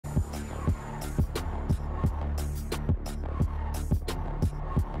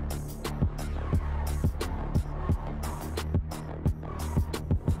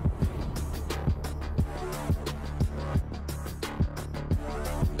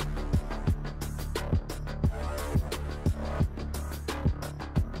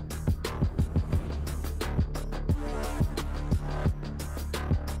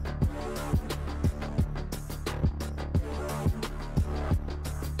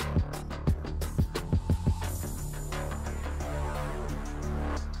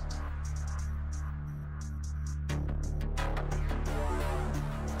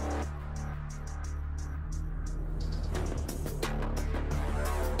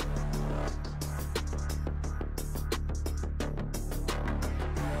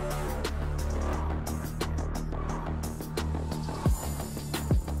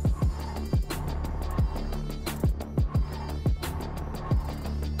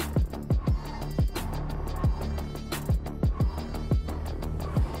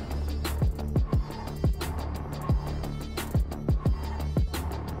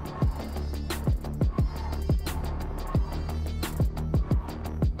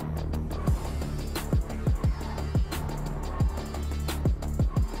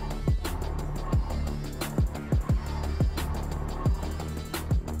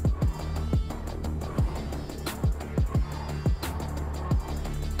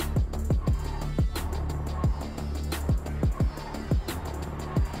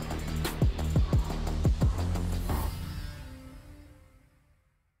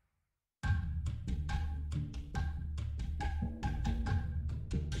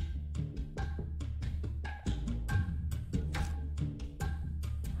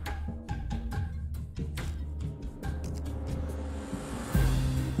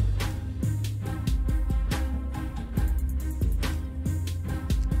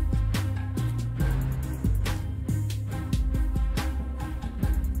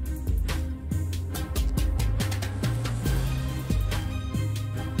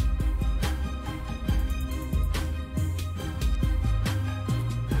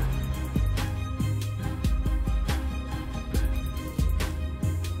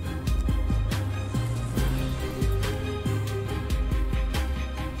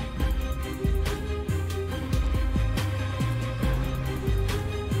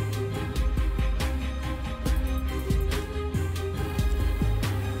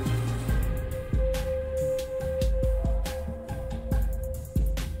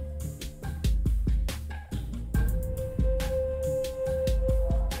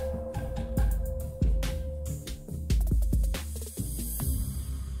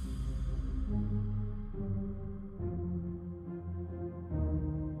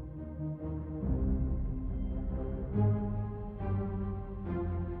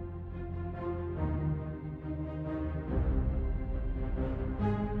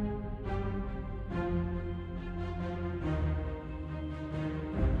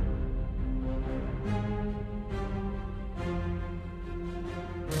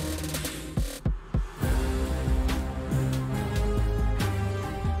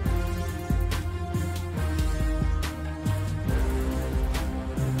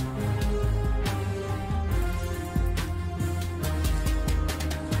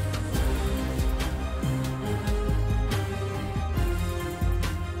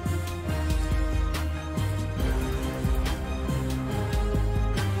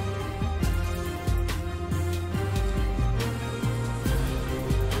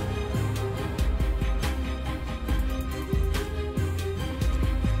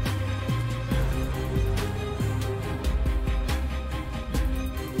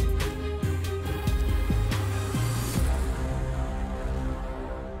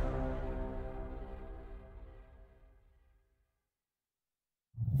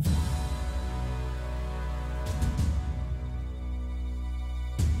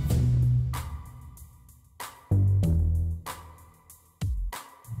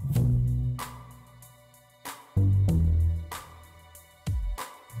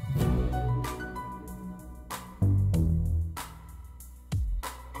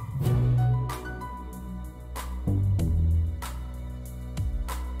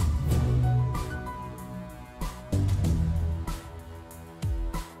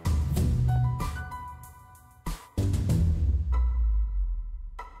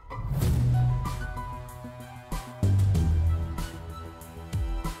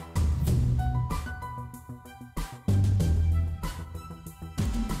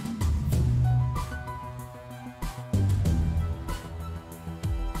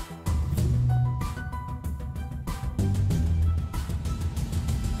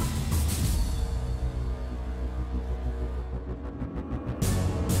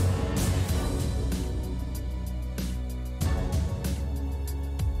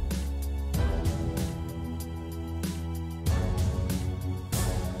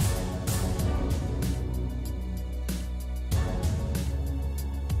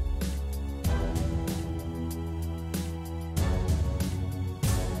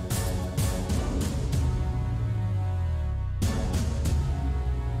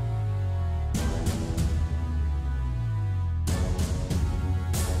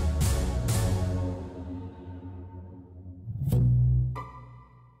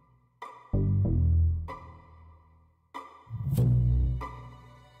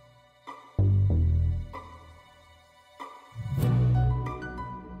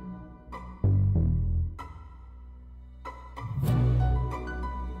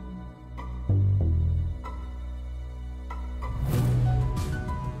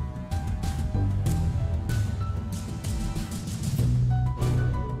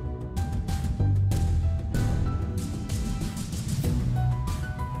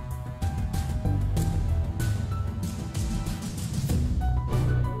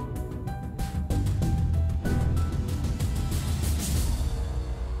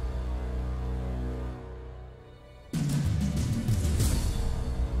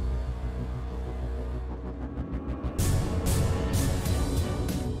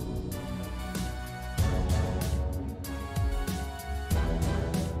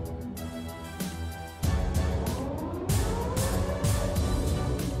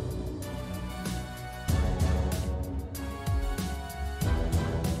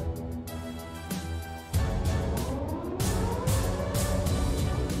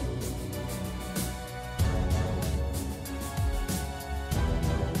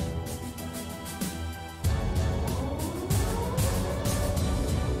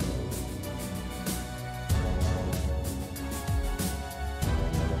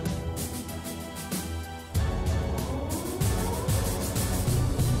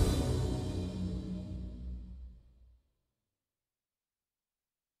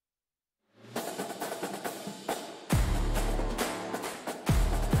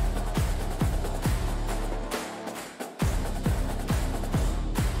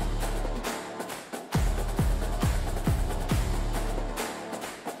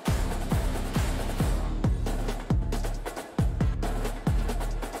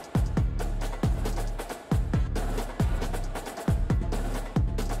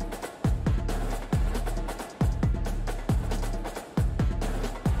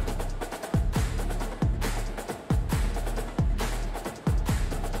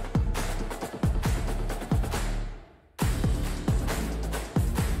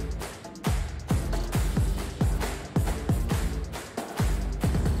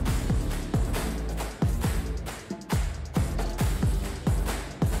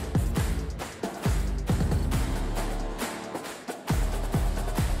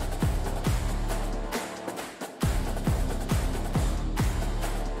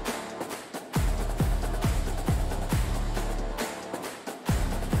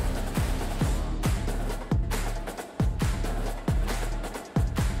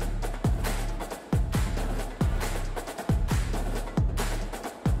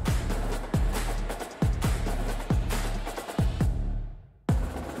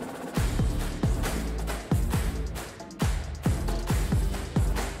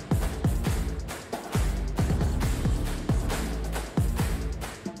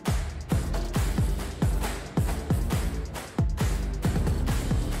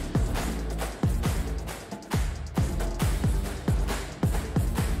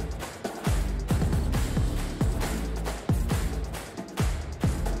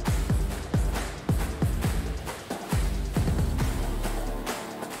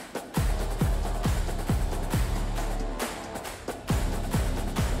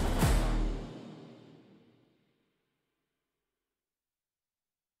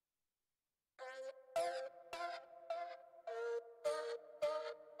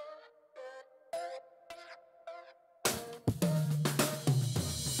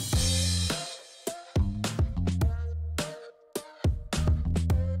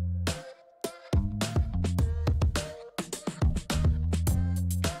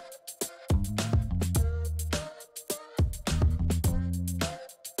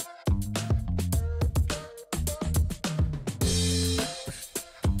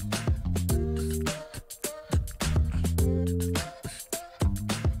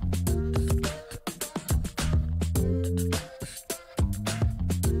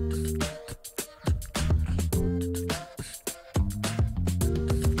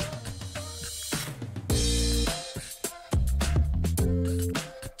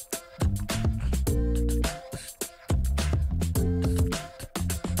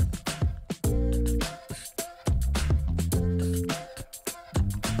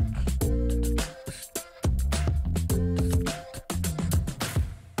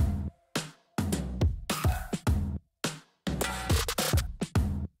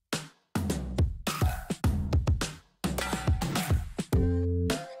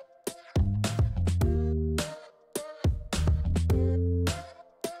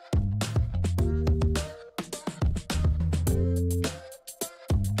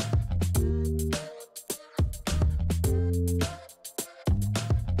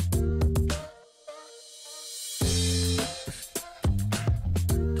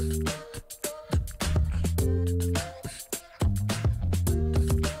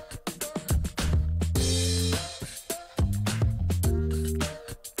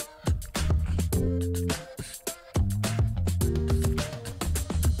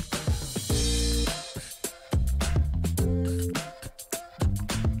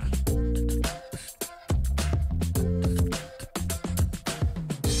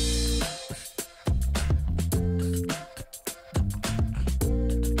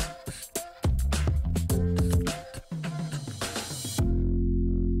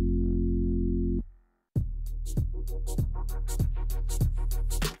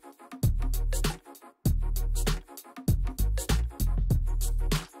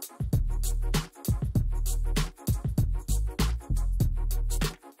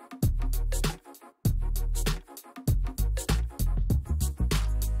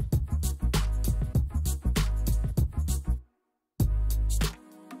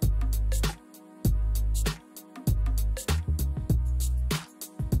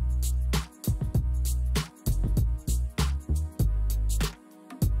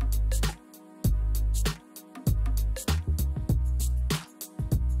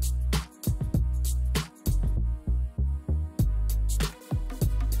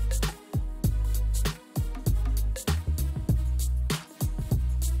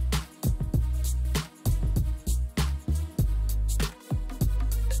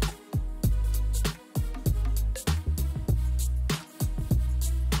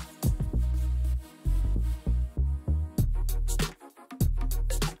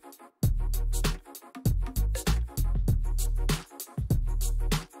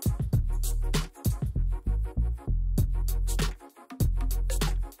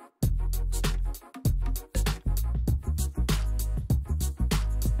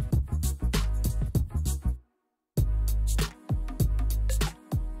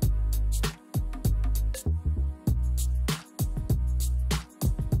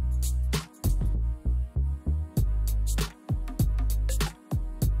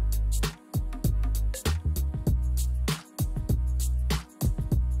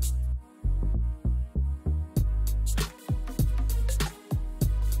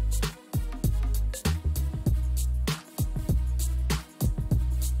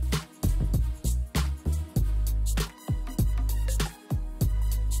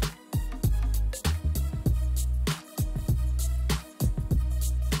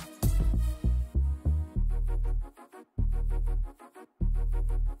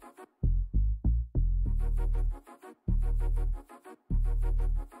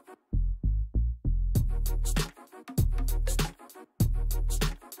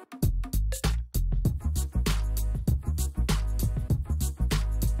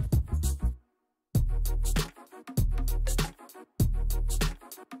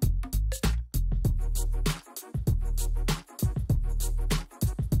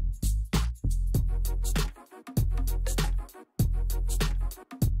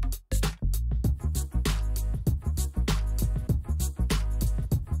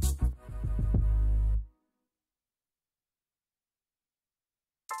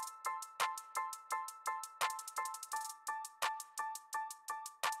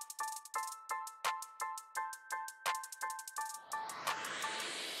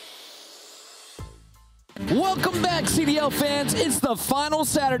Welcome back, CDL fans. It's the final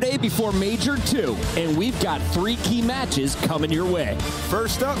Saturday before Major II, and we've got 3 key matches coming your way.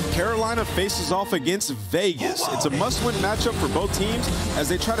 First up, Carolina faces off against Vegas. It's a must-win matchup for both teams as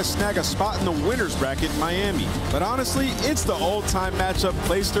they try to snag a spot in the winner's bracket in Miami. But honestly, it's the old-time matchup,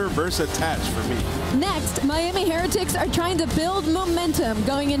 Playster versus Attach for me. Next, Miami Heretics are trying to build momentum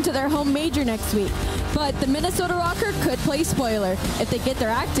going into their home major next week. But the Minnesota Rocker could play spoiler if they get their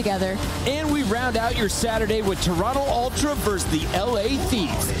act together. And we round out your Saturday with Toronto Ultra versus the LA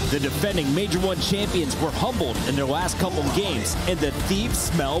Thieves. The defending Major I champions were humbled in their last couple games, and the Thieves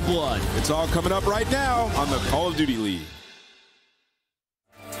smell blood. It's all coming up right now on the Call of Duty League.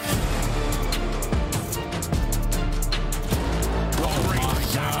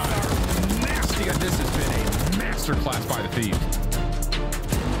 This has been a masterclass by the Thieves.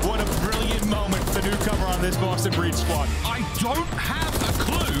 What a brilliant moment for the newcomer on this Boston Breed squad. I don't have a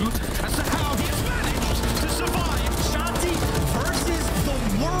clue as to how he's managed to survive. Shanti versus the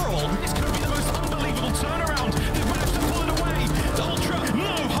world. It's going to be the most unbelievable turnaround. They've managed to pull it away. The Ultra,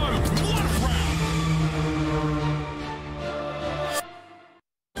 no hope. What a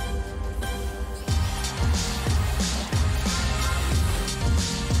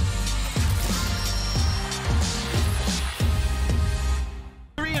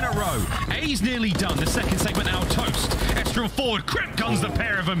round. A's nearly done. The second segment now toast. Estral forward, Crip guns the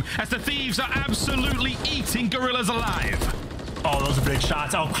pair of them as the Thieves are absolutely eating Gorillas alive. Oh, those are big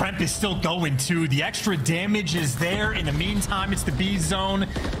shots. Oh, Kremp is still going too. The extra damage is there. In the meantime, it's the B zone.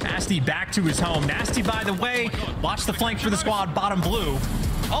 Nasty back to his home. Nasty, by the way, watch the flank for the squad, bottom blue.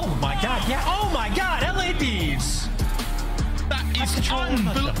 Oh my God, yeah. Oh my God, LA Thieves. That is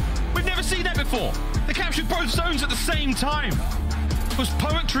unbelievable. We've never seen that before. They captured both zones at the same time. It was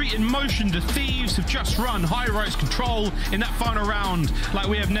poetry in motion. The Thieves have just run high-rise control in that final round like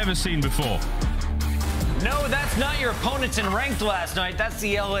we have never seen before. No, that's not your opponents in ranked last night. That's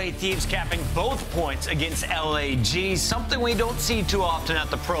the LA Thieves capping both points against LAG. Something we don't see too often at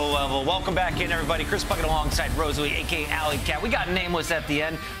the pro level. Welcome back in, everybody. Chris Puckett alongside Rosalie, a.k.a. Alley Cat. We got Nameless at the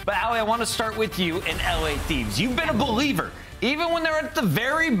end. But, Alley, I want to start with you in LA Thieves. You've been a believer. Even when they're at the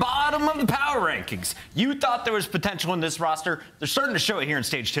very bottom of the power rankings, you thought there was potential in this roster. They're starting to show it here in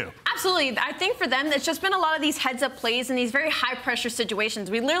stage 2. Absolutely. I think for them, it's just been a lot of these heads-up plays in these very high-pressure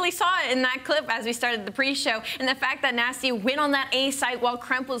situations. We literally saw it in that clip as we started the pre-show, and the fact that Nasty went on that A site while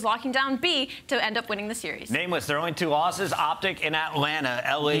Kremp was locking down B to end up winning the series. Nameless, their only 2 losses, Optic and Atlanta.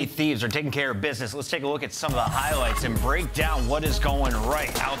 LA Thieves are taking care of business. Let's take a look at some of the highlights and break down what is going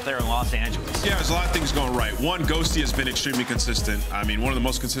right out there in Los Angeles. Yeah, there's a lot of things going right. One, Ghosty has been extremely consistent. I mean, one of the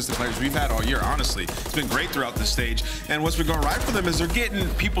most consistent players we've had all year, honestly. It's been great throughout this stage. And what's been going right for them is they're getting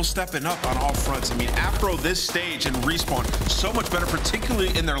people stepping up on all fronts. I mean, Afro, this stage and Respawn, so much better,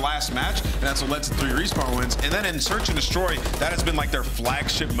 particularly in their last match. And that's what led to 3 Respawn wins. And then in Search and Destroy, that has been like their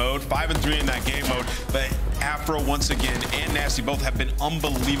flagship mode, 5-3 in that game mode. But Afro, once again, and Nasty both have been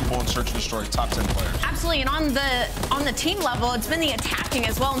unbelievable in Search and Destroy, top 10 players. Absolutely, and on the team level, it's been the attacking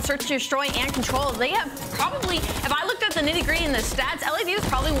as well in Search and Destroy and Control. They have probably, if I looked at the nitty-gritty and the stats, LAD is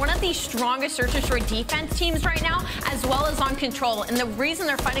probably one of the strongest Search and Destroy defense teams right now, as well as on Control. And the reason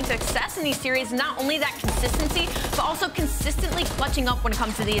they're finding success in these series is not only that consistency, but also consistently clutching up when it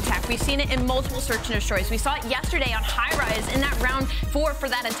comes to the attack. We've seen it in multiple Search and Destroys. We saw it yesterday on High Rise in that round 4 for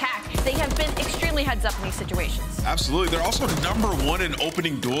that attack. They have been extremely heads up in these situations. Absolutely. They're also #1 in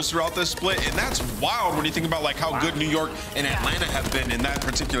opening duels throughout this split, and that's wild when you think about like how good New York and Atlanta have been in that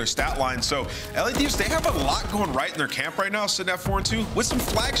particular stat line. So LA Thieves, they have a lot going right in their camp right now, sitting at 4-2 with some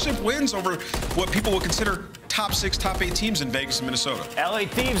flagship wins over what people would consider top 6, top 8 teams in Vegas and Minnesota. LA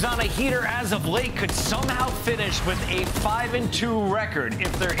Thieves on a heater as of late could somehow finish with a 5-2 record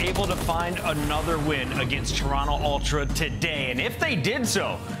if they're able to find another win against Toronto Ultra today. And if they did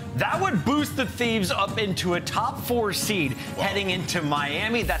so, that would boost the Thieves up into a top 4 seed heading into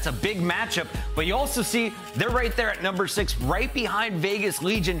Miami. That's a big matchup, but you also see they're right there at number 6, right behind Vegas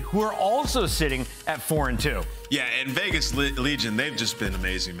Legion, who are also sitting at 4-2. Yeah, and Vegas Legion, they've just been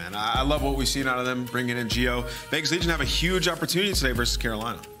amazing, man. I love what we've seen out of them, bringing in Gio. Vegas Legion have a huge opportunity today versus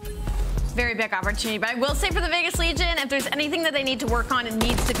Carolina. Very big opportunity, but I will say for the Vegas Legion, if there's anything that they need to work on, it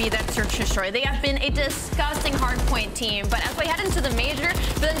needs to be that Search and Destroy. They have been a disgusting hardpoint team, but as we head into the major,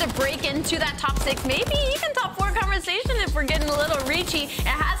 for them to break into that top 6, maybe even top 4 conversation if we're getting a little reachy, it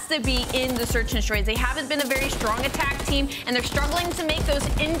has to be in the Search and Destroys. They haven't been a very strong attack team, and they're struggling to make those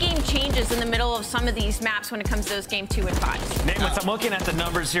in-game changes in the middle of some of these maps when it comes to those game 2 and 5. Nameless, I'm looking at the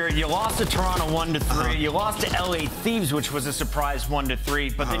numbers here. You lost to Toronto 1-3. You lost to LA Thieves, which was a surprise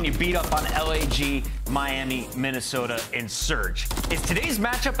 1-3, but then you beat up on on LAG, Miami, Minnesota, and Surge. Is today's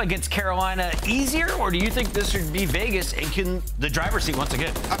matchup against Carolina easier, or do you think this would be Vegas and can the driver's seat once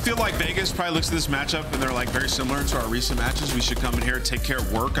again? I feel like Vegas probably looks at this matchup and they're like very similar to our recent matches. We should come in here and take care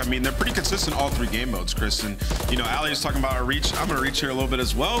of work. I mean, they're pretty consistent all 3 game modes, Chris. And, you know, Ali is talking about our reach. I'm going to reach here a little bit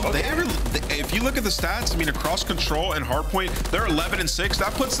as well. Okay. If you look at the stats, I mean, across control and hardpoint, they're 11-6.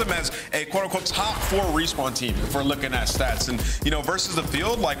 That puts them as a quote-unquote top 4 respawn team if we're looking at stats. And, you know, versus the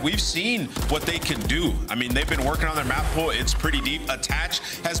field, like, we've seen what they can do. I mean, they've been working on their map pool. It's pretty deep. Attach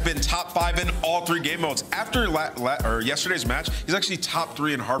has been top 5 in all 3 game modes. After yesterday's match, he's actually top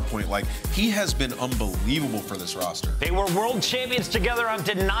 3 in hardpoint. Like, he has been unbelievable for this roster. They were world champions together on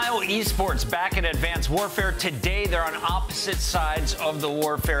Denial Esports back in Advanced Warfare. Today, they're on opposite sides of the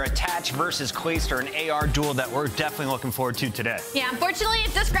warfare. Attach versus Clayster, an AR duel that we're definitely looking forward to today. Yeah, unfortunately,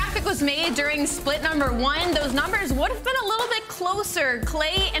 if this graphic was made during split number 1, those numbers would have been a little bit closer.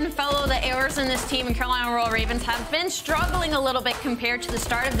 Clay and Fellow, the ARs in this team, and Carolina Royal Ravens have been struggling a little bit compared to the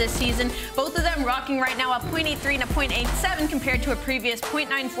start of this season. Both of them rocking right now a .83 and a .87 compared to a previous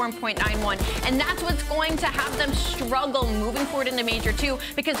 .94 and .91. And that's what's going to have them struggle moving forward into Major 2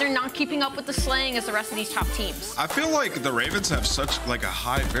 because they're not keeping up with the slaying as the rest of these top teams. I feel like the Ravens have such like a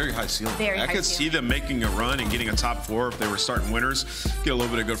very high ceiling. I could see them making a run and getting a top 4 if they were starting winners, get a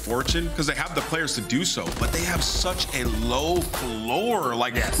little bit of good fortune because they have the players to do so, but they have such a low floor.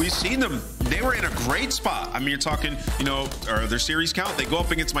 Like, we've seen them, they were in a great spot. I mean, you're talking, you know, or their series count, they go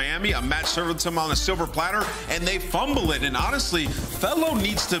up against Miami, a match served to them on a silver platter, and they fumble it. And honestly, Fellow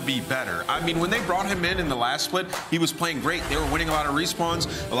needs to be better. I mean, when they brought him in the last split, he was playing great. They were winning a lot of respawns.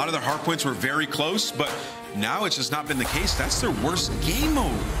 A lot of their hard points were very close, but now it's just not been the case. That's their worst game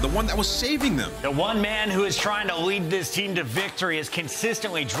mode, the one that was saving them. The one man who is trying to lead this team to victory is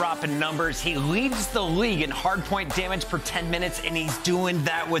consistently dropping numbers. He leads the league in hardpoint damage per 10 minutes, and he's doing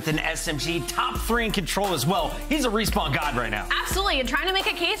that with an SMG. Top 3 in control as well. He's a respawn god right now. Absolutely, and trying to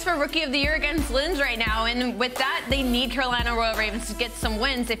make a case for Rookie of the Year against Lins right now. And with that, they need Carolina Royal Ravens to get some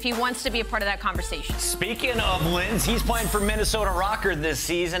wins if he wants to be a part of that conversation. Speaking of Lins, he's playing for Minnesota Rocker this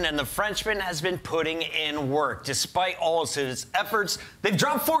season, and the Frenchman has been putting in work. Despite all of his efforts, they've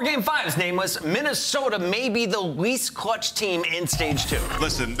dropped 4 Game 5s, nameless. Minnesota may be the least clutch team in Stage 2.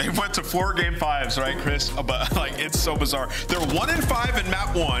 Listen, they went to 4 Game 5s, right, Chris? But, like, it's so bizarre. They're 1-5 in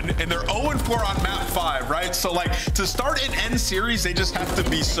Map 1, and they're 0-4 on Map 5, right? So, like, to start and end series, they just have to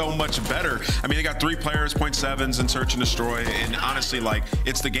be so much better. I mean, they got 3 players, .7s, and Search and Destroy, and honestly, like,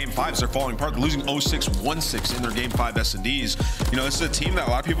 it's the Game 5s. They're falling apart. They're losing 0-6-1-6 in their Game 5 S&Ds. You know, this is a team that a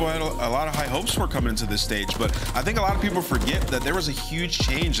lot of people had a lot of high hopes for coming into this stage, but I think a lot of people forget that there was a huge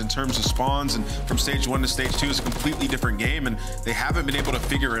change in terms of spawns, and from Stage 1 to Stage 2 is a completely different game, and they haven't been able to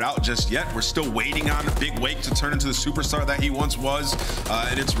figure it out just yet. We're still waiting on Big Wake to turn into the superstar that he once was,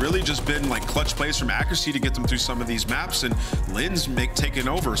 and it's really just been like clutch plays from accuracy to get them through some of these maps, and Lynn's taking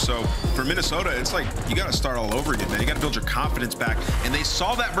over. So for Minnesota, it's like you got to start all over again, man. You got to build your confidence back, and they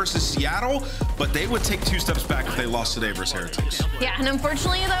saw that versus Seattle, but they would take 2 steps back if they lost today versus Heretics. Yeah, and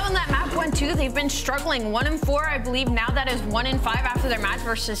unfortunately, though, in that map 1-2, they've been struggling. 1-4, I believe now that is 1-5 after their match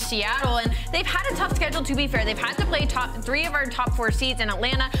versus Seattle, and they've had a tough schedule, to be fair. They've had to play 3 of our top 4 seeds in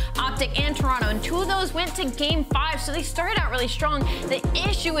Atlanta, Optic, and Toronto, and 2 of those went to Game 5, so they started out really strong. The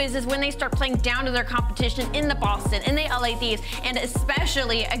issue is when they start playing down to their competition in the Boston, in the LA Thieves, and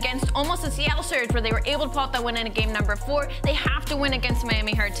especially against almost the Seattle Surge, where they were able to pull out that win in game number 4. They have to win against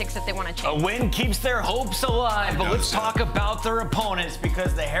Miami Heretics if they want to change. A win keeps their hopes alive, but let's talk about their opponents,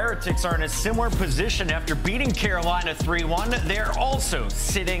 because the Heretics are in a similar position after beating Carolina 3-1. They're also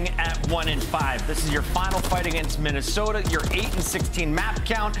sitting at 1-5. This is your final fight against Minnesota, your 8-16 map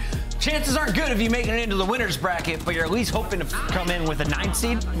count. Chances aren't good if you make it into the winner's bracket, but you're at least hoping to come in with a 9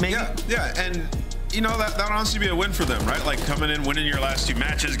 seed, maybe? Yeah, and you know, that would honestly be a win for them, right? Like coming in, winning your last 2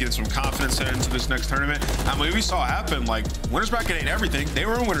 matches, getting some confidence heading into this next tournament. I mean, we saw it happen. Like, winner's bracket ain't everything. They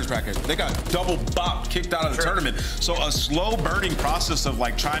were in winner's bracket. They got double bopped, kicked out of the tournament. So a slow burning process of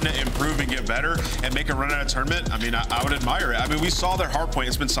like trying to improve and get better and make a run at a tournament. I mean, I would admire it. I mean, we saw their hard point.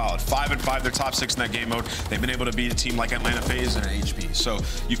 It's been solid. 5-5. They're top 6 in that game mode. They've been able to beat a team like Atlanta FaZe and HP. So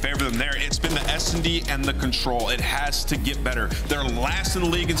you favor them there. It's been the S&D and the control. It has to get better. They're last in the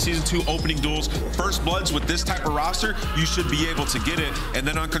league in Season 2 opening duels. First Bloods with this type of roster, you should be able to get it. And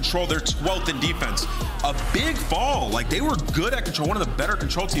then on Control, they're 12th in defense. A big fall. Like, they were good at Control, one of the better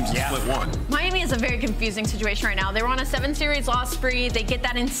Control teams in Split 1. Miami is a very confusing situation right now. They were on a 7-series loss spree. They get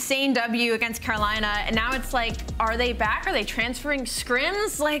that insane W against Carolina. And now it's like, are they back? Are they transferring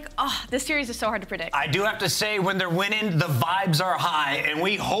scrims? Like, oh, this series is so hard to predict. I do have to say, when they're winning, the vibes are high, and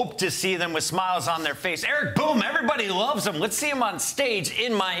we hope to see them with smiles on their face. Eric Boom, everybody loves him. Let's see him on stage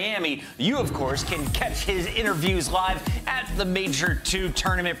in Miami. You, of course, can catch his interviews live at the Major II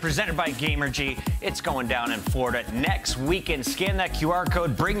tournament presented by Gamergy. It's going down in Florida next weekend. Scan that QR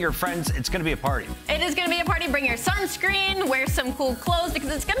code. Bring your friends. It's going to be a party. It is going to be a party. Bring your sunscreen. Wear some cool clothes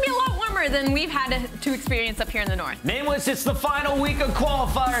because it's going to be a lot warmer than we've had to experience up here in the north. Nameless, it's the final week of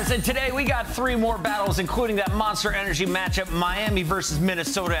qualifiers, and today we got 3 more battles, including that Monster Energy matchup, Miami versus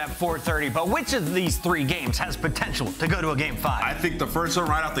Minnesota at 4:30. But which of these 3 games has potential to go to a Game 5? I think the first one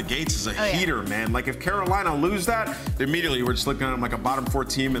right out the gates is a heater, man. Like, if Carolina lose that, immediately we're just looking at them like a bottom 4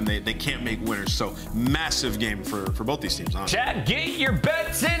 team, and they can't make winners. So massive game for both these teams, honestly. Chat, get your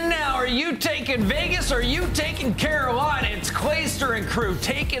bets in now. Are you taking Vegas or are you taking Carolina? It's Clayster and crew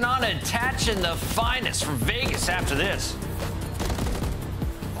taking on Attach and the finest from Vegas after this.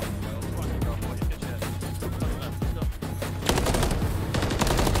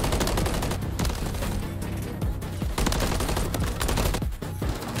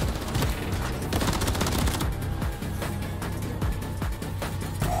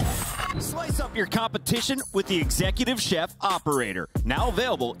 Slice up your competition with the Executive Chef Operator, now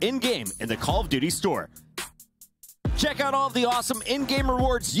available in-game in the Call of Duty store. Check out all of the awesome in-game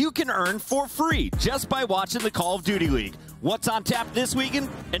rewards you can earn for free just by watching the Call of Duty League. What's on tap this weekend?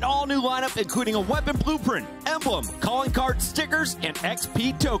 An all-new lineup including a weapon blueprint, emblem, calling card stickers, and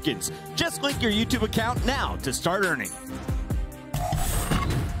XP tokens. Just link your YouTube account now to start earning.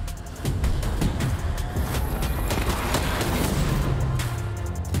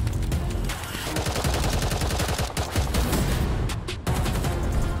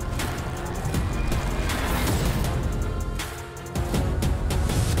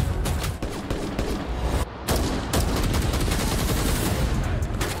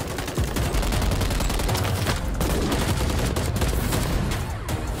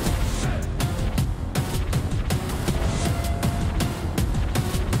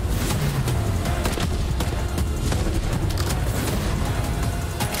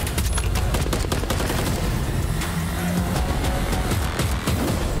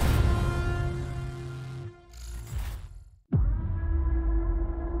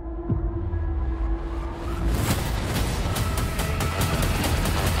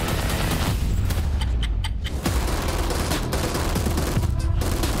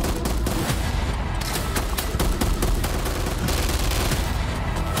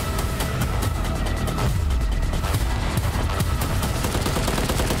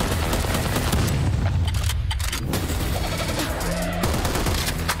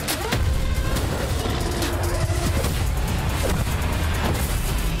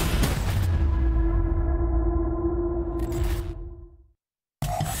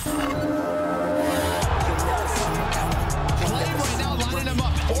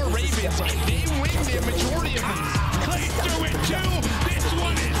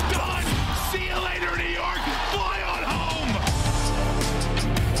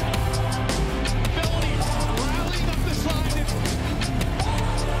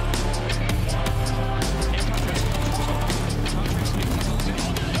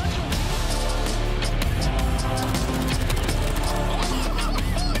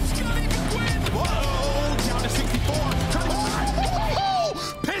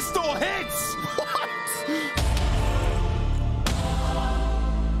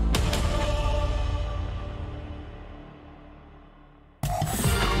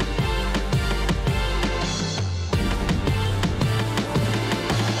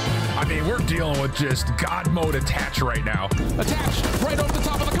 Dealing with just God mode Attach right now. Attach right over the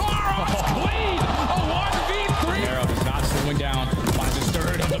top of the car. Oh, it's clean. A 1v3. Arrow is not slowing down. Finds his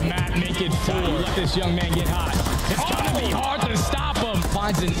third of the map. Make it 4. Let this young man get hot. It's gonna be hard to stop him.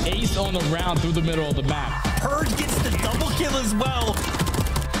 Finds an ace on the round through the middle of the map. Purge gets the double kill as well.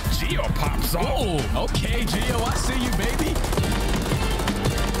 Geo pops off. Oh, okay, Geo, I see you, baby.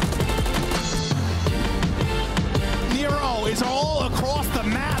 Nero is all across the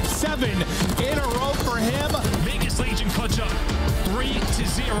map. 7 in a row for him. Vegas Legion clutch up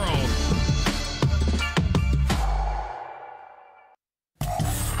 3-0.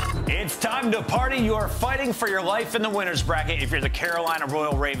 It's time to party. You are fighting for your life in the winners bracket if you're the Carolina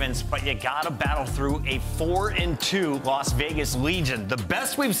Royal Ravens, but you gotta battle through a 4-2 Las Vegas Legion. The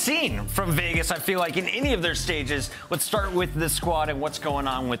best we've seen from Vegas, I feel like, in any of their stages. Let's start with this squad and what's going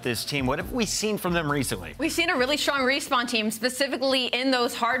on with this team. What have we seen from them recently? We've seen a really strong respawn team, specifically in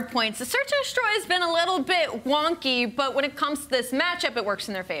those hard points. The Search and Destroy has been a little bit wonky, but when it comes to this matchup, it works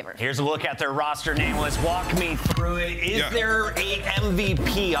in their favor. Here's a look at their roster. Nameless, walk me through it. Is there a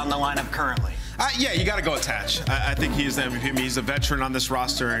MVP on the lineup currently? Yeah, you got to go attach. I think he is the MVP. I mean, he's a veteran on this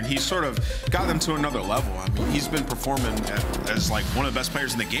roster, and he's sort of got them to another level. I mean, he's been performing as like one of the best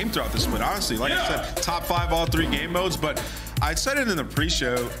players in the game throughout this split. Honestly, like I said, top 5 all 3 game modes. But I said it in the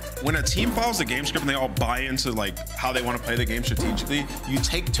pre-show, when a team follows the game script and they all buy into like how they want to play the game strategically, you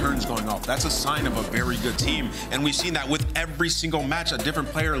take turns going off. That's a sign of a very good team, and we've seen that with every single match, a different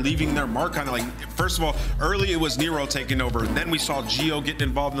player leaving their mark on it. Like, first of all, early it was Nero taking over. Then we saw Gio getting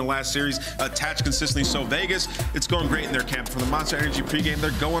involved in the last series, attach consistently. So Vegas, it's going great in their camp. For the Monster Energy pregame,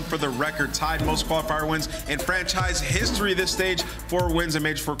 they're going for the record, tied most qualifier wins in franchise history this stage. 4 wins in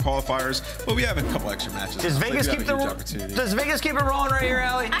Major II Qualifiers, but we have a couple extra matches. Does Vegas keep it rolling right here,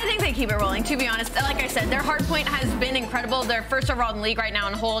 Allie? I think they keep it rolling, to be honest. Like I said, their hard point has been incredible. They're first overall in the league right now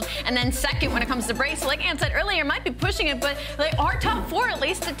on hold, and then second when it comes to breaks. So like Ann said earlier, might be pushing it, but they are top 4, at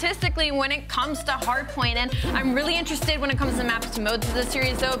least statistically, when it comes to hard point. And I'm really interested when it comes to maps to modes of the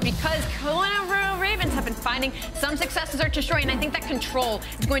series, though, because Carolina Royal Ravens have been finding some success in Search and Destroy, and I think that control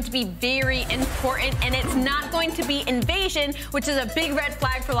is going to be very important, and it's not going to be invasion, which is a big red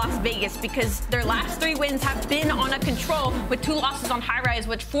flag for Las Vegas, because their last 3 wins have been on a control with 2 losses on high rise,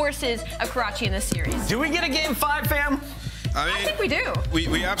 which forces a Karachi in this series. Do we get a game 5, fam? I think we do.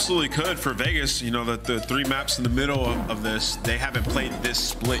 We absolutely could for Vegas. You know, the 3 maps in the middle of this, they haven't played this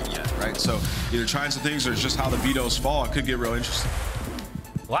split yet, right? So either trying some things or it's just how the vetoes fall. It could get real interesting.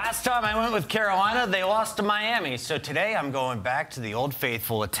 Last time I went with Carolina, they lost to Miami. So today I'm going back to the old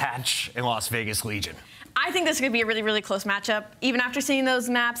faithful, attach in Las Vegas Legion. I think this is going to be a really, really close matchup. Even after seeing those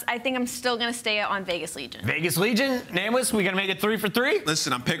maps, I think I'm still going to stay on Vegas Legion. Vegas Legion, Nameless, we going to make it 3 for 3?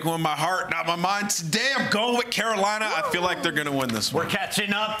 Listen, I'm picking with my heart, not my mind. Today I'm going with Carolina. I feel like they're going to win this one. We're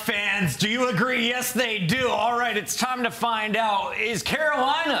catching up, fans. Do you agree? Yes, they do. All right, it's time to find out. Is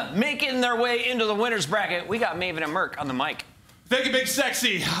Carolina making their way into the winners bracket? We got Maven and Merc on the mic. Thank you, Big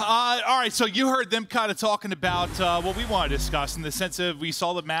Sexy. All right, so you heard them kind of talking about what we want to discuss in the sense of we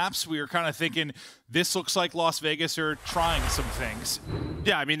saw the maps. We were kind of thinking this looks like Las Vegas are trying some things.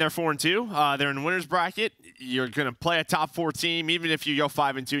 Yeah, I mean, they're 4-2. They're in the winner's bracket. You're going to play a top 4 team. Even if you go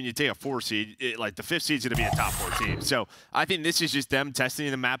 5-2 and you take a 4 seed, like the 5th seed's going to be a top 4 team. So I think this is just them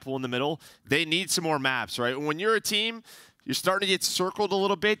testing the map pool in the middle. They need some more maps, right? When you're a team, you're starting to get circled a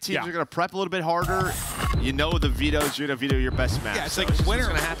little bit. Teams are going to prep a little bit harder. You know the vetoes. You're going to veto your best match. Yeah, it's so like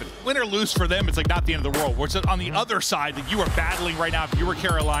win or lose for them. It's like not the end of the world. Where it's on the other side that you are battling right now. If you were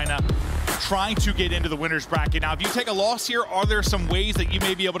Carolina, trying to get into the winner's bracket. Now, if you take a loss here, are there some ways that you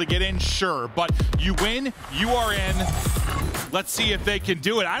may be able to get in? Sure, but you win, you are in. Let's see if they can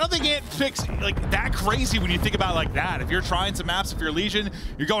do it. I don't think it fixed like that crazy when you think about it like that. If you're trying some maps, if you're Legion,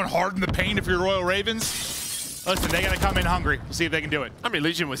 you're going hard in the paint. If you're Royal Ravens. Listen, they got to come in hungry. We'll see if they can do it. I mean,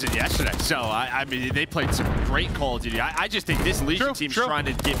 Legion was in yesterday, so I mean, they played some great Call of Duty. I just think this Legion team's trying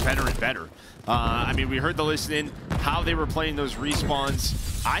to get better and better. I mean, we heard the listening, how they were playing those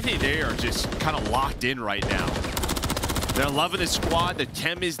respawns. I think they are just kind of locked in right now. They're loving the squad. The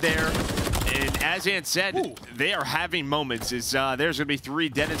chem is there. And as Ant said, they are having moments. There's going to be 3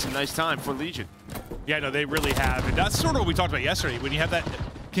 dead in some nice time for Legion. Yeah, no, they really have. And that's sort of what we talked about yesterday. When you have that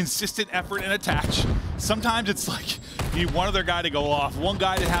consistent effort and attach, sometimes it's like you need one other guy to go off, one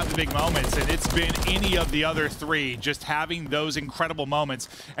guy to have the big moments, and it's been any of the other 3 just having those incredible moments.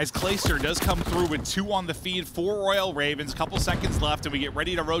 As Clayster does come through with 2 on the feed for Royal Ravens, a couple seconds left, and we get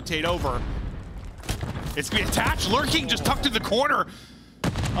ready to rotate over. It's going to be attached, lurking, just tucked in the corner.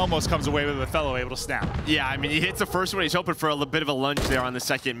 Almost comes away with a fellow able to snap. Yeah, I mean, he hits the first one. He's hoping for a bit of a lunge there on the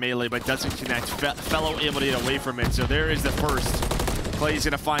second melee, but doesn't connect. Fellow able to get away from it. So there is the first. Clay's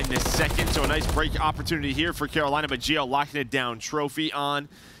going to find the second. So a nice break opportunity here for Carolina, but Gio locking it down. Trophy on.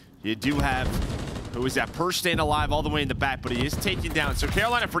 You do have, who is that? Persh staying alive all the way in the back, but he is taken down. So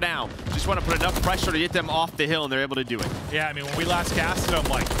Carolina for now just want to put enough pressure to get them off the hill, and they're able to do it. Yeah, I mean, when we last casted him,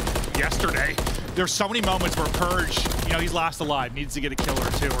 like yesterday, there's so many moments where Purge, you know, he's last alive, needs to get a kill or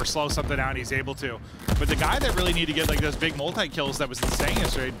 2 or slow something down, he's able to. But the guy that really needed to get like those big multi-kills that was insane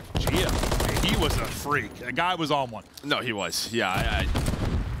yesterday, Gio, I mean, he was a freak. That guy was on one. No, he was. Yeah,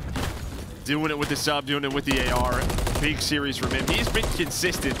 doing it with the sub, doing it with the AR. Big series from him. He's been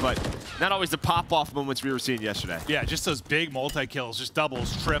consistent, but not always the pop-off moments we were seeing yesterday. Yeah, just those big multi-kills, just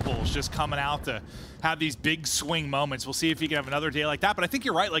doubles, triples, just coming out to have these big swing moments. We'll see if he can have another day like that. But I think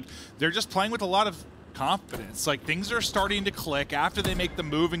you're right. Like, they're just playing with a lot of confidence. Like, things are starting to click after they make the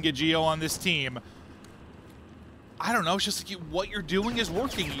move and get Geo on this team. I don't know. It's just like what you're doing is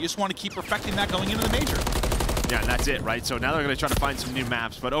working. You just want to keep perfecting that going into the major. Yeah, and that's it, right? So now they're going to try to find some new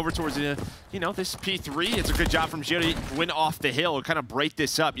maps. But over towards the, this P3, it's a good job from Geo to win off the hill, kind of break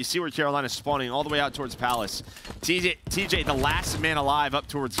this up. You see where Carolina's spawning all the way out towards Palace. TJ, the last man alive up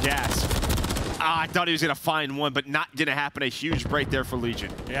towards Gas. I thought he was going to find one, but not going to happen. A huge break there for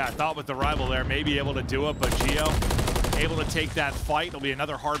Legion. Yeah, I thought with the rival there, maybe able to do it, but Geo able to take that fight. It'll be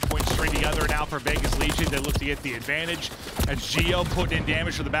another hard point string together now for Vegas Legion. They look to get the advantage. As Geo putting in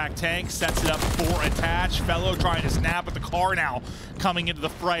damage for the back tank, sets it up for Attach. Fellow trying to snap with the car now coming into the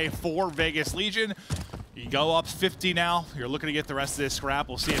fray for Vegas Legion. You go up 50 now. You're looking to get the rest of this scrap.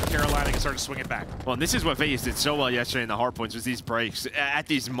 We'll see if Carolina can start to swing it back. Well, and this is what Vegas did so well yesterday in the hard points was these breaks at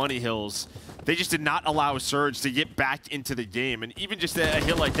these money hills. They just did not allow Surge to get back into the game. And even just a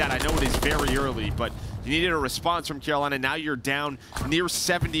hill like that, I know it is very early, but you needed a response from Carolina. Now you're down near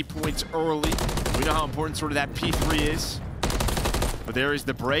 70 points early. We know how important sort of that P3 is. But there is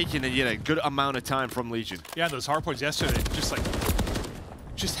the break, and then you get a good amount of time from Legion. Yeah, those hard points yesterday,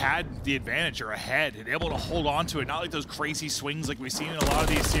 just had the advantage or ahead and able to hold on to it. Not like those crazy swings like we've seen in a lot of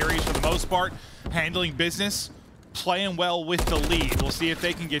these series. For the most part, handling business, playing well with the lead. We'll see if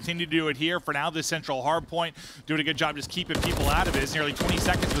they can continue to do it here. For now, this central hard point doing a good job just keeping people out of it. It's nearly 20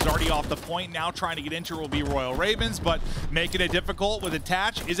 seconds was already off the point. Now trying to get into it will be Royal Ravens, but making it difficult with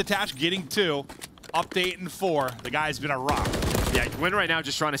Attach. Is Attach getting 2? Update in 4. The guy's been a rock. Yeah, Gwyn right now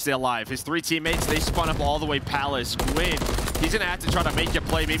just trying to stay alive. His 3 teammates, they spun up all the way Palace. Gwyn, he's going to have to try to make a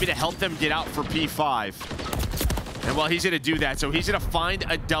play, maybe to help them get out for P5. And well, he's going to do that. So he's going to find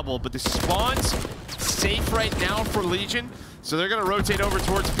a double, but the spawn's safe right now for Legion. So they're going to rotate over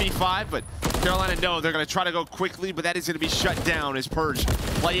towards P5, but Carolina know they're going to try to go quickly, but that is going to be shut down as Purge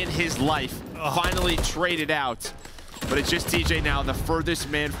playing his life. Finally traded out. But it's just TJ now, the furthest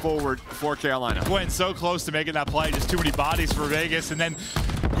man forward for Carolina. Gwyn so close to making that play, just too many bodies for Vegas, and then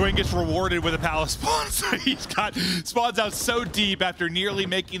Gwyn gets rewarded with a Palace spawn. So he's got spawns out so deep after nearly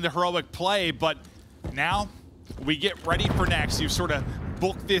making the heroic play, but now we get ready for next. You've sort of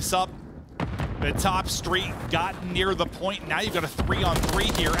booked this up. The top street got near the point. Now you've got a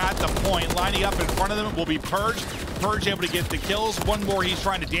 3-on-3 here at the point. Lining up in front of them will be Purge. Purge able to get the kills. One more he's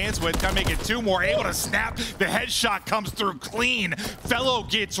trying to dance with. Gonna make it 2 more. Able to snap. The headshot comes through clean. Fellow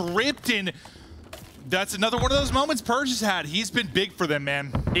gets ripped in. That's another one of those moments Purge has had. He's been big for them,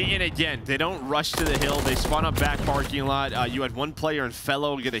 man. And again, they don't rush to the hill. They spawn up back parking lot. You had one player and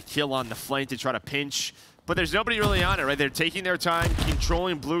Fellow get a kill on the flank to try to pinch. But there's nobody really on it, right? They're taking their time,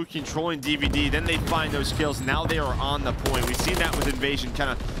 controlling blue, controlling DVD. Then they find those kills. Now they are on the point. We've seen that with Invasion, kind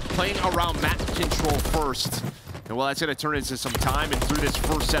of playing around map control first. And well, that's going to turn into some time. And through this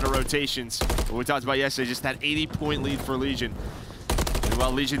first set of rotations, what we talked about yesterday, just that 80-point lead for Legion. And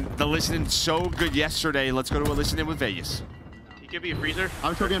well, Legion, the listening so good yesterday. Let's go to a listening with Vegas. You give me a freezer.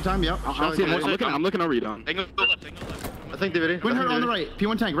 I'm talking on time, yep. I'm looking over you, Don. Go left, go left. I think DVD. Gwyn hurt on the right.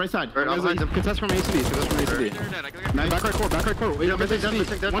 P1 tank, right side. Contest from ACD. Back right court, back right court.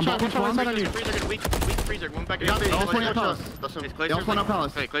 One shot on you. Weak freezer. One back in. Y'all point up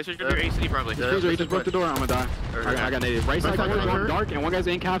Palace. Hey, Glaciers gonna do ACD probably. Freezer, he just broke the door. I'm gonna die. I got native. Right side, one dark, and one guy's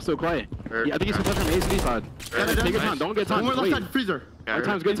in cap, still quiet. Yeah, I think he's contest from ACD side. Take your time. Don't get time. One more left side, freezer. Right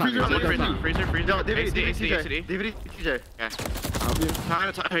time's good time. Freezer. DVD,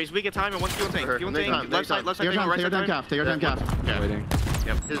 TJ. He's weak at time and one fuel tank. Left side, right side. Take your time, cap. Waiting.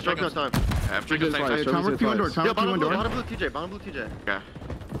 Yep. His stroke no time. Drinking time. Time work P1 door. Bottom blue TJ. Okay.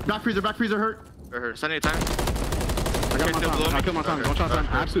 Back freezer hurt. Sending a time. I got my time. I killed my time. Don't shot time.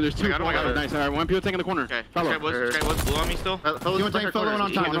 Absolutely, there's 2. Nice. All right, one PO tank in the corner. Okay. Fellow. What's blue on me still? P1 tank, fellow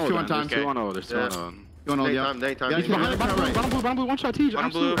on time. There's 2 on time. 2 on 0. There's 2 on 0. He's behind bottom blue, one shot TJ.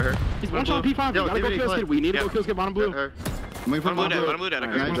 Bottom blue. He's one shot P5. We gotta go kill skid. We need to go kill skid bottom blue. Bottom blue dead.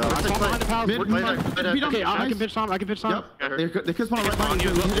 Behind the palace. Okay, I can pitch time. They kill spawn right behind you.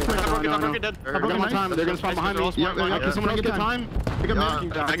 I got my time. They're gonna spawn behind me. Can someone get the time? I'll get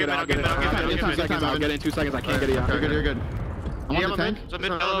it. I'll get it in 2 seconds. I can't get it out. You're good. I'm on the tank. So mid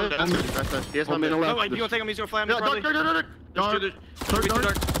fellow. Yes, one minute left. Oh, you wanna take him? He's gonna fly him. Dark.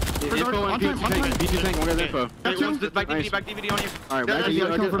 Info and BT tank, one guy's info. Back DVD on you. Alright,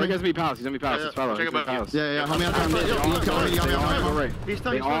 that guy's me Palace. He's gonna be Palace. It's Fellow. Yeah, hold me on time. They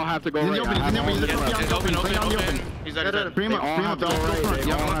all have to go right. Open. He's Bring him up. They all have to go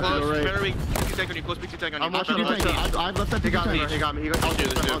right. Very weak. PT tank on you. Close PT tank on you. I'm watching the tank. I've left that PT tank. He got me. On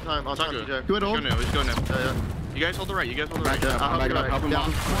time, TJ. Do it all. He's going now. Yeah. You guys hold the right. Help him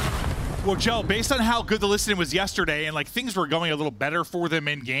out. Well, Joe, based on how good the listening was yesterday and like things were going a little better for them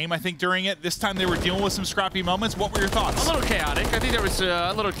in game, I think during it, this time they were dealing with some scrappy moments. What were your thoughts? A little chaotic. I think there was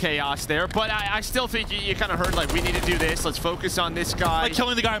a little chaos there, but I still think you kind of heard like we need to do this. Let's focus on this guy. Like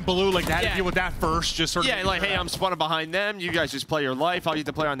killing the guy in blue, like they had to deal with that first. Just sort of. Yeah, like hey, I'm spawning behind them. You guys just play your life. I'll get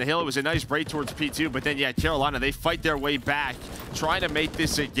the player on the hill. It was a nice break towards P2, but then yeah, Carolina they fight their way back, trying to make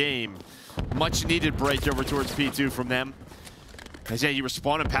this a game. Much needed break over towards P2 from them. As yeah, you were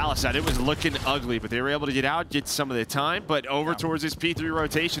spawning Palace out. It was looking ugly, but they were able to get out, get some of the time. But over towards this P3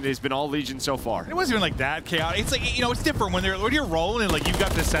 rotation, it's been all Legion so far. It wasn't even like that chaotic. It's like, you know, it's different when you're rolling and like you've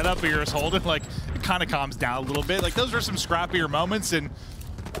got the setup, but you're just holding. Like it kind of calms down a little bit. Like those are some scrappier moments, and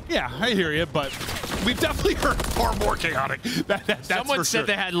yeah, I hear you. But we've definitely heard far more chaotic. That's Someone said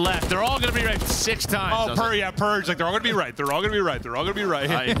they had left. They're all going to be right 6 times. Oh, Purge. Like they're all going to be right. They're all going to be right. They're all going to be right.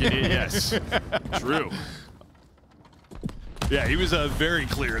 Yes, true. Yeah, he was very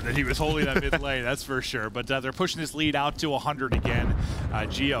clear that he was holding that mid lane, that's for sure. But they're pushing this lead out to 100 again.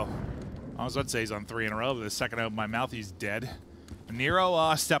 Gio, I was about to say he's on 3 in a row, but the second out of my mouth, he's dead.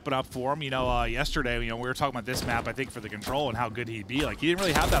 Nero stepping up for him. You know, yesterday, we were talking about this map, I think, for the control and how good he'd be. Like, he didn't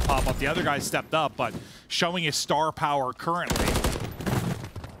really have that pop-up. The other guys stepped up, but showing his star power currently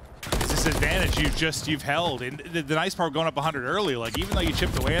is this advantage you've held. And the nice part going up 100 early, like, even though you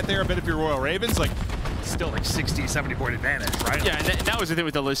chipped away at there a bit if you're Royal Ravens, like, still like 60, 70 point advantage, right? Yeah, and that was the thing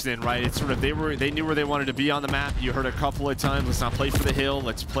with the listening, right? It's sort of they knew where they wanted to be on the map. You heard a couple of times, let's not play for the hill,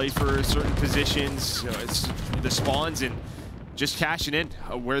 let's play for certain positions. You know, it's the spawns and just cashing in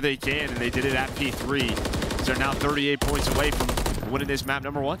where they can, and they did it at P3. So they're now 38 points away from winning this map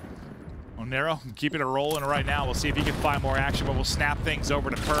number 1. Well, Nero keeping it rolling right now. We'll see if he can find more action, but we'll snap things over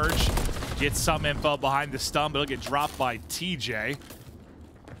to Purge. Get some info behind the stun, but it'll get dropped by TJ.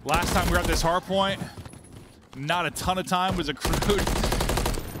 Last time we were at this hard point, not a ton of time was accrued.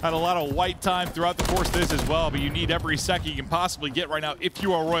 Had a lot of white time throughout the course of this as well, but you need every second you can possibly get right now if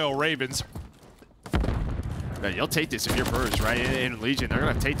you are Royal Ravens. Yeah, you'll take this if you're Purge, right? In Legion, they're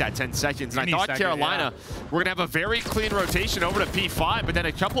going to take that 10 seconds. And I thought Carolina, we're going to have a very clean rotation over to P5, but then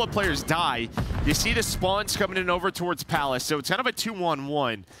a couple of players die. You see the spawns coming in over towards Palace, so it's kind of a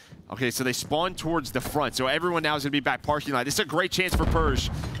 2-on-1. Okay, so they spawn towards the front, so everyone now is going to be back parking lot. This is a great chance for Purge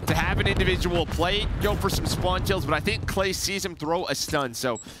to have an individual play, go for some spawn kills, but I think Clay sees him throw a stun,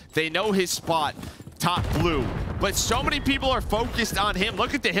 so they know his spot, top blue. But so many people are focused on him.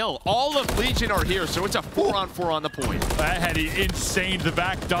 Look at the hill. All of Legion are here, so it's a 4-on-4 on the point. That had insane the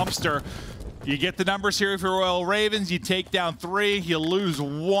back dumpster. You get the numbers here for Royal Ravens. You take down 3, you lose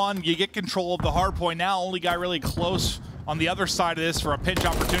 1. You get control of the hard point. Now only guy really close on the other side of this for a pinch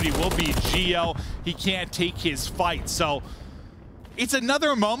opportunity will be Gio. He can't take his fight. So it's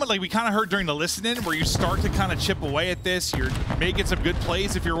another moment like we kind of heard during the listening where you start to kind of chip away at this. You're making some good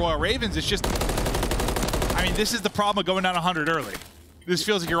plays if you're Royal Ravens. It's just, I mean, this is the problem of going down 100 early. This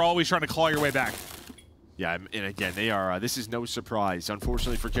feels like you're always trying to claw your way back. Yeah, and again, they are, this is no surprise,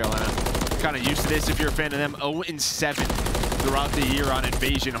 unfortunately for Carolina. Kind of used to this if you're a fan of them. 0-7 throughout the year on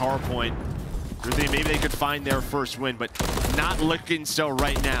Invasion Hardpoint. Maybe they could find their first win, but not looking so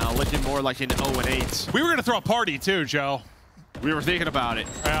right now. Looking more like an 0-8. We were going to throw a party too, Joe. We were thinking about it.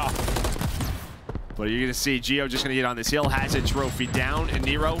 Yeah. But you're going to see Gio just going to get on this hill, has a trophy down, and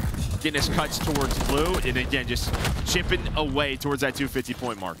Nero getting his cuts towards blue, and again, just chipping away towards that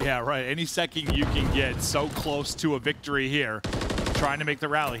 250-point mark. Yeah, right. Any second you can get so close to a victory here. Trying to make the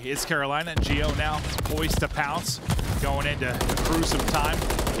rally. It's Carolina. Gio now poised to pounce. Going in to accrue some time,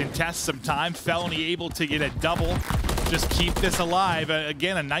 contest some time. Felony able to get a double. Just keep this alive.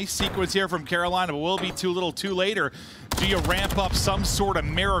 Again, a nice sequence here from Carolina, but will be too little too late. Or Gio ramp up some sort of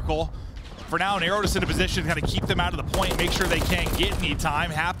miracle. For now, Nero just in a position to kind of keep them out of the point, make sure they can't get any time.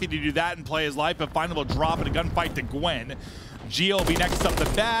 Happy to do that and play his life, but finally will drop in a gunfight to Gwen. Gio will be next up the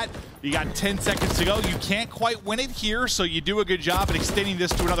bat. You got 10 seconds to go. You can't quite win it here, so you do a good job at extending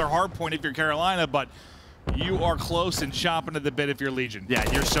this to another hard point if you're Carolina, but you are close and chomping at the bit if you're Legion. Yeah,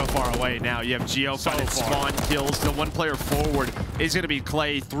 you're so far away now. You have Gio finding spawn kills. The one player forward is going to be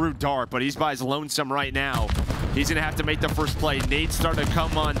Clay through Dart, but he's by his lonesome right now. He's going to have to make the first play. Nate's starting to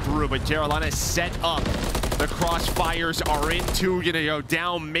come on through, but Carolina set up. The crossfires are in 2, going to go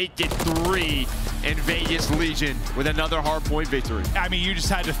down, make it 3. And Vegas Legion with another hard point victory. I mean, you just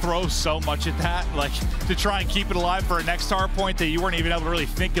had to throw so much at that, like to try and keep it alive for a next hard point that you weren't even able to really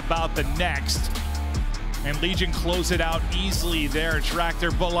think about the next. And Legion close it out easily there,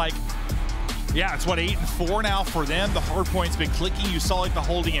 Tractor, but like Yeah, it's what, 8-4 now for them. The hard point's been clicking. You saw like the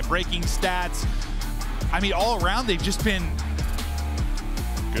holding and breaking stats. I mean, all around they've just been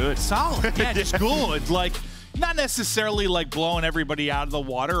good, solid. Yeah, just good. Like, not necessarily like blowing everybody out of the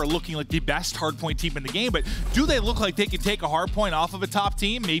water or looking like the best hardpoint team in the game, but do they look like they can take a hardpoint off of a top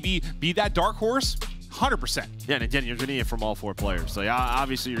team, maybe be that dark horse? 100%. Yeah, and again, you're getting it from all 4 players. Like,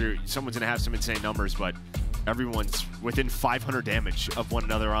 obviously, someone's going to have some insane numbers, but everyone's within 500 damage of one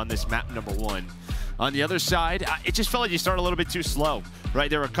another on this map number 1. On the other side, it just felt like you started a little bit too slow, right?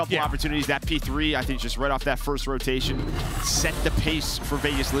 There were a couple opportunities. That P3, I think just right off that first rotation, set the pace for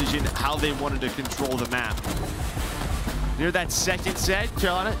Vegas Legion, how they wanted to control the map. Near that second set,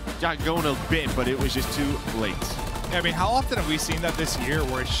 Carolina got going a bit, but it was just too late. I mean, how often have we seen that this year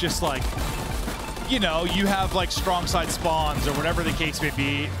where it's just like, you know, you have like strong side spawns or whatever the case may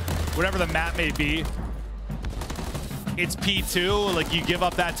be, whatever the map may be. It's P2, like you give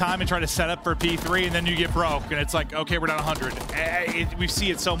up that time and try to set up for P3 and then you get broke and it's like, okay, we're down 100. We see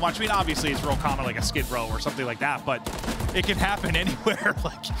it so much. I mean, obviously it's real common like a skid row or something like that, but it can happen anywhere.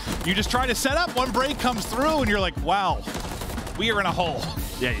 Like you just try to set up, one break comes through and you're like, wow, we are in a hole.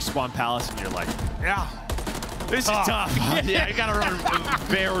 Yeah, you spawn Palace and you're like, yeah. This is tough. Yeah, you gotta run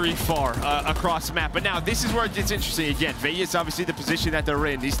very far across the map. But now this is where it gets interesting again. Vegas, obviously the position that they're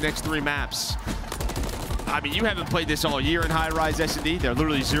in, these next 3 maps. I mean, you haven't played this all year in high-rise S&D. They're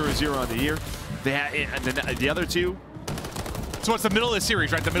literally 0-0 on the year. They and the other 2. So it's the middle of the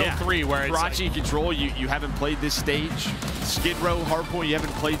series, right? The middle 3 where it's Karachi and Control, you haven't played this stage. Skid Row, Hardpoint, you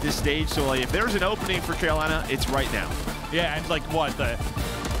haven't played this stage. So like, if there's an opening for Carolina, it's right now. Yeah, and like what, the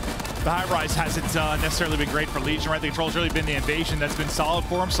high-rise hasn't necessarily been great for Legion, right? The Control's really been the invasion that's been solid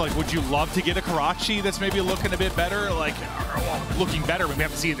for them. So, like, would you love to get a Karachi that's maybe looking a bit better? Like, well, looking better when we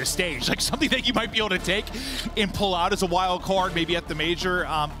have to see the stage. Like, something that you might be able to take and pull out as a wild card, maybe at the major.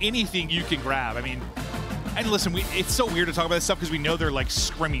 Anything you can grab. I mean, and listen, it's so weird to talk about this stuff because we know they're, like,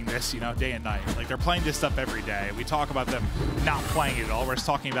 scrimming this, you know, day and night. Like, they're playing this stuff every day. We talk about them not playing it at all. We're just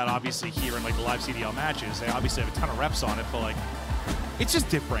talking about, obviously, here in, like, the live CDL matches. They obviously have a ton of reps on it, but, like, it's just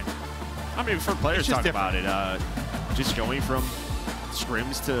different. I mean, for players talk about it, just going from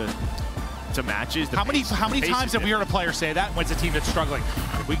scrims to matches. How many times have we heard a player say that when it's a team that's struggling?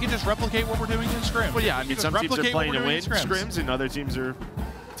 If we can just replicate what we're doing in scrims. Well, yeah, I mean, some teams are playing to win scrims, and other teams are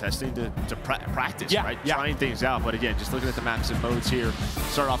testing to practice, right? Trying things out. But again, just looking at the maps and modes here,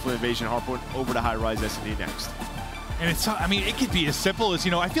 start off with Invasion Hardpoint, over to High-Rise S&D next. And it's, I mean, it could be as simple as, you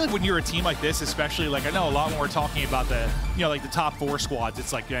know, I feel like when you're a team like this, especially, like, I know a lot when we're talking about the, you know, like the top 4 squads,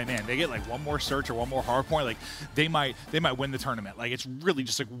 it's like, yeah, man, they get like one more search or one more hard point, like they might win the tournament. Like, it's really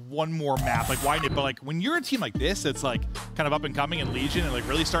just like one more map, like widen it. But like when you're a team like this, it's like kind of up and coming in Legion and like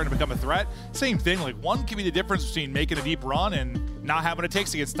really starting to become a threat. Same thing, like one can be the difference between making a deep run and not having it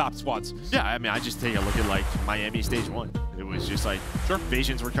takes against top squads. Yeah, I mean, I just take a look at like Miami stage 1. It was just like, sure,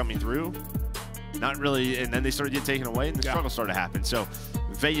 invasions were coming through. Not really, and then they started getting taken away, and the struggle started to happen. So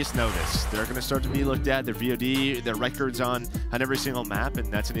Vegas noticed they're going to start to be looked at, their VOD, their records on every single map,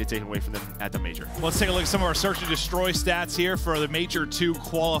 and that's going to get taken away from them at the major. Let's take a look at some of our search and destroy stats here for the Major II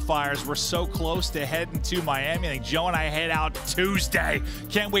qualifiers. We're so close to heading to Miami. I think Joe and I head out Tuesday.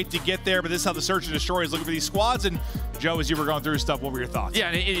 Can't wait to get there, but this is how the search and destroy is looking for these squads. And Joe, as you were going through stuff, what were your thoughts? Yeah,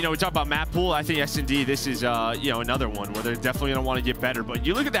 and you know, we talk about map pool. I think S&D, this is you know, another one where they're definitely going to want to get better. But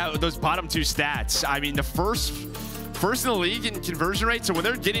you look at those bottom 2 stats. I mean, the first in the league in conversion rate. So when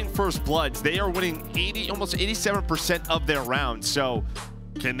they're getting first bloods, they are winning almost 87% of their rounds. So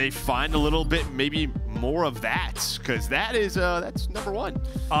can they find a little bit, maybe more of that? Because that is that's number 1.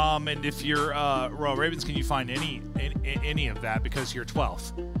 And if you're Royal Ravens, can you find any of that because you're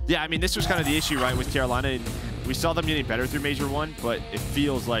 12th? Yeah, I mean, this was kind of the issue, right, with Carolina. And we saw them getting better through Major 1, but it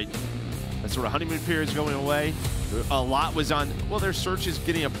feels like that sort of honeymoon period's going away. A lot was on, well, their search is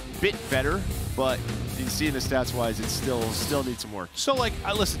getting a bit better, but you can see in the stats-wise, it still needs some work. So, like,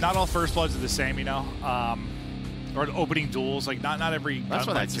 listen, not all first bloods are the same, you know, or opening duels. Like, not every. That's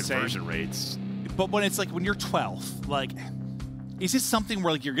why that's conversion rates. But when it's like when you're 12, like, is this something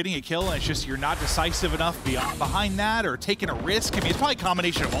where like you're getting a kill and it's just you're not decisive enough behind that, or taking a risk? I mean, it's probably a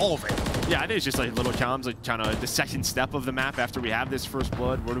combination of all of it. Yeah, I think it's just like little comms, like kind of the second step of the map after we have this first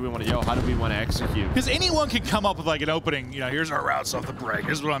blood. Where do we want to go? How do we want to execute? Because anyone can come up with like an opening, you know, here's our routes off the break,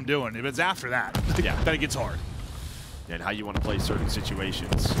 here's what I'm doing. If it's after that, yeah, then it gets hard. And how you want to play certain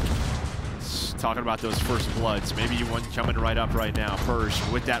situations. Talking about those first bloods, maybe you want coming right up right now. Purge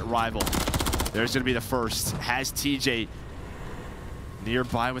with that rival. There's going to be the first. Has TJ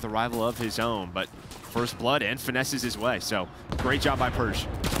nearby with a rival of his own, but first blood and finesses his way. So great job by Purge.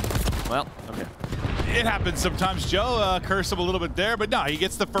 Well, okay. It happens sometimes, Joe. Curse him a little bit there, but no, he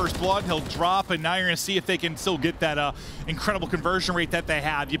gets the first blood. He'll drop, and now you're going to see if they can still get that incredible conversion rate that they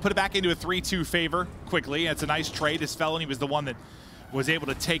have. You put it back into a 3-2 favor quickly. It's a nice trade. As Felony was the one that was able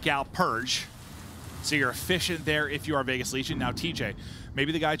to take out Purge. So you're efficient there if you are Vegas Legion. Now, TJ,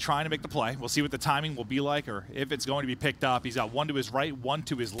 maybe the guy trying to make the play. We'll see what the timing will be like, or if it's going to be picked up. He's got one to his right, one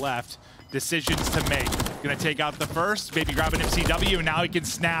to his left. Decisions to make. Gonna take out the first, maybe grab an MCW, and now he can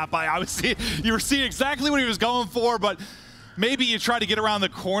snap. You were seeing exactly what he was going for, but maybe you try to get around the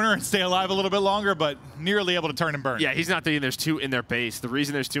corner and stay alive a little bit longer, but nearly able to turn and burn. Yeah, he's not thinking there's two in their base. The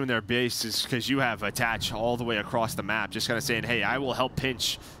reason there's two in their base is because you have Attach all the way across the map, just kind of saying, hey, I will help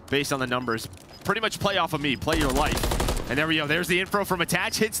pinch based on the numbers. Pretty much play off of me, play your life. And there we go, there's the info from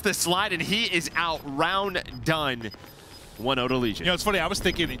Attach, hits the slide, and he is out, round done. 1-0 to Legion. You know, it's funny, I was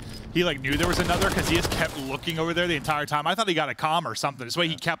thinking he like knew there was another because he just kept looking over there the entire time. I thought he got a comm or something. This way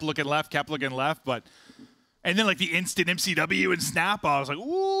he kept looking left, but and then like the instant MCW and snap, I was like,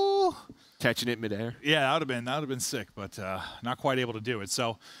 ooh. Catching it midair. Yeah, that would have been sick, but not quite able to do it.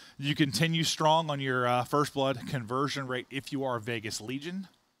 So you continue strong on your first blood conversion rate if you are Vegas Legion.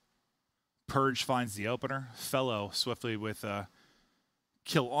 Purge finds the opener. Fellow swiftly with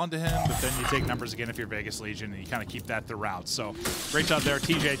kill onto him, but then you take numbers again if you're Vegas Legion, and you kind of keep that throughout. So great job there.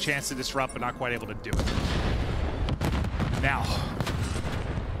 TJ, a chance to disrupt, but not quite able to do it. Now,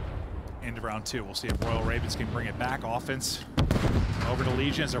 end of round 2. We'll see if Royal Ravens can bring it back. Offense over to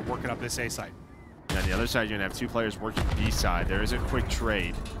Legion as they're working up this A site. And on the other side, you're going to have two players working B side. There is a quick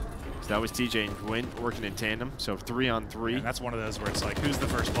trade. So that was TJ and Gwyn working in tandem, so 3-on-3. And that's one of those where it's like, who's the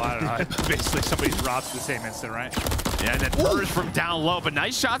first blood? Basically, somebody drops at the same instant, right? Yeah, and then Purge from down low, but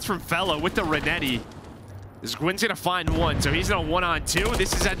nice shots from Fellow with the Renetti. This Gwyn's gonna find one, so he's in a 1-on-2.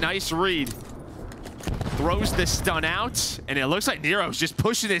 This is a nice read. Throws the stun out, and it looks like Nero's just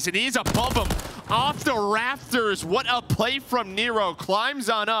pushing this, and he's above him off the rafters. What a play from Nero.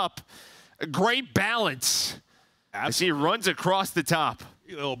 Climbs on up. Great balance as he runs across the top.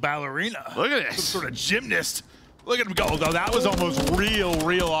 You little ballerina. Look at this. Some sort of gymnast. Look at him go, though. That was almost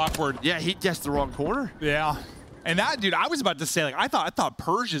real awkward. Yeah, he guessed the wrong corner. Yeah. And that, dude, I was about to say, like, I thought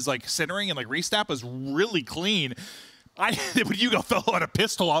Purge's, like, centering and, like, resnap was really clean. When Hugo fell on a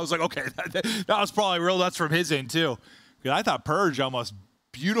pistol, I was like, okay, that was probably real nuts from his end, too. I thought Purge almost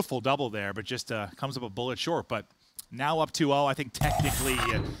beautiful double there, but just comes up a bullet short. But now up 2-0, I think technically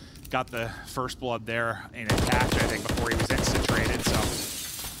got the first blood there in Attach, I think, before he was instant traded,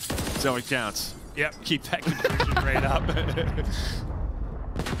 so it counts. Yep, keep that conversion rate up.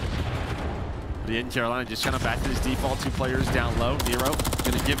 The in Carolina just kind of back to his default, two players down low. Nero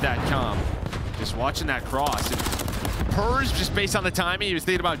gonna give that comm. Just watching that cross. And Purge, just based on the timing, he was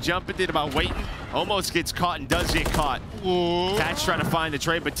thinking about jumping, thinking about waiting. Almost gets caught and does get caught. Attach trying to find the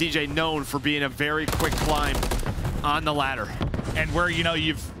trade, but TJ known for being a very quick climb on the ladder. And where, you know,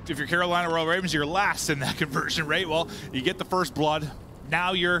 if you're Carolina Royal Ravens, you're last in that conversion rate. Well, you get the first blood.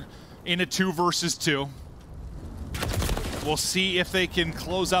 Now you're in a 2 versus 2. We'll see if they can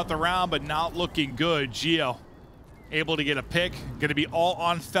close out the round, but not looking good. Gio able to get a pick. Going to be all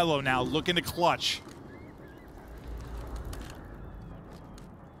on Fellow now, looking to clutch.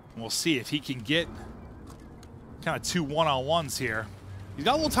 We'll see if he can get kind of 2 1-on-1s here. He's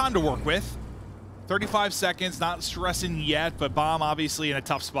got a little time to work with. 35 seconds, not stressing yet, but Bomb obviously in a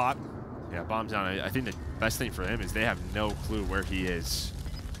tough spot. Yeah, Bomb's down. I think the best thing for him is they have no clue where he is.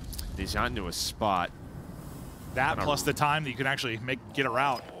 He's not into a spot. That plus the time that you can actually get a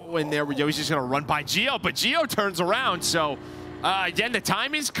route. Oh, and there we go. He's just going to run by Gio, but Gio turns around. So, again, the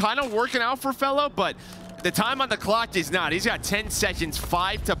timing's kind of working out for Fellow, but the time on the clock is not. He's got 10 seconds,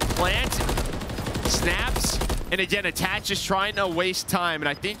 5 to plant, snaps, and again, Attach is trying to waste time, and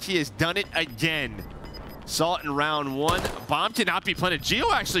I think he has done it again. Saw it in round 1. Bomb cannot be planted.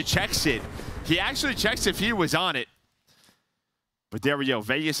 Gio actually checks it. He actually checks if he was on it. But there we go.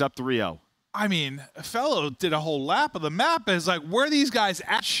 Vegas up 3-0. I mean, Fellow did a whole lap of the map. It's like, where are these guys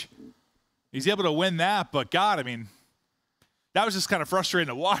at? He's able to win that, but God, I mean, that was just kind of frustrating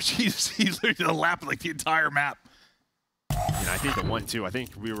to watch. He literally did a lap of like the entire map. And I think the 1-2, I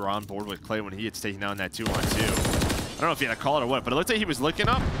think we were on board with Clay when he had taken down that 2-on-2. I don't know if he had a call it or what, but it looked like he was looking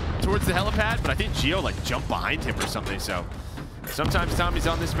up towards the helipad, but I think Gio like jumped behind him or something. So sometimes Tommy's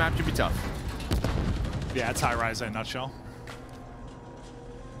on this map can be tough. Yeah, it's high rise in a nutshell.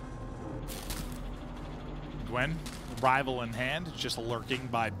 Gwen, rival in hand, just lurking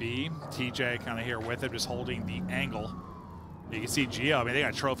by B. TJ kind of here with him, just holding the angle. You can see Geo, I mean, they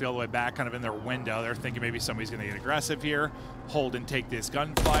got a trophy all the way back kind of in their window. They're thinking maybe somebody's going to get aggressive here. Hold and take this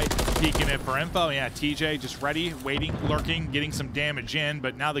gunfight. Peeking it for info. Yeah, TJ just ready, waiting, lurking, getting some damage in.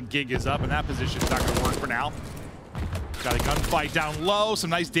 But now the gig is up, and that position's not going to work for now. Got a gunfight down low. Some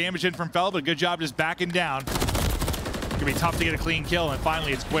nice damage in from Fel, but a good job just backing down. Going to be tough to get a clean kill, and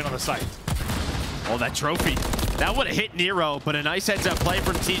finally it's Gwyn on the site. Oh, that trophy. That would have hit Nero, but a nice heads-up play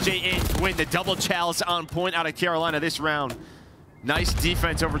from TJ and Gwyn. The double chalice on point out of Carolina this round. Nice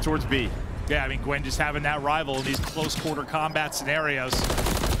defense over towards B. Yeah, I mean, Gwyn just having that rival in these close quarter combat scenarios.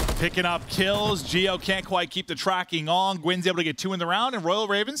 Picking up kills. Geo can't quite keep the tracking on. Gwyn's able to get 2 in the round, and Royal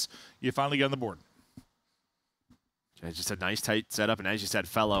Ravens, you finally get on the board. Okay, just a nice tight setup, and as you said,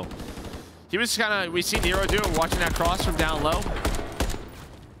 Fellow. He was kind of, we see Nero do it, watching that cross from down low.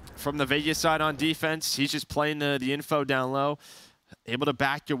 From the Vegas side on defense, he's just playing the info down low. Able to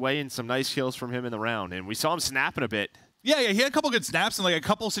back away, and some nice kills from him in the round. And we saw him snapping a bit. Yeah, he had a couple good snaps and like a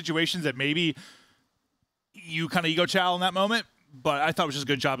couple situations that maybe you kind of ego chow in that moment, but I thought it was just a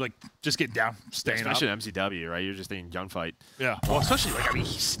good job, like just getting down, staying especially up. MCW, right? You're just thinking gunfight. Yeah, well, especially like, I mean,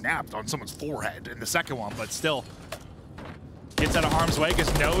 he snapped on someone's forehead in the second one, but still gets out of harm's way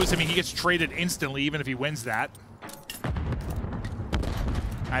because knows, I mean, he gets traded instantly even if he wins that.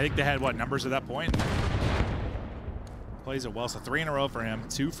 I think they had, what, numbers at that point? Plays it well, so 3 in a row for him,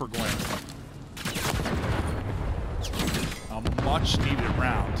 2 for Gwyn. A much-needed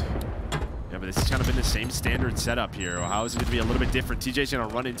round. Yeah, but this has kind of been the same standard setup here. How is it going to be a little bit different? TJ's going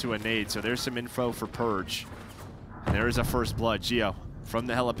to run into a nade, so there's some info for Purge. And there is a first blood. Geo from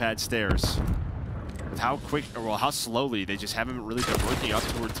the helipad stairs. With how quick, or well, how slowly, they just haven't really been working up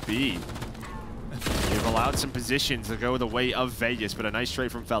towards B. They've allowed some positions to go the way of Vegas, but a nice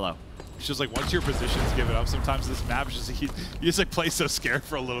trade from Fellow. It's just like once your positions give it up, sometimes this map is just, you just like play so scared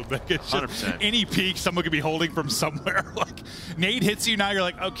for a little bit. It's just 100%. Any peek, someone could be holding from somewhere. Like nade hits you, now you're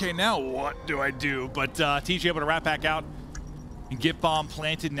like, okay, now what do I do? But TJ able to wrap back out and get bomb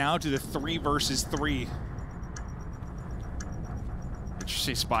planted now to the 3 versus 3.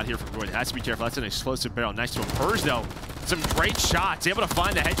 Interesting spot here for Gwyn. Has to be careful. That's an explosive barrel. Nice to him. Purge, though, some great shots. Able to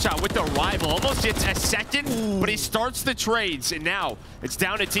find the headshot with the rival. Almost gets a second, but he starts the trades. And now it's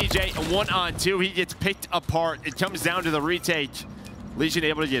down to TJ. 1-on-2. He gets picked apart. It comes down to the retake. Legion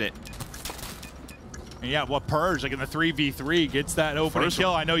able to get it. And yeah, what Purge, like in the 3v3, gets that opening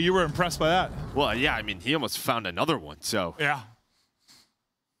kill. I know you were impressed by that. Well, yeah, I mean, he almost found another one, so. Yeah.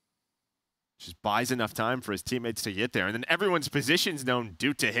 Just buys enough time for his teammates to get there. And then everyone's position's known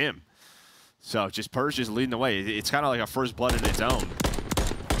due to him. So just Purge is leading the way. It's kind of like a first blood in its own.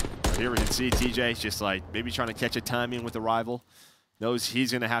 But here we can see TJ just like maybe trying to catch a timing with the rival. Knows he's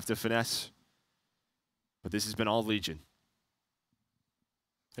going to have to finesse. But this has been all Legion.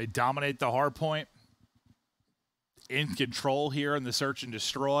 They dominate the hard point. In control here in the search and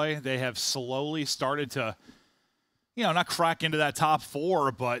destroy. They have slowly started to, you know, not crack into that top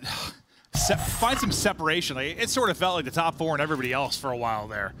 4, but find some separation. Like, it sort of felt like the top 4 and everybody else for a while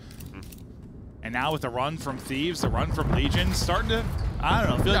there. And now with the run from Thieves, the run from Legion, starting to, I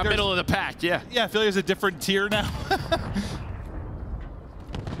don't know, feel like middle of the pack, yeah. Yeah, I feel like there's a different tier now.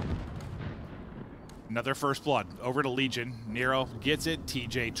 Another first blood over to Legion. Nero gets it,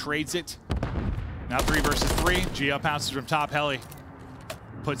 TJ trades it. Now 3 versus 3. Geo pounces from top heli.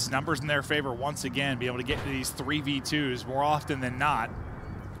 Puts numbers in their favor once again, be able to get into these 3v2s more often than not.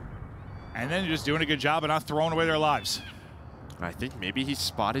 And then just doing a good job of not throwing away their lives. I think maybe he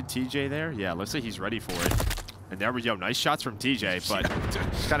spotted TJ there. Yeah, looks like he's ready for it. And there we go. Nice shots from TJ, but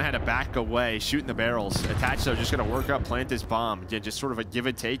just kind of had to back away, shooting the barrels. Attached, though, just going to work up, plant this bomb. Again, just sort of a give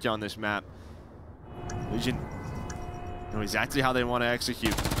and take on this map. Legion know exactly how they want to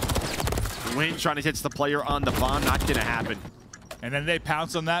execute. Wing trying to hit the player on the bomb. Not going to happen. And then they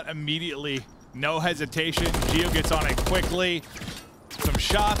pounce on that immediately. No hesitation. Geo gets on it quickly. Some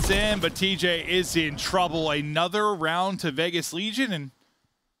shots in, but TJ is in trouble. Another round to Vegas Legion and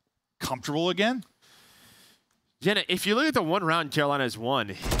comfortable again. Jenna, if you look at the one round Carolina's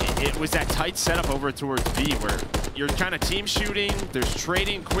won, it was that tight setup over towards B where you're kind of team shooting, there's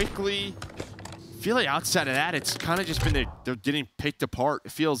trading quickly. I feel like outside of that, it's kind of just been they're getting picked apart.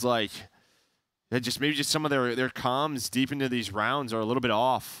 It feels like that maybe some of their comms deep into these rounds are a little bit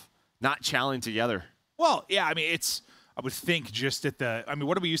off, not challing together. Well, yeah, I mean, I would think just at the, I mean,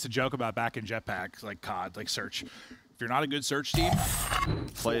 what do we used to joke about back in Jetpack, like COD, like search? If you're not a good search team,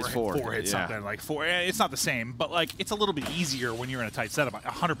 plays 4 hit something, like 4. It's not the same, but like it's a little bit easier when you're in a tight setup.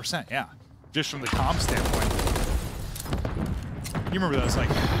 100%, yeah. Just from the comm standpoint. You remember those like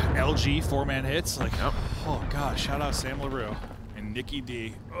LG 4-man hits? Like, oh gosh, shout out Sam LaRue and Nikki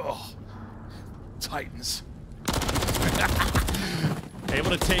D. Oh, Titans.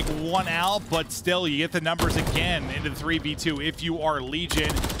 Able to take one out, but still you get the numbers again into the 3v2 if you are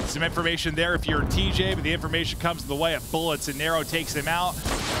Legion. Some information there if you're TJ, but the information comes in the way of bullets, and Nero takes him out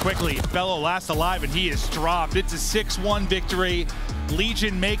quickly. Fellow last alive, and he is dropped. It's a 6-1 victory.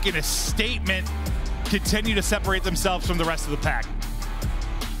 Legion making a statement, continue to separate themselves from the rest of the pack.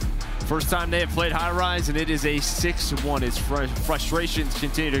 First time they have played High Rise, and it is a 6-1. His frustrations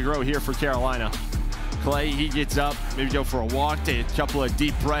continue to grow here for Carolina. Clay, he gets up, maybe go for a walk, take a couple of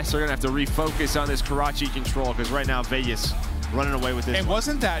deep breaths. They're gonna have to refocus on this Karachi control, because right now Vegas running away with this. And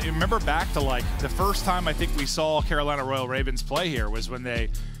wasn't that, remember back to like the first time I think we saw Carolina Royal Ravens play here was when they,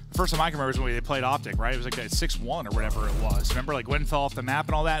 the first time I can remember was when they played Optic, right? It was like a 6-1 or whatever it was. Remember, like Gwen fell off the map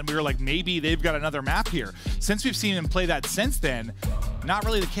and all that, and we were like, maybe they've got another map here. Since we've seen them play that since then, not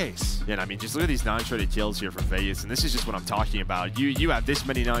really the case. Yeah, and I mean, just look at these non-traded kills here from Vegas, and this is just what I'm talking about. You have this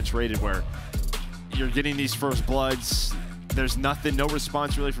many non-traded where you're getting these first bloods. There's nothing, no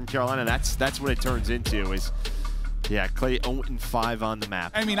response really from Carolina. That's what it turns into is, yeah, Clay 0-5 on the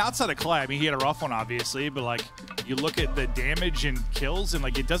map. I mean, outside of Clay, I mean, he had a rough one, obviously, but like, you look at the damage and kills, and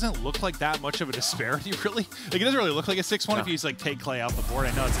like, it doesn't look like that much of a disparity, really. Like, it doesn't really look like a 6-1 if you just like take Clay off the board.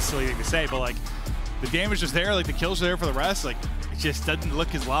 I know it's a silly thing to say, but like, the damage is there, like the kills are there for the rest. Like, it just doesn't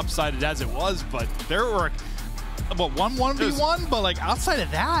look as lopsided as it was, but there were about 1-1v1, but like, outside of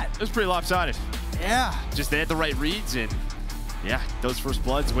that, it was pretty lopsided. Yeah. Just they had the right reads, and yeah, those first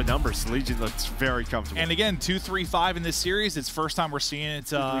bloods with numbers. Legion looks very comfortable. And again, 2-3-5 in this series. It's first time we're seeing it.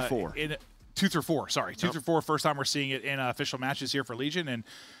 2-3-4. 2-4. Sorry, 2-4. First time we're seeing it in official matches here for Legion, and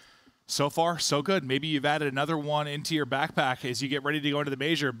so far, so good. Maybe you've added another one into your backpack as you get ready to go into the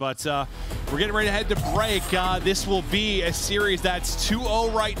major, but we're getting ready to head to break. This will be a series that's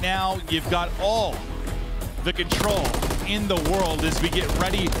 2-0 right now. You've got all the control in the world as we get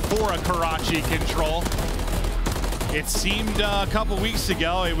ready for a Karachi control. It seemed a couple weeks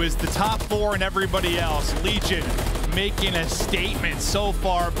ago it was the top 4 and everybody else. Legion making a statement so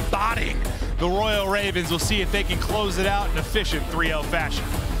far, botting the Royal Ravens. We'll see if they can close it out in efficient 3-0 fashion.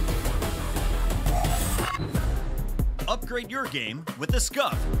 Upgrade your game with the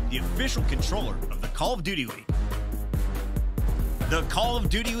Scuf, the official controller of the Call of Duty Week. The Call of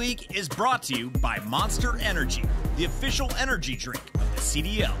Duty Week is brought to you by Monster Energy, the official energy drink of the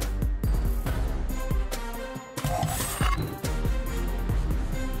CDL.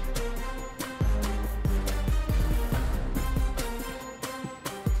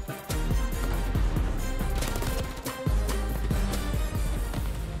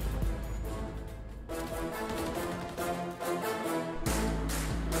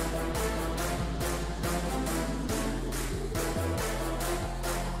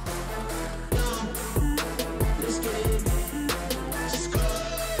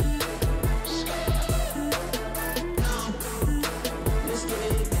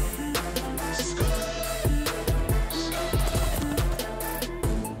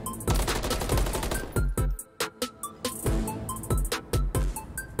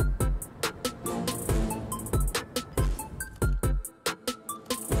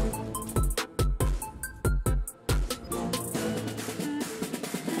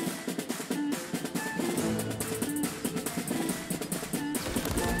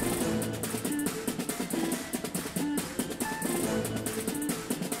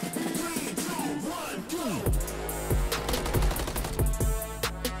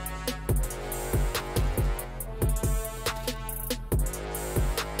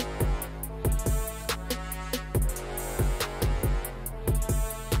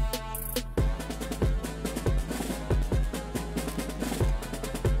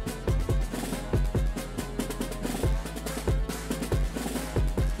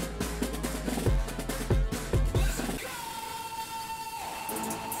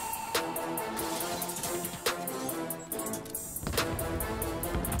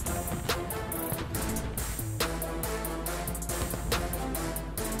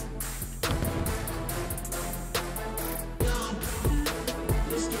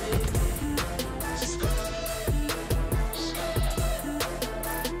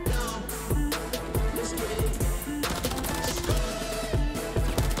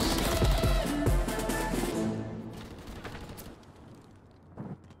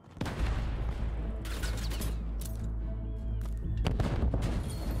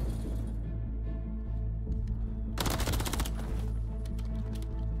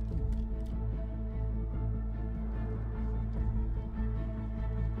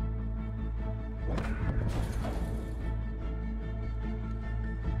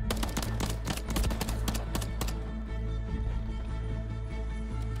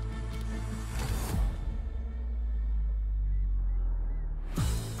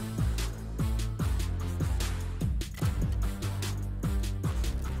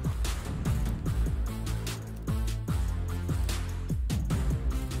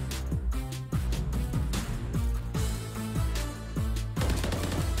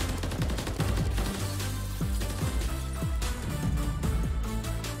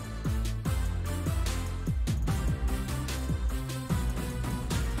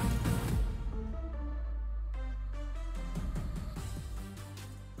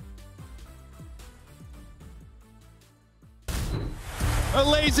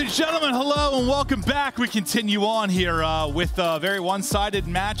 Ladies and gentlemen, hello and welcome back. We continue on here with a very one-sided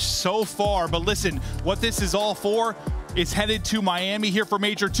match so far. But listen, what this is all for is headed to Miami here for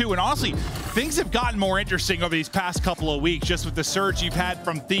Major II. And honestly, things have gotten more interesting over these past couple of weeks, just with the surge you've had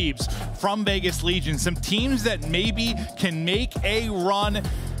from Thebes, from Vegas Legion, some teams that maybe can make a run.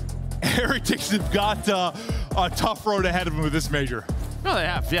 Heretics have got a tough road ahead of them with this major. No, they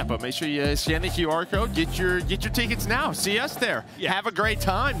have, yeah, but make sure you scan the QR code, get your tickets now. See us there. Yeah. Have a great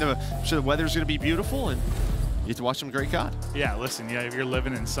time. I'm sure the weather's going to be beautiful, and you get to watch some great COD. Yeah, listen, yeah, if you're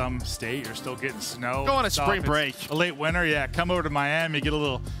living in some state, you're still getting snow. Go on a spring break. A late winter, yeah, come over to Miami, get a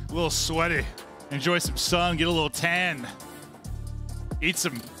little sweaty, enjoy some sun, get a little tan, eat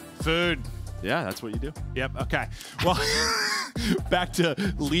some food. Yeah, that's what you do. Yep, okay. Well, back to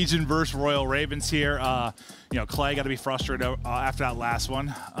Legion versus Royal Ravens here. You know, Clay got to be frustrated after that last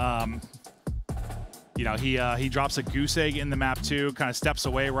one. You know, he drops a goose egg in the map too, kind of steps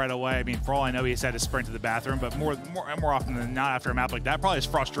away right away. I mean, for all I know, he's had to sprint to the bathroom, but more often than not after a map like that, probably is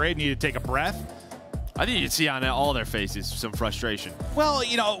frustrated, need to take a breath. I think you'd see on all their faces some frustration. Well,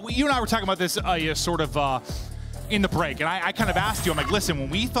 you know, you and I were talking about this sort of in the break, and I kind of asked you, I'm like, listen,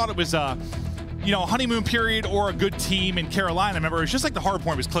 when we thought it was you know, a honeymoon period or a good team in Carolina, remember, it was just like the hard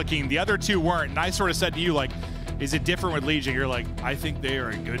point was clicking. The other two weren't. And I sort of said to you, like, is it different with Legion? You're like, I think they are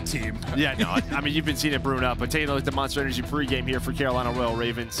a good team. Yeah, no, I mean, you've been seeing it brewing up. But taking a look at the Monster Energy pregame here for Carolina Royal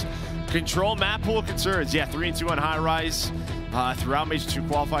Ravens. Control map pool concerns. Yeah, 3-2 on high rise. Throughout Major II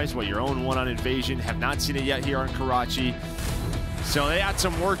Qualifiers, your own one on Invasion. Have not seen it yet here on Karachi. So they got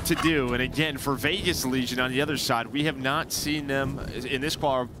some work to do. And again, for Vegas Legion on the other side, we have not seen them in this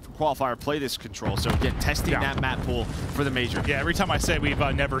qualifier play this control. So again, testing that map pool for the major. Yeah, every time I say we've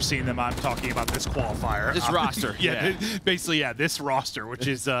never seen them, I'm talking about this qualifier. This roster. Yeah, basically, yeah, this roster, which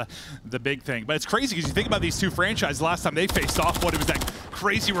is the big thing. But it's crazy because you think about these two franchises, last time they faced off, it was that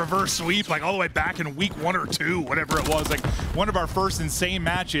crazy reverse sweep, like all the way back in week 1 or 2, whatever it was, like one of our first insane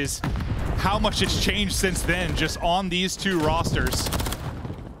matches. How much has changed since then just on these two rosters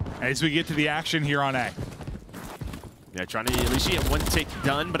as we get to the action here on A. Yeah, trying to at least get one take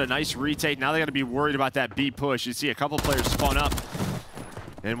done, but a nice retake. Now they got to be worried about that B push. You see a couple players spawn up.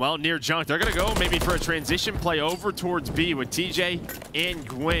 And, well, near junk. They're going to go maybe for a transition play over towards B with TJ and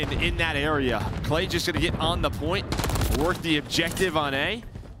Gwyn in that area. Clay just going to get on the point, work the objective on A.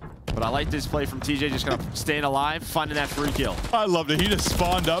 But I like this play from TJ, just kind of staying alive, finding that free kill. I loved it. He just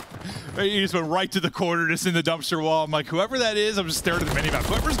spawned up. He just went right to the corner, just in the dumpster wall. I'm like, whoever that is, I'm just staring at the minimap.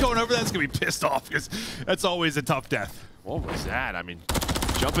 Whoever's going over that's going to be pissed off because that's always a tough death. What was that? I mean,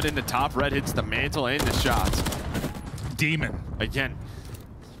 jumping in the top, red hits the mantle and the shots. Demon. Again,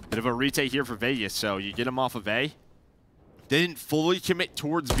 bit of a retake here for Vegas, so you get them off of A. They didn't fully commit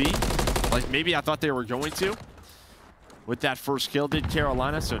towards B, like maybe I thought they were going to. With that first kill, did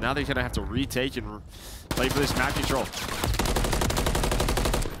Carolina, so now they're going to have to retake and play for this map control.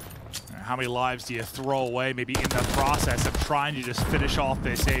 How many lives do you throw away maybe in the process of trying to just finish off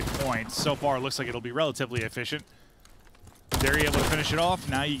this A point? So far, it looks like it'll be relatively efficient. They're able to finish it off.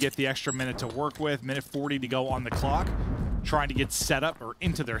 Now you get the extra minute to work with. Minute 40 to go on the clock. Trying to get set up, or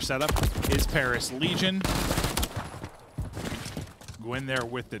into their setup, is Paris Legion. Go in there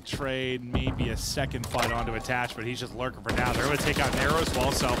with the trade, maybe a second fight onto attach, but he's just lurking for now. They're going to take out Narrow as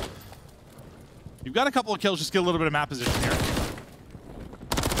well, so you've got a couple of kills, just get a little bit of map position here.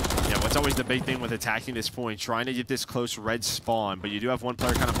 Yeah, what's always the big thing with attacking this point, trying to get this close red spawn, but you do have one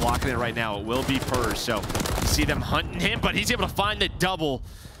player kind of blocking it right now. It will be Purge, so you see them hunting him, but he's able to find the double,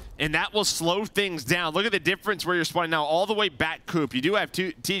 and that will slow things down. Look at the difference where you're spawning now, all the way back Coop. You do have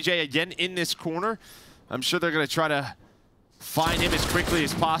TJ again in this corner. I'm sure they're going to try to find him as quickly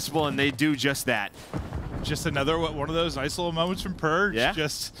as possible, and they do just that. Just another one of those nice little moments from Purge. Yeah.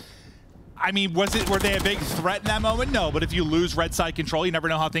 Just, I mean, were they a big threat in that moment? No, but if you lose red side control, you never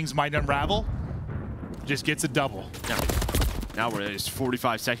know how things might unravel. Just gets a double. Now we're just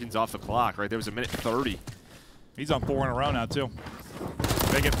 45 seconds off the clock, right? There was a minute 30. He's on 4 in a row now, too.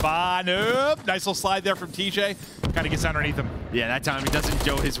 Make it 5. Nope. Nice little slide there from TJ. Kind of gets underneath him. Yeah, that time it doesn't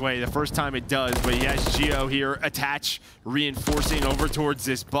go his way. The first time it does, but he has Geo here attach, reinforcing over towards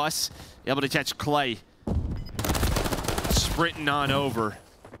this bus. Able to catch Clay. Sprinting on over.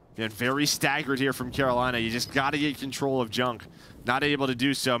 And very staggered here from Carolina. You just got to get control of junk. Not able to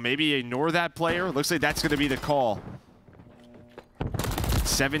do so. Maybe ignore that player. Looks like that's going to be the call.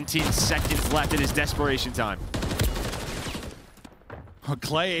 17 seconds left. It is desperation time.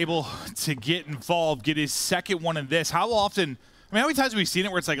 Clay able to get involved, get his second one in this. How often, I mean, how many times have we seen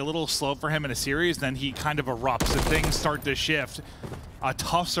it where it's like a little slow for him in a series, then he kind of erupts and things start to shift. A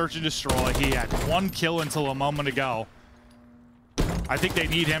tough search and destroy. He had 1 kill until a moment ago. I think they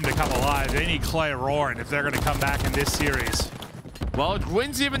need him to come alive. They need Clay roaring if they're going to come back in this series. Well,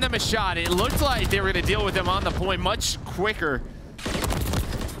 Gwyn's giving them a shot. It looked like they were going to deal with him on the point much quicker.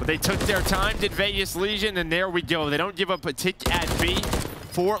 But they took their time, did Vegas Legion, and there we go. They don't give up a tick at B.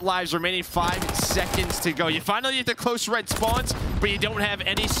 4 lives remaining, 5 seconds to go. You finally get the close red spawns, but you don't have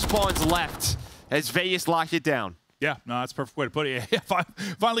any spawns left as Vegas lock it down. Yeah, no, that's a perfect way to put it. Yeah,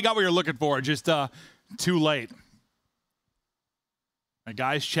 finally got what you're looking for, just too late. The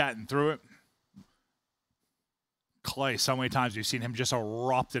guy's chatting through it. Clay, so many times we've seen him just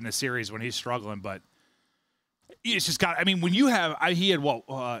erupt in a series when he's struggling, but it's just got, I mean, when you have, he had what,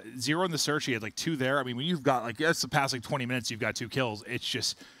 0 in the search, he had like 2 there. I mean, when you've got like, that's the past like 20 minutes, you've got 2 kills. It's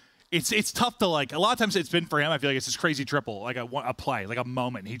just, it's tough to like, a lot of times it's been for him, I feel like it's this crazy triple, like a play, like a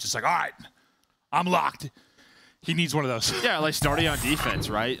moment. He's just like, all right, I'm locked. He needs one of those. Yeah, like starting on defense,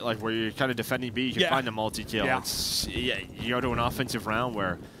 right? Like where you're kind of defending B, you can find a multi-kill. Yeah. You go to an offensive round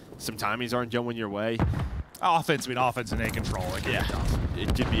where some timings aren't going your way. Offense and A control. Like, yeah,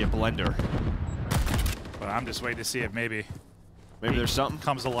 it could be a blender. But I'm just waiting to see if maybe there's something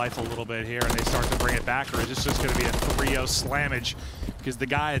comes to life a little bit here and they start to bring it back, or is this just going to be a 3-0 slammage? Because the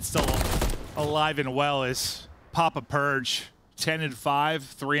guy that's still alive and well is Papa Purge, 10-5,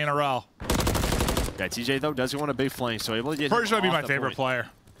 3 in a row. Yeah, TJ though doesn't want a big flame, so able to get Purge might be my favorite player.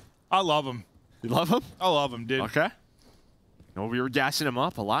 I love him. You love him? I love him, dude. Okay. No, we were gassing him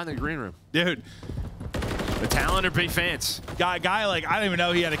up a lot in the green room, dude. The talent are big fans. Guy like, I don't even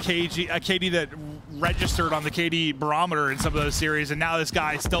know he had a KD that registered on the KD barometer in some of those series, and now this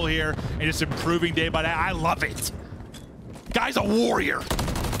guy's still here and just improving day by day. I love it. Guy's a warrior.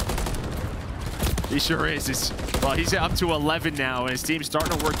 He sure is. Well, he's up to 11 now, and his team's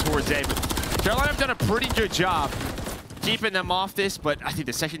starting to work towards A. But Carolina have done a pretty good job keeping them off this, but I think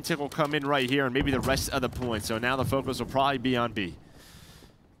the second tick will come in right here, and maybe the rest of the points. So now the focus will probably be on B.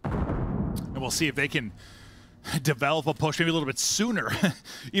 And we'll see if they can develop a push maybe a little bit sooner.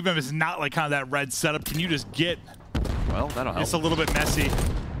 Even if it's not like kind of that red setup, can you just get, well, that'll help. It's a little bit messy.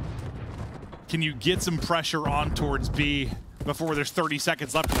 Can you get some pressure on towards B before there's 30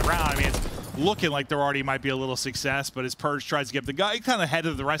 seconds left in the round? I mean, it's looking like there already might be a little success, but as Purge tries to get the guy kind of ahead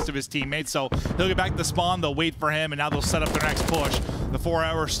of the rest of his teammates, so he'll get back to the spawn, they'll wait for him, and now they'll set up their next push. The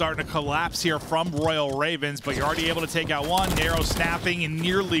 4-hour starting to collapse here from Royal Ravens, but you're already able to take out one, narrow snapping and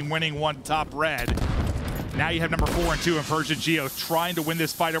nearly winning one top red. Now you have number 4 and 2 in Purge and Geo trying to win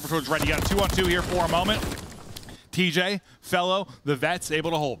this fight over towards red. You got a 2-on-2 here for a moment. TJ, Fellow, the vets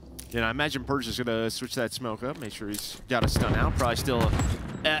able to hold. Yeah, I imagine Purge is going to switch that smoke up, make sure he's got a stun out. Probably still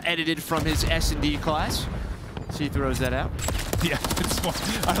edited from his S&D class. So he throws that out. Yeah,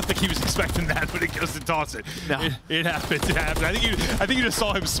 I don't think he was expecting that, but he goes to toss it. No. It happens. It happens. I think you just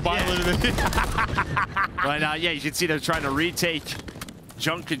saw him smiling. Yeah. But yeah, you can see they're trying to retake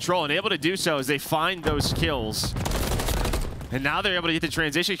junk control, and able to do so as they find those kills. And now they're able to get the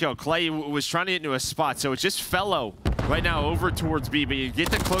transition kill. Clay was trying to get into a spot, so it's just Fellow right now over towards B, but you get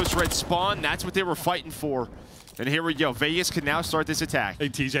the close red spawn. That's what they were fighting for. And here we go. Vegas can now start this attack. Hey,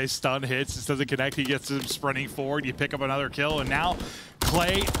 TJ stun hits. This doesn't connect. He gets him sprinting forward. You pick up another kill, and now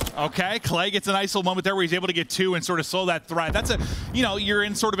Clay, okay, Clay gets a nice little moment there where he's able to get 2 and sort of slow that threat. That's a, you know, you're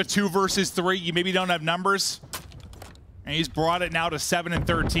in sort of a 2 versus 3. You maybe don't have numbers. And he's brought it now to 7 and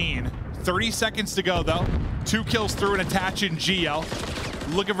 13. 30 seconds to go, though. 2 kills through an attach in Geo.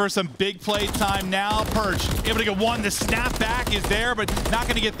 Looking for some big play time now. Purge able to get 1. The snap back is there, but not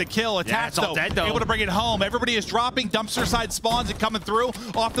going to get the kill. Attach, though, able to bring it home. Everybody is dropping. Dumpster side spawns and coming through.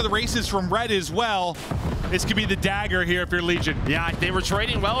 Off to the races from red as well. This could be the dagger here if you're Legion. Yeah, they were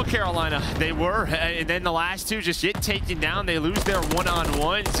trading well, Carolina. They were. And then the last 2 just get taken down. They lose their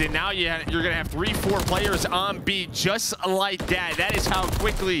one-on-ones. And now you're going to have 3-4 players on B just like that. That is how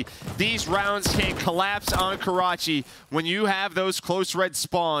quickly these rounds can collapse on Karachi when you have those close red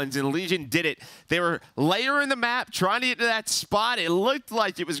spawns, and Legion did it. They were layering the map, trying to get to that spot. It looked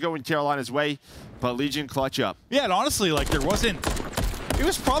like it was going Carolina's way, but Legion clutch up. Yeah, and honestly, like there wasn't, it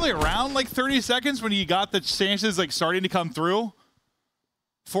was probably around like 30 seconds when you got the chances like starting to come through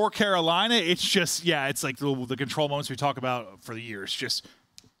for Carolina. It's just, yeah, it's like the control moments we talk about for the years. Just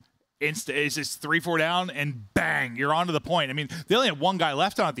it's just 3-4 down and bang, you're onto the point. I mean, they only had 1 guy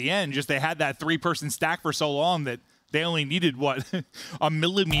left on at the end. Just they had that 3-person stack for so long that they only needed, what, a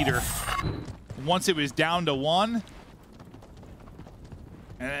millimeter. Once it was down to 1.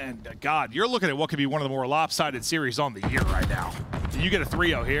 And, God, you're looking at what could be one of the more lopsided series on the year right now. You get a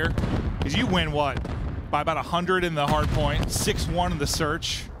 3-0 here, because you win, what, by about 100 in the hard point, 6-1 in the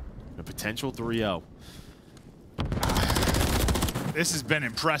search. A potential 3-0. This has been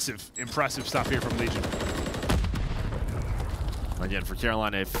impressive stuff here from Legion. Again, for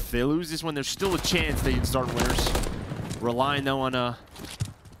Carolina, if they lose this one, there's still a chance they can start winners. Relying, though, on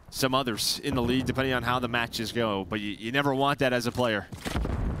some others in the league, depending on how the matches go. But you never want that as a player.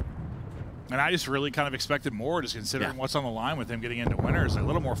 And I just really kind of expected more, just considering what's on the line with him getting into winners. A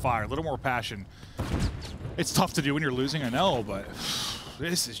little more fire, a little more passion. It's tough to do when you're losing, I know, but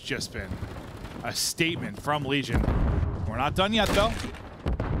this has just been a statement from Legion. We're not done yet, though.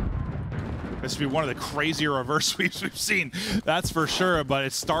 This would be one of the crazier reverse sweeps we've seen, that's for sure, but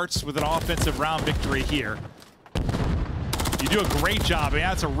it starts with an offensive round victory here. You do a great job. I mean,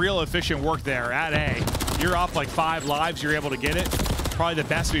 that's a real efficient work there at A. You're up like 5 lives, you're able to get it. Probably the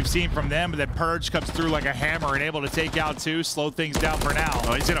best we've seen from them, but then Purge comes through like a hammer and able to take out 2, slow things down for now.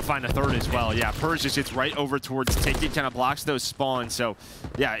 Oh, he's gonna find a 3rd as well. Yeah, Purge just gets right over towards Ticket, kind of blocks those spawns. So,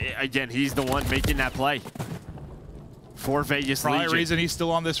 yeah, again, he's the one making that play for Vegas Legion. Probably a reason he's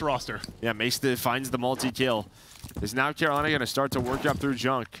still on this roster. Yeah, finds the multi-kill. Is now Carolina gonna start to work up through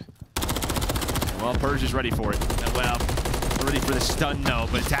Junk? Well, Purge is ready for it. Well, ready for the stun, no,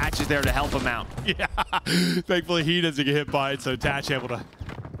 but Tatch is there to help him out. Yeah, thankfully he doesn't get hit by it, so Tatch able to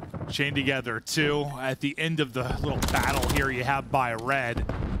chain together 2. At the end of the little battle here you have by Red,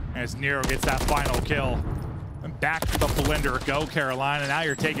 as Nero gets that final kill. And back to the blender, go Carolina. Now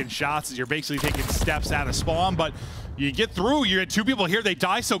you're taking shots as you're basically taking steps out of spawn, but you get through. You had 2 people here, they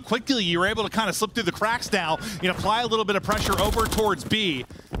die so quickly, you're able to kind of slip through the cracks now and apply a little bit of pressure over towards B.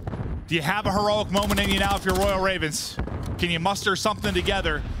 Do you have a heroic moment in you now if you're Royal Ravens? Can you muster something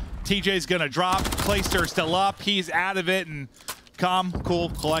together? TJ's gonna drop, Clayster's still up, he's out of it, and calm, cool,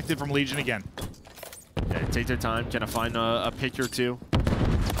 collected from Legion again. Yeah, take their time, gonna find a pick or 2.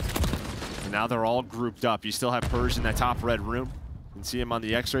 And now they're all grouped up. You still have Purge in that top red room. You can see him on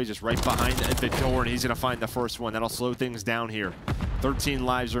the X-ray just right behind the door, and he's gonna find the first one. That'll slow things down here. 13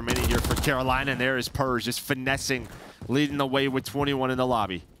 lives remaining here for Carolina, and there is Purge just finessing, leading the way with 21 in the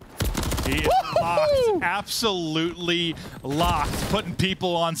lobby. He is locked, absolutely locked, putting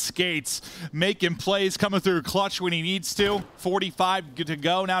people on skates, making plays, coming through clutch when he needs to. 45 to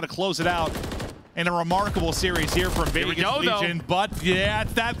go now to close it out. And a remarkable series here from Vegas Legion, but yeah,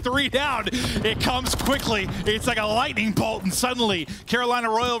 it's that 3 down. It comes quickly. It's like a lightning bolt, and suddenly Carolina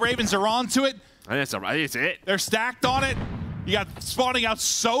Royal Ravens are onto it. I think it's it. They're stacked on it. You got spawning out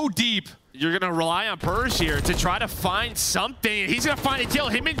so deep. You're going to rely on Purge here to try to find something. He's going to find a kill.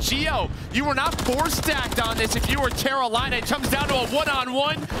 Him and Gio, you were not 4-stacked on this if you were Carolina. It comes down to a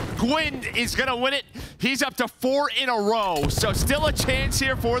 1-on-1. Gwyn is going to win it. He's up to 4 in a row. So still a chance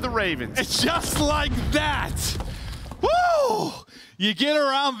here for the Ravens. It's just like that. Woo! You get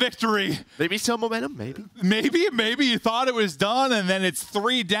around victory. Maybe some momentum, maybe. Maybe you thought it was done, and then it's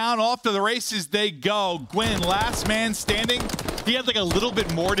 3 down. Off to the races they go. Gwyn, last man standing. He had like a little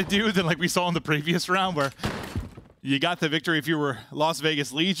bit more to do than like we saw in the previous round, where you got the victory if you were Las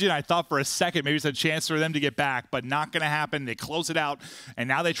Vegas Legion. I thought for a second maybe it's a chance for them to get back, but not going to happen. They close it out, and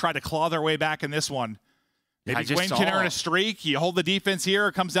now they try to claw their way back in this one. Maybe Gwyn can earn a streak. You hold the defense here.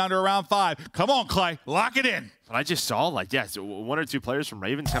 It comes down to around 5. Come on, Clay. Lock it in. But I just saw, like, yes, 1 or 2 players from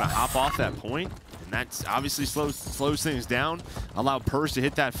Ravens kind of hop off that point, and that obviously slows things down. Allowed Purge to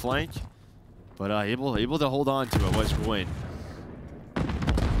hit that flank, but able to hold on to it was Gwyn.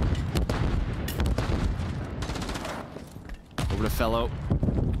 Over to Fellow.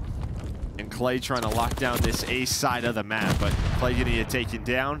 And Clay trying to lock down this A side of the map, but Clay getting it taken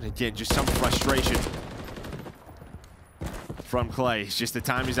down. Again, just some frustration from Clay. It's just the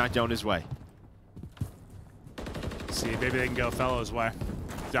time he's not going his way. See, maybe they can go Fellow's way.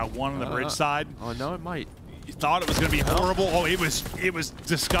 Got 1 on the bridge side. Oh, no, it might. You thought it was going to be horrible. Oh, it was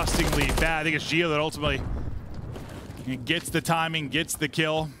disgustingly bad. I think it's Gio that ultimately gets the timing, gets the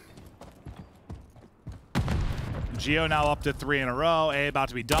kill. Gio now up to 3 in a row. A about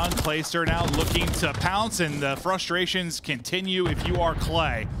to be done. Clayster now looking to pounce, and the frustrations continue if you are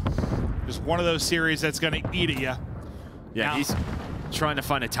Clay. Just one of those series that's going to eat at you. Yeah, now, he's trying to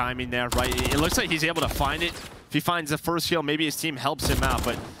find a timing there, right? It looks like he's able to find it. If he finds the first kill, maybe his team helps him out,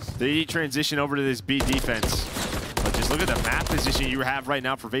 but they transition over to this B defense. But just look at the map position you have right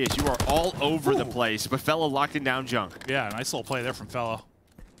now for Vegas. You are all over the place, but Fellow locking down Junk. Yeah, nice little play there from Fellow.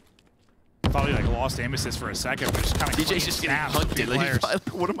 Probably like lost aim assist for a second, but just kind of DJ's just getting hunted. Like,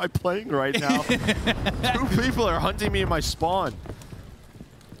 what am I playing right now? 2 people are hunting me in my spawn.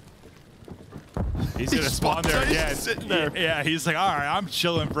 He's gonna spawn there again. Sitting there. Yeah, he's like, all right, I'm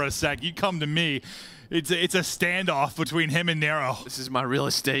chilling for a sec. You come to me. It's a standoff between him and Nero. This is my real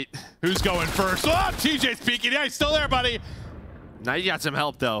estate. Who's going first? Oh, TJ's peeking. Yeah, he's still there, buddy. Now you got some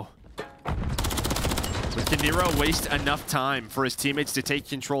help, though. But can Nero waste enough time for his teammates to take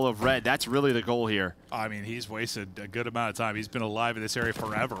control of red? That's really the goal here. I mean, he's wasted a good amount of time. He's been alive in this area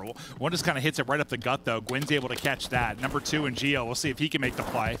forever. One just kind of hits it right up the gut, though. Gwen's able to catch that. Number 2 in Geo. We'll see if he can make the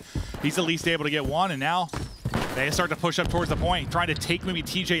play. He's at least able to get one, and now they start to push up towards the point, trying to take maybe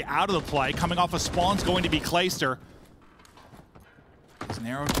TJ out of the play. Coming off of spawn's going to be Clayster.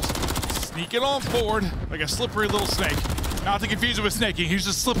 Nero just sneaking on forward like a slippery little snake. Not to confuse it with snaking. He's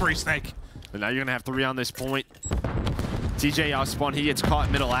just slippery snake. But now you're going to have 3 on this point. TJ outspawn. He gets caught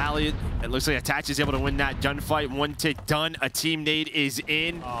middle alley. It looks like Attach is able to win that gunfight. 1 tick done. A team nade is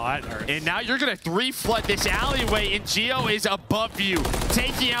in. Oh, that hurts. And now you're going to 3-flood this alleyway, and Geo is above you,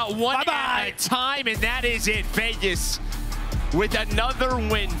 taking out one at a time, and that is it. Vegas with another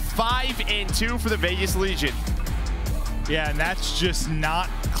win. 5-2 for the Vegas Legion. Yeah, and that's just not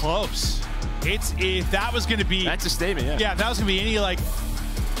close. If that was going to be... That's a statement, yeah. Yeah, if that was going to be any, like,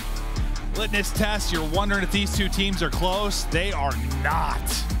 litmus test, you're wondering if these two teams are close. They are not.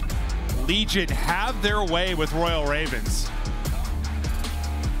 Legion have their way with Royal Ravens.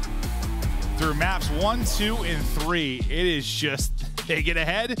 Through maps 1, 2, and 3, it is just, they get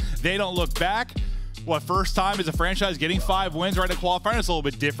ahead, they don't look back. What, first time as a franchise getting 5 wins right at qualifiers? It's a little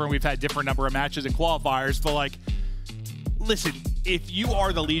bit different. We've had different number of matches in qualifiers, but, like, listen, if you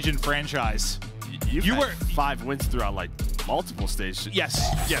are the Legion franchise, you were 5 wins throughout like multiple stages. Yes.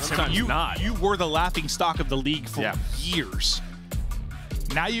 Sometimes you were the laughing stock of the league for years.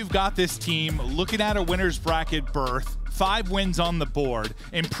 Now you've got this team looking at a winner's bracket berth, 5 wins on the board,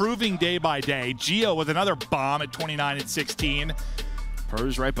 improving day by day. Geo with another bomb at 29-16.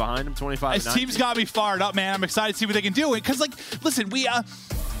 Purge right behind him, 25-19. This team's got me fired up, man. I'm excited to see what they can do. Because, like, listen, we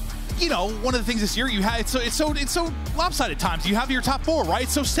you know, one of the things this year you had, it's so lopsided times. You have your top 4, right?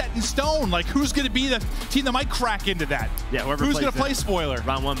 It's so set in stone. Like, who's going to be the team that might crack into that? Yeah, who's going to play spoiler?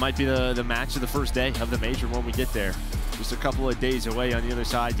 Round 1 might be the match of the first day of the major when we get there. Just a couple of days away on the other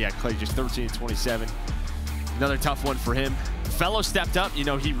side. Yeah, Clay just 13-27. Another tough one for him. Fellow stepped up. You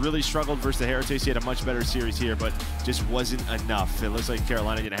know, he really struggled versus the Heretics. He had a much better series here, but just wasn't enough. It looks like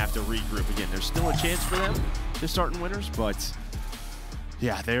Carolina going to have to regroup again. There's still a chance for them to start in winners, but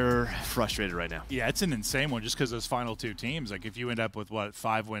yeah, they're frustrated right now. Yeah, it's an insane one just because those final 2 teams. Like, if you end up with, what,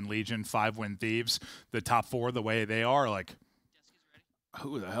 5-win Legion, 5-win Thieves, the top 4 the way they are, like,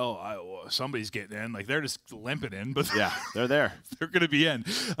 who the hell? Somebody's getting in. Like, they're just limping in, but yeah, they're there. They're going to be in.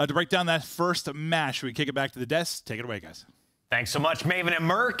 To break down that first match, should we kick it back to the desk? Take it away, guys. Thanks so much, Maven and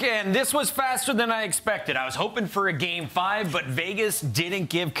Merc, and this was faster than I expected. I was hoping for a Game 5, but Vegas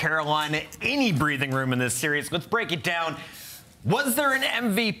didn't give Carolina any breathing room in this series. Let's break it down. Was there an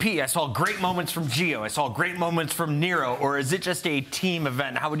MVP? I saw great moments from Geo. I saw great moments from Nero. Or is it just a team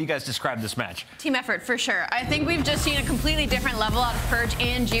event? How would you guys describe this match? Team effort, for sure. I think we've just seen a completely different level out of Purge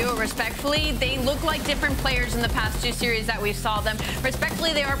and Geo, respectfully. They look like different players in the past 2 series that we saw them.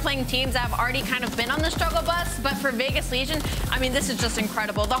 Respectfully, they are playing teams that have already kind of been on the struggle bus. But for Vegas Legion, I mean, this is just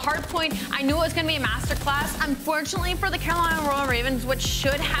incredible. The hard point, I knew it was going to be a masterclass. Unfortunately for the Carolina Royal Ravens, which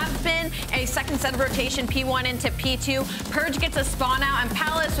should have been a second set of rotation, P1 into P2, Purge gets a spawn out and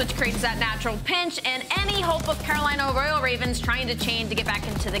Palace, which creates that natural pinch, and any hope of Carolina Royal Ravens trying to chain to get back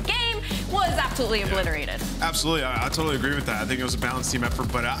into the game was absolutely obliterated. Absolutely, I totally agree with that. I think it was a balanced team effort,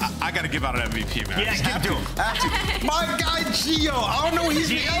 but I got to give out an MVP, man. Yeah, give it to him. My guy Geo, I don't know what he's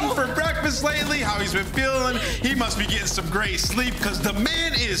been eating for breakfast lately, how he's been feeling. He must be getting some great sleep because the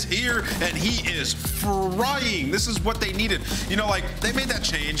man is here and he is frying. This is what they needed. You know, like, they made that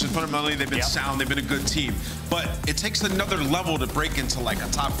change, and fundamentally they've been sound, they've been a good team, but it takes another level to break into like a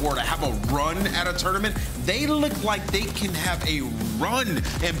top 4, to have a run at a tournament. They look like they can have a run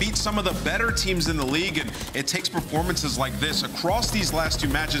and beat some of the better teams in the league, and it takes performances like this across these last 2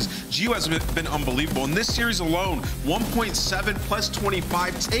 matches. Geo has been unbelievable. In this series alone, 1.7 plus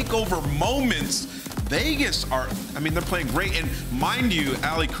 25 takeover moments. Vegas are, I mean, they're playing great. And mind you,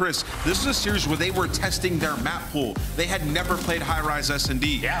 Ali, Chris, this is a series where they were testing their map pool. They had never played high-rise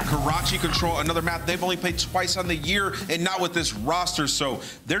S&D. Yeah. Karachi Control, another map they've only played twice on the year, and not with this roster, so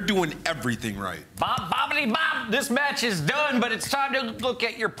they're doing everything right. Bobbity bob, this match is done, but it's time to look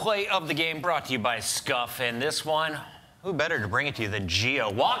at your play of the game, brought to you by Scuff. And this one, who better to bring it to you than Geo?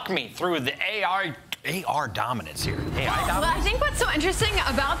 Walk me through the AR dominance here. AI dominance? Well, I think what's so interesting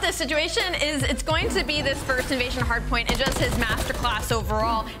about this situation is it's going to be this first invasion hardpoint and just his masterclass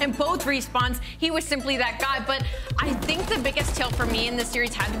overall. In both respawns, he was simply that guy. But I think the biggest tale for me in this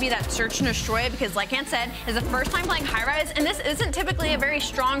series had to be that search and destroy, because like Ant said, is the first time playing high-rise, and this isn't typically a very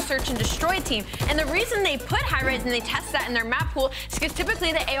strong search and destroy team. And the reason they put high-rise and they test that in their map pool is because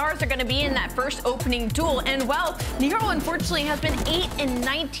typically the ARs are going to be in that first opening duel. And well, Nero unfortunately has been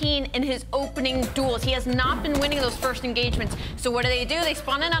 8-19 in his opening duel. duels. He has not been winning those first engagements. So what do? They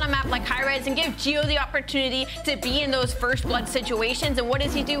spawn in on a map like High Res and give Geo the opportunity to be in those first blood situations. And what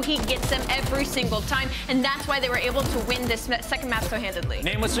does he do? He gets them every single time. And that's why they were able to win this second map so handedly.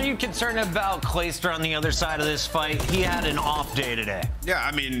 Nameless, are you concerned about Clayster on the other side of this fight? He had an off day today. Yeah,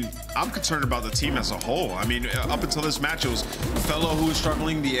 I mean, I'm concerned about the team as a whole. I mean, up until this match, it was Fellow who was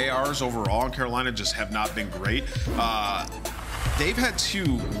struggling. The ARs overall in Carolina just have not been great. They've had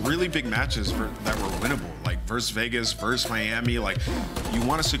two really big matches that were winnable, like versus Vegas, versus Miami. Like, you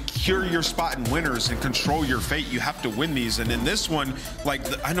want to secure your spot in winners and control your fate, you have to win these. And in this one, like,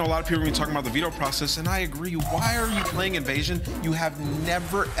 I know a lot of people are talking about the veto process, and I agree. Why are you playing Invasion? You have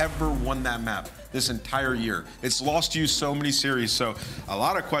never, ever won that map this entire year. It's lost you so many series, so a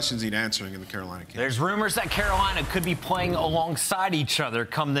lot of questions need answering in the Carolina camp. There's rumors that Carolina could be playing alongside each other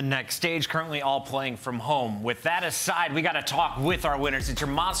come the next stage, currently all playing from home. With that aside, we got to talk with our winners. It's your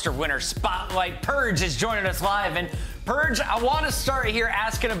Monster Winner Spotlight. Purge is joining us live, and Purge, I want to start here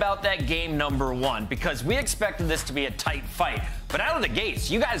asking about that game number 1, because we expected this to be a tight fight, but out of the gates,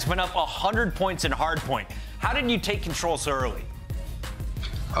 you guys went up 100 points in hardpoint. How did you take control so early?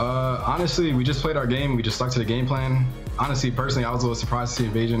 Honestly, we just played our game. We just stuck to the game plan. Honestly, personally, I was a little surprised to see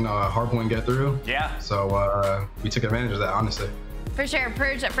Invasion hardpoint get through. Yeah. So we took advantage of that, honestly. For sure.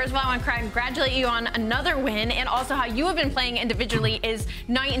 Purge, first of all, I want to congratulate you on another win, and also how you have been playing individually is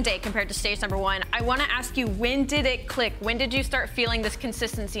night and day compared to stage number 1. I want to ask you, when did it click? When did you start feeling this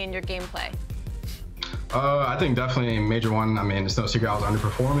consistency in your gameplay? I think definitely Major 1. I mean, it's no secret I was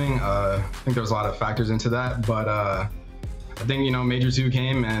underperforming. I think there was a lot of factors into that, but I think, you know, Major 2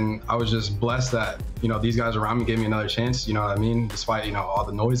 came, and I was just blessed that, you know, these guys around me gave me another chance, you know what I mean, despite, you know, all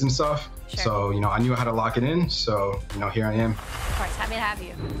the noise and stuff. Sure. So, you know, I knew how to lock it in, so, you know, here I am. Of course, happy to have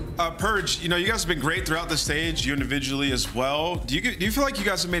you. Purge, you know, you guys have been great throughout the stage, you individually as well. Do you feel like you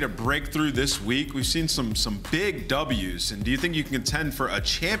guys have made a breakthrough this week? We've seen some big W's, and do you think you can contend for a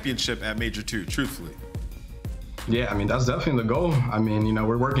championship at Major 2, truthfully? Yeah, I mean, that's definitely the goal. I mean, you know,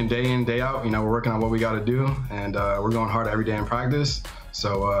 we're working day in, day out. You know, we're working on what we got to do, and we're going hard every day in practice.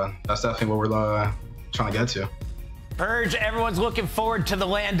 So that's definitely what we're trying to get to. Purge, everyone's looking forward to the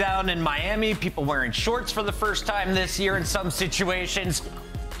land down in Miami. People wearing shorts for the first time this year in some situations.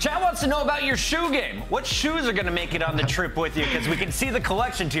 Chad wants to know about your shoe game. What shoes are going to make it on the trip with you? Because we can see the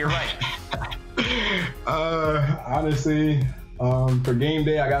collection to your right. Honestly, for game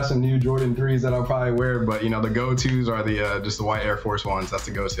day, I got some new Jordan 3s that I'll probably wear, but you know, the go-tos are the just the white Air Force Ones. That's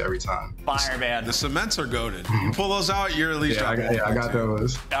the go-to every time. Fire, man. The cements are goated. You pull those out, you're at least. Yeah, I got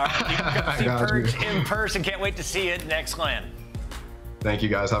those. All right, you can go see Purge in person. Can't wait to see you next LAN. Thank you,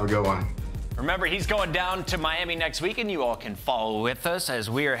 guys. Have a good one. Remember, he's going down to Miami next week, and you all can follow with us as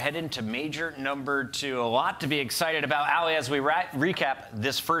we are heading to Major number 2. A lot to be excited about. Ali, as we recap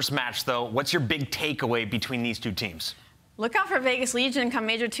this first match, though, what's your big takeaway between these two teams? Look out for Vegas Legion come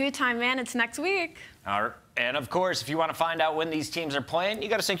Major 2 time, man. It's next week. All right. And, of course, if you want to find out when these teams are playing, you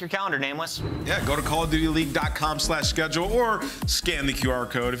got to sync your calendar, Nameless. Yeah, go to callofdutyleague.com/schedule or scan the QR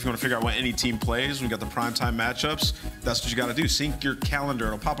code if you want to figure out when any team plays. We got the primetime matchups. That's what you got to do. Sync your calendar.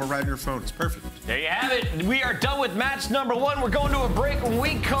 It'll pop up right on your phone. It's perfect. There you have it. We are done with match number 1. We're going to a break. When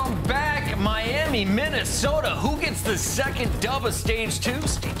we come back, Miami, Minnesota. Who gets the second dub of stage 2?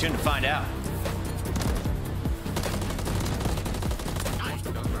 Stay tuned to find out.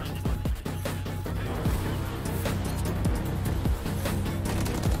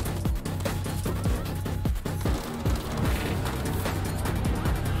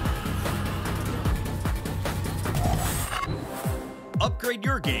 Upgrade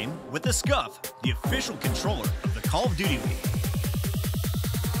your game with the Scuff, the official controller of the Call of Duty League.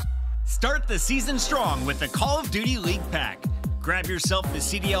 Start the season strong with the Call of Duty League pack. Grab yourself the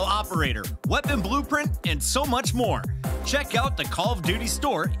CDL operator, weapon blueprint, and so much more. Check out the Call of Duty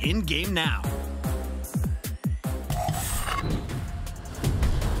store in-game now.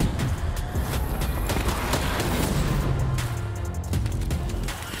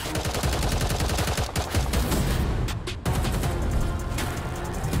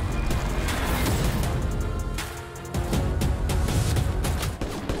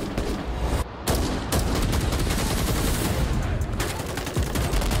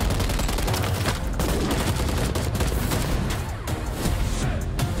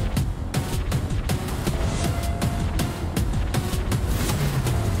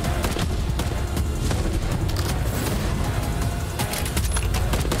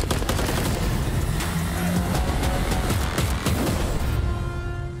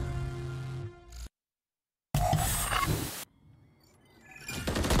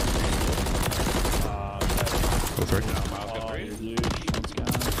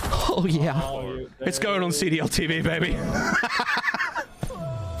 Oh, yeah. It's going on CDL TV, baby.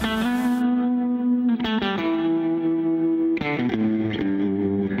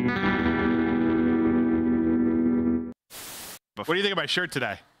 What do you think of my shirt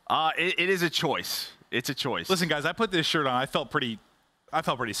today? It is a choice. It's a choice. Listen, guys, I put this shirt on. I felt pretty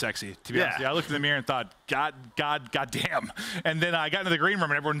sexy, to be honest. Yeah, I looked in the mirror and thought, God damn. And then I got into the green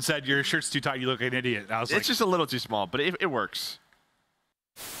room and everyone said, your shirt's too tight. You look like an idiot. And I was it's just a little too small, but it works.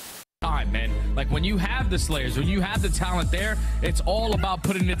 All right, man. Like, when you have the Slayers, when you have the talent there, it's all about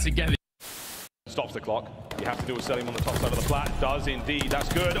putting it together. Stops the clock. You have to do a selling on the top side of the flat. Does indeed.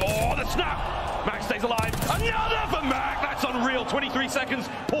 That's good. Oh, the snap! Mac stays alive. Another for Mac. That's unreal. 23 seconds.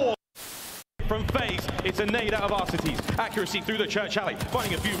 Poor. From FaZe, it's a nade out of Arcites. Accuracy through the church alley.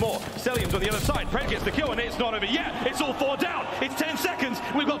 Finding a few more. Cellium's on the other side. Pred gets the kill, and it's not over yet. It's all 4 down. It's 10 seconds.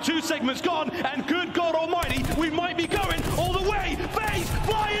 We've got 2 segments gone, and good God almighty, we might be going all the way. FaZe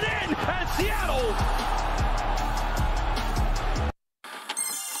flying in, and Seattle.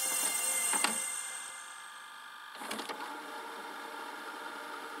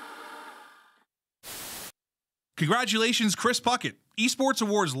 Congratulations, Chris Puckett, Esports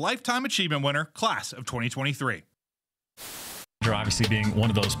Awards Lifetime Achievement winner, class of 2023. Obviously being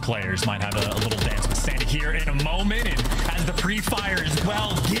one of those players, might have a little dance with Sandy here in a moment, and as the pre-fire as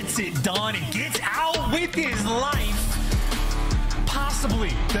well gets it done and gets out with his life, possibly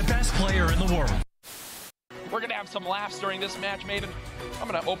the best player in the world. We're gonna have some laughs during this match, Maven. I'm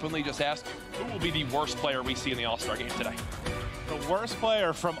gonna openly just ask, who will be the worst player we see in the All-Star game today? The worst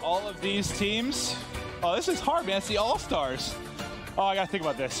player from all of these teams? Oh, this is hard, man. It's the All-Stars. Oh, I gotta think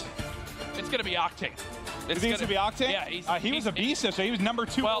about this. It's gonna be Octane. It's gonna be Octane? Yeah, he was a beast, so he was number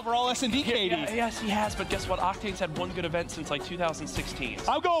 2 overall S&D KD. Yes, he has, but guess what? Octane's had one good event since like 2016.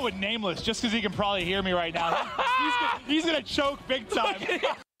 I'm going with Nameless, just because he can probably hear me right now. he's gonna choke big time.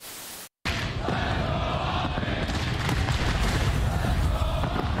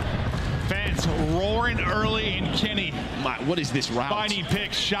 Fans roaring early in Kenny. What is this route? Finding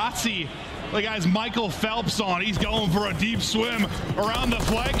picks. Shotzzy. The guy's Michael Phelps on. He's going for a deep swim around the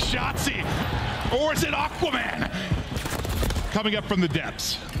flag. Shotzzy. Or is it Aquaman? Coming up from the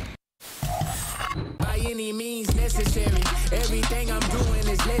depths. By any means necessary, everything I'm doing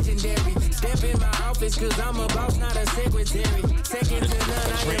is legendary. Step in my office cause I'm a boss, not a secretary. Second to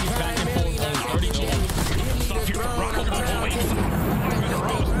none, I am primarily not secondary. Give me the throne, I'm trying to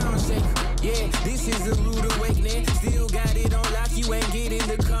yeah, this is a rude awakening. Still got it on lock, you ain't getting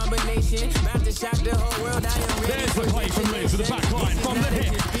the combination. About to shock the whole world, I am ready. There's the play from Liz to the back line, from the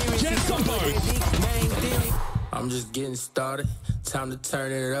hip. Gets composed. I'm just getting started. Time to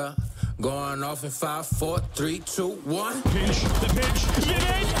turn it up. Going off in 5, 4, 3, 2, 1. Pinch, the pinch,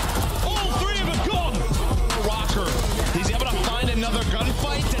 mid-8. All 3 of them gone. Rocker. He's able to find another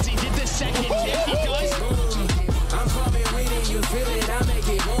gunfight. Does he get the second hit? He does. I'm coming with it, you feel it, I make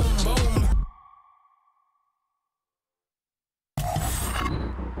it boom, boom.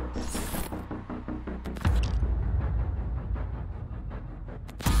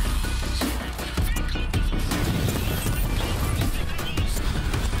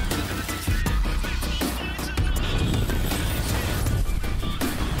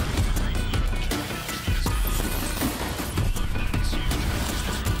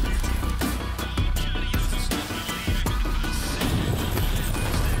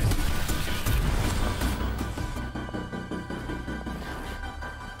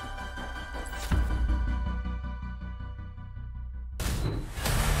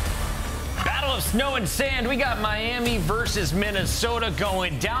 Snow and sand. We got Miami versus Minnesota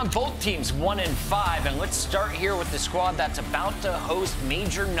going down. Both teams 1-5. And let's start here with the squad that's about to host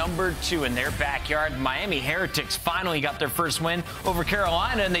Major #2 in their backyard. Miami Heretics finally got their first win over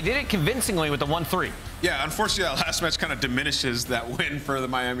Carolina, and they did it convincingly with a 1-3. Yeah, unfortunately, that last match kind of diminishes that win for the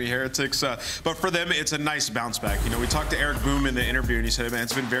Miami Heretics. But for them, it's a nice bounce back. You know, we talked to Eric Boom in the interview, and he said, man,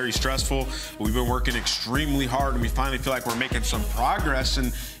 it's been very stressful. We've been working extremely hard, and we finally feel like we're making some progress.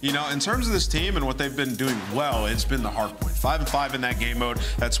 And, you know, in terms of this team and what they've been doing well, it's been the hard point. 5-5 in that game mode.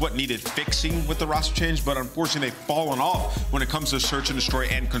 That's what needed fixing with the roster change. But unfortunately, they've fallen off when it comes to search and destroy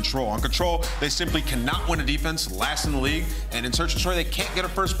and control. On control, they simply cannot win a defense, last in the league. And in search and destroy, they can't get a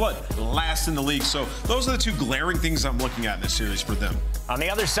first blood, last in the league. So Those are the two glaring things I'm looking at in this series for them. On the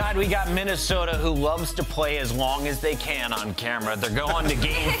other side, we got Minnesota, who loves to play as long as they can on camera. They're going to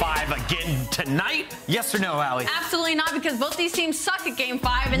Game 5 again tonight. Yes or no, Allie? Absolutely not, because both these teams suck at Game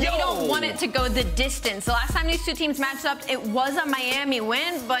 5, and they don't want it to go the distance. The last time these two teams matched up, it was a Miami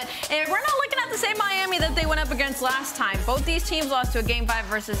win, but we're not looking at the same Miami that they went up against last time. Both these teams lost to a Game 5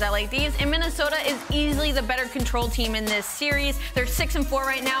 versus LA Thieves, and Minnesota is easily the better control team in this series. They're 6-4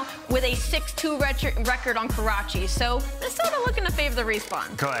 right now with a 6-2 record on Karachi. So Minnesota looking to favor the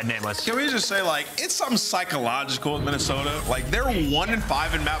respawn. Go ahead, Nameless. Can we just say, like, it's something psychological in Minnesota. Like, they're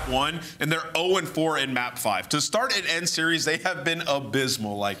 1-5 in map 1, and they're 0-4 in map 5. To start and end series, they have been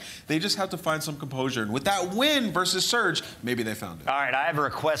abysmal. Like, they just have to find some composure. And with that win versus Surge, maybe they found it. All right, I have a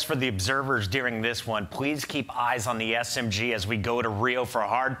request for the observers during this one. Please keep eyes on the SMG as we go to Rio for a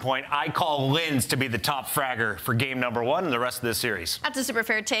hard point. I call Linz to be the top fragger for game number 1 and the rest of this series. That's a super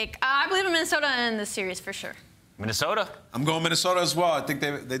fair take. I believe in Minnesota in this series for sure. Minnesota. I'm going Minnesota as well. I think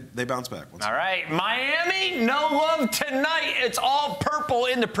they bounce back. All right, Miami, no love tonight. It's all purple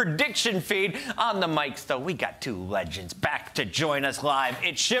in the prediction feed. On the mics, though, we got two legends back to join us live.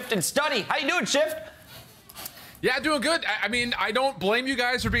 It's Shift and Study. How you doing, Shift? Yeah, doing good. I mean, I don't blame you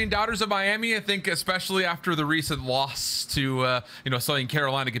guys for being doubters of Miami. I think especially after the recent loss to, Southern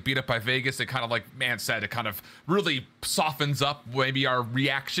Carolina get beat up by Vegas, it kind of, like Man said, it kind of really softens up maybe our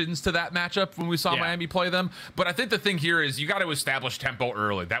reactions to that matchup when we saw Miami play them. But I think the thing here is you got to establish tempo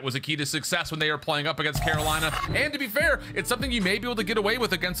early. That was a key to success when they were playing up against Carolina. And to be fair, it's something you may be able to get away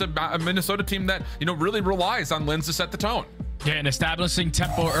with against a Minnesota team that, really relies on Linz to set the tone. Yeah, and establishing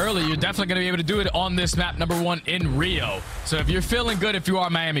tempo early, you're definitely going to be able to do it on this map number 1 in Rio. So if you're feeling good if you are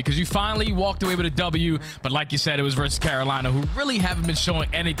Miami, because you finally walked away with a W, but like you said, it was versus Carolina, who really haven't been showing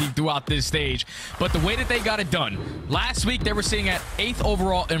anything throughout this stage. But the way that they got it done, last week they were sitting at 8th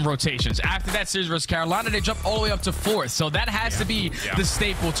overall in rotations. After that series versus Carolina, they jumped all the way up to 4th. So that has to be the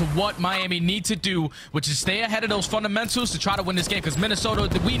staple to what Miami need to do, which is stay ahead of those fundamentals to try to win this game, because Minnesota,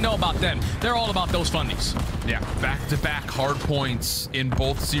 we know about them. They're all about those fundies. Yeah, back-to-back hard points in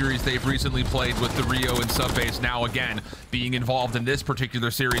both series they've recently played, with the Rio and Subbase now again being involved in this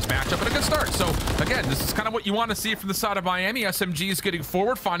particular series matchup. But a good start. So again, this is kind of what you want to see from the side of Miami. SMG is getting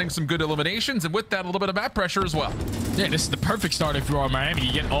forward, finding some good eliminations, and with that, a little bit of map pressure as well. Yeah, this is the perfect start if you are Miami.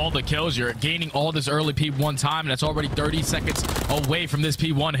 You get all the kills. You're gaining all this early P1 time, and that's already 30 seconds away from this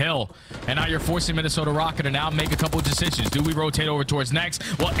P1 hill. And now you're forcing Minnesota Rocket to now make a couple of decisions. Do we rotate over towards next?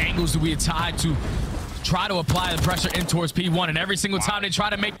 What angles do we tie to try to apply the pressure in towards P1? And every single time they try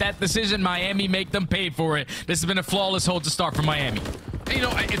to make that decision, Miami make them pay for it. This has been a flawless hold to start for Miami.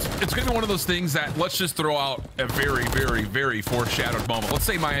 It's going to be one of those things that, let's just throw out a very, very, very foreshadowed moment. Let's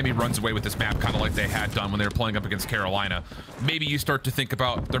say Miami runs away with this map kind of like they had done when they were playing up against Carolina. Maybe you start to think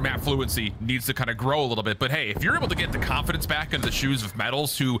about their map fluency needs to kind of grow a little bit. But hey, if you're able to get the confidence back into the shoes of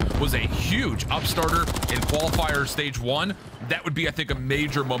Metals, who was a huge upstarter in qualifier stage 1, that would be, I think, a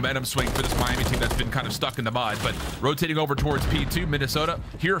major momentum swing for this Miami team that's been kind of stuck in the mud. But rotating over towards P2, Minnesota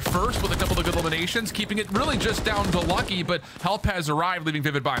here first with a couple of good eliminations, keeping it really just down to Lucky, but Help has arrived, leaving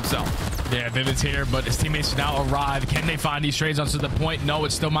Vivid by himself. Yeah, Vivid's here, but his teammates now arrive. Can they find these trades onto the point? No,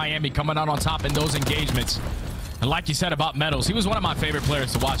 it's still Miami coming out on top in those engagements. And like you said about Metals, he was one of my favorite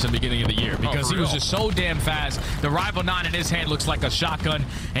players to watch at the beginning of the year, because he was just so damn fast. The Rival 9 in his hand looks like a shotgun,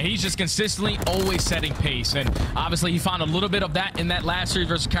 and he's just consistently always setting pace. And obviously he found a little bit of that in that last series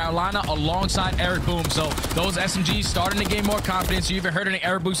versus Carolina alongside Eric Boom. So those SMGs starting to gain more confidence. You even heard in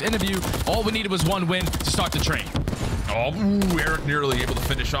Eric Boom's interview, all we needed was one win to start the train. Oh, Eric nearly able to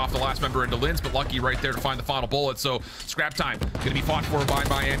finish off the last member into Linz, but Lucky right there to find the final bullet. So scrap time going to be fought for by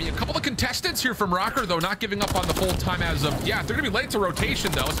Miami. A couple of contestants here from Rocker, though, not giving up on the full time as of, they're going to be late to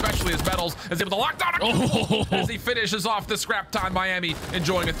rotation, though, especially as Metals is able to lock down as he finishes off the scrap time. Miami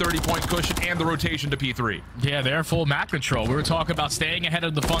enjoying a 30-point cushion and the rotation to P3. Yeah, they're full map control. We were talking about staying ahead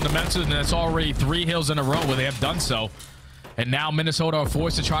of the fundamentals, and it's already 3 hills in a row where they have done so. And now Minnesota are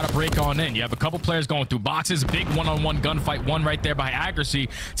forced to try to break on in. You have a couple players going through boxes, big one-on-one gunfight, one right there by accuracy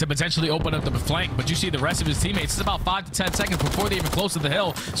to potentially open up the flank. But you see the rest of his teammates, it's about 5 to 10 seconds before they even close to the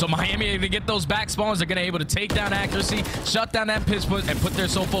hill. So Miami, if they get those back spawns, they're going to be able to take down accuracy, shut down that pitch put, and put their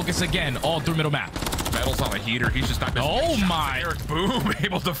sole focus again all through middle map. Metals on a heater. He's just not missing. Oh my! Eric Boom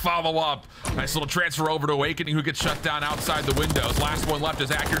able to follow up. Nice little transfer over to Awakening, who gets shut down outside the windows. Last one left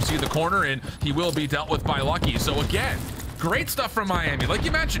is accuracy in the corner, and he will be dealt with by Lucky. So again, great stuff from Miami. Like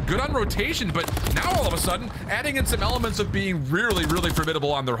you mentioned, good on rotation, but now all of a sudden adding in some elements of being really, really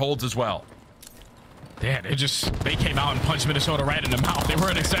formidable on their holds as well. Yeah, they came out and punched Minnesota right in the mouth. They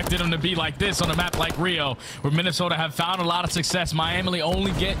weren't expecting them to be like this on a map like Rio, where Minnesota have found a lot of success. Miami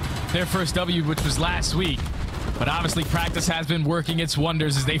only get their first W, which was last week. But obviously, practice has been working its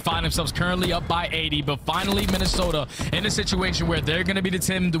wonders as they find themselves currently up by 80. But finally, Minnesota in a situation where they're going to be the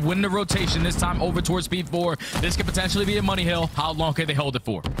team to win the rotation, this time over towards P4. This could potentially be a money hill. How long can they hold it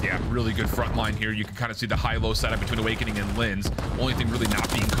for? Yeah, really good front line here. You can kind of see the high-low setup between Awakening and Linz. Only thing really not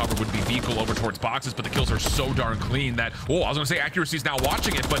being covered would be Vehicle over towards boxes, but the kills are so darn clean that, I was going to say accuracy is now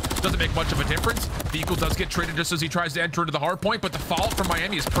watching it, but doesn't make much of a difference. Vehicle does get traded just as he tries to enter into the hard point, but the follow from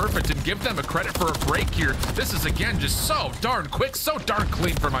Miami is perfect, and give them a credit for a break here. This is, again, just so darn quick, so darn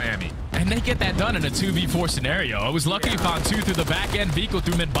clean for Miami. And they get that done in a 2v4 scenario. I was lucky he found 2 through the back end, Vehicle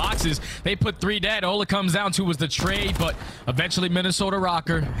through mid boxes. They put 3 dead. All it comes down to was the trade, but eventually Minnesota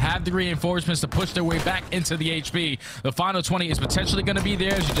Rocker have the reinforcements to push their way back into the HP. The final 20 is potentially going to be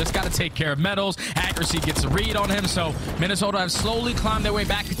theirs. You just got to take care of Metals. Accuracy gets a read on him, so Minnesota have slowly climbed their way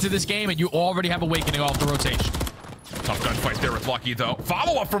back into this game, and you already have Awakening off the rotation. Tough gunfight there with Lucky, though.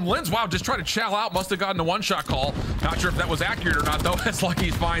 Follow-up from Linz. Wow, just trying to chow out. Must have gotten a one-shot call. Not sure if that was accurate or not, though, as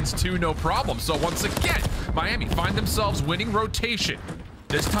Lucky finds 2, no problem. So once again, Miami find themselves winning rotation.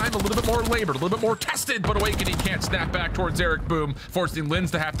 This time a little bit more labored, a little bit more tested, but Awakening can't snap back towards Eric Boom, forcing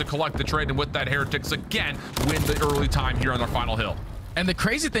Linz to have to collect the trade, and with that, Heretics again win the early time here on their final hill. And the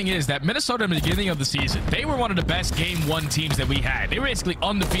crazy thing is that Minnesota in the beginning of the season, they were one of the best Game 1 teams that we had. They were basically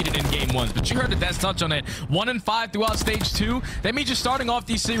undefeated in Game 1s, but you heard the Des touch on it. 1-5 throughout Stage 2. That means you're starting off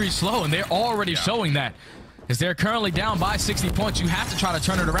these series slow, and they're already showing that. As they're currently down by 60 points, you have to try to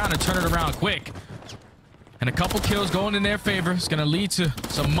turn it around and turn it around quick. And a couple kills going in their favor. It's going to lead to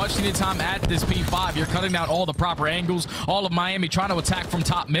some much-needed time at this P5. You're cutting out all the proper angles. All of Miami trying to attack from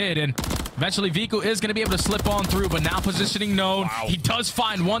top mid, and eventually Vehicle is going to be able to slip on through, but now positioning known. Wow. He does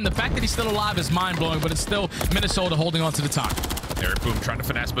find one. The fact that he's still alive is mind-blowing, but it's still Minnesota holding on to the time. Eric Boom trying to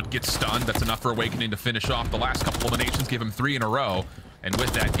finesse, but gets stunned. That's enough for Awakening to finish off the last couple eliminations, give him 3 in a row. And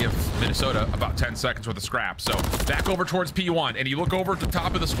with that, give Minnesota about 10 seconds worth of scrap. So back over towards P1, and you look over at the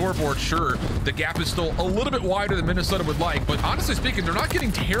top of the scoreboard, sure, the gap is still a little bit wider than Minnesota would like, but honestly speaking, they're not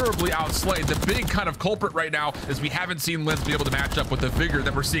getting terribly outslayed. The big kind of culprit right now is we haven't seen Linz be able to match up with the vigor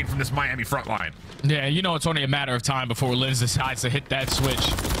that we're seeing from this Miami front line. Yeah, you know it's only a matter of time before Linz decides to hit that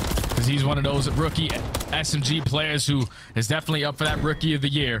switch, because he's one of those rookie SMG players who is definitely up for that Rookie of the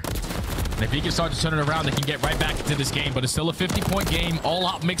Year. And if he can start to turn it around, they can get right back into this game. But it's still a 50-point game. All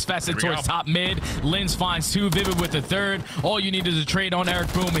out mixed facet towards top mid. Linz finds 2, Vivid with the 3rd. All you need is a trade on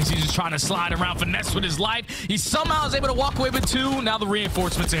Eric Boom as he's just trying to slide around, finesse with his life. He somehow is able to walk away with 2. Now the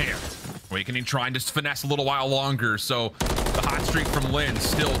reinforcements are here. Awakening trying to finesse a little while longer, so the hot streak from Linz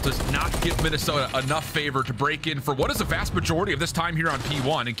still does not give Minnesota enough favor to break in for what is the vast majority of this time here on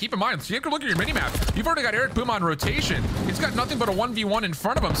P1. And keep in mind, so you can look at your minimap, you've already got Eric Boom on rotation. He's got nothing but a 1v1 in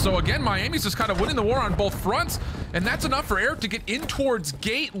front of him. So again, Miami's just kind of winning the war on both fronts, and that's enough for Eric to get in towards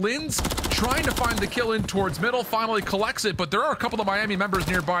gate. Linz trying to find the kill in towards middle, finally collects it, but there are a couple of Miami members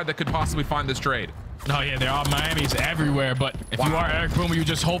nearby that could possibly find this trade. Oh yeah, there are Miamis everywhere, but if you are Eric Boom, you're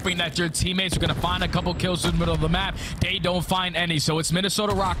just hoping that your teammates are going to find a couple kills in the middle of the map. They don't find any, so it's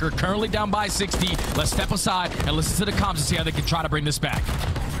Minnesota Rocker currently down by 60. Let's step aside and listen to the comms to see how they can try to bring this back.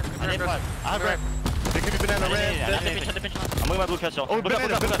 They could be banana red. I'm moving my blue catch-all. Oh,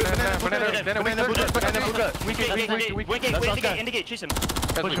 banana blue cut. Wait, indicate, chase him.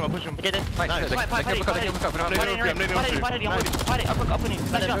 Push him. Get it. Nice.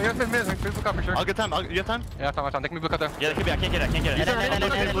 I'll get time. You have time? Yeah, time. They can be blue cut there. Yeah, I can't get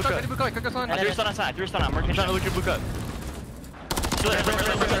it. Blue cut. I'm trying to look your blue cut.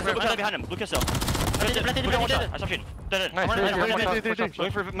 Behind him. Blue catch-all. I stop shooting.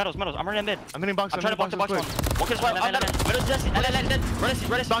 Wait for metals. I'm running mid. I'm hitting boxes. I'm trying to box the box one.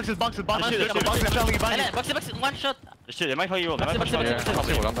 Boxes. One shot. Shit, it might hold you roll. I'm gonna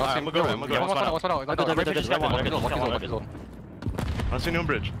go. I don't see no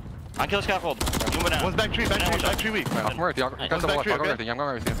bridge. I kill scaffold. One's back tree weak. I'm worried. I'm going with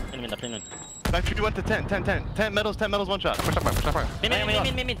you. Back tree went to 10 metals, 1 shot. Push up. Mid.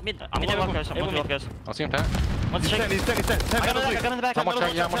 I'm going left, guys. I'll see him 10. He's 10 metals. I got in the back. 10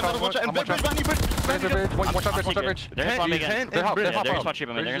 metals, 1 shot. And bridge. One shot bridge. They're gonna spawn cheap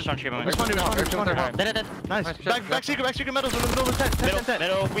him. Nice. Back secret metals in the middle of 10.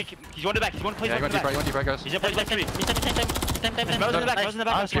 Middle, weak. He's going to back. He's going to play back. One deep right, guys. He's going to play back 3. Metals in the back. Back,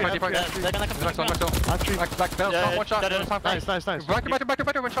 one shot. Nice.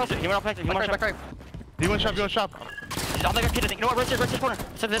 Back, one shot. He went off back. He went shop. He's on the kid, I think. You know what? Right corner.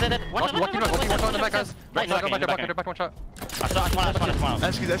 One shot in the back, guys. Back, one shot.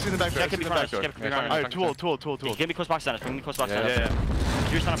 That's in the back door. That's in the back door. Alright, tool. Give me close box center. Bring me close box center.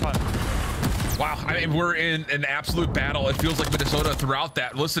 Yeah. You're trying to punt. Wow, I mean, we're in an absolute battle. It feels like Minnesota throughout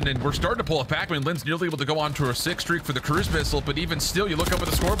that. Listen, and we're starting to pull a pack. I mean, Lynn's nearly able to go on to a 6 streak for the cruise missile, but even still, you look up at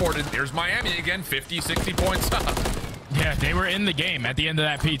the scoreboard, and there's Miami again, 50, 60 points. Yeah, they were in the game at the end of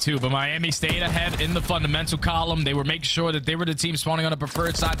that P2, but Miami stayed ahead in the fundamental column. They were making sure that they were the team spawning on the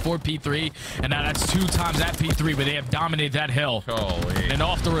preferred side for P3, and now that's 2 times that P3, but they have dominated that hill. Holy. And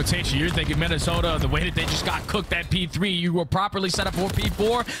off the rotation, you're thinking Minnesota, the way that they just got cooked at P3, you were properly set up for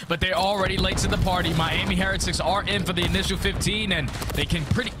P4, but they're already late to the party. Miami Heretics are in for the initial 15, and they can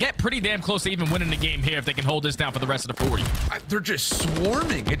get pretty damn close to even winning the game here if they can hold this down for the rest of the 40. They're just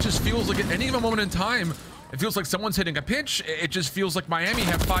swarming. It just feels like at any given moment in time, it feels like someone's hitting a pinch. It just feels like Miami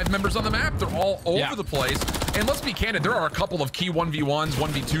have 5 members on the map. They're all over the place. And let's be candid, there are a couple of key 1v1s,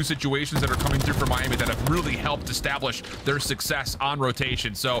 1v2 situations that are coming through for Miami that have really helped establish their success on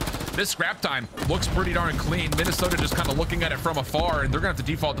rotation. So this scrap time looks pretty darn clean. Minnesota just kind of looking at it from afar, and they're going to have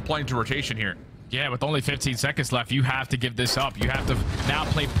to default to playing to rotation here. Yeah, with only 15 seconds left, you have to give this up. You have to now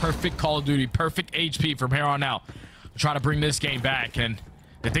play perfect Call of Duty, perfect HP from here on out. Try to bring this game back. And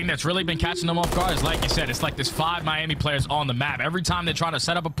the thing that's really been catching them off guard is, like you said, it's like there's 5 Miami players on the map. Every time they're trying to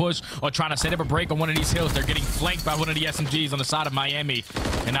set up a push or trying to set up a break on one of these hills, they're getting flanked by one of the SMGs on the side of Miami.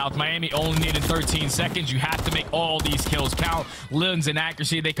 And now with Miami only needing 13 seconds, you have to make all these kills count. Lins and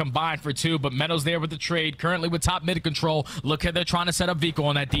accuracy, they combine for 2, but Meadows there with the trade, currently with top mid control. Look at they're trying to set up Vico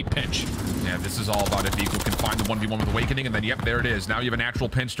on that deep pinch. Yeah, this is all about if Vico can find the 1v1 with Awakening, and then, yep, there it is. Now you have a natural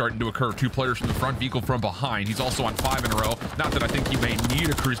pinch starting to occur. 2 players from the front, Vico from behind. He's also on 5 in a row. Not that I think he may need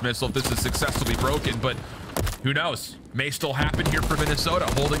a cruise missile if this is successfully broken, but who knows? May still happen here for Minnesota,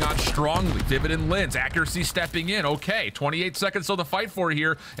 holding on strongly. Divid and Lins, accuracy stepping in. Okay, 28 seconds still to fight for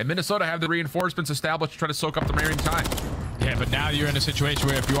here, and Minnesota have the reinforcements established to try to soak up the remaining time. Yeah, but now you're in a situation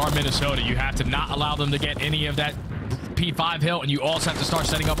where if you are Minnesota, you have to not allow them to get any of that P5 hill, and you also have to start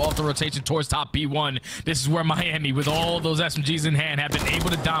setting up off the rotation towards top P1. This is where Miami, with all those SMGs in hand, have been able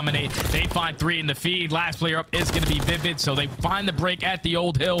to dominate. They find 3 in the feed. Last player up is going to be Vivid, so they find the break at the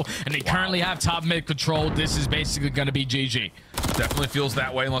old hill, and they currently have top mid control. This is basically going to be GG. Definitely feels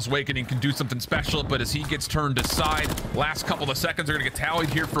that way unless Awakening can do something special, but as he gets turned aside, last couple of seconds are going to get tallied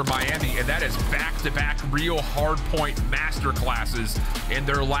here for Miami, and that is back-to-back real hard point master classes in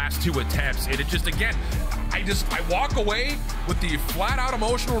their last 2 attempts. And it just, again, I walk away with the flat-out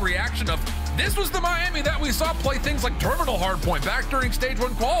emotional reaction of this was the Miami that we saw play things like Terminal Hardpoint back during Stage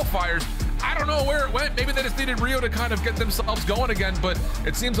 1 qualifiers. I don't know where it went. Maybe they just needed Rio to kind of get themselves going again, but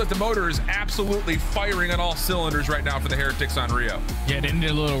it seems like the motor is absolutely firing on all cylinders right now for the Heretics on Rio. Yeah, they need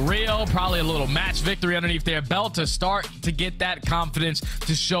a little Rio, probably a little match victory underneath their belt to start to get that confidence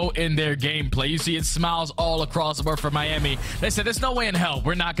to show in their gameplay. You see it smiles all across the board for Miami. They said, there's no way in hell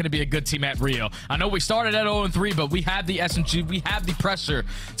we're not going to be a good team at Rio. I know we started at 0-3, but we have the SMG, we have the pressure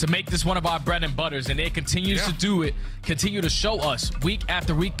to make this one of our bread and butters, and it continues to do it, continue to show us week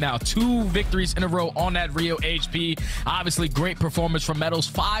after week now. 2 victories in a row on that Rio HP. Obviously, great performance from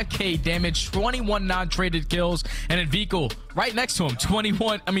Meadows. 5K damage, 21 non-traded kills, and then Vico right next to him,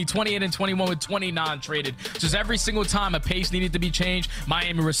 28 and 21 with 20 non-traded. Just every single time a pace needed to be changed,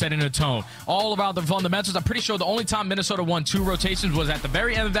 Miami was setting a tone. All around the fundamentals, I'm pretty sure the only time Minnesota won 2 rotations was at the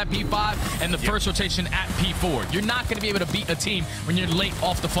very end of that P5 and the first rotation at P4. You're not going to be able to beat a team when you're late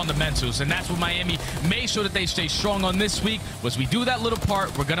off the fundamentals, and that's what Miami made sure that they stay strong on this week. Was we do that little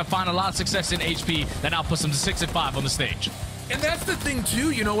part, we're going to find a lot of success in HP that now puts them to 6-5 on the stage. And that's the thing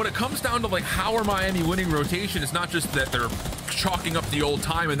too, you know, when it comes down to like how are Miami winning rotation, it's not just that they're chalking up the old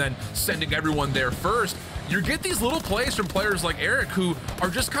time and then sending everyone there first. You get these little plays from players like Eric who are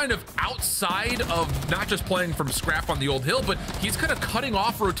just kind of outside of not just playing from scrap on the old hill, but he's kind of cutting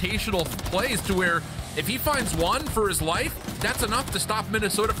off rotational plays to where if he finds one for his life, that's enough to stop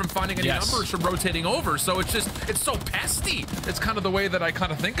Minnesota from finding any numbers from rotating over. So it's just, it's so pesty. It's kind of the way that I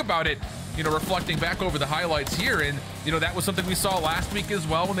kind of think about it, you know, reflecting back over the highlights here. And, you know, that was something we saw last week as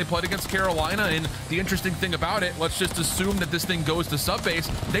well when they played against Carolina. And the interesting thing about it, let's just assume that this thing goes to subbase.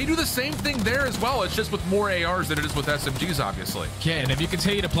 They do the same thing there as well. It's just with more ARs than it is with SMGs, obviously. Yeah, and if you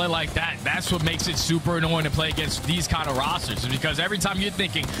continue to play like that, that's what makes it super annoying to play against these kind of rosters. Because every time you're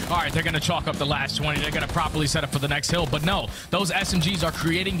thinking, all right, they're going to chalk up the last 20, they're going to properly set up for the next hill. But no, those SMGs are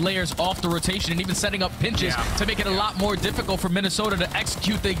creating layers off the rotation and even setting up pinches to make it a lot more difficult for Minnesota to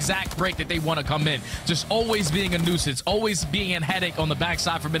execute the exact break that they want to come in. Just always being a nuisance, always being a headache on the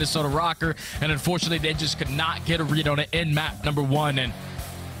backside for Minnesota Rocker. And unfortunately, they just could not get a read on it in map number 1. And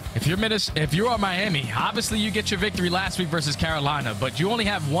If you are Miami, obviously you get your victory last week versus Carolina, but you only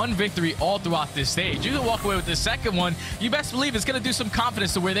have one victory all throughout this stage. You can walk away with the second one. You best believe it's going to do some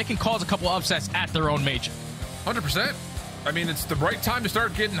confidence to where they can cause a couple upsets at their own major. 100%. I mean, it's the right time to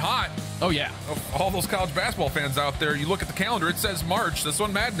start getting hot. Oh, yeah. All those college basketball fans out there, you look at the calendar, it says March. That's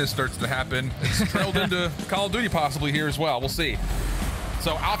when madness starts to happen. It's trailed into Call of Duty possibly here as well. We'll see.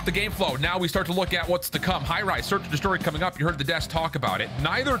 So off the game flow, now we start to look at what's to come. High Rise, Search and Destroy coming up. You heard the desk talk about it.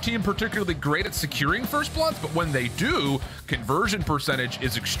 Neither team particularly great at securing first bloods, but when they do, conversion percentage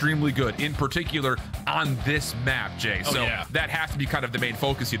is extremely good, in particular on this map, Jay. So that has to be kind of the main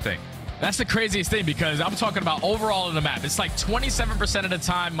focus, you'd think. That's the craziest thing, because I'm talking about overall in the map. It's like 27% of the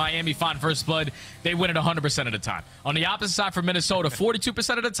time Miami find first blood, they win it 100% of the time. On the opposite side for Minnesota,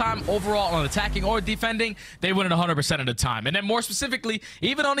 42% of the time overall on attacking or defending, they win it 100% of the time. And then more specifically,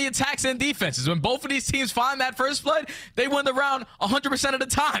 even on the attacks and defenses, when both of these teams find that first blood, they win the round 100% of the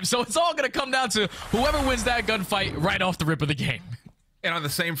time. So it's all going to come down to whoever wins that gunfight right off the rip of the game. And on the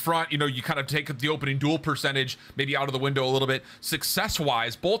same front, you know, you kind of take the opening duel percentage maybe out of the window a little bit.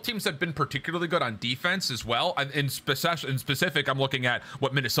 Success-wise, both teams have been particularly good on defense as well. In specific, I'm looking at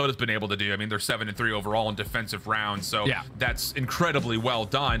what Minnesota's been able to do. I mean, they're 7-3 overall in defensive rounds, so that's incredibly well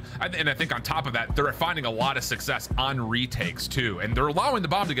done. And I think on top of that, they're finding a lot of success on retakes too, and they're allowing the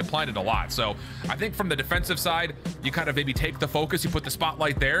bomb to get planted a lot. So I think from the defensive side, you kind of maybe take the focus, you put the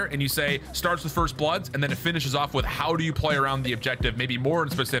spotlight there, and you say starts with first bloods, and then it finishes off with how do you play around the objective, maybe more in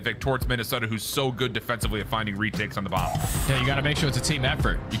specific towards Minnesota, who's so good defensively at finding retakes on the bomb. Yeah, you got to make sure it's a team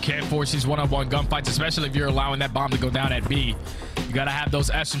effort. You can't force these one-on-one gunfights, especially if you're allowing that bomb to go down at B. You got to have those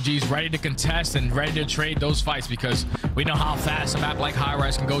SMGs ready to contest and ready to trade those fights, because we know how fast a map like High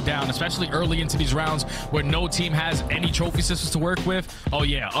Rise can go down, especially early into these rounds where no team has any trophy systems to work with. Oh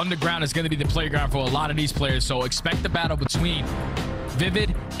yeah, Underground is going to be the playground for a lot of these players, so expect the battle between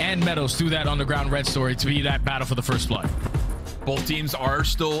Vivid and Meadows through that Underground Red story to be that battle for the first blood. Both teams are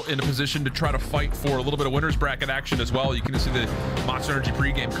still in a position to try to fight for a little bit of winner's bracket action as well. You can see the Monster Energy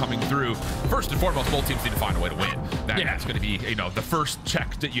pregame coming through. First and foremost, both teams need to find a way to win. That's going to be, you know, the first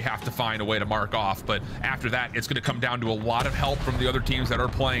check that you have to find a way to mark off. But after that, it's going to come down to a lot of help from the other teams that are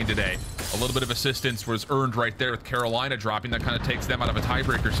playing today. A little bit of assistance was earned right there with Carolina dropping. That kind of takes them out of a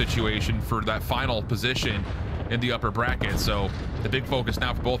tiebreaker situation for that final position in the upper bracket. So the big focus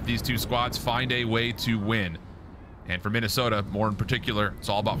now for both these two squads, find a way to win. And for Minnesota, more in particular, it's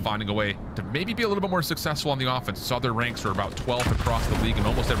all about finding a way to maybe be a little bit more successful on the offense. Saw their ranks are about 12th across the league in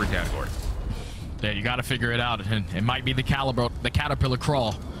almost every category. Yeah, you got to figure it out. And it might be the caterpillar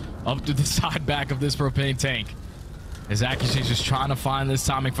crawl up to the side back of this propane tank. As Accuracy's just trying to find this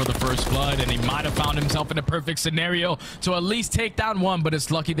timing for the first blood, and he might have found himself in a perfect scenario to at least take down one, but it's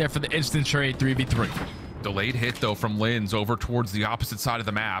lucky there for the instant trade 3v3. Delayed hit, though, from Linz over towards the opposite side of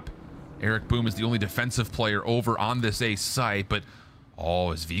the map. Eric Boom is the only defensive player over on this A site, but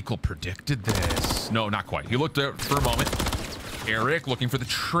as Vehicle predicted this. No, not quite. He looked out for a moment. Eric looking for the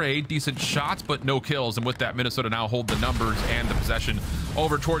trade, decent shots, but no kills. And with that, Minnesota now hold the numbers and the possession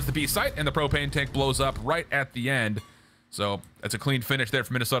over towards the B site, and the propane tank blows up right at the end. So that's a clean finish there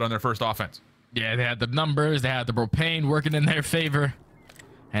for Minnesota on their first offense. Yeah, they had the numbers, they had the propane working in their favor,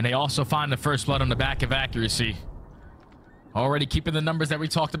 and they also find the first blood on the back of Accuracy. Already keeping the numbers that we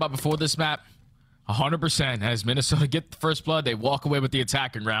talked about before this map 100%. As Minnesota get the first blood, they walk away with the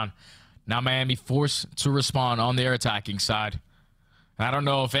attacking round. Now Miami forced to respond on their attacking side. And I don't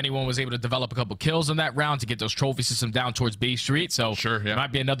know if anyone was able to develop a couple kills in that round to get those trophy system down towards B Street. So it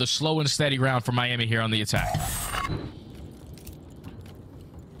might be another slow and steady round for Miami here on the attack.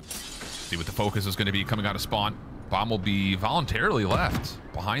 See what the focus is going to be coming out of spawn. Bomb will be voluntarily left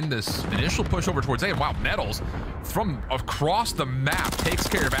behind this initial push over towards A. And wow, Nettles from across the map takes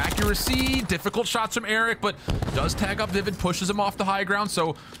care of Accuracy. Difficult shots from Eric, but does tag up Vivid, pushes him off the high ground.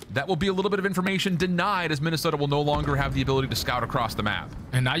 So that will be a little bit of information denied, as Minnesota will no longer have the ability to scout across the map.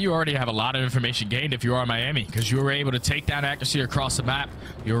 And now you already have a lot of information gained if you are Miami, because you were able to take down Accuracy across the map.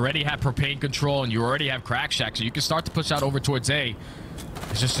 You already have propane control, and you already have Crack Shack, so you can start to push out over towards A.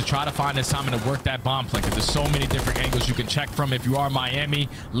 It's just to try to find this time and to work that bomb play, because there's so many different angles you can check from if you are Miami.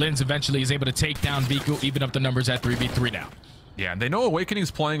 Linz eventually is able to take down Viku, even up the numbers at 3v3 now. Yeah, and they know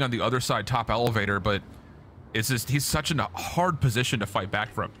Awakening's playing on the other side top elevator, but it's just he's such a hard position to fight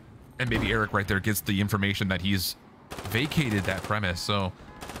back from. And maybe Eric right there gets the information that he's vacated that premise. So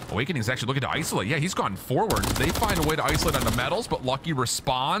Awakening's actually looking to isolate. Yeah, he's gone forward. They find a way to isolate on the Metals, but Lucky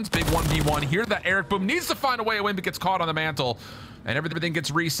responds. Big 1v1 here. That Eric Boom needs to find a way to win, but gets caught on the mantle. And everything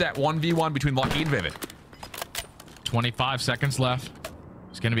gets reset. 1v1 between Lucky and Vivid. 25 seconds left.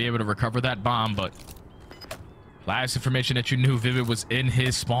 He's going to be able to recover that bomb, but Last information that you knew, Vivid was in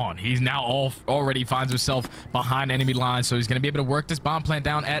his spawn. He's now already finds himself behind enemy lines, so he's going to be able to work this bomb plant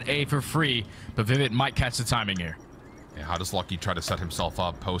down at A for free, but Vivid might catch the timing here. Yeah, how does Lucky try to set himself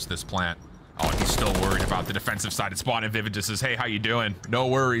up post this plant? Oh, he's still worried about the defensive side of spawn, and Vivid just says, hey, how you doing? No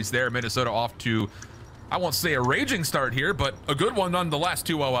worries there. Minnesota off to, I won't say a raging start here, but a good one nonetheless,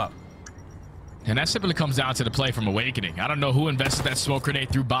 2-0 up. And that simply comes down to the play from Awakening. I don't know who invested that smoke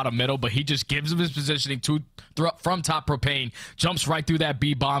grenade through bottom middle, but he just gives him his positioning from top propane, jumps right through that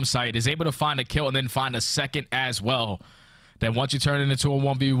B bomb site, is able to find a kill and then find a second as well. Then once you turn it into a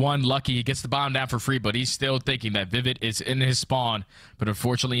 1v1, Lucky, he gets the bomb down for free, but he's still thinking that Vivid is in his spawn. But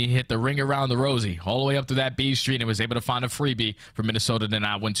unfortunately, he hit the ring around the Rosie all the way up to that B street and was able to find a freebie for Minnesota to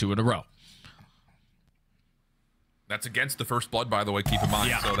now win 2 in a row. That's against the first blood, by the way, keep in mind.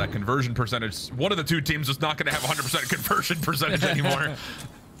 Yeah. So that conversion percentage, one of the two teams is not going to have 100% conversion percentage anymore.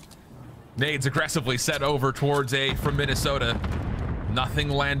 Nades aggressively set over towards A from Minnesota. Nothing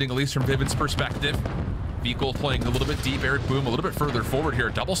landing, at least from Vivid's perspective. Vehicle playing a little bit deep. Eric Boom a little bit further forward here.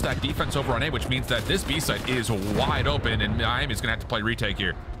 Double stack defense over on A, which means that this B site is wide open, and Miami's going to have to play retake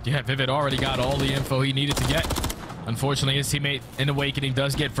here. Yeah, Vivid already got all the info he needed to get. Unfortunately, his teammate in Awakening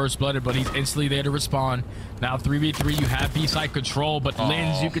does get first blooded, but he's instantly there to respond. Now 3v3, you have B-side control, but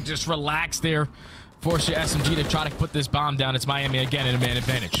Linz, you could just relax there. Force your SMG to try to put this bomb down. It's Miami again in a man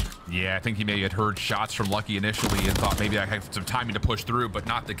advantage. Yeah, I think he may have heard shots from Lucky initially and thought maybe I have some timing to push through, but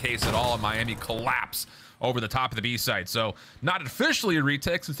not the case at all. And Miami collapse over the top of the B side. So not officially a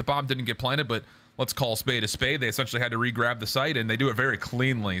retake since the bomb didn't get planted, but let's call spade a spade. They essentially had to re-grab the site, and they do it very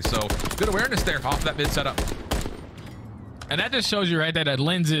cleanly. So good awareness there off that mid setup. And that just shows you right there that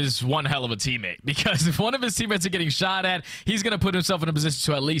Linz is one hell of a teammate, because if one of his teammates are getting shot at, he's going to put himself in a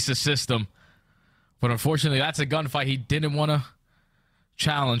position to at least assist them. But unfortunately, that's a gunfight he didn't want to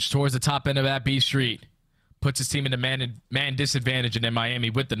challenge towards the top end of that B street. Puts his team in a man disadvantage, and then Miami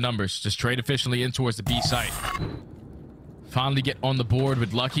with the numbers just trade efficiently in towards the B site. Finally get on the board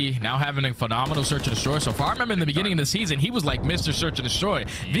with Lucky, now having a phenomenal search and destroy. So far, I remember in the beginning of the season, he was like Mr. Search and Destroy.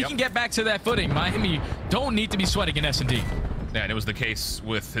 If he can get back to that footing, Miami don't need to be sweating in S&D. Yeah, and it was the case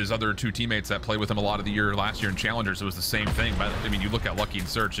with his other two teammates that played with him a lot of the year last year in Challengers. It was the same thing. But I mean, you look at Lucky and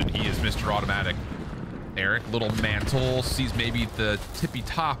Search, and he is Mr. Automatic. Eric, little mantle, sees maybe the tippy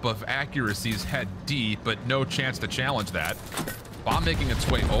top of accuracy's head deep, but no chance to challenge that. Bomb making its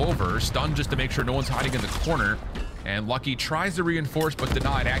way over, stun just to make sure no one's hiding in the corner. And Lucky tries to reinforce, but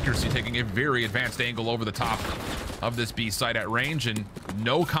denied. Accuracy taking a very advanced angle over the top of this B site at range, and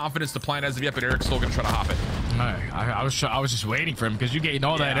no confidence to plan as of yet, but Eric's still going to try to hop it. I was just waiting for him, because you gained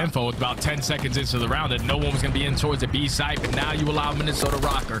all that info with about 10 seconds into the round that no one was going to be in towards the B site, but now you allow Minnesota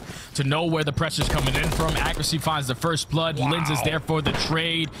Rocker to know where the pressure's coming in from. Accuracy finds the first blood. Wow. Linz is there for the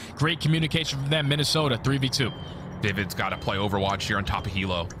trade. Great communication from them. Minnesota 3v2. David's got to play Overwatch here on top of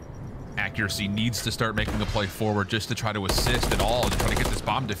Hilo. Accuracy needs to start making a play forward just to try to assist at all and try to get this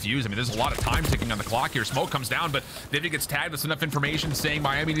bomb defused. I mean, there's a lot of time ticking on the clock here. Smoke comes down, but Vivid gets tagged with enough information saying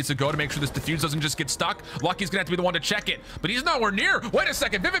Miami needs to go to make sure this defuse doesn't just get stuck. Lucky's gonna have to be the one to check it, but he's nowhere near. Wait a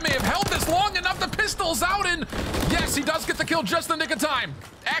second, Vivid may have held this long enough. The pistol's out, and yes, he does get the kill just in the nick of time.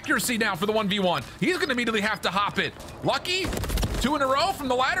 Accuracy now for the 1v1. He's gonna immediately have to hop it. Lucky, 2 in a row from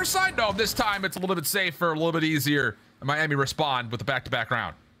the ladder side? No, this time it's a little bit safer, a little bit easier. And Miami respond with the back-to-back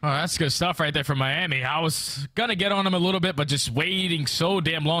round. Oh, that's good stuff right there from Miami. I was going to get on him a little bit, but just waiting so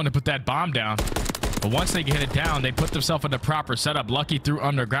damn long to put that bomb down. But once they get it down, they put themselves in the proper setup. Lucky through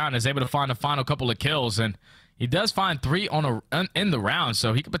underground is able to find the final couple of kills, and he does find 3 in the round,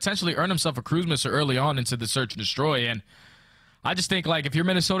 so he could potentially earn himself a cruise missile early on into the search and destroy. And I just think, like, if you're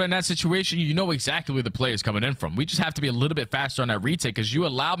Minnesota in that situation, you know exactly where the play is coming in from. We just have to be a little bit faster on that retake, because you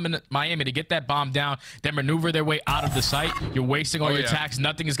allow Miami to get that bomb down, then maneuver their way out of the site. You're wasting all your attacks.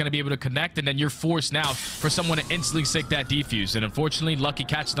 Nothing is going to be able to connect, and then you're forced now for someone to instantly sink that defuse. And unfortunately, Lucky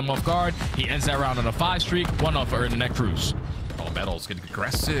catches them off guard. He ends that round on a 5 streak, 1 off earning that cruise. Oh, Metal's getting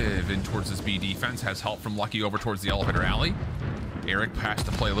aggressive in towards this B defense. Has help from Lucky over towards the elevator alley. Eric has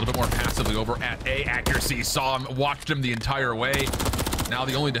to play a little bit more passively over at A. Accuracy saw him, watched him the entire way. Now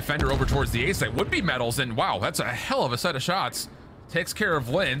the only defender over towards the A site would be Metals, and wow, that's a hell of a set of shots. Takes care of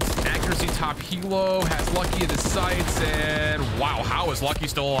Linz. Accuracy top Hilo, has Lucky in his sights, and wow, how is Lucky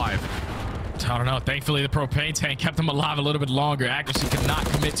still alive? I don't know. Thankfully, the propane tank kept him alive a little bit longer. Accuracy could not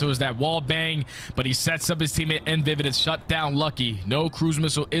commit to that wall bang, but he sets up his teammate in Vivid and shut down Lucky. No cruise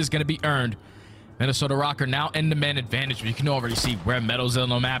missile is going to be earned. Minnesota Rocker now in the man advantage, but you can already see where Metal's on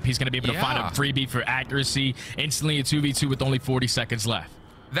the map. He's going to be able to find a freebie for Accuracy. Instantly a 2v2 with only 40 seconds left.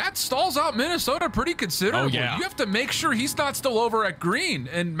 That stalls out Minnesota pretty considerably. Oh, yeah. You have to make sure he's not still over at green,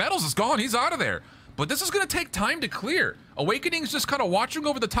 and Metals is gone. He's out of there. but this is going to take time to clear. Awakening's just kind of watching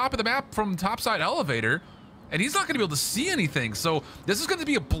over the top of the map from topside elevator, and he's not going to be able to see anything. So this is going to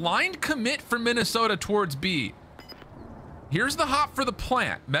be a blind commit for Minnesota towards B. Here's the hop for the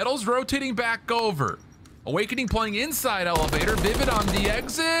plant. Metal's rotating back over. Awakening playing inside elevator. Vivid on the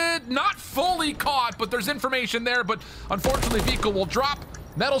exit. Not fully caught, but there's information there. But unfortunately, Vico will drop.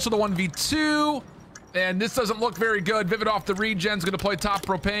 Metal's to the 1v2. And this doesn't look very good. Vivid off the regen's going to play top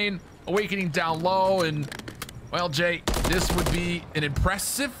propane. Awakening down low. And, well, Jay, this would be an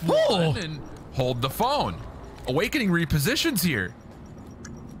impressive one. And hold the phone. Awakening repositions here.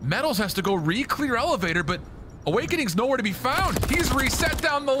 Metals has to go re-clear elevator, but Awakening's nowhere to be found. He's reset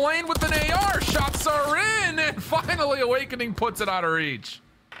down the lane with an AR. Shots are in, and finally Awakening puts it out of reach.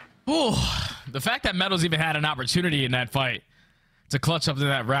 Ooh, the fact that Metals even had an opportunity in that fight to clutch up to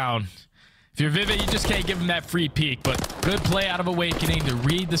that round. If you're Vivid, you just can't give him that free peek, but good play out of Awakening to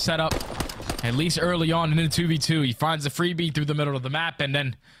read the setup, at least early on in the 2v2. He finds the freebie through the middle of the map, and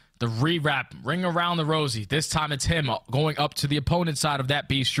then the re-wrap, ring around the rosy. This time it's him going up to the opponent's side of that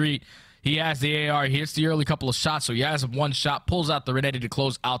B street. He has the AR. He hits the early couple of shots, so he has one shot, pulls out the Renetti to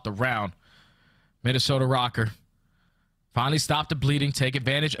close out the round. Minnesota Rocker finally stopped the bleeding, take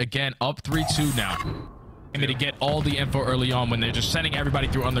advantage again, up 3-2 now. And to get all the info early on when they're just sending everybody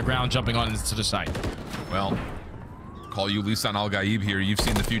through underground, jumping on into the site. Well, call you Lisan Al-Gaib here. You've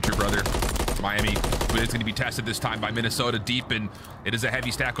seen the future, brother. Miami, but it's going to be tested this time by Minnesota deep, and it is a heavy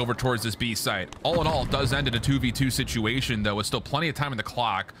stack over towards this B site. All in all, it does end in a 2v2 situation, though. It's still plenty of time in the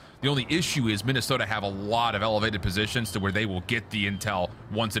clock. The only issue is Minnesota have a lot of elevated positions to where they will get the intel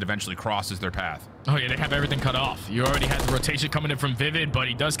once it eventually crosses their path. Oh, yeah, they have everything cut off. You already had the rotation coming in from Vivid, but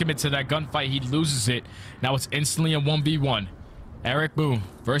he does commit to that gunfight. He loses it. Now it's instantly a 1v1. Eric Boom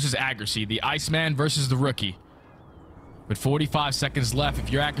versus Accuracy, the Iceman versus the Rookie. With 45 seconds left,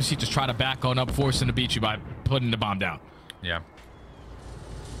 if your Accuracy, just try to back on up, forcing to beat you by putting the bomb down. Yeah.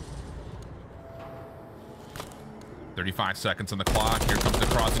 35 seconds on the clock. Here comes the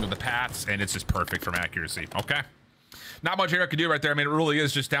crossing of the paths, and it's just perfect from Accuracy. Okay. Not much Eric can do right there. I mean, it really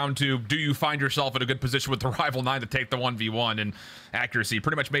is just down to, do you find yourself in a good position with the rival 9 to take the 1v1? And Accuracy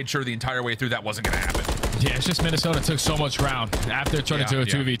pretty much made sure the entire way through that wasn't going to happen. Yeah, it's just Minnesota took so much ground after it turned into a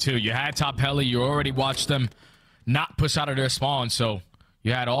 2v2. You had top heli. You already watched them not push out of their spawn, so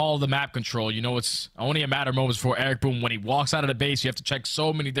you had all the map control. You know, it's only a matter of moments for Eric Boom. When he walks out of the base, you have to check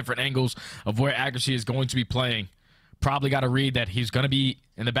so many different angles of where Accuracy is going to be playing. Probably got to read that he's going to be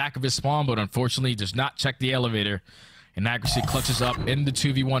in the back of his spawn, but unfortunately does not check the elevator. And Accuracy clutches up in the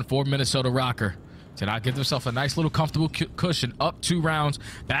 2v1 for Minnesota Rocker to now give themselves a nice little comfortable cushion, up 2 rounds,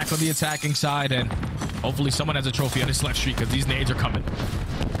 back on the attacking side, and hopefully someone has a trophy on his left street because these nades are coming.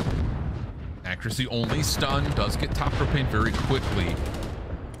 Accuracy only stun, does get top propane very quickly.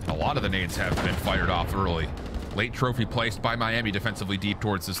 A lot of the nades have been fired off early. Late trophy placed by Miami defensively deep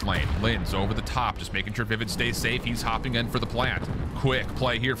towards this lane. Linz over the top, just making sure Vivid stays safe. He's hopping in for the plant. Quick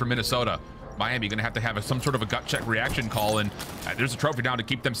play here for Minnesota. Miami going to have some sort of a gut check reaction call, and there's a trophy down to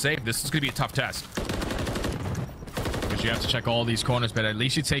keep them safe. This is going to be a tough test. Because you have to check all these corners, but at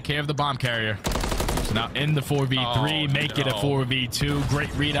least you take care of the bomb carrier. So now in the 4v3, make it a 4v2.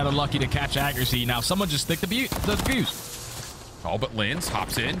 Great read out of Lucky to catch Accuracy. Now someone just stick the fuse. Oh, but Linz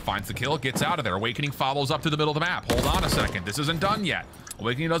hops in, finds the kill, gets out of there. Awakening follows up to the middle of the map. Hold on a second. This isn't done yet.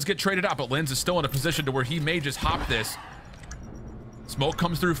 Awakening does get traded out, but Linz is still in a position to where he may just hop this. Smoke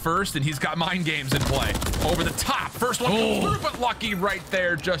comes through first, and he's got mind games in play. Over the top. First one comes through, but Lucky right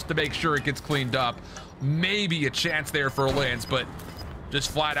there just to make sure it gets cleaned up. Maybe a chance there for Linz, but just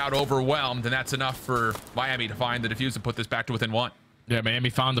flat out overwhelmed, and that's enough for Miami to find the defuse and put this back to within 1. Yeah, Miami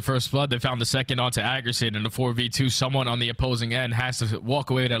found the first blood. They found the second onto Accuracy, and in the 4v2, someone on the opposing end has to walk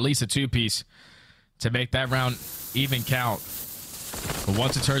away with at least a 2-piece to make that round even count. But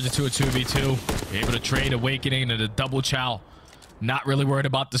once it turns into a 2v2, you're able to trade Awakening and a double chow. Not really worried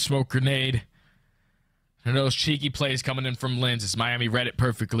about the smoke grenade. And those cheeky plays coming in from Linz as Miami read it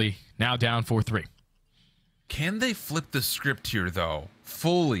perfectly. Now down 4-3. Can they flip the script here, though,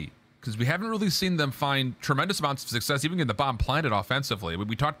 fully? Because we haven't really seen them find tremendous amounts of success, even in the bomb planted offensively.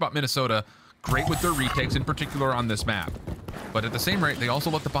 We talked about Minnesota, great with their retakes, in particular on this map. But at the same rate, they also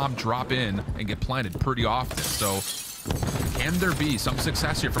let the bomb drop in and get planted pretty often. So can there be some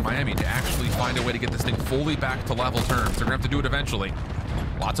success here for Miami to actually find a way to get this thing fully back to level terms? They're going to have to do it eventually.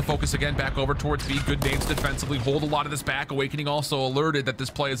 Lots of focus again back over towards B. Good nades defensively. Hold a lot of this back. Awakening also alerted that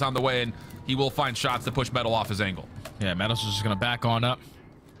this play is on the way, and he will find shots to push Metal off his angle. Yeah, Metal's just going to back on up.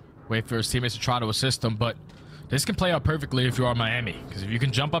 Wait for his teammates to try to assist him, but this can play out perfectly if you are Miami. Because if you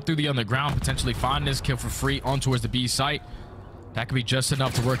can jump up through the underground, potentially find this kill for free on towards the B site, That could be just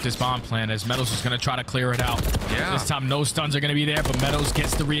enough to work this bomb plan, as Meadows is going to try to clear it out. Yeah. This time, no stuns are going to be there, but Meadows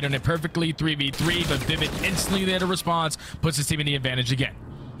gets the read on it perfectly. 3v3, but Vivid instantly there to respond, puts his team in the advantage again.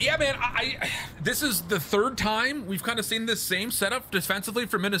 Yeah, man, this is the third time we've kind of seen this same setup defensively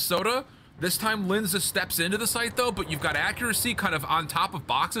for Minnesota. This time, Linz just steps into the site, though, but you've got accuracy kind of on top of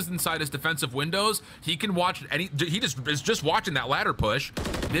boxes inside his defensive windows. He can watch he is just watching that ladder push.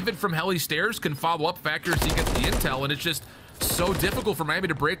 Vivid from Heli Stairs can follow up if accuracy gets the intel, and it's just so difficult for Miami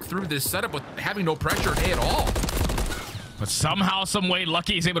to break through this setup with having no pressure at all. But somehow, some way,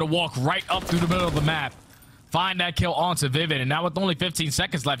 Lucky is able to walk right up through the middle of the map. Find that kill onto Vivid, and now with only 15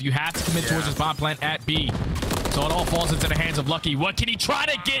 seconds left, you have to commit towards his bomb plant at B. So it all falls into the hands of Lucky. What can he try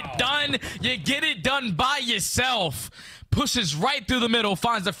to get done? You get it done by yourself. Pushes right through the middle,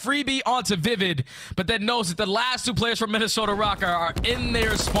 finds a freebie onto Vivid, but then knows that the last two players from Minnesota Rocker are in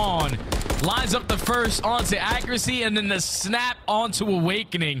their spawn. Lines up the first onto Accuracy, and then the snap onto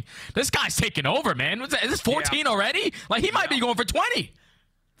Awakening. This guy's taking over, man. Is this 14 already? Like, he might be going for 20.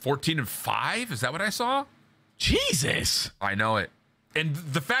 14 and 5? Is that what I saw? Jesus. I know it. And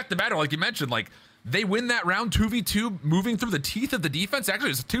the fact of the matter, like you mentioned, like, they win that round 2v2, moving through the teeth of the defense. Actually,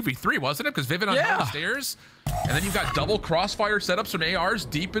 it was a 2v3, wasn't it? Because Vivid on the stairs. And then you've got double crossfire setups from ARs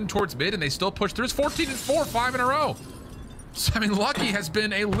deep in towards mid, and they still push through. It's 14 and 4, 5 in a row. So, I mean, Lucky has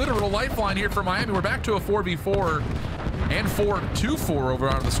been a literal lifeline here for Miami. We're back to a 4v4 and 4-2-4 over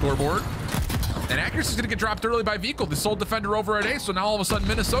on the scoreboard. And Accuracy's going to get dropped early by Vehicle, the sole defender over at A, so now all of a sudden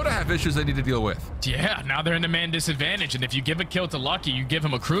Minnesota have issues they need to deal with. Yeah, now they're in the man disadvantage, and if you give a kill to Lucky, you give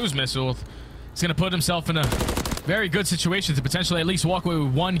him a cruise missile, he's going to put himself in a very good situation to potentially at least walk away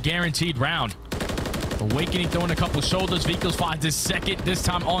with one guaranteed round. Awakening throwing a couple shoulders. Vehicles finds his second, this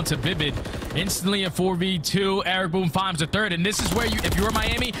time onto Vivid. Instantly a 4v2. Eric Boom finds a third, and this is where if you're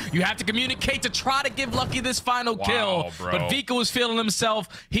Miami, you have to communicate to try to give Lucky this final kill. Bro. But Vico is feeling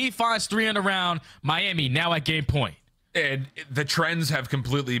himself. He finds 3 in a round. Miami now at game point. And the trends have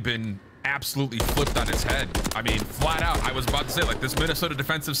completely been absolutely flipped on its head. I mean, flat out, I was about to say, like, this Minnesota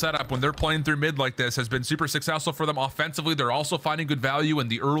defensive setup, when they're playing through mid like this, has been super successful for them offensively. They're also finding good value in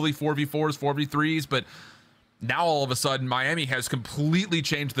the early 4v4s, 4v3s, but now all of a sudden, Miami has completely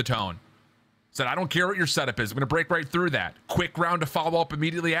changed the tone. Said, I don't care what your setup is. I'm going to break right through that. Quick round to follow up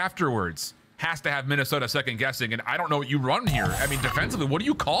immediately afterwards. Has to have Minnesota second guessing, and I don't know what you run here. I mean, defensively, what do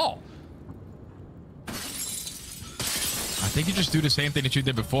you call? I think you just do the same thing that you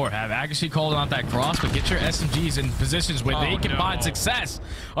did before. Have Accuracy called out that cross, but get your SMGs in positions where they can find success.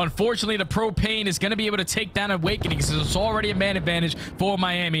 Unfortunately, the Propane is going to be able to take down Awakening because it's already a man advantage for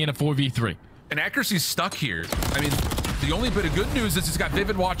Miami in a 4v3. And Accuracy's stuck here. I mean, the only bit of good news is he's got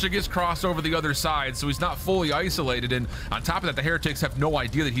Vivid watching his cross over the other side, so he's not fully isolated. And on top of that, the Heretics have no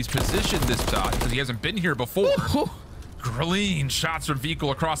idea that he's positioned this side because he hasn't been here before. Clean shots from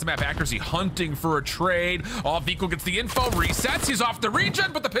Vehicle across the map. Accuracy hunting for a trade. Oh, Vehicle gets the info, resets. He's off the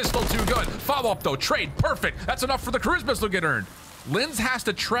regen, but the pistol too good. Follow up though, trade, perfect. That's enough for the cruise missile to get earned. Linz has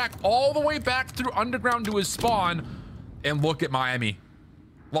to track all the way back through underground to his spawn. And look at Miami.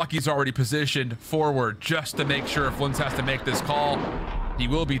 Lucky's already positioned forward just to make sure if Linz has to make this call, he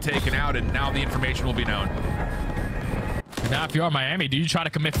will be taken out, and now the information will be known. Now, if you are Miami, do you try to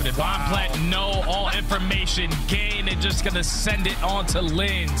commit for the bomb plant? No, all information gained and just going to send it on to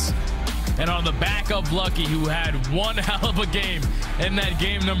Linz. And on the back of Lucky, who had one hell of a game in that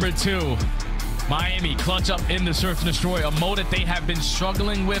game number 2. Miami clutch up in the Search and Destroy, a mode that they have been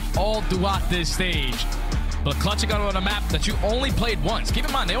struggling with all throughout this stage. But clutching on a map that you only played once. Keep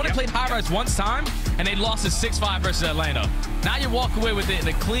in mind, they only played High Rise once time, and they lost a 6-5 versus Atlanta. Now you walk away with it in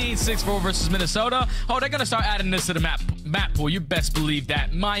a clean 6-4 versus Minnesota. Oh, they're going to start adding this to the map pool. You best believe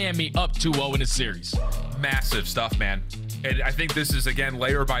that. Miami up 2-0 in the series. Massive stuff, man. And I think this is, again,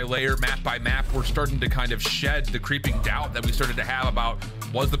 layer by layer, map by map, we're starting to kind of shed the creeping doubt that we started to have about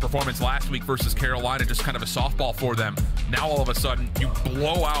was the performance last week versus Carolina just kind of a softball for them. Now all of a sudden you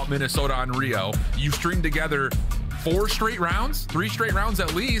blow out Minnesota on Rio. You string together 4 straight rounds, 3 straight rounds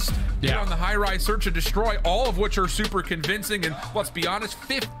at least, get on the high-rise Search and Destroy, all of which are super convincing. And let's be honest,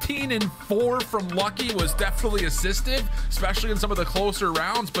 15 and 4 from Lucky was definitely assistive, especially in some of the closer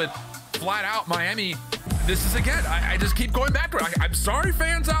rounds. But flat out, Miami, this is, again, I just keep going back to it. I'm sorry,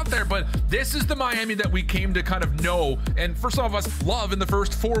 fans out there, but this is the Miami that we came to kind of know, and for some of us, love in the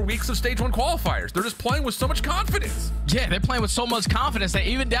first 4 weeks of Stage 1 qualifiers. They're just playing with so much confidence. Yeah, they're playing with so much confidence that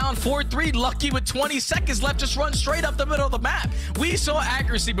even down 4-3, Lucky with 20 seconds left, just run straight up the middle of the map. We saw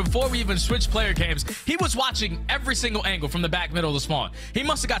accuracy before we even switched player cams. He was watching every single angle from the back middle of the spawn. He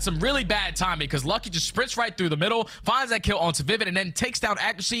must have got some really bad timing because Lucky just sprints right through the middle, finds that kill onto Vivid, and then takes down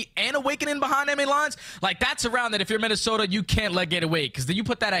accuracy and Awakening behind enemy lines. Like, that's a round that if you're Minnesota, you can't let get away, because then you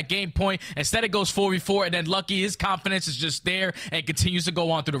put that at game point. Instead, it goes 4v4, and then Lucky, his confidence is just there and continues to go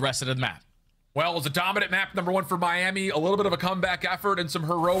on through the rest of the map. Well, it's a dominant map number 1 for Miami, a little bit of a comeback effort and some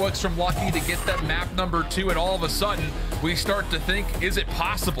heroics from Lucky to get them map number 2, and all of a sudden, we start to think, is it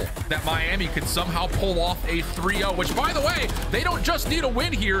possible that Miami could somehow pull off a 3-0, which, by the way, they don't just need a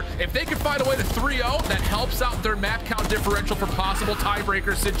win here. If they can find a way to 3-0, that helps out their map count differential for possible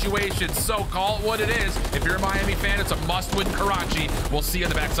tiebreaker situations. So call it what it is. If you're a Miami fan, it's a must-win Karachi. We'll see you on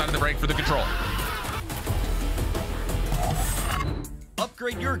the backside of the break for the control.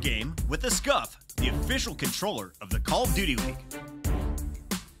 Upgrade your game with the Scuff, the official controller of the Call of Duty Week.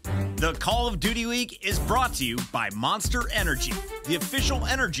 The Call of Duty Week is brought to you by Monster Energy, the official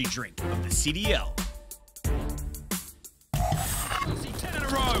energy drink of the CDL. 10 in a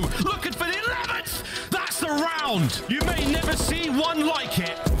row, looking for the 11th. That's the round. You may never see one like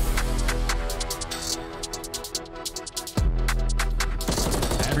it.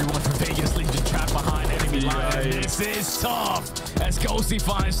 Everyone from Vegas Legion trapped behind enemy line. This is tough. As Ghosty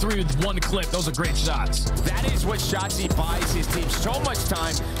finds 3 with 1 clip. Those are great shots. That is what Shotzi buys his team so much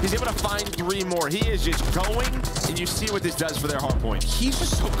time. He's able to find 3 more. He is just going, and you see what this does for their hard point. He's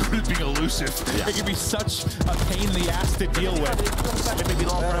just so good at being elusive. Yeah. It can be such a pain in the ass to deal with. Maybe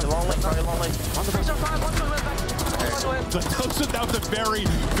long lane. That was a very,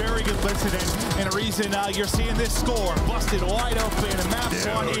 very good listening, and a reason you're seeing this score busted wide open, and map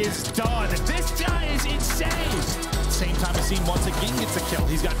 1 is done. This guy is insane. Same time, Asim once again gets a kill.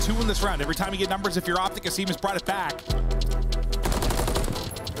 He's got 2 in this round. Every time you get numbers, if you're Optic, Asim has brought it back.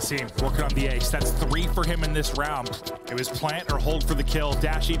 Asim working on the ace. That's 3 for him in this round. It was plant or hold for the kill.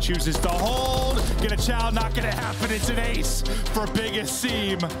 Dashy chooses to hold. Get a chow, not gonna happen. It's an ace for Big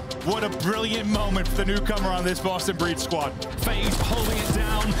Asim. What a brilliant moment for the newcomer on this Boston Breed squad. FaZe holding it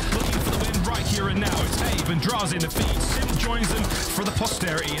down, looking for the win right here and now. It's Abe and draws in the feed. Sim joins them for the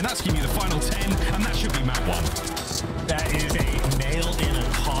posterity, and that's giving you the final 10, and that should be map 1. That is a nail in a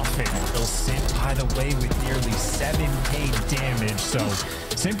coffin. They'll Simp, by the way, with nearly 7k damage, so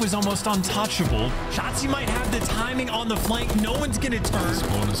Simp was almost untouchable. Shotzi might have the timing on the flank. No one's gonna turn.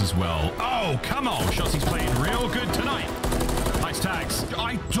 Bonus as well. Oh, come on. Shotzi's playing real good tonight. Nice tags.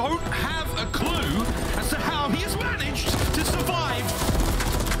 I don't have a clue as to how he has managed to survive.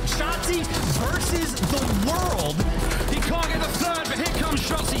 Shotzi versus the world. He can't get the 3rd, but here comes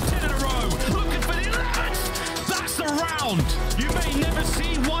Shotzi, 10 in a row. Looking for the 11th. That's the round. You may never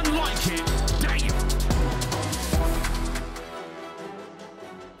see one like it. Damn.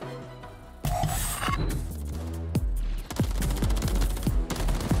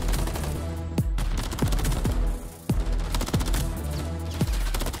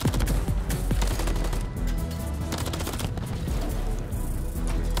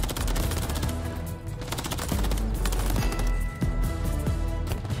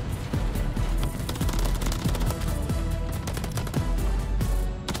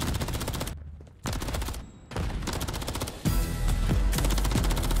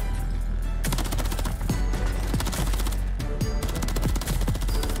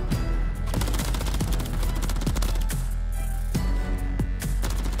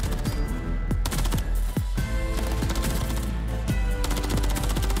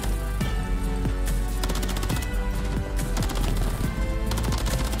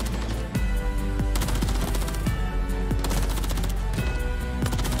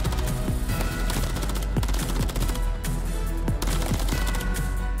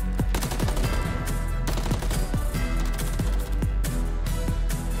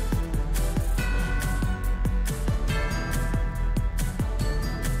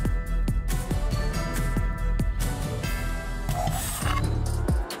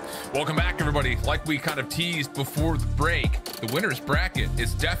 Welcome back, everybody. Like we kind of teased before the break, the winner's bracket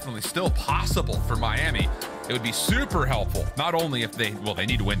is definitely still possible for Miami. It would be super helpful, not only if they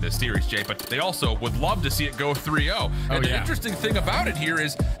need to win this series, Jay, but they also would love to see it go 3-0. And the interesting thing about it here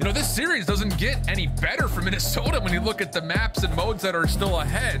is, this series doesn't get any better for Minnesota when you look at the maps and modes that are still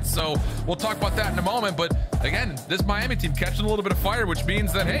ahead. So we'll talk about that in a moment. But again, this Miami team catching a little bit of fire, which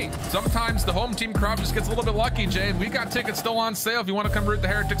means that, hey, sometimes the home team crowd just gets a little bit lucky, Jay. And we got tickets still on sale if you want to come root the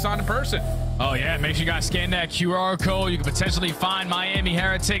Heretics on in person. Oh, yeah. Make sure you guys scan that QR code. You can potentially find Miami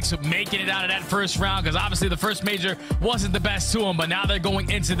Heretics making it out of that first round, because obviously the first major wasn't the best to them, but now they're going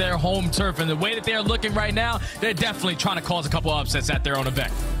into their home turf. And the way that they're looking right now, they're definitely trying to cause a couple upsets at their own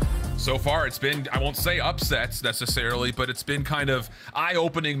event. So far, it's been, I won't say upsets necessarily, but it's been kind of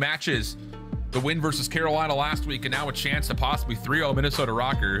eye-opening matches. The win versus Carolina last week, and now a chance to possibly 3-0 Minnesota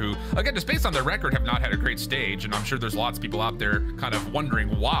Rocker, who, again, just based on their record, have not had a great stage. And I'm sure there's lots of people out there kind of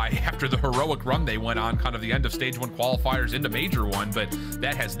wondering why, after the heroic run they went on, kind of the end of Stage 1 qualifiers into Major 1, but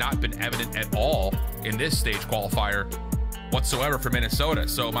that has not been evident at all in this stage qualifier whatsoever for Minnesota.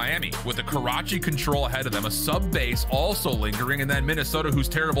 So Miami with the Karachi control ahead of them, a sub base also lingering, and then Minnesota, who's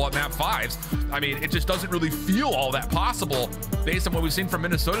terrible at map 5s. I mean, it just doesn't really feel all that possible based on what we've seen from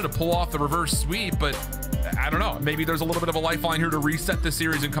Minnesota to pull off the reverse sweep, but I don't know. Maybe there's a little bit of a lifeline here to reset the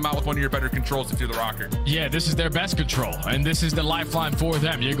series and come out with one of your better controls if you're the Rocker. Yeah, this is their best control, and this is the lifeline for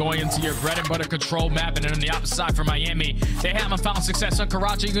them. You're going into your bread and butter control map, and then on the opposite side for Miami, they haven't found success on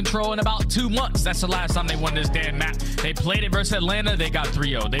Karachi control in about 2 months. That's the last time they won this damn map. They played it versus Atlanta, they got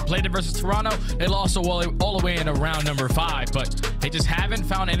 3-0. They played it versus Toronto, they lost all the way into round number 5, but they just haven't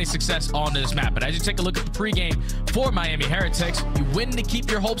found any success on this map. But as you take a look at the pregame for Miami Heretics, you win to keep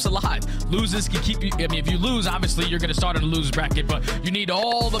your hopes alive. Losers can keep you, I mean, if you lose, obviously you're going to start in a loser's bracket, but you need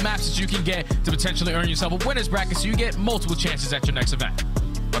all the maps that you can get to potentially earn yourself a winner's bracket so you get multiple chances at your next event.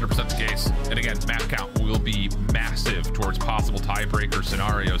 100% the case. And again, map count will be massive towards possible tiebreaker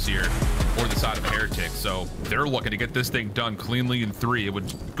scenarios here for the side of Heretics. So they're looking to get this thing done cleanly in 3. It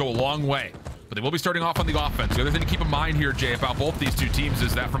would go a long way. But they will be starting off on the offense. The other thing to keep in mind here, Jay, about both these two teams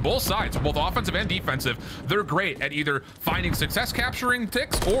is that from both sides, both offensive and defensive, they're great at either finding success capturing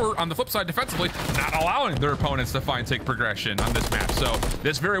ticks or, on the flip side, defensively, not allowing their opponents to find tick progression on this map. So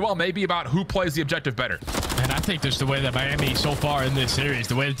this very well may be about who plays the objective better. And I think just the way that Miami so far in this series,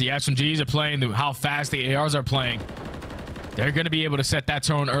 the way that the SMGs are playing, how fast the ARs are playing, they're going to be able to set that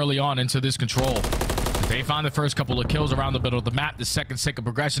tone early on into this control. If they find the first couple of kills around the middle of the map, the second stick of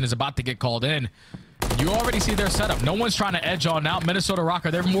progression is about to get called in. You already see their setup. No one's trying to edge on out. Minnesota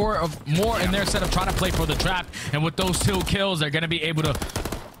Rocker, they're more in their setup trying to play for the trap. And with those 2 kills, they're going to be able to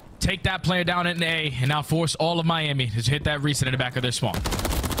take that player down in A and now force all of Miami to hit that reset in the back of their spawn.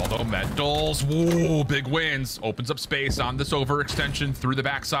 Although Metals, whoa, big wins, opens up space on this overextension through the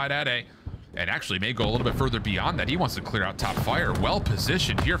backside at A. And actually may go a little bit further beyond that. He wants to clear out top fire. Well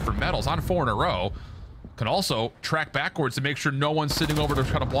positioned here for Metals on 4 in a row. Can also track backwards to make sure no one's sitting over to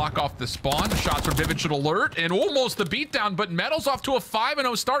try to block off the spawn. Shots from Vivid should alert, and almost the beatdown, but Metals off to a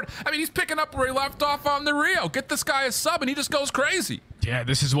 5-0 start. I mean, he's picking up where he left off on the Rio. Get this guy a sub, and he just goes crazy. Yeah,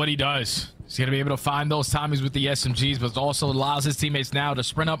 this is what he does. He's going to be able to find those timings with the SMGs, but it also allows his teammates now to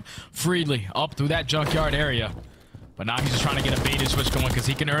sprint up freely up through that junkyard area. But now he's just trying to get a baited switch going because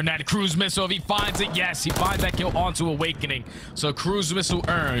he can earn that cruise missile. If he finds it, yes, he finds that kill onto Awakening. So cruise missile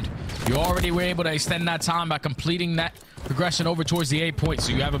earned. You already were able to extend that time by completing that progression over towards the A point.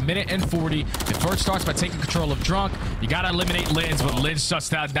 So you have 1:40. The first starts by taking control of Drunk. You got to eliminate Lins, but Lins shuts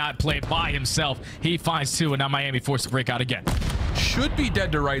down that play by himself. He finds 2, and now Miami forced to break out again. Should be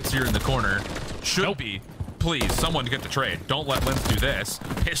dead to rights here in the corner. Should be. Please, someone get the trade. Don't let Lins do this.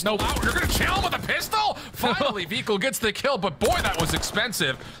 Pistol out. You're going to chill him with a pistol? Finally, Vico gets the kill, but boy, that was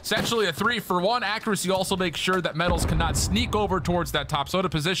expensive. Essentially a 3-for-1. Accuracy also makes sure that Metals cannot sneak over towards that top soda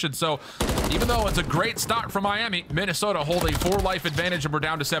position. So even though it's a great start for Miami, Minnesota hold a 4-life advantage, and we're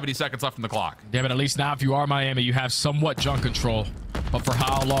down to 70 seconds left in the clock. Yeah, but at least now if you are Miami, you have somewhat junk control. But for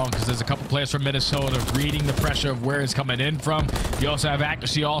how long? Because there's a couple players from Minnesota reading the pressure of where it's coming in from. You also have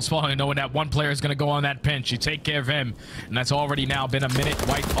accuracy all spawning, knowing that one player is going to go on that pinch. You take care of him, and that's already now been a minute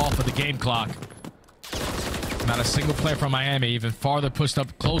wiped off of the game clock. Not a single player from Miami even farther pushed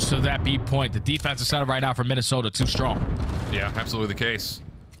up close to that B point. The defensive setup right now for Minnesota too strong. Yeah, absolutely the case.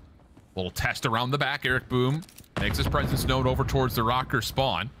 Little test around the back. Eric Boom makes his presence known over towards the Rocker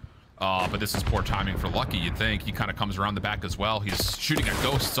spawn. But this is poor timing for Lucky, you'd think. He kind of comes around the back as well. He's shooting at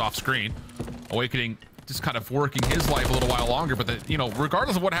Ghosts off screen. Awakening just kind of working his life a little while longer, but you know,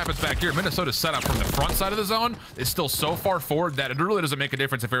 regardless of what happens back here, Minnesota's setup from the front side of the zone is still so far forward that it really doesn't make a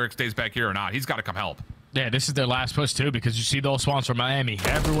difference if Eric stays back here or not. He's got to come help. Yeah, this is their last push too, because you see those spawns from Miami.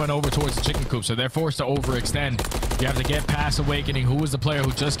 Everyone over towards the chicken coop, so they're forced to overextend. You have to get past Awakening, who was the player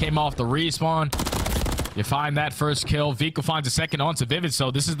who just came off the respawn. You find that first kill. Vico finds a second onto Vivid,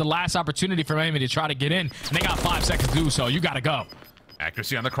 so this is the last opportunity for Miami to try to get in. And they got 5 seconds to do so. You got to go.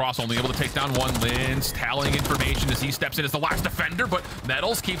 Accuracy on the cross, only able to take down one. Lins tallying information as he steps in as the last defender, but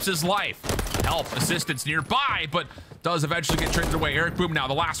Metals keeps his life. Help, assistance nearby, but does eventually get traded away. Eric Boom now,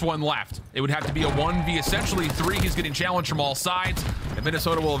 the last one left. It would have to be a 1v, essentially 3. He's getting challenged from all sides, and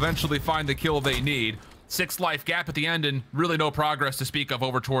Minnesota will eventually find the kill they need. 6 life gap at the end, and really no progress to speak of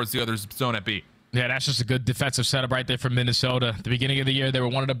over towards the other zone at B. Yeah, that's just a good defensive setup right there from Minnesota. At the beginning of the year, they were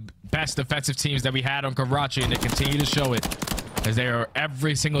one of the best defensive teams that we had on Karachi, and they continue to show it as they are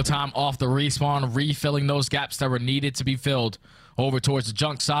every single time off the respawn, refilling those gaps that were needed to be filled over towards the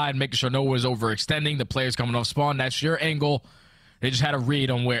junk side, making sure no one was overextending. The players coming off spawn, that's your angle. They just had a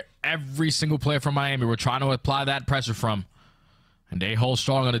read on where every single player from Miami were trying to apply that pressure from. And they hold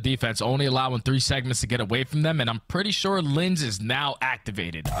strong on the defense, only allowing 3 segments to get away from them. And I'm pretty sure Linz is now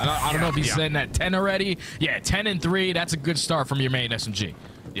activated. I don't know if he's sitting at 10 already. Yeah, 10 and 3. That's a good start from your main SMG.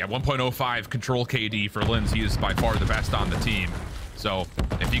 Yeah, 1.05 control KD for Linz. He is by far the best on the team. So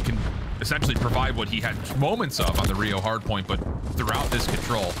if you can essentially provide what he had moments of on the Rio hardpoint, but throughout this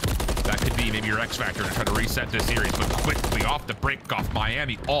control, that could be maybe your X factor to try to reset this series. But quickly off the break off,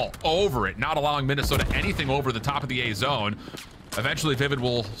 Miami all over it, not allowing Minnesota anything over the top of the A zone. Eventually, Vivid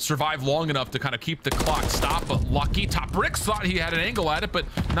will survive long enough to kind of keep the clock stopped, but Lucky Top Bricks thought he had an angle at it, but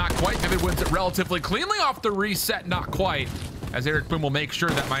not quite. Vivid wins it relatively cleanly off the reset, not quite, as Eric Boom will make sure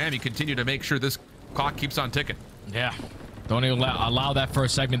that Miami continue to make sure this clock keeps on ticking. Yeah. Don't even allow that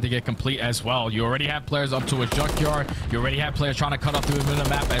first segment to get complete as well. You already have players up to a junkyard. You already have players trying to cut off through the middle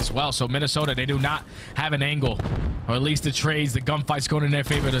map as well. So Minnesota, they do not have an angle, or at least the trades, the gunfights going in their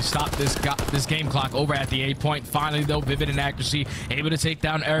favor to stop this game clock over at the 8 point. Finally, though, Vivid and Accuracy able to take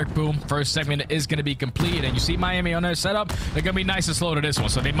down Eric Boom. First segment is going to be complete, and you see Miami on their setup. They're going to be nice and slow to this one,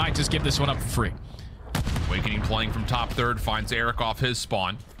 so they might just give this one up for free. Awakening playing from top third finds Eric off his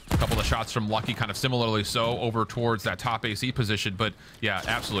spawn. A couple of shots from Lucky, kind of similarly so, over towards that top AC position. But yeah,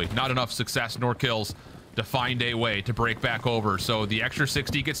 absolutely not enough success nor kills to find a way to break back over. So the extra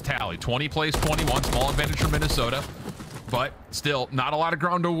 60 gets tallied. 20 plays 21, small advantage for Minnesota. But still, not a lot of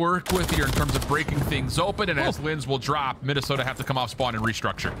ground to work with here in terms of breaking things open. And as wins will drop, Minnesota have to come off spawn and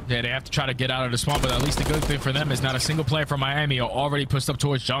restructure. Yeah, they have to try to get out of the spawn, but at least the good thing for them is not a single player from Miami are already pushed up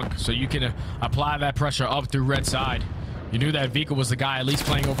towards junk. So you can apply that pressure up through red side. You knew that Vika was the guy at least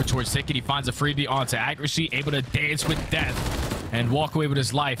playing over towards Ticket. He finds a freebie onto Accuracy, able to dance with death and walk away with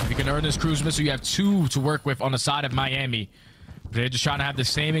his life. If you can earn this cruise missile, you have 2 to work with on the side of Miami. They're just trying to have the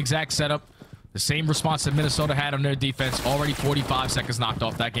same exact setup, the same response that Minnesota had on their defense. Already 45 seconds knocked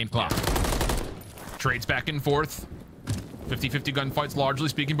off that game clock. Trades back and forth. 50-50 gunfights, largely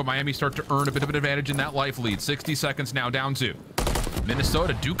speaking, but Miami start to earn a bit of an advantage in that life lead. 60 seconds now, down 2.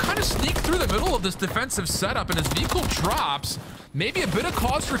 Minnesota do kind of sneak through the middle of this defensive setup, and as vehicle drops, maybe a bit of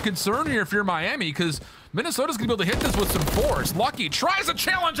cause for concern here if you're Miami, because Minnesota's gonna be able to hit this with some force. Lucky tries a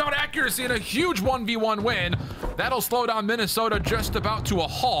challenge out Accuracy and a huge 1v1 win. That'll slow down Minnesota just about to a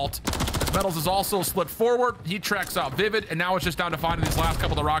halt. Metals has also slipped forward. He tracks out Vivid, and now it's just down to finding these last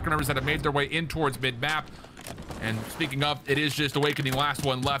couple of rocket numbers that have made their way in towards mid-map. And speaking of, it is just Awakening last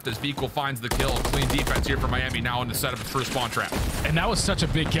one left as Vehicle finds the kill. Clean defense here for Miami now in the setup of the first spawn trap. And that was such a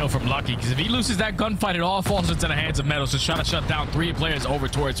big kill from Lucky, because if he loses that gunfight, it all falls into the hands of Metals, just trying to shut down 3 players over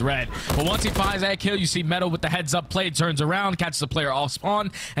towards red. But once he finds that kill, you see Metal with the heads up play, turns around, catches the player off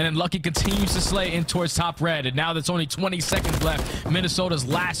spawn, and then Lucky continues to slay in towards top red. And now there's only 20 seconds left. Minnesota's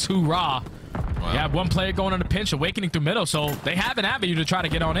last hurrah. Wow. You have 1 player going on a pinch, Awakening through middle, so they have an avenue to try to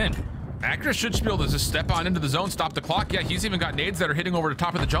get on in. Actress should be able to just step on into the zone, stop the clock. Yeah, he's even got nades that are hitting over the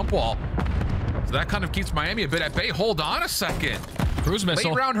top of the jump wall. So that kind of keeps Miami a bit at bay. Hold on a second. Cruise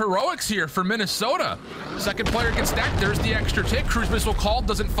missile. Late round heroics here for Minnesota. Second player gets stacked. There's the extra tick. Cruise missile called,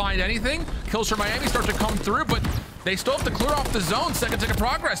 doesn't find anything. Kills for Miami start to come through, but they still have to clear off the zone. Second tick of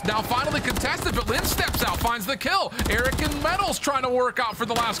progress. Now finally contested, but Lynn steps out, finds the kill. Eric and Metals trying to work out for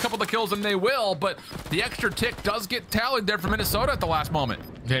the last couple of kills, and they will, but the extra tick does get tallied there for Minnesota at the last moment.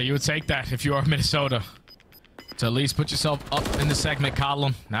 Yeah, you would take that if you are Minnesota. To at least put yourself up in the segment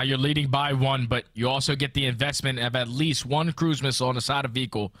column. Now you're leading by 1, but you also get the investment of at least 1 cruise missile on the side of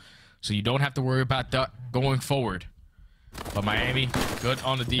Vehicle, so you don't have to worry about that going forward. But Miami, good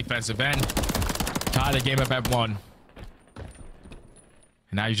on the defensive end. Tie the game up at 1.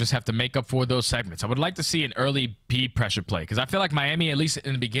 And now you just have to make up for those segments. I would like to see an early B pressure play, because I feel like Miami, at least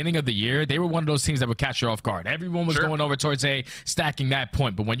in the beginning of the year, they were one of those teams that would catch you off guard. Everyone was going over towards A, stacking that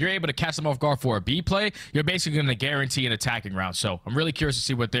point. But when you're able to catch them off guard for a B play, you're basically going to guarantee an attacking round. So I'm really curious to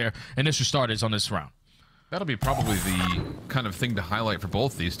see what their initial start is on this round. That'll be probably the kind of thing to highlight for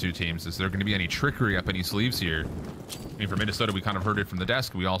both these two teams. Is there going to be any trickery up any sleeves here? I mean, for Minnesota, we kind of heard it from the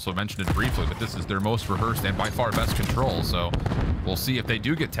desk. We also mentioned it briefly, but this is their most rehearsed and by far best control. So we'll see if they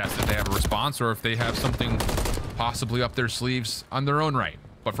do get tested, if they have a response, or if they have something possibly up their sleeves on their own right.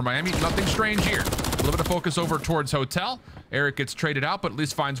 But for Miami, nothing strange here. A little bit of focus over towards Hotel. Eric gets traded out, but at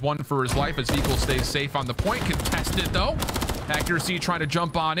least finds 1 for his life as Vehicle stays safe on the point. Contested, though. Accuracy trying to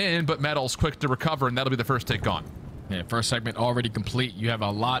jump on in, but Metal's quick to recover, and that'll be the first take gone. Yeah, first segment already complete. You have a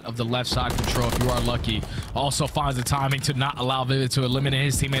lot of the left side control if you are lucky. Also finds the timing to not allow Vivid to eliminate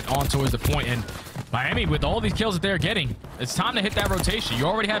his teammate on towards the point. And Miami, with all these kills that they're getting, it's time to hit that rotation. You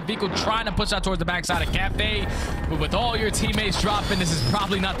already have Vico trying to push out towards the backside of Cafe, but with all your teammates dropping, this is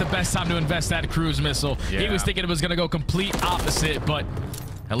probably not the best time to invest that cruise missile. Yeah. He was thinking it was going to go complete opposite, but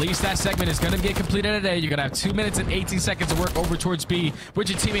at least that segment is going to get completed today. You're going to have 2 minutes and 18 seconds to work over towards B, with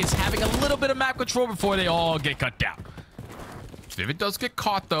your teammates having a little bit of map control before they all get cut down. Vivid does get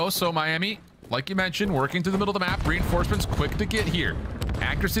caught, though, so Miami, like you mentioned, working to the middle of the map. Reinforcements quick to get here.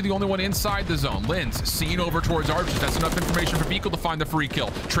 Accuracy, the only one inside the zone. Linz seen over towards Arches. That's enough information for Beagle to find the free kill.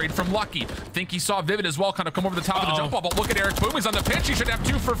 Trade from Lucky. Think he saw Vivid as well kind of come over the top of the jump ball, but look at Eric Boom. He's on the pinch. He should have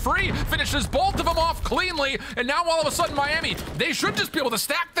 2 for free. Finishes both of them off cleanly, and now all of a sudden Miami, they should just be able to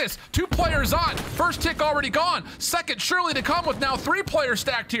stack this. 2 players on. First tick already gone. Second surely to come with now 3 players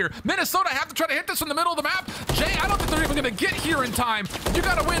stacked here. Minnesota have to try to hit this in the middle of the map. Jay, I don't think they're even going to get here in time. You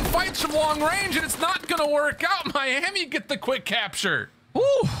got to win fights from long range, and it's not going to work out. Miami get the quick capture.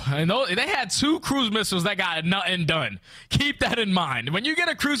 Ooh, I know they had 2 cruise missiles that got nothing done. Keep that in mind. When you get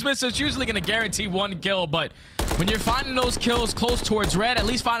a cruise missile, it's usually going to guarantee 1 kill, but when you're finding those kills close towards red, at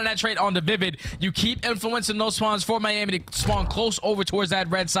least finding that trade on the Vivid, you keep influencing those spawns for Miami to spawn close over towards that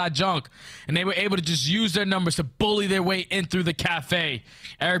red side junk, and they were able to just use their numbers to bully their way in through the cafe.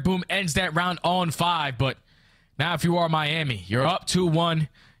 Eric Boom ends that round on 5, but now if you are Miami, you're up 2-1.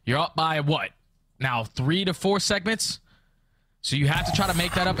 You're up by what? Now 3 to 4 segments? So you have to try to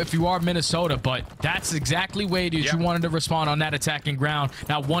make that up if you are Minnesota, but that's exactly way that you wanted to respond on that attacking ground.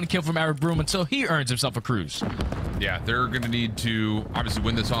 Now 1 kill from Eric Broom until he earns himself a cruise. Yeah, they're going to need to obviously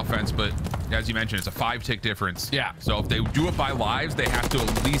win this offense, but as you mentioned, it's a 5-tick difference. Yeah. So if they do it by lives, they have to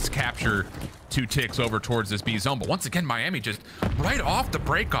at least capture 2 ticks over towards this B zone. But once again, Miami just right off the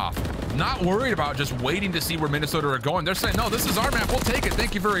break off, not worried about just waiting to see where Minnesota are going. They're saying, no, this is our map. We'll take it.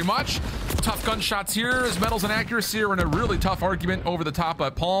 Thank you very much. Tough gunshots here as Metals and Accuracy are in a really tough argument over the top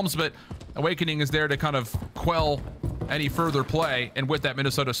at Palms, but Awakening is there to kind of quell any further play. And with that,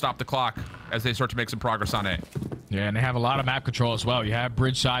 Minnesota stop the clock as they start to make some progress on A. Yeah, and they have a lot of map control as well. You have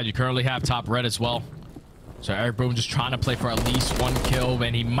bridge side. You currently have top red as well. So Eric Boom just trying to play for at least 1 kill,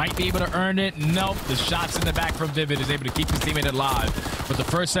 and he might be able to earn it. Nope, the shots in the back from Vivid is able to keep his teammate alive. But the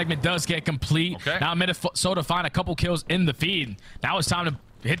first segment does get complete. Okay. Now Minnesota find a couple kills in the feed. Now it's time to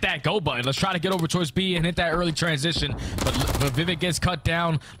hit that go button. Let's try to get over towards B and hit that early transition. But Vivid gets cut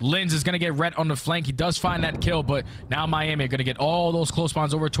down. Linz is going to get red on the flank. He does find that kill, but now Miami are going to get all those close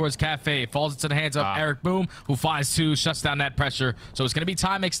spawns over towards Cafe. It falls into the hands of Eric Boom, who finds 2, shuts down that pressure. So it's going to be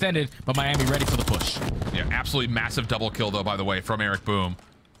time extended, but Miami ready for the push. Yeah, absolutely massive double kill, though, by the way, from Eric Boom.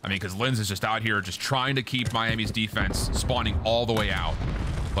 I mean, because Linz is just out here just trying to keep Miami's defense spawning all the way out.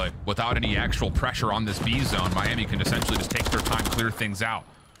 But without any actual pressure on this B zone, Miami can essentially just take their time, clear things out.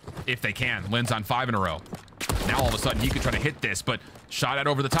 If they can. Linz on 5 in a row. Now all of a sudden he could try to hit this, but shot at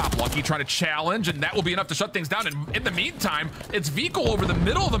over the top. Lucky trying to challenge, and that will be enough to shut things down. And in the meantime, it's Vico over the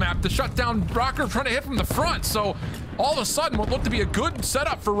middle of the map to shut down Rocker trying to hit from the front. So all of a sudden what looked to be a good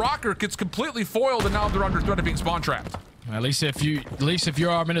setup for Rocker gets completely foiled, and now they're under threat of being spawn trapped. At least if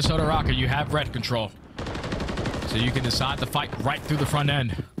you're our Minnesota Rocker, you have red control. So you can decide to fight right through the front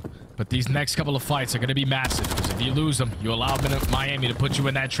end. But these next couple of fights are going to be massive, because if you lose them, you allow Miami to put you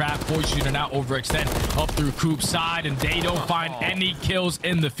in that trap, force you to now overextend up through Coop's side, and they don't find any kills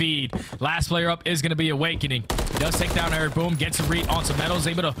in the feed. Last player up is going to be Awakening. He does take down Eric Boom, gets a read on some Metals,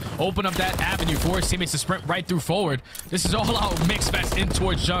 able to open up that avenue for his teammates to sprint right through forward. This is all out mix fest in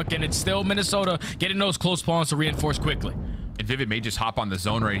towards junk, and it's still Minnesota getting those close spawns to reinforce quickly. And Vivid may just hop on the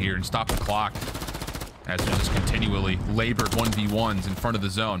zone right here and stop the clock, as they're just continually labored 1v1s in front of the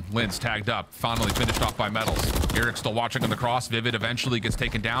zone. Linz tagged up, finally finished off by Metals. Eric still watching on the cross. Vivid eventually gets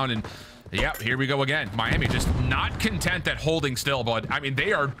taken down, and yeah, here we go again. Miami just not content at holding still, but I mean,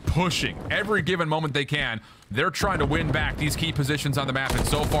 they are pushing every given moment they can. They're trying to win back these key positions on the map, and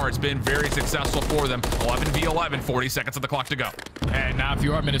so far it's been very successful for them. 11v11, 40 seconds of the clock to go. And now if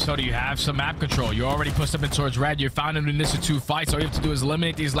you are Minnesota, you have some map control. You already pushed them in towards red. You're finding them in this 2 fights. All you have to do is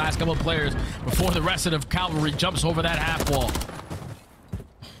eliminate these last couple of players before the rest of the cavalry jumps over that half wall.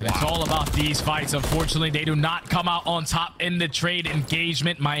 It's all about these fights. Unfortunately, they do not come out on top in the trade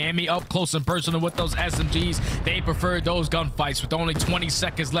engagement. Miami up close and personal with those SMGs. They preferred those gunfights. With only 20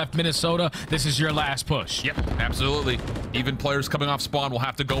 seconds left, Minnesota, this is your last push. Yep, absolutely. Even players coming off spawn will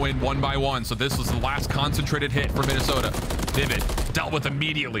have to go in 1 by 1. So this was the last concentrated hit for Minnesota. Vivid dealt with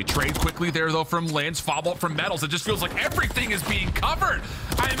immediately. Trade quickly there, though, from Linz. Follow up from Metals. It just feels like everything is being covered.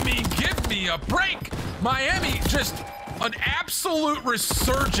 I mean, give me a break. Miami just an absolute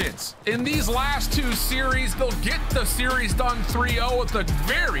resurgence in these last 2 series. They'll get the series done 3-0 with a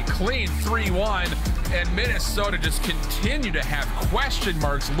very clean 3-1, and Minnesota just continue to have question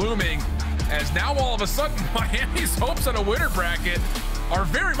marks looming as now all of a sudden Miami's hopes on a winner bracket are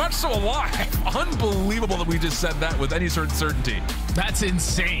very much so alive. Unbelievable that we just said that with any certain certainty. That's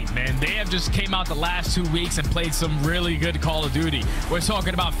insane, man. They have just came out the last 2 weeks and played some really good Call of Duty. We're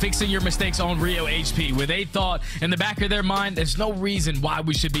talking about fixing your mistakes on Rio HP, where they thought in the back of their mind, there's no reason why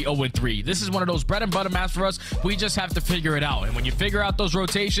we should be 0-3. This is one of those bread and butter maps for us. We just have to figure it out. And when you figure out those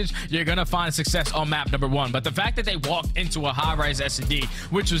rotations, you're going to find success on map number 1. But the fact that they walked into a high-rise S&D,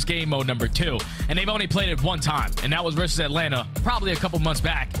 which was game mode number 2, and they've only played it 1 time, and that was versus Atlanta, probably a couple months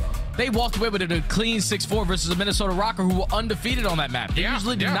back. They walked away with a clean 6-4 versus a Minnesota Rocker who were undefeated on that map. They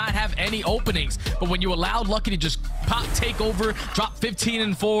usually do not have any openings, but when you allowed Lucky to just pop, take over, drop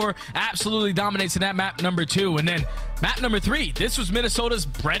 15-4, absolutely dominates in that map number 2. And then map number 3, this was Minnesota's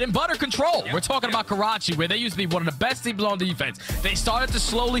bread and butter control. We're talking about Karachi, where they used to be one of the best teams on defense. They started to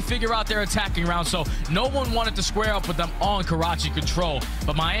slowly figure out their attacking round, so no one wanted to square up with them on Karachi control.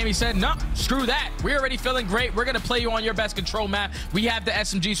 But Miami said, no, screw that. We're already feeling great. We're going to play you on your best control map. We have the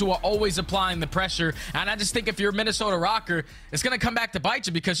SMGs who are always applying the pressure. And I just think if you're a Minnesota Rocker, it's going to come back to bite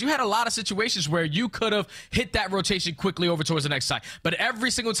you, because you had a lot of situations where you could have hit that rotation quickly over towards the next side. But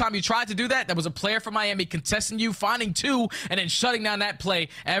every single time you tried to do that, there was a player from Miami contesting you, finding 2, and then shutting down that play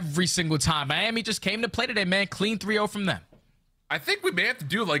every single time. Miami just came to play today, man. Clean 3-0 from them. I think we may have to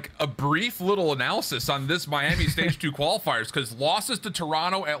do like a brief little analysis on this Miami Stage 2 qualifiers, because losses to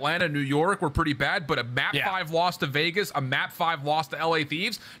Toronto, Atlanta, New York were pretty bad, but a map 5 loss to Vegas, a map 5 loss to LA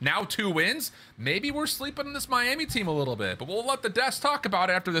Thieves, now 2 wins. Maybe we're sleeping on this Miami team a little bit, but we'll let the desk talk about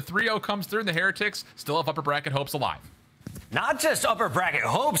it after the 3-0 comes through and the Heretics still have upper bracket hopes alive. Not just upper bracket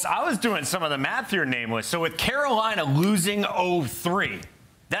hopes, I was doing some of the math here, Nameless. So with Carolina losing 0-3,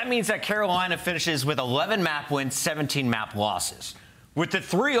 that means that Carolina finishes with 11 map wins, 17 map losses. With the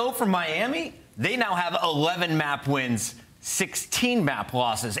 3-0 from Miami, they now have 11 map wins, 16 map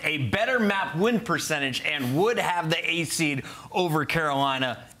losses, a better map win percentage, and would have the A seed over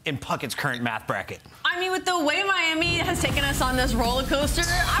Carolina in Puckett's current math bracket. I mean, with the way Miami has taken us on this roller coaster,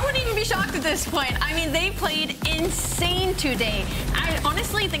 I wouldn't even be shocked at this point. I mean, they played insane today. I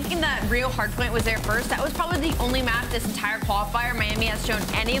honestly thinking that Rio Hardpoint was there first. That was probably the only map this entire qualifier Miami has shown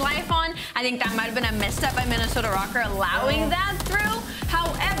any life on. I think that might have been a misstep by Minnesota Rocker allowing that through.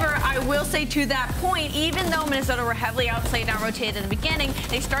 However, I will say to that point, even though Minnesota were heavily outplayed and rotated in the beginning,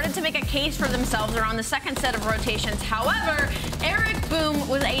 they started to make a case for themselves around the second set of rotations. However, Eric Boom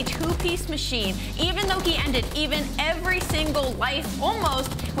was a 2-piece machine. Even though he ended even every single life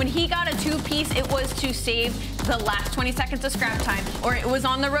almost, when he got a 2-piece, it was to save the last 20 seconds of scrap time, or it was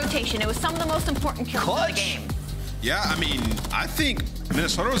on the rotation. It was some of the most important kills in the game. Yeah, I mean, I think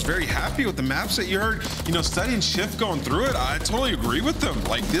Minnesota was very happy with the maps that you heard. You know, studying Shift going through it, I totally agree with them.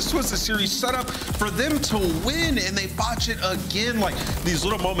 Like, this was a series set up for them to win, and they botch it again. Like, these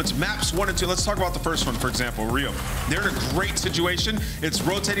little moments, maps 1 and 2. Let's talk about the first one, for example, Rio. They're in a great situation. It's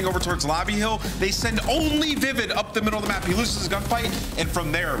rotating over towards Lobby Hill. They send only Vivid up the middle of the map. He loses his gunfight, and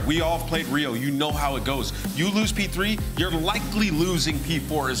from there, we all played Rio. You know how it goes. You lose P3, you're likely losing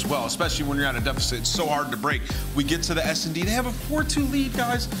P4 as well, especially when you're at a deficit. It's so hard to break. We get to the S&D. They have a 4-2 lead,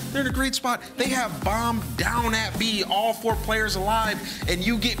 guys. They're in a great spot. They have bomb down at B, all 4 players alive, and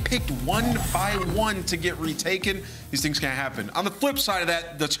you get picked 1 by 1 to get retaken. These things can't happen. On the flip side of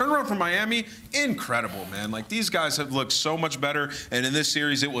that, the turnaround from Miami, incredible, man. Like, these guys have looked so much better, and in this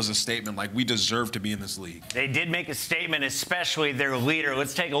series, it was a statement. Like, we deserve to be in this league. They did make a statement, especially their leader.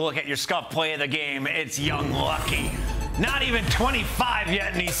 Let's take a look at your scuff play of the game. It's Young Lucky. Not even 25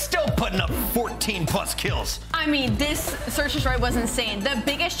 yet, and he's still putting up 14+ kills. I mean, this search and destroy was insane. The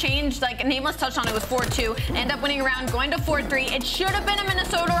biggest change, like Nameless touched on, it was 4-2. End up winning a round, going to 4-3. It should have been a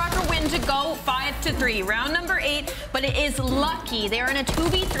Minnesota Rocker win to go 5-3. Round number 8, but it is Lucky. They're in a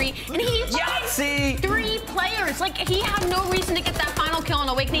 2v3, and he 3 players. Like, he had no reason to get that final kill on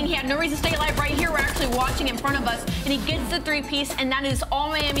Awakening. He had no reason to stay alive. Right here, we're actually watching in front of us, and he gets the 3-piece, and that is all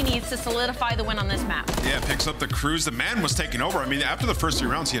Miami needs to solidify the win on this map. Yeah, picks up the cruise. The man was taking over. I mean, after the first 3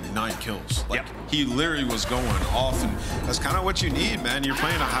 rounds, he had 9 kills. Like, he literally was going off, and that's kind of what you need, man. You're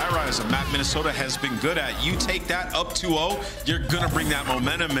playing a high-rise, a map Minnesota has been good at. You take that up 2-0, you're going to bring that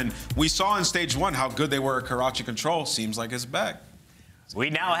momentum, and we saw in stage 1 how good they were at Karachi control. Seems like it's back. We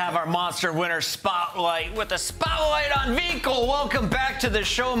now have our monster winner spotlight with a spotlight on Vehicle. Welcome back to the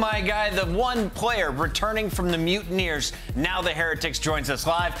show, my guy. The one player returning from the Mutineers. Now the Heretics joins us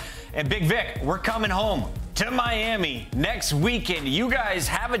live. And Big Vic, we're coming home. to Miami next weekend. You guys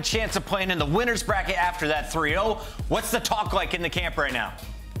have a chance of playing in the winner's bracket after that 3-0. What's the talk like in the camp right now?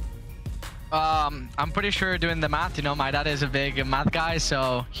 I'm pretty sure doing the math, you know, my dad is a big math guy,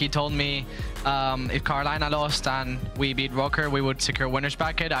 so he told me if Carolina lost and we beat Roker, we would secure winner's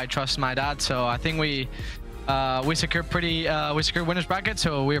bracket. I trust my dad, so I think we secured winner's bracket,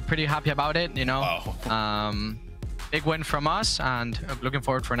 so we're pretty happy about it, you know. Wow. Big win from us, and looking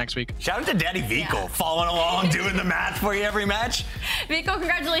forward for next week. Shout out to Daddy Vico, following along, doing the math for you every match. Vico,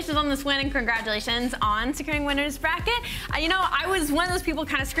 congratulations on this win, and congratulations on securing winner's bracket. You know, I was one of those people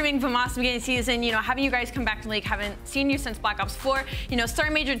kind of screaming Vamos at the beginning of the season, you know, having you guys come back to the league, haven't seen you since Black Ops 4. You know,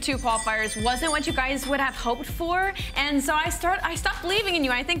 starting Major II Qualifiers wasn't what you guys would have hoped for, and so I stopped believing in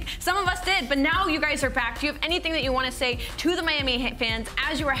you. I think some of us did, but now you guys are back. Do you have anything that you want to say to the Miami fans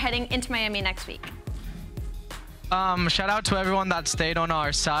as you are heading into Miami next week? Shout out to everyone that stayed on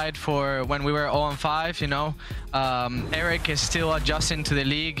our side for when we were 0-5, you know. Eric is still adjusting to the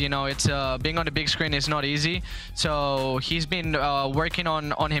league, you know. It's being on the big screen is not easy, so he's been working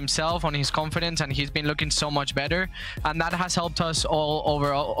on himself, on his confidence, and he's been looking so much better, and that has helped us all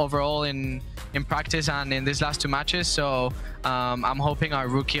overall in practice and in these last 2 matches. So I'm hoping our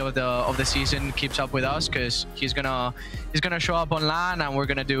rookie of the season keeps up with us, because he's gonna show up on LAN and we're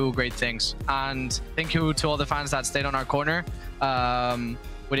gonna do great things. And thank you to all the fans that stayed on our corner.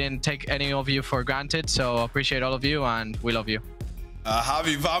 We didn't take any of you for granted, so appreciate all of you, and we love you.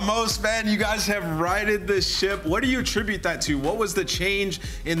 Javi, vamos, man. You guys have righted the ship. What do you attribute that to? What was the change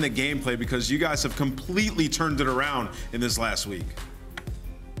in the gameplay? Because you guys have completely turned it around in this last week.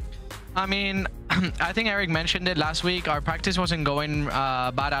 I mean, I think Eric mentioned it last week. Our practice wasn't going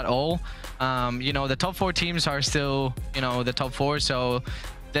bad at all. You know, the top 4 teams are still, you know, the top 4, so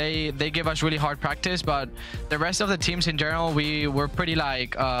they give us really hard practice, but the rest of the teams in general, we're pretty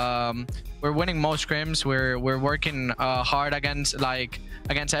like we're winning most scrims. We're working hard against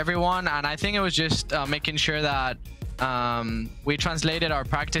everyone, and I think it was just making sure that we translated our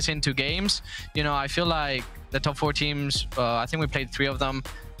practice into games. You know, I feel like the top 4 teams, I think we played 3 of them,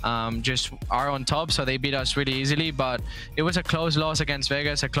 just are on top, so they beat us really easily. But it was a close loss against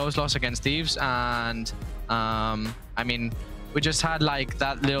Vegas, a close loss against Thieves, and I mean, we just had like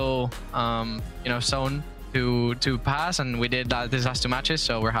that little you know, zone to pass, and we did that these last 2 matches,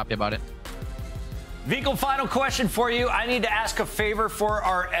 so we're happy about it. Vico, final question for you. I need to ask a favor for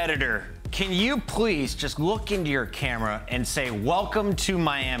our editor. Can you please just look into your camera and say welcome to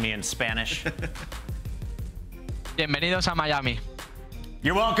Miami in Spanish? Bienvenidos a Miami.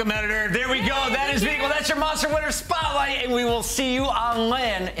 You're welcome, editor. There we go. That is Vico. That's your Monster Winner Spotlight, and we will see you on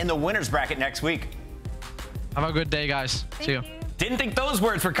LAN in the winner's bracket next week. Have a good day, guys. See you. Didn't think those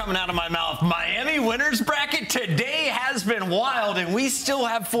words were coming out of my mouth. Miami winners bracket today has been wild, and we still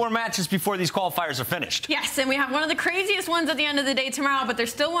have 4 matches before these qualifiers are finished. Yes, and we have one of the craziest ones at the end of the day tomorrow, but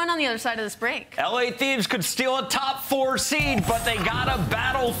there's still one on the other side of this break. LA Thieves could steal a top 4 seed, but they gotta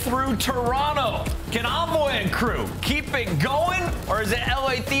battle through Toronto. Can Envoy and crew keep it going, or is it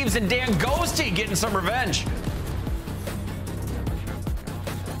LA Thieves and Dan Ghosty getting some revenge?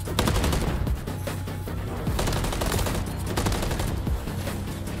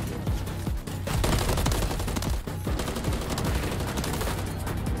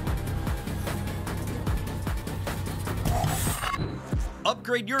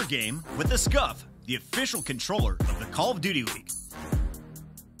 Upgrade your game with the Scuff, the official controller of the Call of Duty League.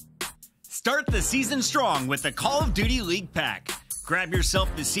 Start the season strong with the Call of Duty League Pack. Grab yourself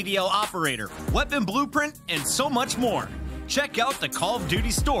the CDL Operator, Weapon Blueprint, and so much more. Check out the Call of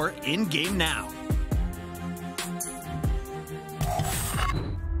Duty store in-game now.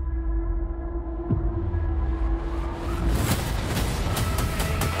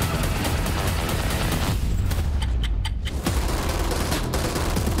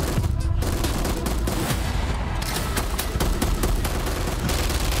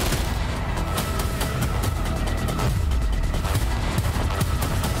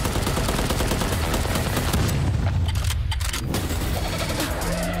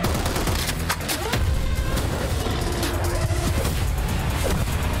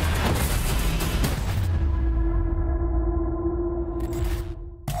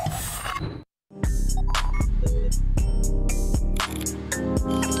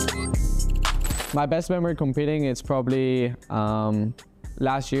 My best memory competing is probably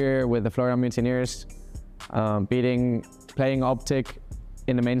last year with the Florida Mutineers, playing Optic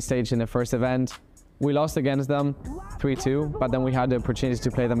in the main stage in the first event. We lost against them 3-2, but then we had the opportunity to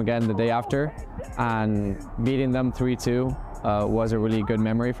play them again the day after, and beating them 3-2 was a really good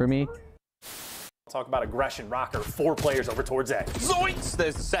memory for me. Talk about aggression. Rocker, 4 players over towards A. Zoinks!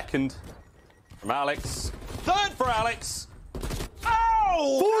 There's the second. From Alex. Third for Alex.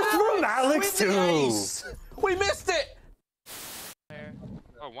 Oh! Fourth from Alex, too. Ace. We missed it.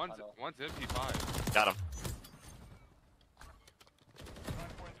 Oh, one's MP5. Got him.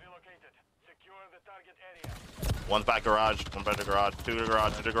 One's back garage, one back to garage, two to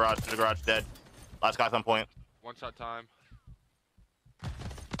garage, two to garage, two to garage, dead. Last guy's on point. One shot time.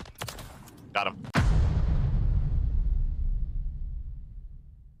 Got him.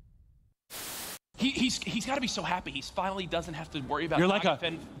 He's got to be so happy. He's finally doesn't have to worry about You're like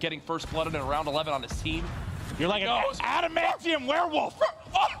getting first blooded in round 11 on his team. You're like an adamantium werewolf.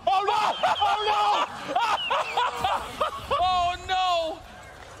 Oh no! Oh no! Oh no!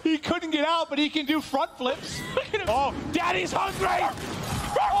 He couldn't get out, but he can do front flips. Oh, Daddy's hungry!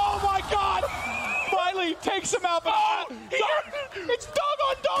 Oh my God! Finally takes him out, but it's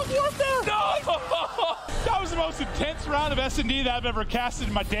dog-on-dog warfare! No! That was the most intense round of S&D that I've ever casted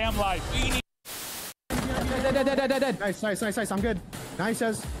in my damn life. Dead. Nice. I'm good. Nice,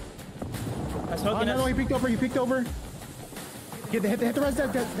 Ez. No, he peeked over. Hit the res dead. Hit the res dead.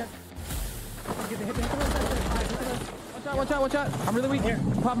 Watch out. I'm really weak.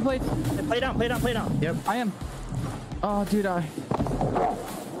 Popping plates. Play down. Yep. I am. Oh, dude, I'm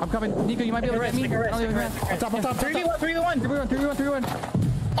coming. Nico, you might be able to get me. Top. 3v1.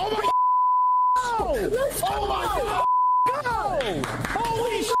 Oh my! Oh my God! Go!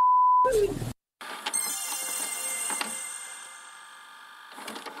 Holy shit!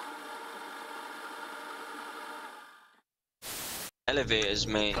 Elevators,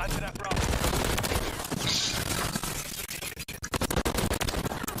 mate.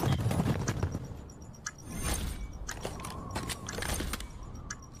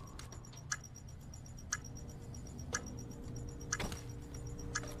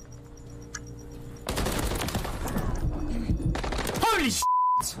 Holy shit!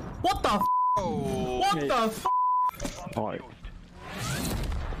 What the f? What the f? Alright.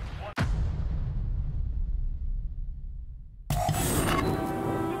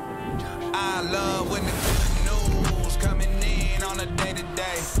 I love when the good news coming in on a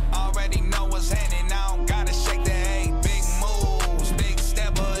day-to-day. Already know what's happening, I don't gotta shake the hay. Big moves, big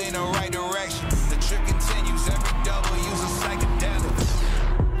stepper in the right direction. The trip continues, every double use a psychedelic.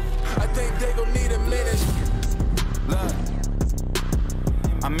 I think they gon' need a minute. Look,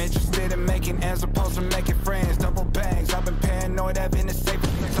 I'm interested in making as opposed to making friends. Double bangs, I've been paranoid, having a safe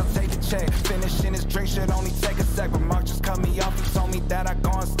place, I'll take the check. Finishing his drink should only take a sec, but Mark just cut me off, he told me that I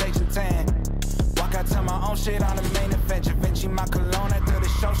go on stage in 10. Walk out to my own shit on the main event. Da Vinci, my cologne after the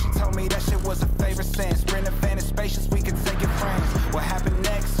show, she told me that shit was a favorite sin. Sprint a fan in spacious, we could take it friends. What happened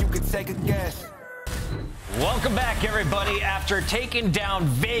next, you could take a guess. Welcome back, everybody. After taking down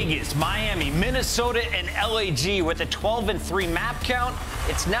Vegas, Miami, Minnesota, and LAG with a 12-3 map count,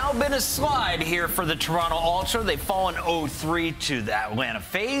 it's now been a slide here for the Toronto Ultra. They've fallen 0-3 to the Atlanta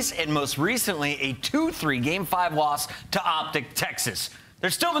FaZe, and most recently a 2-3 Game 5 loss to Optic Texas. They're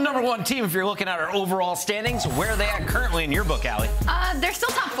still the #1 team if you're looking at our overall standings. Where are they at currently in your book, Allie? They're still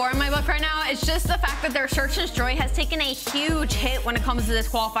top 4 in my book right now. It's just the fact that their search and destroy has taken a huge hit when it comes to this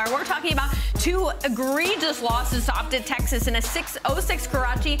qualifier. We're talking about 2 egregious losses to Optic Texas in a 6-0-6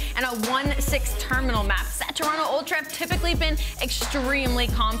 Karachi and a 1-6 terminal map that Toronto Ultra have typically been extremely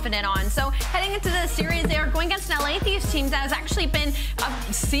confident on. So heading into the series, they are going against an LA Thieves team that has actually been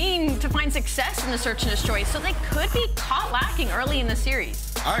seen to find success in the search and destroy. So they could be caught lacking early in the series.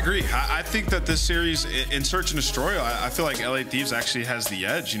 I agree. I think that this series in Search and Destroy, I feel like LA Thieves actually has the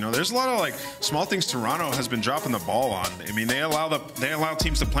edge. You know, there's a lot of like small things Toronto has been dropping the ball on. I mean, they allow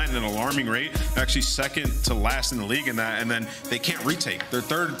teams to plant at an alarming rate. They're actually second to last in the league in that, and then they can't retake. They're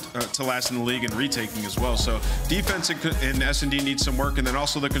third to last in the league in retaking as well. So defense in S&D needs some work, and then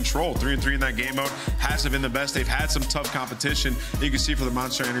also the control. 3-3 in that game mode hasn't been the best. They've had some tough competition. You can see for the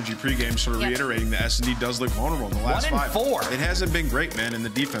Monster Energy pregame, sort of reiterating that S&D does look vulnerable in the last 5. 1-4. It hasn't been great, man, in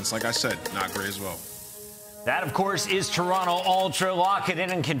the defense. Like I said, not great as well. That, of course, is Toronto Ultra. Lock it in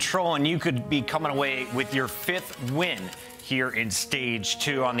and control, and you could be coming away with your 5th win here in Stage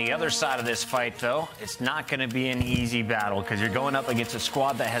 2. On the other side of this fight, though, it's not going to be an easy battle because you're going up against a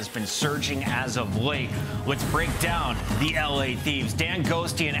squad that has been surging as of late. Let's break down the LA Thieves. Dan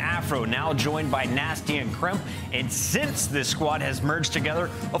Ghosty and Afro now joined by Nasty and Crimp. And since this squad has merged together,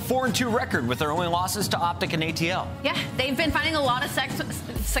 a 4-2 record with their only losses to Optic and ATL. Yeah, they've been finding a lot of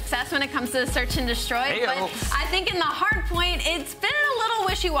success when it comes to search and destroy. Hey-o. But I think in the hard point, it's been an a little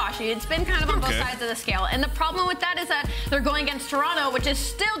wishy-washy. It's been kind of on both sides of the scale. And the problem with that is that they're going against Toronto, which is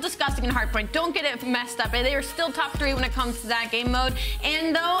still disgusting in hardpoint. Don't get it messed up. They are still top 3 when it comes to that game mode.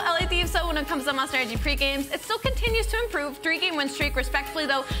 And though LA Thieves, though, when it comes to Monster Energy pre-games, it still continues to improve. 3-game win streak, respectfully,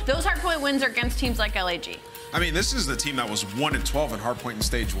 though, those hardpoint wins are against teams like LAG. I mean, this is the team that was 1-12 in hardpoint in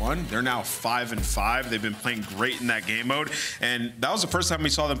stage 1. They're now 5-5. They've been playing great in that game mode. And that was the first time we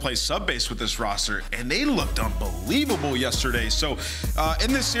saw them play sub-base with this roster. And they looked unbelievable yesterday. So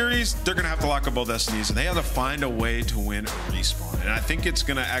in this series, they're going to have to lock up both SNEs. And they have to find a way to win a respawn. And I think it's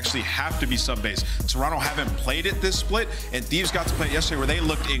going to actually have to be sub-base. Toronto haven't played it this split. And Thieves got to play it yesterday where they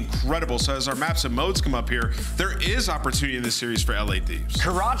looked incredible. So as our maps and modes come up here, there is opportunity in this series for LA Thieves.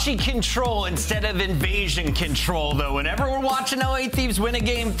 Karachi control instead of invasion control, though. Whenever we're watching LA Thieves win a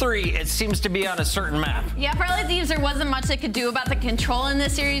game 3, it seems to be on a certain map. Yeah, for LA Thieves, there wasn't much they could do about the control in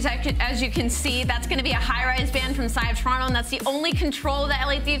this series. As you can see, that's going to be a high-rise ban from side of Toronto, and that's the only control that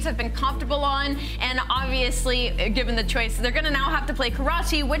LA Thieves have been comfortable on. And obviously, given the choice, they're going to now have to play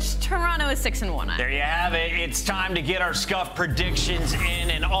Karachi, which Toronto is 6-1 at. There you have it. It's time to get our scuff predictions in,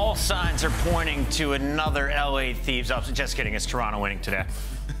 and all signs are pointing to another LA Thieves. Oh, just kidding. It's Toronto winning today.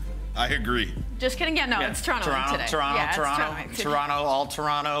 I agree. Just kidding. Yeah, no, it's Toronto today. Toronto. All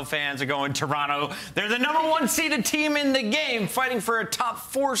Toronto fans are going Toronto. They're the #1 seeded team in the game, fighting for a top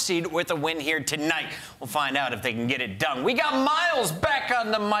 4 seed with a win here tonight. We'll find out if they can get it done. We got Miles back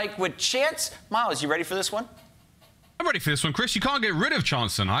on the mic with Chance. Miles, you ready for this one? I'm ready for this one, Chris. You can't get rid of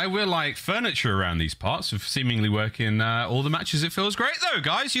Chance and I. We're like furniture around these parts of seemingly working all the matches. It feels great, though,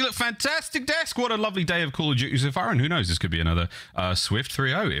 guys. You look fantastic, Desk. What a lovely day of Call of Duty so far. And who knows, this could be another swift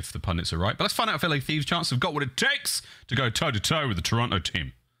 3-0 if the pundits are right. But let's find out if LA Thieves' Chance have got what it takes to go toe-to-toe with the Toronto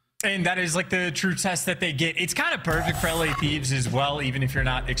team. And that is like the true test that they get. It's kind of perfect for LA Thieves as well, even if you're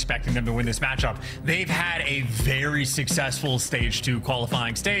not expecting them to win this matchup. They've had a very successful Stage 2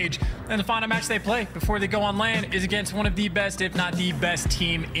 qualifying stage, and the final match they play before they go on LAN is against one of the best, if not the best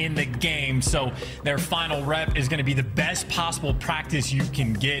team in the game. So their final rep is going to be the best possible practice you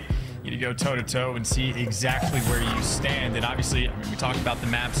can get. You go toe-to-toe and see exactly where you stand. And obviously, I mean, we talked about the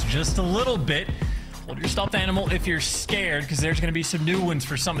maps just a little bit. Hold your stuffed animal if you're scared, because there's going to be some new ones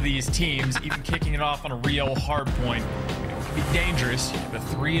for some of these teams, even kicking it off on a Rio hardpoint. It can be dangerous. You have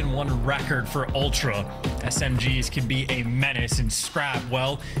a 3-1 record for Ultra. SMGs can be a menace, and Scrap,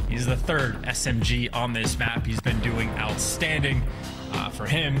 well, he's the 3rd SMG on this map. He's been doing outstanding for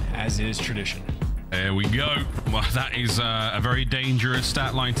him, as is tradition. There we go. Well, that is a very dangerous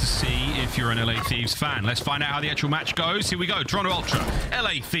stat line to see if you're an LA Thieves fan. Let's find out how the actual match goes. Here we go. Toronto Ultra,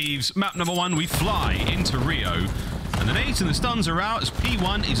 LA Thieves, map #1. We fly into Rio. And the nades and the stuns are out as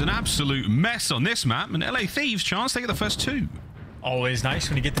P1 is an absolute mess on this map. And LA Thieves' Chance, they get the first 2. Always nice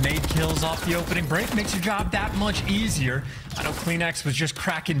when you get the nade kills off the opening break. Makes your job that much easier. I know Kleenex was just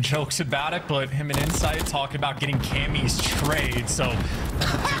cracking jokes about it, but him and Insight talking about getting Cammy's trade. So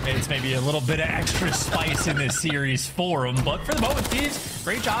teammates maybe a little bit of extra spice in this series for him. But for the moment, Thieves,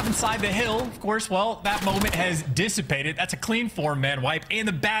 great job inside the hill. Of course, well, that moment has dissipated. That's a clean 4-man wipe and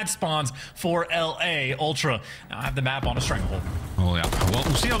the bad spawns for LA Ultra. Now I have the map on a stranglehold. Oh, yeah. Well,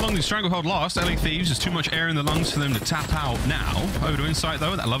 we'll see how long the stranglehold lasts. LA Thieves, there's too much air in the lungs for them to tap out now. Over to Insight,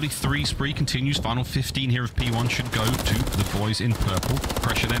 though. That lovely 3 spree continues. Final 15 here of P1 should go to the boys in purple.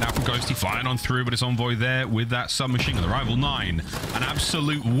 Pressure then out from Ghosty, flying on through, but it's Envoy there with that submachine gun. The rival 9. An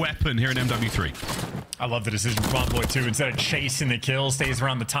absolute weapon here in MW3. I love the decision from Envoy, too. Instead of chasing the kill, stays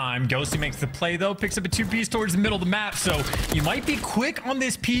around the time. Ghosty makes the play, though. Picks up a 2-piece towards the middle of the map, so you might be quick on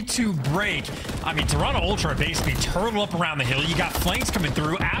this P2 break. I mean, Toronto Ultra basically turtle up around the hill. You got flanks coming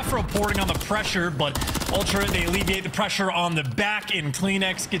through. Afro pouring on the pressure, but Ultra, they alleviate the pressure on the back, and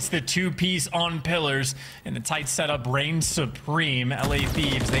Kleenex gets the 2-piece on pillars. And the tight setup reigns supreme. LA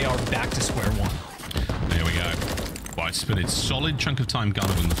Thieves, they are back to square one. There we go. Well, it's been a solid chunk of time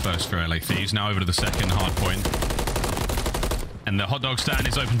gunner in the first for LA Thieves. Now over to the second hard point. And the hot dog stand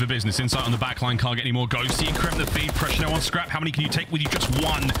is open for business. Insight on the back line, can't get any more. Ghosty, encrypt the feed, pressure now on Scrap. How many can you take with you? Just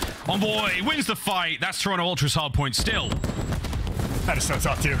 1. Envoy wins the fight. That's Toronto Ultra's hard point still. That is so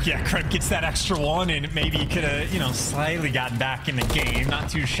tough, too. Yeah, Kreb gets that extra 1, and maybe he could have, you know, slightly gotten back in the game. Not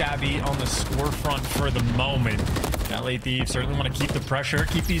too shabby on the score front for the moment. LA Thieves certainly want to keep the pressure,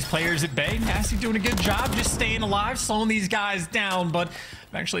 keep these players at bay. Nasty doing a good job just staying alive, slowing these guys down, but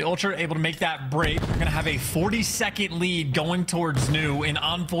eventually Ultra able to make that break. We're going to have a 40-second lead going towards New, and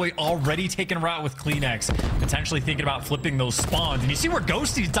Envoy already taking a route with Kleenex, potentially thinking about flipping those spawns. And you see where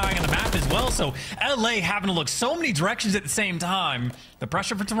Ghosty's dying on the map as well, so LA having to look so many directions at the same time. The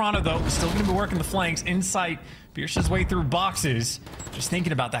pressure for Toronto, though, is still going to be working the flanks. Insight pierces his way through boxes, just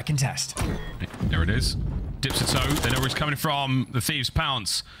thinking about that contest. There it is. Dips a toe. They know where he's coming from. The Thieves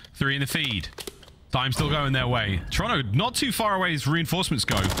pounce. 3 in the feed. Time still going their way. Toronto not too far away as reinforcements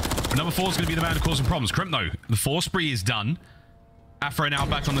go. But number 4 is going to be the man who causing problems. Crimp, though. The 4 spree is done. Afro now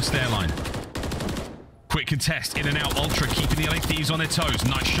back on the stair line. Quick contest, in and out. Ultra keeping the LA Thieves on their toes.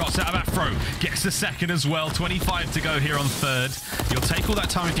 Nice shots out of Afro. Gets the second as well. 25 to go here on third. You'll take all that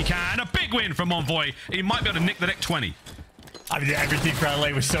time if you can. A big win from Envoy. He might be able to nick the deck 20. I mean, everything for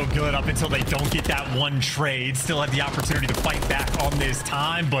LA was so good up until they don't get that one trade. Still had the opportunity to fight back on this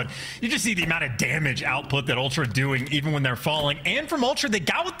time, but you just see the amount of damage output that Ultra are doing even when they're falling. And from Ultra, they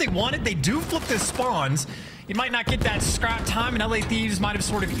got what they wanted. They do flip the spawns. You might not get that scrap time, and LA Thieves might have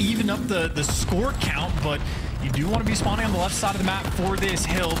sort of evened up the score count, but you do want to be spawning on the left side of the map for this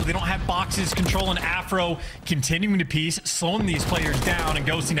hill. But they don't have boxes. Control and Afro continuing to piece, slowing these players down, and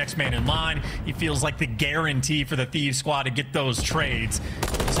Ghosty next man in line. He feels like the guarantee for the Thieves squad to get those trades.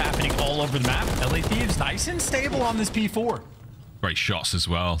 It's happening all over the map. LA Thieves nice and stable on this P4. Great shots as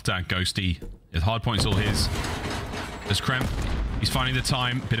well. Dan Ghosty. His hard point's all his. There's Kremp. He's finding the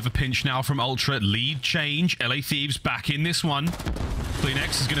time. Bit of a pinch now from Ultra. Lead change. LA Thieves back in this one.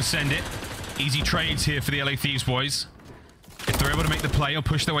 CleanX is going to send it. Easy trades here for the LA Thieves boys. If they're able to make the play or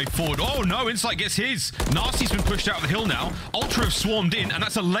push their way forward. Oh no, Insight gets his. Nasty's been pushed out of the hill now. Ultra have swarmed in, and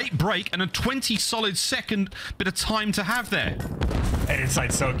that's a late break and a 20 solid second bit of time to have there. And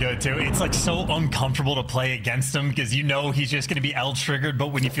Insight's so good too. It's like so uncomfortable to play against him because you know he's just going to be L-triggered, but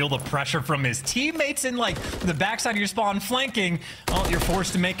when you feel the pressure from his teammates in like the backside of your spawn flanking, well, you're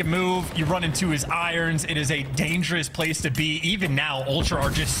forced to make a move. You run into his irons. It is a dangerous place to be. Even now, Ultra are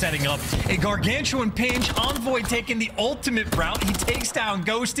just setting up a gargantuan pinch. Envoy taking the ultimate route. He takes down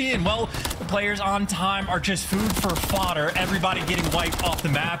Ghosty, and well, the players on time are just food for fodder. Everybody getting wiped off the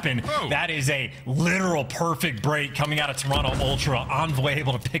map, and that is a literal perfect break coming out of Toronto Ultra. Envoy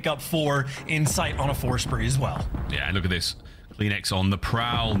able to pick up 4. Insight on a 4 spree as well. Yeah, look at this. CleanX on the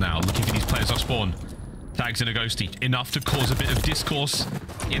prowl now, looking for these players off spawn. Tags in a Ghosty. Enough to cause a bit of discourse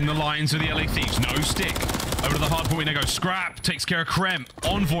in the lines of the LA Thieves. No stick. Over to the hard point. There goes Scrap. Takes care of Kremp.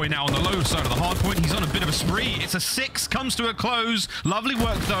 Envoy now on the low side of the hard point. He's on a bit of a spree. It's a 6. Comes to a close. Lovely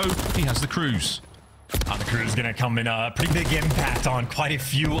work, though. He has the cruise. The crew is going to come in a pretty big impact on quite a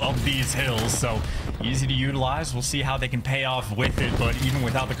few of these hills, so easy to utilize. We'll see how they can pay off with it, but even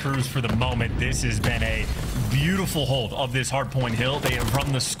without the crews for the moment, this has been a beautiful hold of this hardpoint hill. They have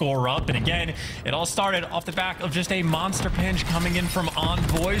run the score up, and again, it all started off the back of just a monster pinch coming in from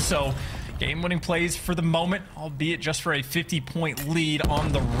Envoy, so game-winning plays for the moment, albeit just for a 50-point lead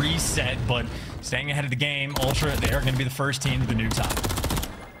on the reset, but staying ahead of the game, Ultra, they are going to be the first team to the new top.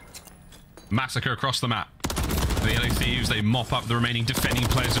 Massacre across the map. The LA Thieves, they mop up the remaining defending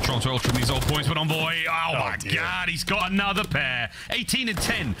players of Toronto Ultra in these old points, but Envoy, oh my god, he's got another pair. 18 and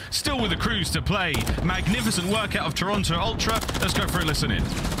 10, still with the crews to play. Magnificent work out of Toronto Ultra. Let's go for a listen in.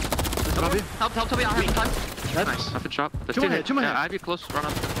 Help me out, have time. Nice, up and shot. There's 2 hit. Yeah, I have you close, run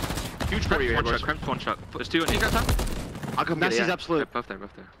up. Huge for you, one shot, Kremp, 1 shot. There's 2 and you got time? I'll come get it, yeah. Absolute. Both there.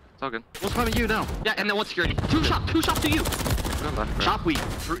 It's all good. What's coming you now? Yeah, and then 1 security. 2 shot to you. Shop weak.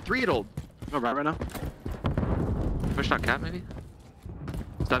 3 at old. Go right now. Push that cat, maybe?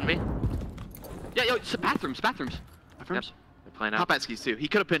 Stun me? Yeah, yo, bathrooms. Bathrooms? Yep. They're playing out. Top at skis too. He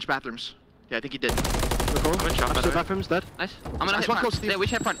could have pinched bathrooms. Yeah, I think he did. Cool. I'm in shot, by the way. Bathrooms, dead. Nice. I'm gonna hit front. Yeah, we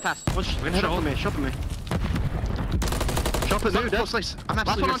should hit front, fast. Shop at me. Shop at me, dead. I'm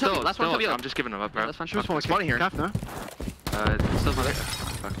absolutely still. Last one on top of you. I'm just giving him up, bro. That's fine. What's funny here? Calf now. Still my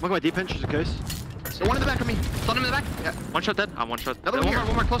look at my deep pinch, just in case. So 1 in the back of me. Stun him in the back. Yeah. 1 shot dead. I'm 1 shot. One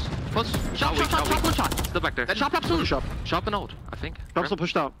more. Close. Shop. 1 shot. Still back there. Shop soon. Shop and ult, I think. Shop still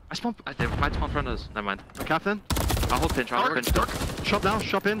pushed out. They might spawn front of us. Never mind. Calf then. I'll hold pinch. Dark. Shop now.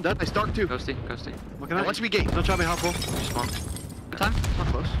 Shop in. Dead. Nice. Dark too. Ghosty. Looking at. Once we gate. Don't shot me half full. Spawn. Time. It's not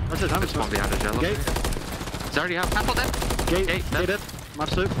close. That's it. Time. Spawn behind us. Yellow. Gate. It's already out. Half full dead. Gate. Dead. Map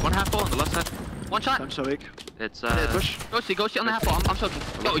soup. 1 half full on the left side. 1 shot. I'm so weak. It's push. Ghosty on the half wall. I'm soaking.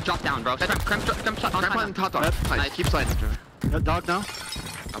 Yo, he dropped down, bro. Kremp shot. Kremp on top. Nice. Keep sliding. Dog now.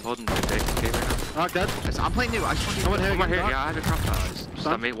 I'm holding the big right now. Dog dead. I'm playing new. I just want to get one here. Yeah, I have a crop shot.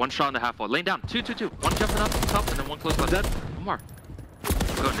 Stun me. 1 shot on the half wall. Laying down. 2. 1 jumping up top and then 1 close left. Dead. 1 more.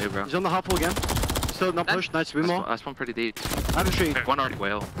 Go new, bro. He's on the half wall again. Still not pushed. Nice. We more. I spawned pretty deep. I have a tree. 1 already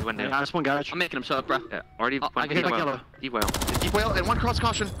whale. He went new. Yeah, I spawned garage. I'm making him shut, bro. Yeah. Already. I can hit like yellow. Deep whale. And 1 cross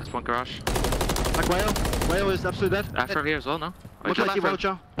caution. That's 1 garage. Like whale is absolutely dead. Afro here as well, no? Look like you,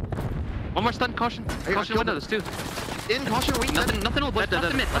 Joe. 1 more stun, caution. Caution window, there's 2. In, caution, weak. Nothing will blood.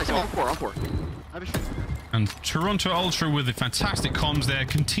 On 4. And Toronto Ultra with the fantastic comms there.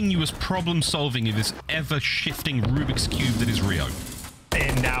 Continuous problem solving in this ever-shifting Rubik's Cube that is Rio.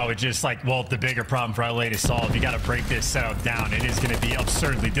 And now now it's just like, well, the bigger problem for LA to solve. You got to break this setup down. It is going to be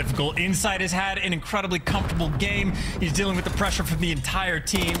absurdly difficult. Inside has had an incredibly comfortable game. He's dealing with the pressure from the entire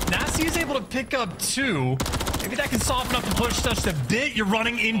team. Nasty is able to pick up 2. Maybe that can soften up the push just a bit. You're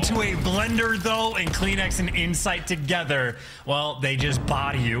running into a blender, though, and Kleenex and Insight together, well, they just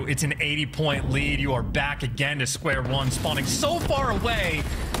body you. It's an 80-point lead. You are back again to square one, spawning so far away,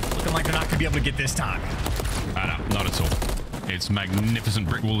 looking like they're not going to be able to get this time. No, not at all. It's magnificent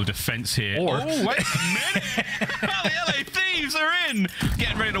brick wall of defense here. Or oh, wait a minute. The LA Thieves are in.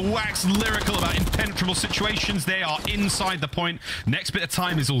 Getting ready to wax lyrical about impenetrable situations. They are inside the point. Next bit of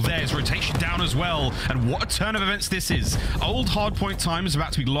time is all theirs. Rotation down as well. And what a turn of events this is. Old hard point time is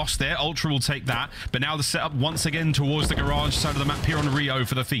about to be lost there. Ultra will take that. But now the setup once again towards the garage side of the map here on Rio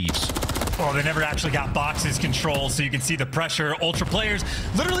for the Thieves. Oh, they never actually got boxes controlled, so you can see the pressure. Ultra players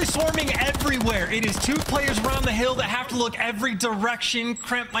literally swarming everywhere. It is 2 players around the hill that have to look every direction.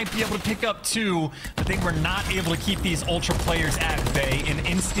 Kremp might be able to pick up 2, but they were not able to keep these Ultra players at bay. An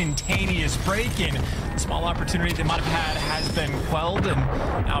instantaneous break-in. A small opportunity they might have had has been quelled, and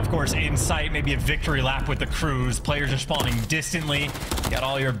now, of course, Insight, maybe a victory lap with the crews. Players are spawning distantly. You got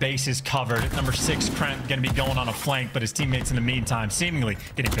all your bases covered. Number 6, Kremp, going to be going on a flank, but his teammates in the meantime seemingly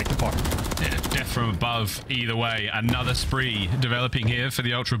getting picked apart. Death from above, either way. Another spree developing here for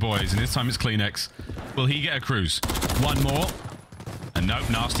the Ultra boys, and this time it's Kleenex. Will he get a cruise? One more. And nope,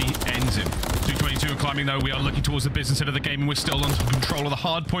 Nasty ends him. 222 climbing, though. We are looking towards the business end of the game, and we're still under control of the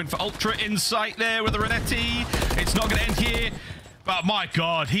hard point for Ultra. Insight there with the Renetti. It's not going to end here, but my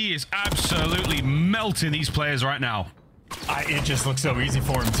God, he is absolutely melting these players right now. It just looks so easy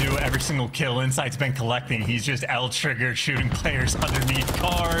for him, too. Every single kill Insight's been collecting. He's just L-triggered, shooting players underneath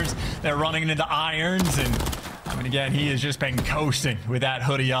cars. They're running into irons, and I mean, again, he has just been coasting with that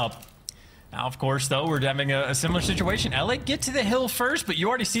hoodie up. Now, of course, though, we're having a similar situation. LA get to the hill first, but you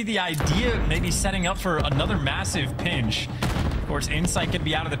already see the idea of maybe setting up for another massive pinch. Of course, Insight can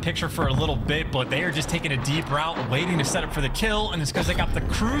be out of the picture for a little bit, but they are just taking a deep route, waiting to set up for the kill, and it's because they got the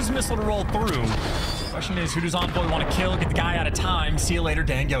cruise missile to roll through. Question is, who does Envoy want to kill? Get the guy out of time. See you later,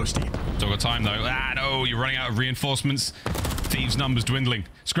 Dan Ghosty. Still got time, though. Ah, no, you're running out of reinforcements. Thieves' numbers dwindling.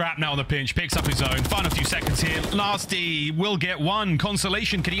 Scrap now on the pinch, picks up his own. Final few seconds here. Nasty will get one.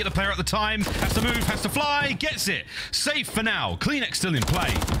 Consolation, can he get the player at the time? Has to move, has to fly, gets it. Safe for now. Kleenex still in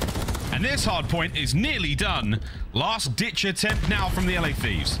play. And this hard point is nearly done. Last ditch attempt now from the LA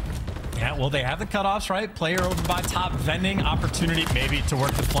Thieves. Yeah, well, they have the cutoffs, right? Player over by top, vending opportunity maybe to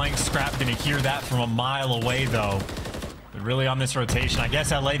work the flank. Scrap gonna hear that from a mile away, though. But really on this rotation, I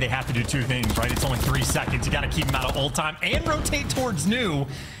guess LA, they have to do 2 things, right? It's only 3 seconds. You got to keep him out of ult time and rotate towards new.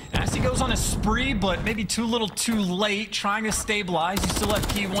 Nasty goes on a spree, but maybe too little too late, trying to stabilize. You still have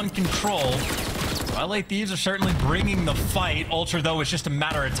P1 control. So LA Thieves are certainly bringing the fight. Ultra, though, it's just a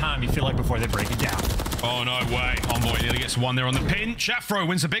matter of time, you feel like, before they break it down. Oh, no way. Envoy nearly gets one there on the pinch. Afro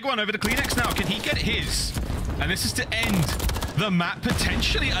wins a big one over to Kleenex now. Can he get his? And this is to end the map.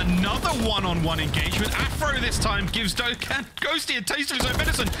 Potentially another one-on-one engagement. Afro this time gives Ghosty a taste of his own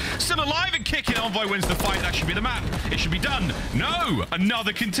medicine. Still alive and kicking. Envoy wins the fight. That should be the map. It should be done. No,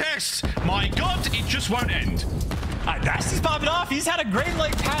 another contest. My God, it just won't end. Nasty's popping off. He's had a great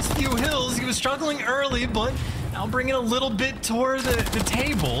past few hills. He was struggling early, but now bringing a little bit toward the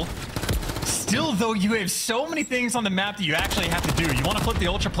table. Still, though, you have so many things on the map that you actually have to do. You want to flip the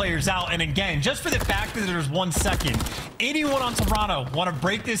Ultra players out, and again, just for the fact that there's 1 second, anyone on Toronto want to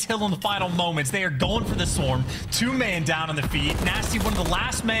break this hill in the final moments. They are going for the swarm. 2-man down on the feet. Nasty, one of the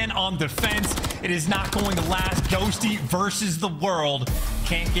last man on defense. It is not going to last. Ghosty versus the world.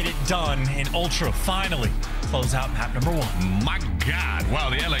 Can't get it done, and Ultra finally close out map number 1. My God. Wow,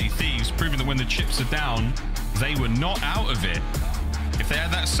 the LA Thieves proving that when the chips are down, they were not out of it. If they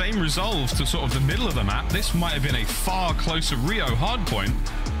had that same resolve to sort of the middle of the map, this might have been a far closer Rio hardpoint.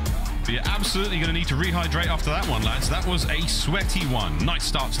 But you're absolutely going to need to rehydrate after that one, lads. That was a sweaty one. Nice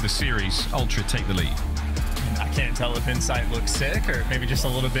start to the series. Ultra take the lead. I can't tell if Insight looks sick or maybe just a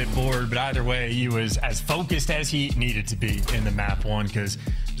little bit bored, but either way, he was as focused as he needed to be in the map 1 because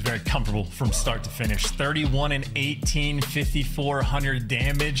it was very comfortable from start to finish. 31 and 18, 5,400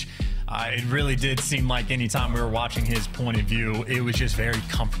 damage. It really did seem like anytime we were watching his point of view, it was just very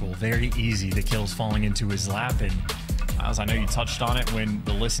comfortable, very easy. The kills falling into his lap. And Miles, I know you touched on it when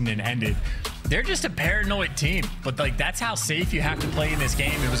the listening ended. They're just a paranoid team, but that's how safe you have to play in this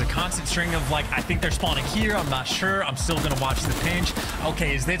game. It was a constant string of I think they're spawning here. I'm not sure. I'm still going to watch the pinch.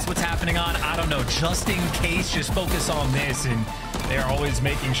 Okay, is this what's happening on? I don't know. Just in case, just focus on this. And they're always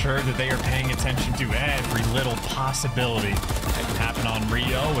making sure that they are paying attention to every little possibility that can happen on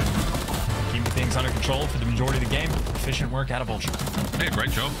Rio and keep things under control for the majority of the game. Efficient work out of Ultra. Yeah,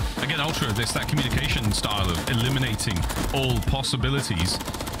 great job. Again, Ultra, there's that communication style of eliminating all possibilities.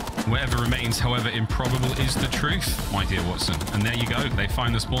 Whatever remains, however improbable, is the truth, my dear Watson. And there you go. They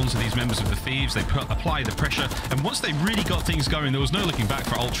find the spawns of these members of the Thieves. They apply the pressure. And once they really got things going, there was no looking back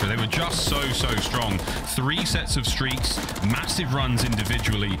for Ultra. They were just so strong. 3 sets of streaks, massive runs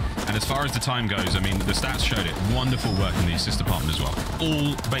individually. And as far as the time goes, I mean, the stats showed it. Wonderful work in the assist department as well.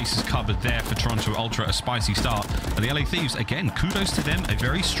 All bases covered there for Toronto Ultra. A spicy start. And the LA Thieves, again, kudos to them. A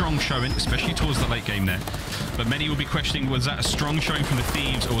very strong showing, especially towards the late game there. But many will be questioning, was that a strong showing from the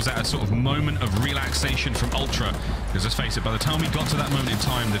Thieves, or was that a sort of moment of relaxation from Ultra? Because let's face it, by the time we got to that moment in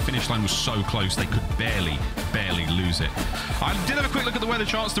time, the finish line was so close, they could barely lose it. I did have a quick look at the weather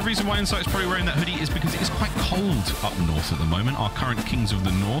charts. The reason why Insight's probably wearing that hoodie is because it is quite cold up north at the moment. Our current Kings of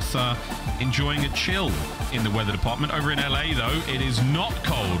the North are enjoying a chill in the weather department. Over in LA, though, it is not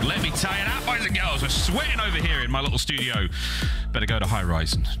cold. Let me tell you that, boys and girls. We're sweating over here in my little studio. Better go to high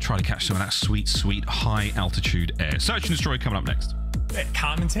rise and try to catch some of that sweet high altitude air. Search and Destroy coming up next.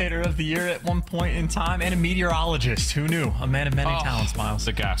 Commentator of the year at one point in time, and a meteorologist. Who knew? A man of many talents, Miles.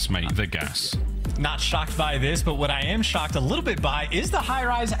 The gas, mate. The gas. Not shocked by this, but what I am shocked a little bit by is the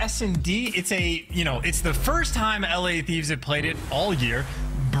high-rise S&D. It's it's the first time LA Thieves have played it all year.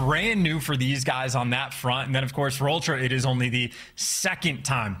 Brand new for these guys on that front. And then, of course, for Ultra, it is only the second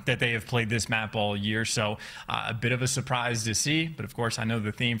time that they have played this map all year. So a bit of a surprise to see. But, of course, I know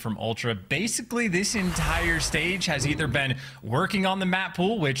the theme from Ultra. Basically, this entire stage has either been working on the map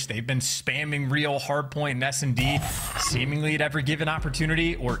pool, which they've been spamming Rio, Hardpoint, and S&D seemingly at every given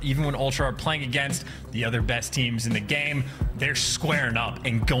opportunity, or even when Ultra are playing against the other best teams in the game, they're squaring up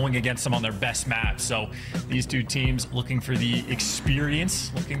and going against them on their best maps. So these two teams looking for the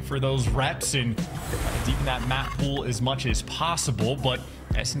experience, looking for those reps and deepen that map pool as much as possible. But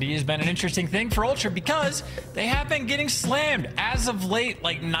S&D has been an interesting thing for Ultra because they have been getting slammed as of late,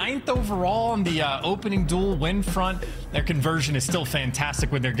 like 9th overall on the opening duel win front. Their conversion is still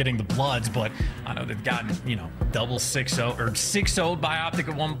fantastic when they're getting the Bloods, but I know they've gotten, double 6-0 or 6-0'd by Optic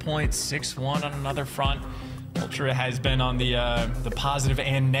at one point, 6-1 on another front. Ultra has been on the positive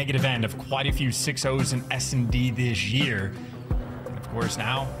and negative end of quite a few 6-0s in S&D this year. Of course,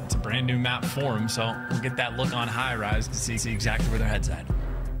 now it's a brand new map for them, so we'll get that look on high rise to see exactly where their head's at.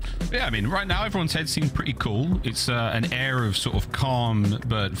 Yeah, I mean, right now everyone's head seems pretty cool. It's an air of sort of calm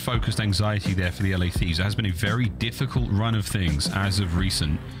but focused anxiety there for the LA Thieves. It has been a very difficult run of things as of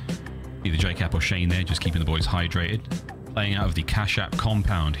recent. Either JCap or Shane there, just keeping the boys hydrated. Playing out of the Cash App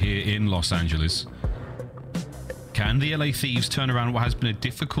compound here in Los Angeles. Can the LA Thieves turn around what has been a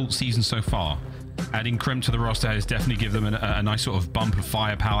difficult season so far? Adding Crimp to the roster has definitely given them a nice sort of bump of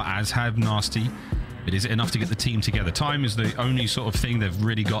firepower, as have Nasty. But is it enough to get the team together? Time is the only sort of thing they've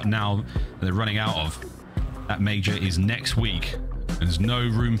really got now that they're running out of. That major is next week. There's no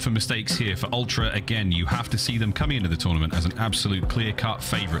room for mistakes here. For Ultra, again, you have to see them coming into the tournament as an absolute clear-cut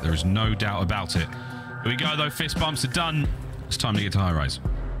favorite. There is no doubt about it. Here we go, though. Fist bumps are done. It's time to get to high rise.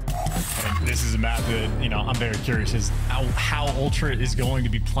 And this is a map that, I'm very curious as how Ultra is going to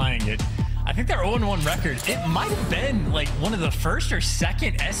be playing it. I think their 0-1 record, it might have been like one of the first or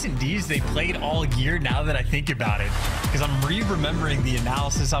second S&Ds they played all year now that I think about it. Because I'm remembering the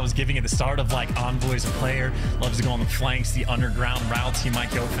analysis I was giving at the start of like Envoy's a player, loves to go on the flanks, the underground routes, he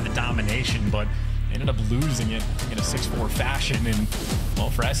might go for the domination, but ended up losing it in a 6-4 fashion. And well,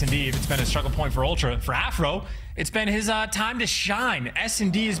 for S&D, if it's been a struggle point for Ultra, for Afro, it's been his time to shine.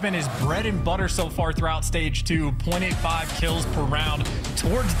 S&D has been his bread and butter so far throughout stage 2, 0.85 kills per round,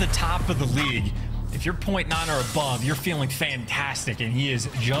 towards the top of the league. If you're 0.9 or above, you're feeling fantastic, and he is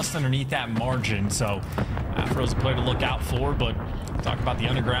just underneath that margin. So Afro's a player to look out for, but talk about the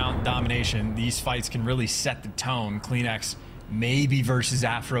underground domination. These fights can really set the tone. CleanX maybe versus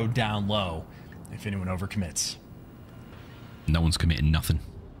Afro down low if anyone overcommits. No one's committing nothing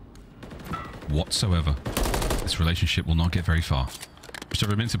whatsoever. This relationship will not get very far. Just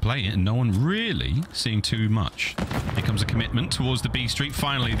over a minute to play it, and no one really seeing too much. Here comes a commitment towards the B Street.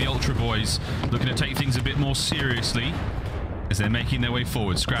 Finally, the Ultra boys looking to take things a bit more seriously as they're making their way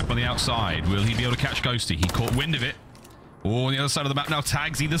forward. Scrap on the outside. Will he be able to catch Ghosty? He caught wind of it. Oh, on the other side of the map now,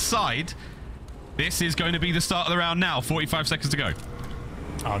 tags either side. This is going to be the start of the round now. 45 seconds to go.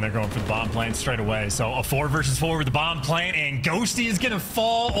 Oh, and they're going for the bomb plant straight away. So a 4 versus 4 with the bomb plant, and Ghosty is going to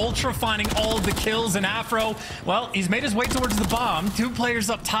fall. Ultra finding all of the kills, and Afro, well, he's made his way towards the bomb. 2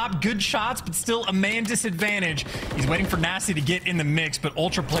 players up top, good shots, but still a man disadvantage. He's waiting for Nasty to get in the mix, but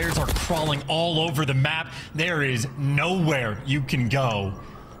Ultra players are crawling all over the map. There is nowhere you can go.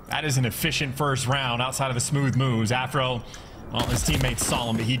 That is an efficient first round outside of the smooth moves. Afro Well, his teammate saw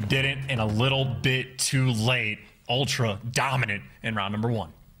him, but he didn't, and a little bit too late. Ultra dominant in round number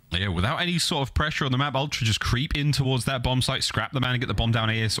 1. Yeah, without any sort of pressure on the map, Ultra just creep in towards that bomb site, scrap the man and get the bomb down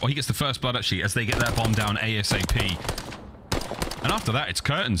AS. Or he gets the first blood, actually, as they get that bomb down ASAP. And after that, it's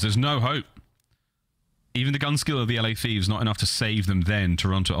curtains. There's no hope. Even the gun skill of the LA Thieves, not enough to save them then.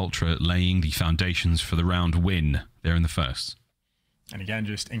 Toronto Ultra laying the foundations for the round win there in the first. And again,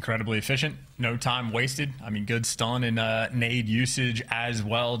 just incredibly efficient. No time wasted. I mean, good stun and nade usage as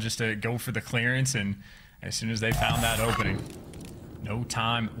well, just to go for the clearance. And as soon as they found that opening, no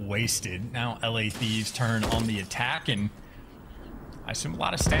time wasted. Now LA Thieves turn on the attack, and I assume a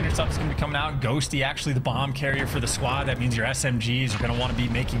lot of standard stuff is going to be coming out. Ghosty actually the bomb carrier for the squad. That means your SMGs are going to want to be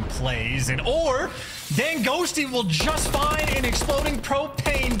making plays. And or then Ghosty will just find an exploding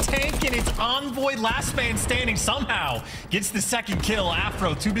propane tank, and it's Envoy last man standing somehow gets the second kill.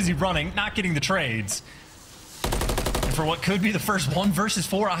 Afro too busy running, not getting the trades. And for what could be the first 1 versus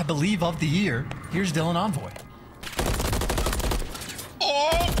 4, I believe, of the year, here's Dylan Envoy.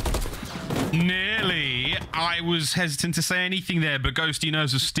 Oh! Nearly. I was hesitant to say anything there, but Ghosty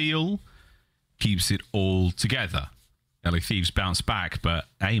knows of steel keeps it all together. LA Thieves bounce back, but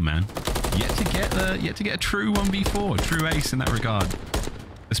hey, man, yet to get a true 1v4, a true ace in that regard.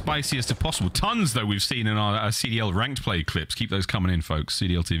 The spiciest of possible. Tons, though, we've seen in our CDL ranked play clips. Keep those coming in, folks.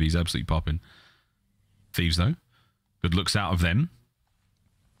 CDL TV's absolutely popping. Thieves, though, good looks out of them.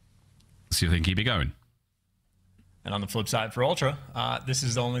 Let's see if they can keep it going. And on the flip side for Ultra, this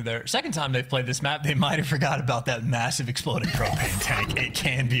is only their second time they've played this map. They might have forgot about that massive exploding propane tank. It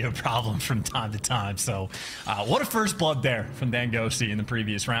can be a problem from time to time. So what a first blood there from Dan Ghosty in the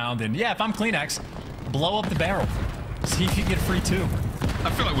previous round. And yeah, if I'm Kleenex, blow up the barrel. See if you get a free 2. I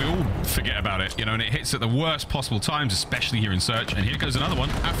feel like we all forget about it, you know, and it hits at the worst possible times, especially here in Search. And here goes another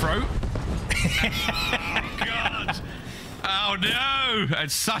one. Afro. Oh, God. Oh, no.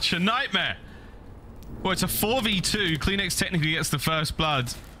 It's such a nightmare. Well, it's a 4v2. Kleenex technically gets the first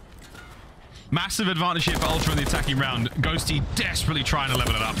blood. Massive advantage here for Ultra in the attacking round. Ghosty desperately trying to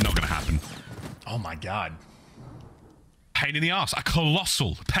level it up. Not going to happen. Oh, my God. Pain in the arse. A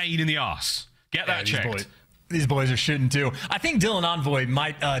colossal pain in the arse. Get that checked. These boys are shooting too. I think Dylan Envoy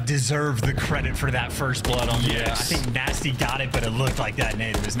might deserve the credit for that first blood on the. I think Nasty got it, but it looked like that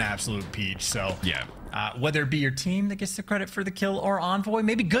nade was an absolute peach. So yeah, whether it be your team that gets the credit for the kill or Envoy,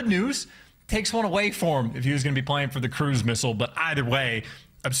 maybe good news takes one away for him if he was going to be playing for the cruise missile. But either way,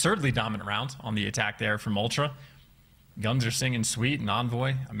 absurdly dominant round on the attack there from Ultra. Guns are singing sweet, and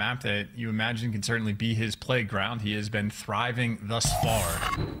Envoy, a map that you imagine can certainly be his playground. He has been thriving thus far.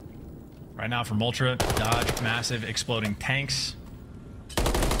 Right now from Ultra, dodge massive exploding tanks.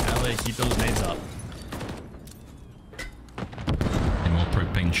 LA, keep those nades up. And more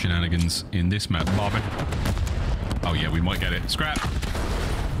propane shenanigans in this map. Marvin. Oh yeah, we might get it. Scrap.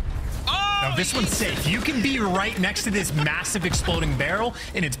 Now this one's safe. You can be right next to this massive exploding barrel,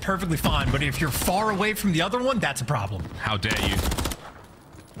 and it's perfectly fine. But if you're far away from the other one, that's a problem. How dare you?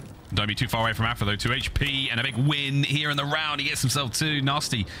 Don't be too far away from Afro, though. 2 HP and a big win here in the round. He gets himself 2.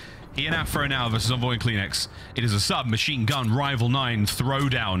 Nasty. He and Afro now versus Envoy and Kleenex. It is a submachine gun Rival 9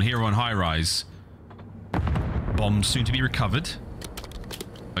 throwdown here on High Rise. Bombs soon to be recovered.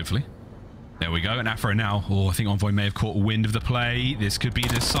 Hopefully. There we go. And Afro now. Oh, I think Envoy may have caught wind of the play. This could be a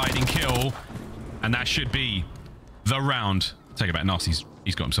deciding kill. And that should be the round. Take it back. Nasty's.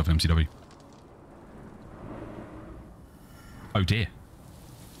 He's got himself an MCW. Oh, dear.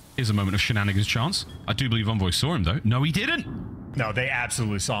 Here's a moment of shenanigans chance. I do believe Envoy saw him, though. No, he didn't. No, they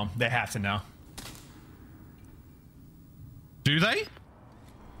absolutely saw him. They have to know. Do they?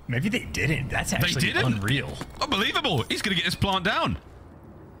 Maybe they didn't. That's actually unreal. Unbelievable. He's going to get his plant down.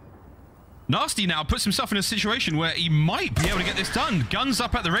 Nasty now puts himself in a situation where he might be able to get this done. Guns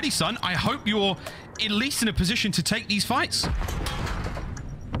up at the ready, son. I hope you're at least in a position to take these fights.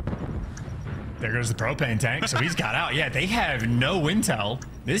 There goes the propane tank. So he's got out. Yeah, they have no intel.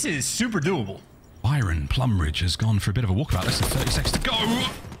 This is super doable. Byron Plumridge has gone for a bit of a walkabout. Less than 30 seconds to go.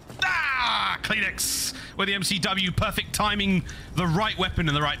 Ah! Kleenex with the MCW. Perfect timing. The right weapon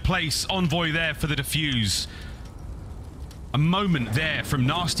in the right place. Envoy there for the defuse. A moment there from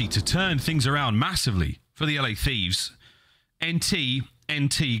Nasty to turn things around massively for the LA Thieves.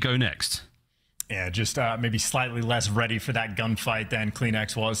 NT go next. Yeah, just maybe slightly less ready for that gunfight than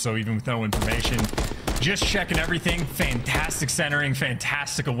Kleenex was. So even with no information, just checking everything. Fantastic centering,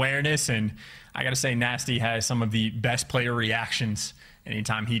 fantastic awareness. And I got to say, Nasty has some of the best player reactions.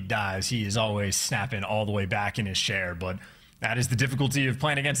 Anytime he dies, he is always snapping all the way back in his chair. But that is the difficulty of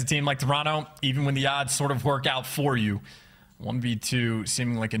playing against a team like Toronto. Even when the odds sort of work out for you, 1v2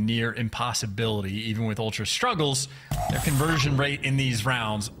 seeming like a near impossibility, even with Ultra struggles. Their conversion rate in these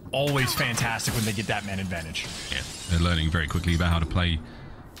rounds, always fantastic when they get that man advantage. Yeah, they're learning very quickly about how to play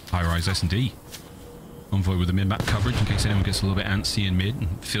high-rise S&D. Envoy with the mid-map coverage in case anyone gets a little bit antsy in mid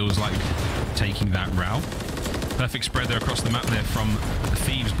and feels like taking that route. Perfect spread there across the map there from the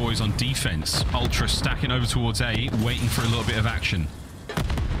Thieves boys on defense. Ultra stacking over towards A, waiting for a little bit of action.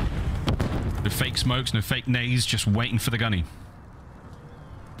 No fake smokes, no fake nades, just waiting for the gunny.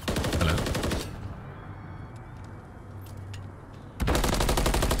 Hello.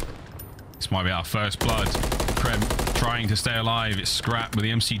 This might be our first blood. Krem trying to stay alive. It's Scrap with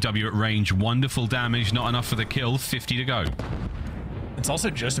the MCW at range. Wonderful damage, not enough for the kill. 50 to go. It's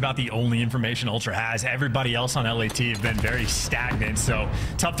also just about the only information Ultra has. Everybody else on LAT have been very stagnant, so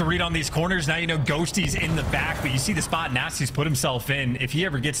tough to read on these corners. Now you know Ghosty's in the back, but you see the spot Nasty's put himself in. If he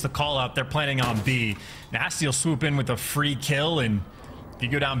ever gets the call out, they're planning on B. Nasty will swoop in with a free kill, and if you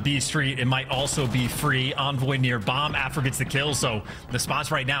go down B Street, it might also be free. Envoy near bomb. Afro gets the kill, so the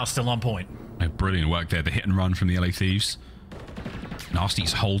spots right now still on point. Oh, brilliant work there. The hit and run from the LA Thieves.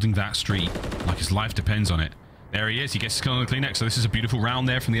 Nasty's holding that street like his life depends on it. There he is. He gets skill on the clean X. So this is a beautiful round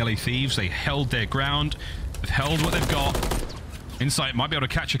there from the LA Thieves. They held their ground. They've held what they've got. Insight might be able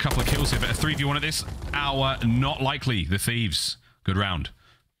to catch a couple of kills here, but a 3v1 at this hour, not likely. The Thieves. Good round.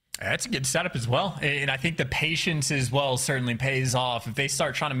 That's a good setup as well. And I think the patience as well certainly pays off if they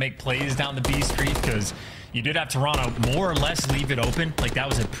start trying to make plays down the B Street, because you did have Toronto more or less leave it open. Like, that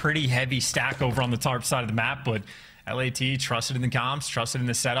was a pretty heavy stack over on the tarp side of the map, but LAT trusted in the comms, trusted in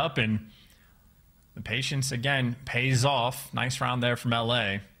the setup, and the patience, again, pays off. Nice round there from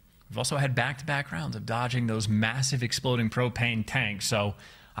LA. We've also had back-to-back rounds of dodging those massive exploding propane tanks, so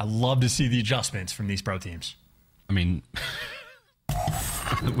I love to see the adjustments from these pro teams. I mean,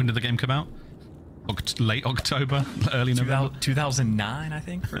 when did the game come out? Late October? Early November? 2009, I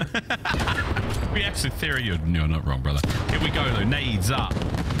think. Yes, in theory, you're not wrong, brother. Here we go, though. Nades up.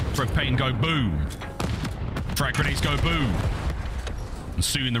 Propane go boom. Frag grenades go boom. And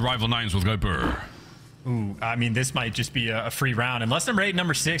soon the rival nines will go brr. Ooh, I mean, this might just be a free round. Unless number 8,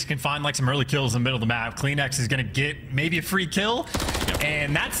 number 6 can find like some early kills in the middle of the map, Kleenex is going to get maybe a free kill. Yep.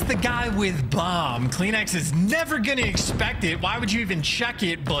 And that's the guy with bomb. Kleenex is never going to expect it. Why would you even check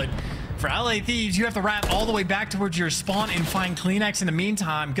it? But for LA Thieves, you have to wrap all the way back towards your spawn and find Kleenex in the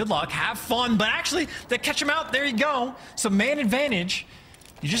meantime. Good luck. Have fun. But actually, they catch him out. There you go. So man advantage.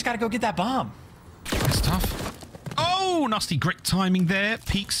 You just got to go get that bomb. That's tough. Oh, nasty great timing there.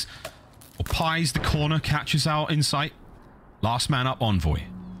 Peeks or pies the corner, catches out Insight. Last man up, Envoy.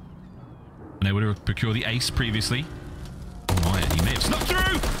 Unable to procure the ace previously. Oh my, he may have snuck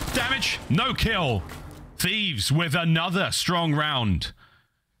through. Damage, no kill. Thieves with another strong round.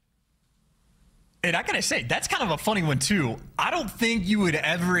 And I gotta say, that's kind of a funny one too. I don't think you would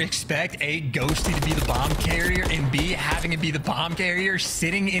ever expect A, Ghosty to be the bomb carrier, and B, having to be the bomb carrier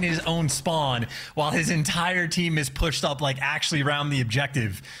sitting in his own spawn while his entire team is pushed up, like actually around the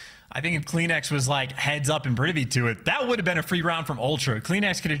objective. I think if Kleenex was like heads up and privy to it, that would have been a free round from Ultra.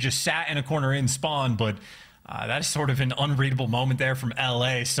 Kleenex could have just sat in a corner in spawn, but that is sort of an unreadable moment there from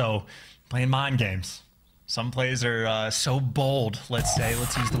LA. So playing mind games. Some plays are so bold, let's say.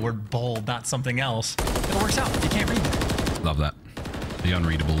 Let's use the word bold, not something else. It works out. You can't read that. Love that. The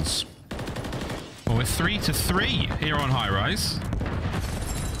unreadables. Well, we're 3-3 here on High Rise.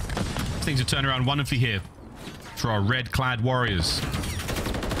 Things have turned around wonderfully here for our red-clad warriors.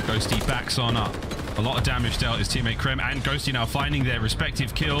 Ghosty backs on up. A lot of damage dealt his teammate Krem, and Ghosty now finding their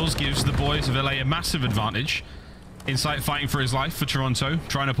respective kills gives the boys of LA a massive advantage. Insight fighting for his life for Toronto,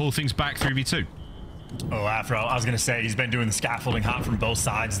 trying to pull things back 3v2. Oh, Afro, I was going to say he's been doing the scaffolding hot from both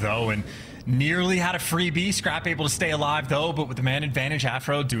sides, though, and nearly had a freebie. Scrap able to stay alive, though, but with the man advantage,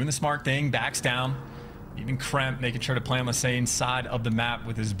 Afro doing the smart thing, backs down. Even Kremp making sure to play on the same side of the map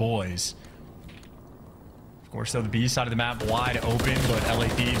with his boys. Of course, though, the B side of the map wide open, but LA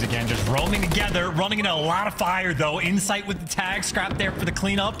Thieves, again, just roaming together, running into a lot of fire, though. Insight with the tag, Scrap there for the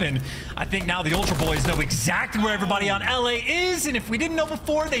cleanup, and I think now the Ultra Boys know exactly where everybody on LA is, and if we didn't know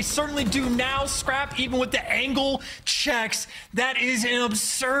before, they certainly do now. Scrap, even with the angle checks, that is an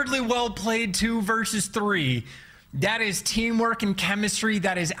absurdly well-played 2 versus 3. That is teamwork and chemistry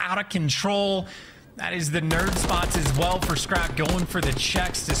that is out of control. That is the nerd spots as well for Scrap, going for the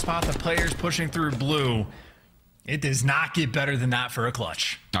checks to spot the players pushing through blue. It does not get better than that for a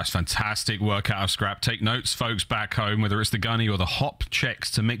clutch. That's fantastic work out of Scrap. Take notes, folks, back home, whether it's the gunny or the hop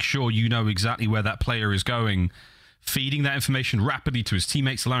checks to make sure you know exactly where that player is going. Feeding that information rapidly to his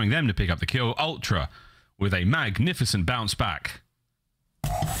teammates, allowing them to pick up the kill. Ultra with a magnificent bounce back.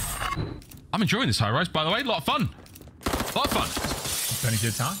 I'm enjoying this High Rise, by the way. A lot of fun. A lot of fun. It's been a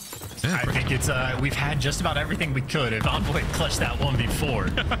good time. Yeah, I think it's we've had just about everything we could. If Envoy clutched that one before,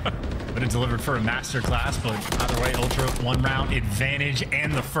 would have delivered for a masterclass. But either way, Ultra 1 round advantage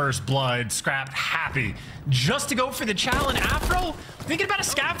and the first blood. Scrap happy just to go for the challenge. Afro thinking about a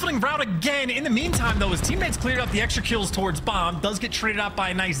scaffolding route again. In the meantime, though, his teammates cleared up the extra kills towards bomb. Does get traded out by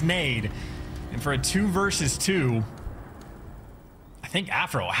a nice nade, and for a 2 versus 2. I think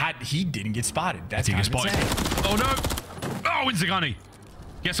Afro he didn't get spotted. That's he gets spotted. Oh no! Oh, Inzagani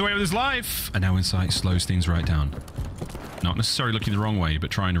gets away with his life, and now Insight slows things right down. Not necessarily looking the wrong way, but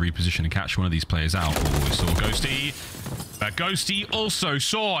trying to reposition and catch one of these players out. Oh, we saw Ghosty, but Ghosty also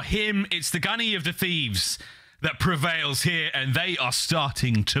saw him. It's the gunny of the thieves that prevails here, and they are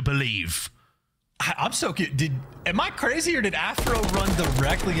starting to believe. I'm so cute. Am I crazy, or did Afro run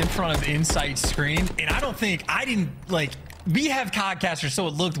directly in front of Insight's screen? And I didn't like. We have Codcaster, so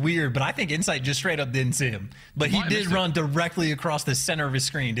it looked weird, but I think Insight just straight up didn't see him. But he did run directly across the center of his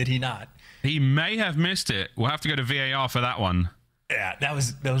screen, did he not? He may have missed it. We'll have to go to VAR for that one. Yeah, that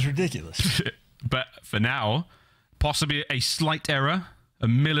was ridiculous. But for now, possibly a slight error, a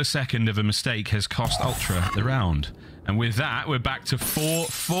millisecond of a mistake has cost Ultra the round. And with that, we're back to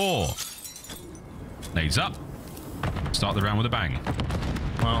 4-4. Nades up. Start the round with a bang.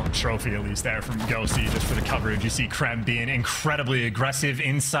 Well, trophy at least there from Ghosty just for the coverage. You see Krem being incredibly aggressive.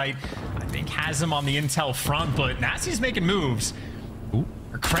 Insight, I think, has him on the intel front, but Nasty's making moves. Ooh.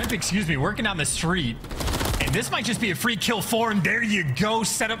 Or Kremp, excuse me, working down the street. And this might just be a free kill for him. There you go,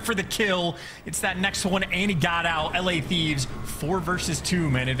 set up for the kill. It's that next one, and he got out. LA Thieves, 4 versus 2,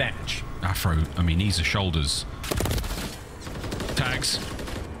 man advantage. Afro, I mean, knees or shoulders. Tags.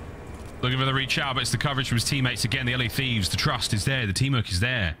 Looking for the reach out, but it's the coverage from his teammates again. The LA Thieves, the trust is there, the teamwork is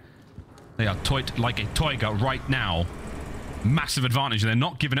there. They are toyed like a tiger right now. Massive advantage, and they're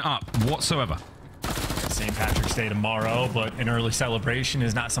not giving it up whatsoever. St. Patrick's Day tomorrow, but an early celebration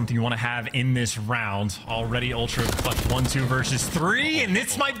is not something you want to have in this round. Already Ultra clutch 1-2 versus 3, and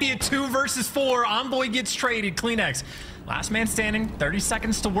this might be a 2 versus 4. Envoy gets traded. Kleenex, last man standing, 30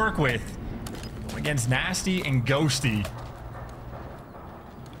 seconds to work with. Against Nasty and Ghosty.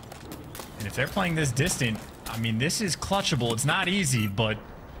 And if they're playing this distant, I mean, this is clutchable. It's not easy, but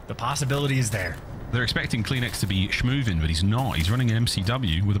the possibility is there. They're expecting Kleenex to be schmoving, but he's not. He's running an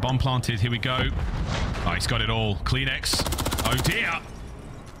MCW with a bomb planted. Here we go. Oh, he's got it all. Kleenex. Oh, dear.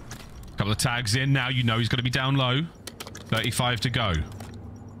 Couple of tags in. Now you know he's got to be down low. 35 to go.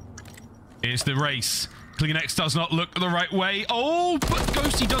 Here's the race. Kleenex does not look the right way. Oh, but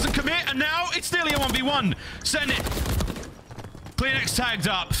Ghosty doesn't commit, and now it's nearly a 1v1. Send it. Kleenex tagged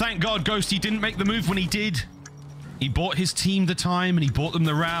up. Thank God Ghosty didn't make the move when he did. He bought his team the time, and he bought them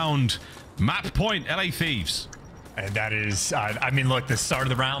the round. Map point, LA Thieves. And that is, I mean, look, the start of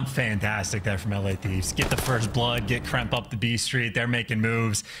the round, fantastic there from LA Thieves. Get the first blood, get Kremp up the B Street. They're making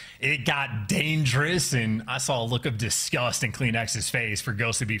moves. It got dangerous, and I saw a look of disgust in Kleenex's face for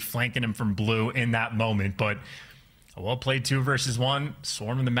Ghost to be flanking him from blue in that moment. But a well-played 2 versus 1,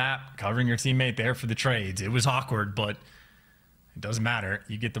 swarming the map, covering your teammate there for the trades. It was awkward, but it doesn't matter.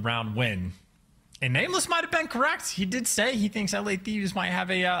 You get the round win. And Nameless might have been correct. He did say he thinks LA Thieves might have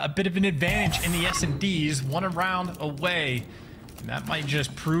a bit of an advantage in the S&Ds, 1 round away. And that might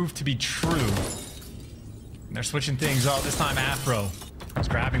just prove to be true. And they're switching things up. This time Afro is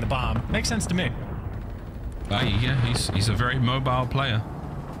grabbing the bomb. Makes sense to me. Yeah, he's a very mobile player.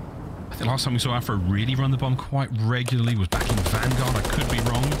 I think last time we saw Afro really run the bomb quite regularly was back in Vanguard. I could be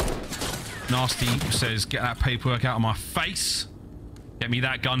wrong. Nasty says, get that paperwork out of my face. Get me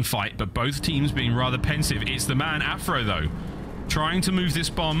that gunfight, but both teams being rather pensive. It's the man Afro, though, trying to move this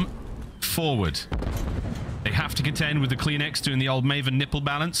bomb forward. They have to contend with the Kleenex doing the old Maven nipple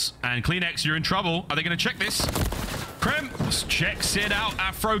balance. And Kleenex, you're in trouble. Are they going to check this? Krem checks it out.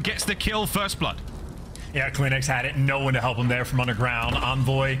 Afro gets the kill. First blood. Yeah, Kleenex had it. No one to help him there from underground.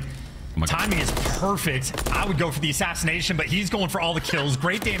 Envoy. Timing is perfect. I would go for the assassination, but he's going for all the kills.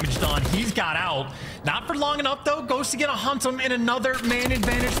 Great damage done. He's got out. Not for long enough, though. Goes to get a hunt him, and another man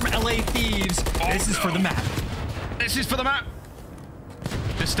advantage from LA Thieves. This is for the map. This is for the map.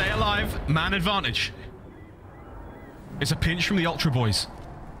 To stay alive, man advantage. It's a pinch from the Ultra boys.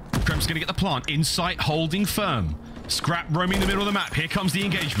 Krem's going to get the plant. Insight holding firm. Scrap roaming the middle of the map. Here comes the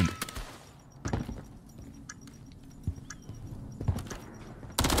engagement.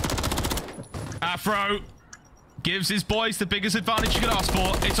 Afro gives his boys the biggest advantage you could ask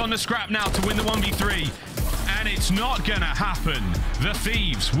for. It's on the Scrap now to win the 1v3. And it's not gonna happen. The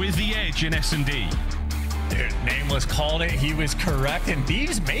Thieves with the edge in S&D. Dude, Nameless called it. He was correct. And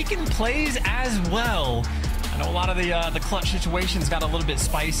Thieves making plays as well. I know a lot of the clutch situations got a little bit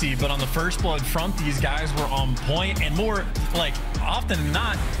spicy, but on the first blood front, these guys were on point and more like often than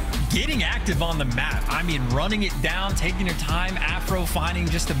not getting active on the map. I mean, running it down, taking your time, Afro finding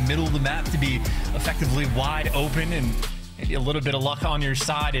just the middle of the map to be effectively wide open, and maybe a little bit of luck on your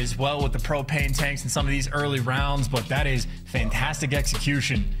side as well with the propane tanks in some of these early rounds, but that is fantastic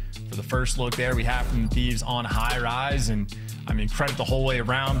execution for the first look there we have from Thieves on high rise. And I mean, credit the whole way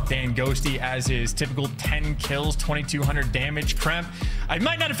around. Dan Ghosty, as his typical 10 kills, 2,200 damage. Kremp, I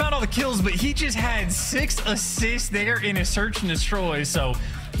might not have found all the kills, but he just had 6 assists there in his search and destroy. So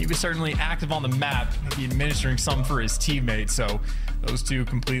he was certainly active on the map, maybe administering some for his teammates. So those two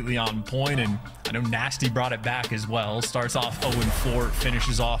completely on point. And I know Nasty brought it back as well. Starts off 0-4,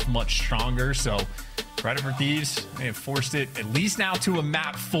 finishes off much stronger. So credit for Thieves. They have forced it at least now to a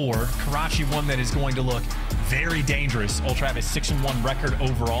map 4. Karachi, one that is going to look very dangerous. Ultra have a 6-1 record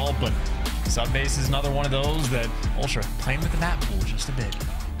overall, but Subbase is another one of those that Ultra playing with the map pool just a bit.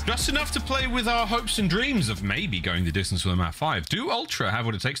 Just enough to play with our hopes and dreams of maybe going the distance with a map 5. Do Ultra have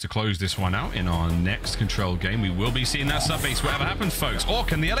what it takes to close this one out in our next Control game? We will be seeing that Subbase whatever happens, folks. Or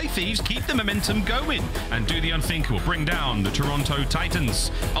can the LA Thieves keep the momentum going and do the unthinkable, bring down the Toronto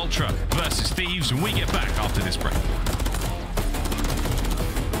Titans? Ultra versus Thieves when we get back after this break.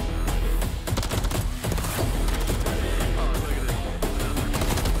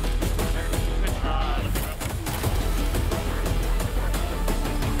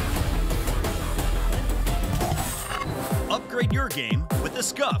 Upgrade your game with the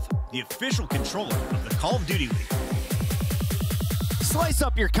Scuff, the official controller of the Call of Duty League. Slice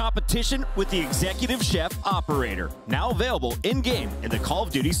up your competition with the Executive Chef Operator, now available in-game in the Call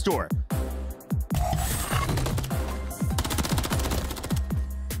of Duty store.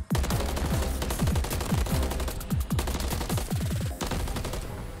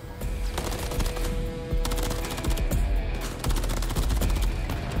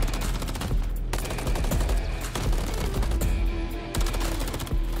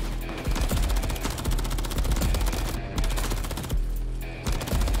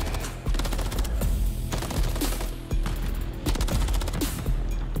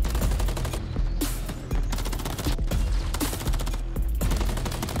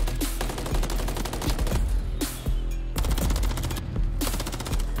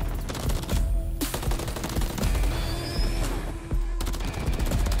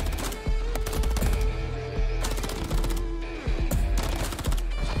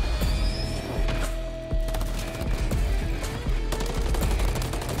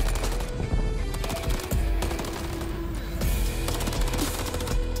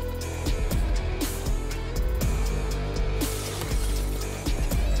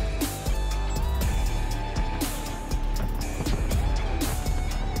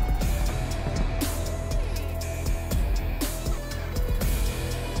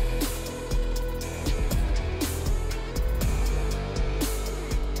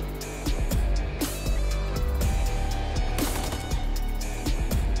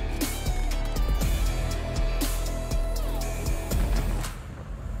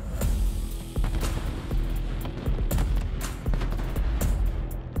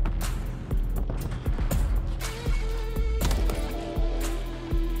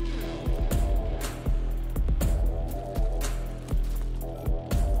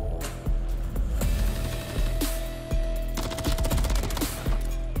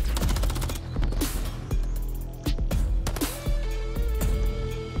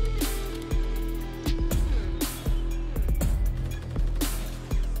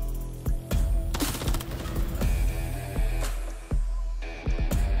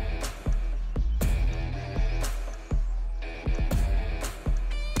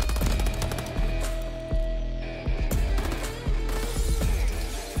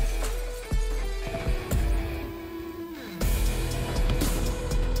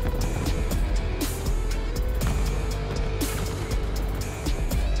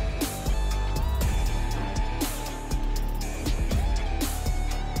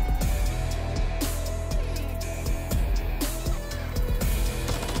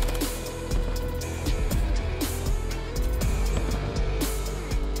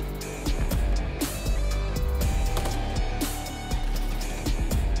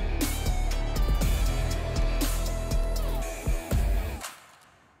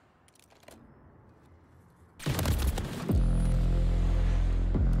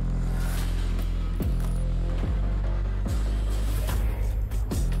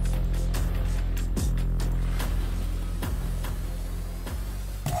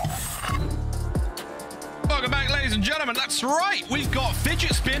 ladies and gentlemen, that's right. We've got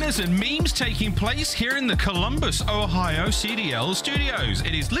fidget spinners and memes taking place here in the Columbus, Ohio CDL studios.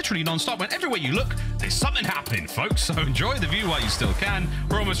 It is literally non-stop, and everywhere you look, there's something happening, folks. So enjoy the view while you still can.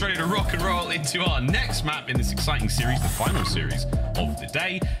 We're almost ready to rock and roll into our next map in this exciting series, the final series of the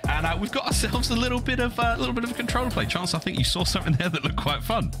day. And we've got ourselves a little bit of a controller play. Chance, I think you saw something there that looked quite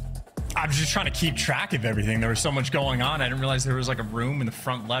fun. I was just trying to keep track of everything. There was so much going on. I didn't realize there was like a room in the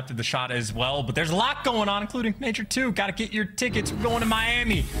front left of the shot as well. But there's a lot going on, including Major II. Got to get your tickets. We're going to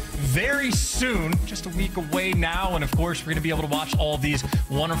Miami very soon, just a week away now. And of course, we're going to be able to watch all these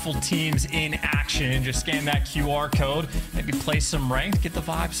wonderful teams in action. Just scan that QR code, maybe play some ranked, get the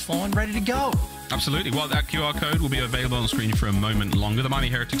vibes flowing, ready to go. Absolutely. Well, that QR code will be available on screen for a moment longer. The Miami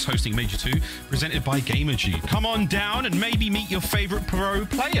Heretics hosting Major II, presented by Gamergy. Come on down and maybe meet your favorite pro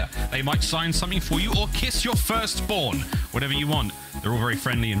player. They might sign something for you or kiss your firstborn. Whatever you want. They're all very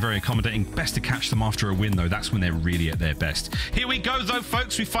friendly and very accommodating. Best to catch them after a win, though. That's when they're really at their best. Here we go, though,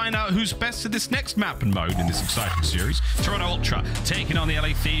 folks. We find out who's best at this next map and mode in this exciting series. Toronto Ultra taking on the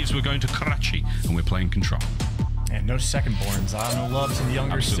LA Thieves. We're going to Karachi, and we're playing Control. And no second-borns. No love to the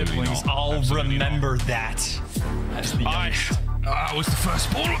younger siblings. I'll remember that. As the youngest. I was the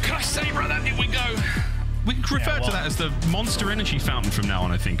firstborn. What can I say, brother? Here we go. We can refer to that as the Monster Energy Fountain from now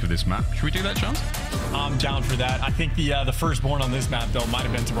on, I think, of this map. Should we do that, Chance? I'm down for that. I think the firstborn on this map, though, might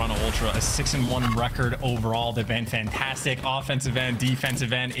have been Toronto Ultra. A 6-1 record overall. They've been fantastic. Offensive end,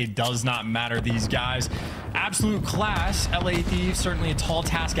 defensive end, it does not matter. These guys, absolute class. LA Thieves, certainly a tall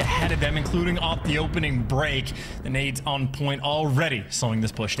task ahead of them, including off the opening break. The nades on point already, slowing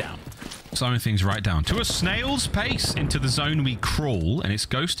this push down. Slowing things right down. To a snail's pace into the zone we crawl, and it's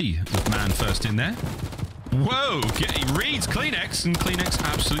Ghosty, the man first in there. Whoa, he reads Kleenex, and Kleenex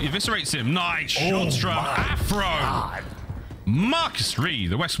absolutely eviscerates him. Nice shot from Afro. Marcus Reed,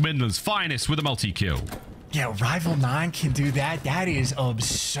 the West Midlands finest, with a multi-kill. Yeah, Rival 9 can do that. That is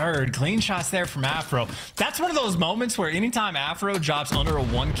absurd. Clean shots there from Afro. That's one of those moments where anytime Afro drops under a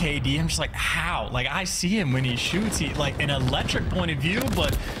 1 KD, I'm just like, how? Like, I see him when he shoots. He, like, an electric point of view,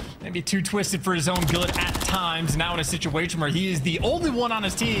 but maybe too twisted for his own good at times. Now in a situation where he is the only one on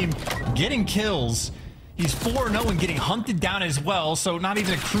his team getting kills. He's 4-0 and getting hunted down as well, so not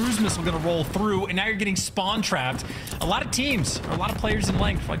even a cruise missile going to roll through, and now you're getting spawn trapped. A lot of teams, or a lot of players in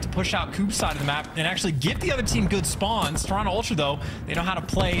length, like to push out Coop's side of the map and actually give the other team good spawns. Toronto Ultra, though, they know how to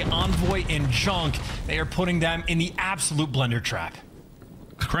play Envoy and Junk. They are putting them in the absolute blender trap.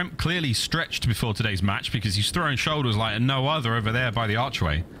 Kremp clearly stretched before today's match because he's throwing shoulders like no other over there by the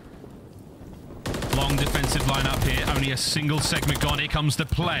archway. Long defensive lineup here. Only a single segment gone. Here comes the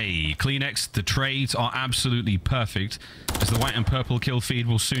play. Kleenex, the trades are absolutely perfect as the white and purple kill feed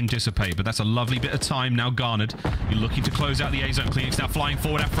will soon dissipate. But that's a lovely bit of time now garnered. You're looking to close out the A zone. Kleenex now flying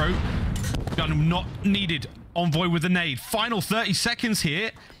forward. Afro. Gun not needed. Envoy with the nade. Final 30 seconds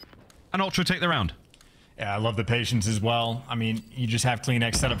here. And Ultra take the round. Yeah, I love the patience as well. I mean, you just have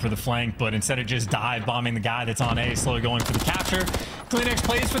Kleenex set up for the flank, but instead of just dive bombing the guy that's on A, slowly going for the capture, Kleenex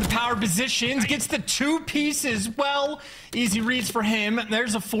plays for the power positions, gets the 2 pieces. Well, easy reads for him.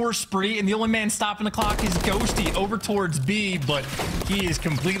 There's a 4 spree, and the only man stopping the clock is Ghosty over towards B, but he is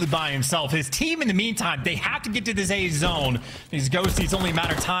completely by himself. His team, in the meantime, they have to get to this A zone. Because Ghosty's only a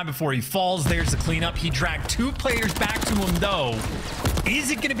matter of time before he falls. There's the cleanup. He dragged 2 players back to him, though.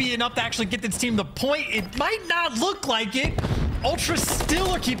 Is it going to be enough to actually get this team the point? It might not look like it. Ultra still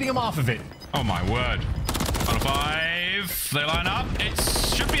are keeping him off of it. Oh, my word. On a 5. They line up. It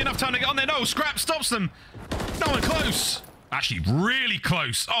should be enough time to get on there. No, Scrap stops them. No one close. Actually, really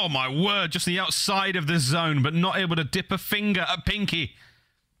close. Oh, my word. Just the outside of the zone, but not able to dip a finger at Pinky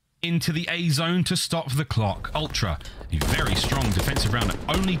into the A zone to stop the clock. Ultra, a very strong defensive round.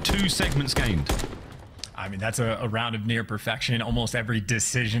 Only 2 segments gained. I mean, that's a round of near perfection. Almost every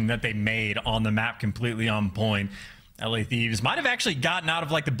decision that they made on the map completely on point. LA Thieves might have actually gotten out of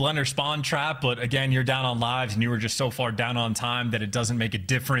like the blender spawn trap, but again, you're down on lives and you were just so far down on time that it doesn't make a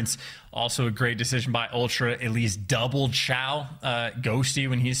difference. Also a great decision by Ultra, at least double chow Ghosty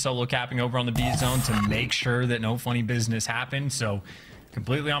when he's solo capping over on the B zone to make sure that no funny business happened. So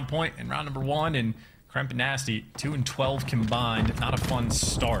completely on point in round number 1, and Kremp and Nasty 2 and 12 combined. Not a fun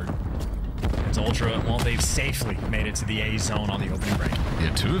start. It's Ultra, well, they've safely made it to the A zone on the opening break.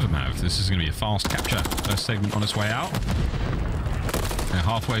 Yeah, 2 of them have. This is going to be a fast capture. First segment on its way out. They're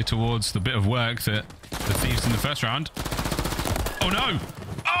halfway towards the bit of work that the Thieves in the first round. Oh, no.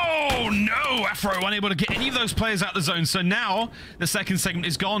 Oh, no. Afro unable to get any of those players out of the zone. So now the second segment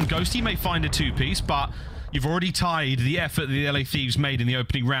is gone. Ghosty may find a 2-piece, but you've already tied the effort the LA Thieves made in the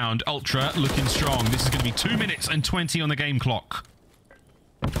opening round. Ultra looking strong. This is going to be 2 minutes and 20 on the game clock.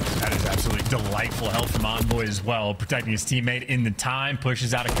 That is Absolutely delightful help from Envoy as well, protecting his teammate in the time,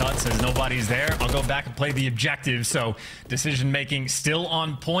 pushes out a cut, says nobody's there. I'll go back and play the objective. So decision making still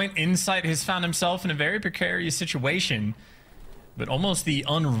on point. Insight has found himself in a very precarious situation, but almost the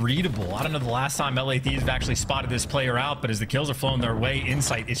unreadable. I don't know the last time LA Thieves have actually spotted this player out, but as the kills are flowing their way,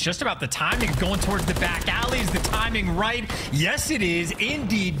 Insight, it's just about the timing going towards the back alley. Is the timing right? Yes, it is.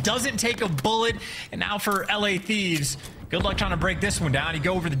 Indeed, doesn't take a bullet. And now for LA Thieves, good luck trying to break this one down. You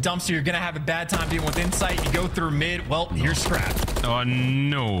go over the dumpster, you're going to have a bad time dealing with Insight. You go through mid. Well, here's Scrap. Oh,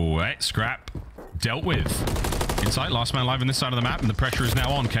 no. Right, Scrap dealt with. Insight, last man alive on this side of the map, and the pressure is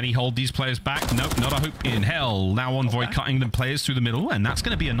now on. Can he hold these players back? Nope, not a hope in hell. Now Envoy cutting the players through the middle, and that's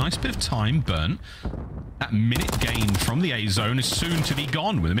going to be a nice bit of time burnt. That minute gain from the A zone is soon to be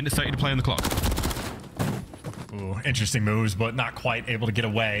gone with a minute 30 to play on the clock. Ooh, interesting moves, but not quite able to get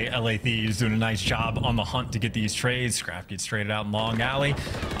away. LA Thieves doing a nice job on the hunt to get these trades. Scrap gets traded out in long alley.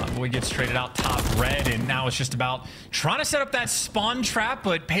 Envoy gets traded out top red, and now it's just about trying to set up that spawn trap,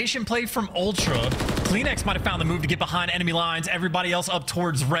 but patient play from Ultra. Kleenex might have found the move to get behind enemy lines. Everybody else up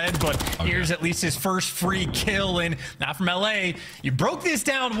towards red, but here's at least his first free kill. And now from LA, you broke this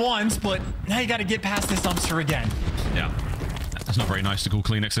down once, but now you got to get past this dumpster again. Yeah. That's not very nice to call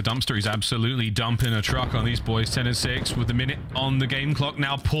Kleenex a dumpster. He's absolutely dumping a truck on these boys. 10-6 with the minute on the game clock.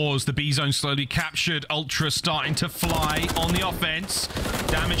 Now pause. The B zone slowly captured. Ultra starting to fly on the offense.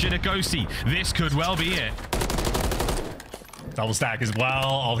 Damaging a Ghosty. This could well be it. Double stack as well.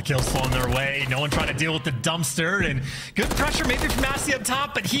 All the kills flowing their way. No one trying to deal with the dumpster. And good pressure maybe from Nasty up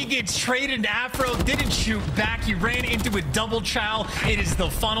top, but he gets traded. Afro didn't shoot back. He ran into a double chow. It is the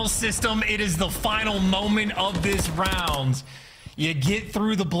funnel system. It is the final moment of this round. You get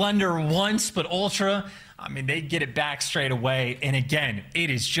through the blender once, but Ultra, I mean, they get it back straight away. And again, it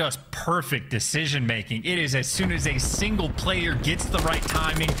is just perfect decision making. It is as soon as a single player gets the right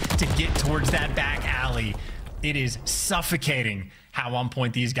timing to get towards that back alley, it is suffocating how on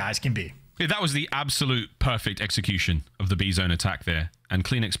point these guys can be. Yeah, that was the absolute perfect execution of the B-zone attack there. And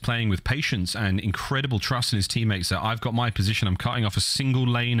Kleenex playing with patience and incredible trust in his teammates that I've got my position. I'm cutting off a single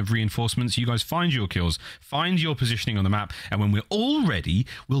lane of reinforcements. You guys find your kills, find your positioning on the map, and when we're all ready,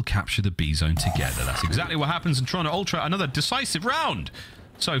 we'll capture the B-zone together. That's exactly what happens in Toronto Ultra. Another decisive round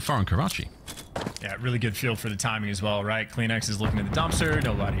so far in Karachi. Yeah, really good feel for the timing as well, right? Kleenex is looking at the dumpster.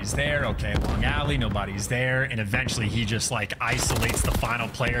 Nobody's there. Okay, long alley. Nobody's there. And eventually he just like isolates the final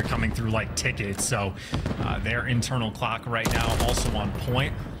player coming through like tickets. So their internal clock right now also on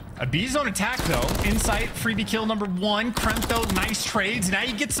point. A B-zone attack, though. Insight, freebie kill number 1. Kremtho, nice trades. Now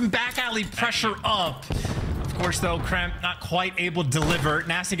you get some back alley pressure up. Of course, though, Kremp not quite able to deliver.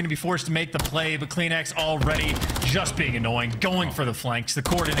 Nasty going to be forced to make the play, but Kleenex already just being annoying, going for the flanks. The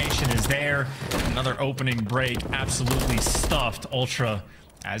coordination is there. Another opening break, absolutely stuffed. Ultra,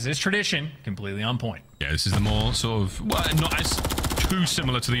 as is tradition, completely on point. Yeah, this is the more sort of, well, not as too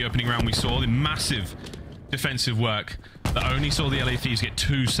similar to the opening round we saw. The massive defensive work that only saw the LA Thieves get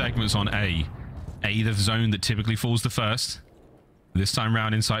 2 segments on A. A, the zone that typically falls the first. This time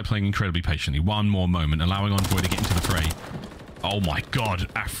round, Insight playing incredibly patiently. One more moment, allowing Envoy to get into the fray. Oh my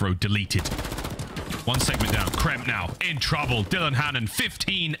god, Afro deleted. 1 segment down. Kremp now in trouble. Dylan Hannon,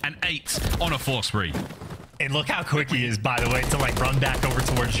 15 and 8 on a 4 spree. And look how quick he is, by the way, to like run back over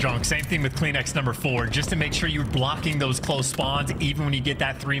towards Drunk. Same thing with Kleenex number 4, just to make sure you're blocking those close spawns, even when you get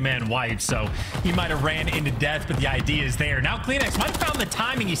that 3-man wipe. So he might have ran into death, but the idea is there. Now Kleenex might have found the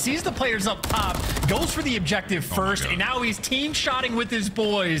timing. He sees the players up top, goes for the objective first, and now he's team shotting with his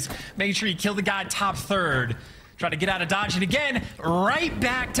boys. Make sure you kill the guy top 3rd. Try to get out of dodge. And again, right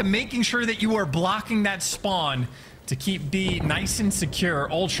back to making sure that you are blocking that spawn to keep B nice and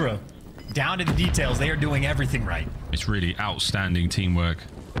secure. Ultra, down to the details. They are doing everything right. It's really outstanding teamwork.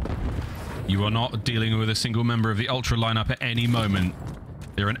 You are not dealing with a single member of the Ultra lineup at any moment.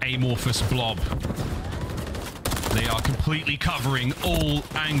 They're an amorphous blob. They are completely covering all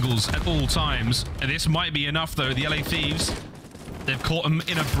angles at all times. And this might be enough, though. The LA Thieves, they've caught them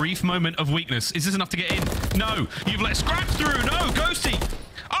in a brief moment of weakness. Is this enough to get in? No. You've let Scrap through. No. Ghosty.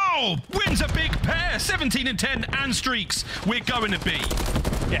 Oh, wins a big pair. 17 and 10 and streaks. We're going to B.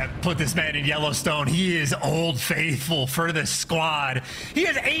 Yeah, put this man in Yellowstone. He is old faithful for the squad. He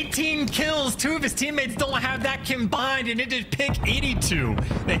has 18 kills. 2 of his teammates don't have that combined, and it is pick 82.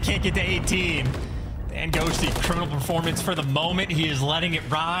 They can't get to 18. And Ghosty, criminal performance for the moment. He is letting it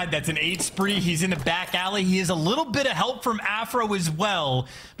ride. That's an 8 spree. He's in the back alley. He has a little bit of help from Afro as well.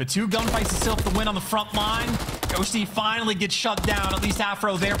 But 2 gunfights to still the win on the front line. Ghosty finally gets shut down. At least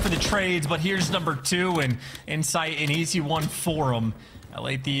Afro there for the trades. But here's number 2, and Insight, an easy one for him.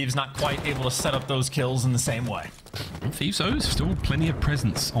 LA Thieves not quite able to set up those kills in the same way. Thieves, though, still plenty of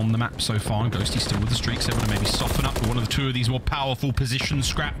presence on the map so far. And Ghosty still with the streaks, able to maybe soften up one of the two of these more powerful positions.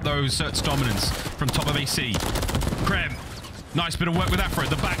 Scrap those, asserts dominance from top of AC. Krem, nice bit of work with Afro.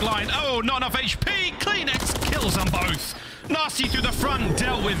 The back line, oh, not enough HP. Kleenex kills them both. Nasty through the front,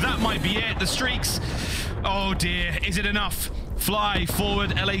 dealt with. That might be it. The streaks, oh dear, is it enough? Fly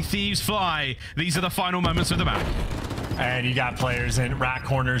forward, LA Thieves, fly. These are the final moments of the map. And you got players in rat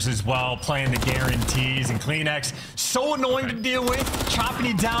corners as well, playing the guarantees, and Kleenex, so annoying to deal with, chopping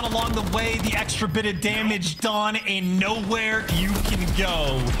you down along the way, the extra bit of damage done, and nowhere you can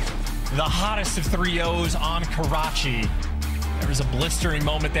go. The hottest of 3-0s on Karachi. There was a blistering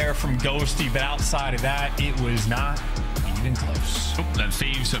moment there from Ghosty, but outside of that, it was not even close. Oh, the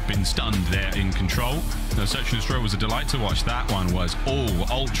Thieves have been stunned there in control. The Search and Destroy was a delight to watch. That one was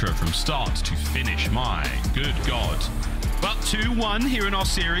all ultra from start to finish. My good God. But 2-1 here in our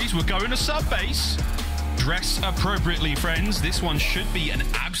series. We're going to sub-base. Dress appropriately, friends. This one should be an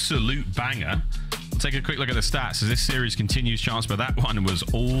absolute banger. We'll take a quick look at the stats as this series continues, Chance, but that one was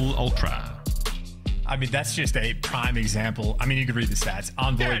all ultra. I mean, that's just a prime example. I mean, you could read the stats.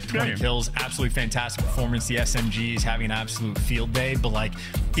 Envoy, 20 kills, absolutely fantastic performance. The SMGs having an absolute field day, but like,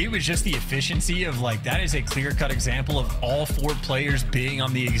 it was just the efficiency of like, that is a clear-cut example of all 4 players being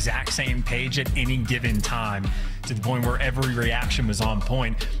on the exact same page at any given time, to the point where every reaction was on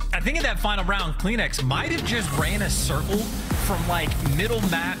point. I think in that final round, Kleenex might have just ran a circle from like middle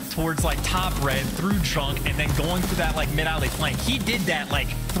map towards like top red through trunk and then going through that like mid alley flank. He did that like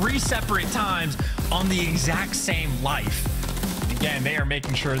 3 separate times on the exact same life. Again, they are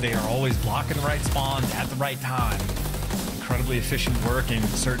making sure they are always blocking the right spawns at the right time. Incredibly efficient work, and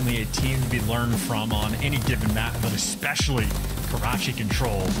certainly a team to be learned from on any given map, but especially Karachi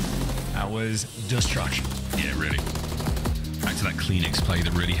Control. That was destruction. Yeah, really. Back to that Kleenex play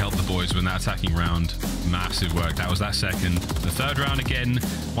that really helped the boys win that attacking round. Massive work. That was that second. The third round again,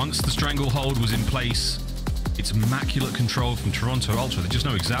 once the stranglehold was in place, it's immaculate control from Toronto Ultra. They just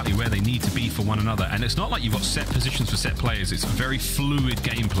know exactly where they need to be for one another. And it's not like you've got set positions for set players. It's very fluid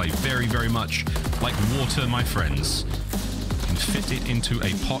gameplay. Very, very much like water, my friends. You can fit it into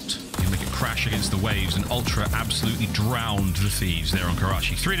a pot. You can make it crash against the waves. And Ultra absolutely drowned the Thieves there on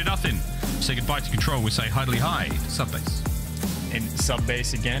Karachi. 3-0. Say goodbye to Control. We say hidely high. Subbase. And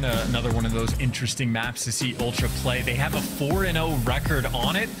Subbase, again, another one of those interesting maps to see Ultra play. They have a 4-0 record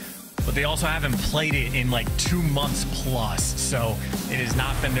on it, but they also haven't played it in like 2 months plus. So it has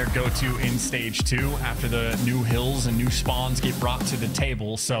not been their go-to in stage 2 after the new hills and new spawns get brought to the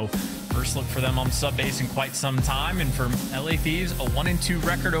table. So first look for them on Subbase in quite some time. And for LA Thieves, a 1-2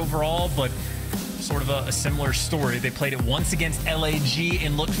 record overall, but sort of a similar story. They played it once against LAG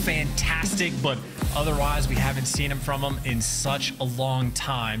and looked fantastic, but otherwise we haven't seen from them in such a long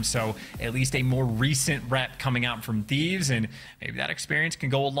time. So at least a more recent rep coming out from Thieves, and maybe that experience can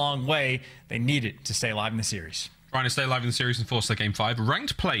go a long way. They need it to stay alive in the series. Trying to stay alive in the series and force their game 5.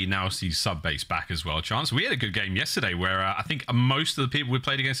 Ranked play now sees Subbase back as well, Chance. We had a good game yesterday where I think most of the people we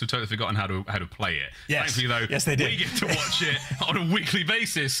played against have totally forgotten how to play it. Yes. Thankfully, though, yes, they did. We get to watch it on a weekly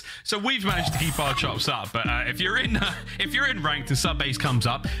basis, so we've managed to keep our chops up. But if you're in ranked and Subbase comes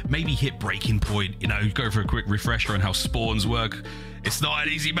up, maybe hit breaking point. You know, go for a quick refresher on how spawns work. It's not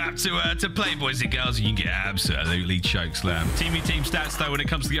an easy map to play, boys and girls. You can get absolutely chokeslammed. Team stats, though, when it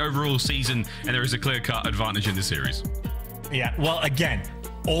comes to the overall season, and there is a clear-cut advantage in the series. Yeah, well, again,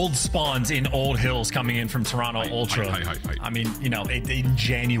 old spawns in old hills coming in from Toronto Ultra. I mean, you know, in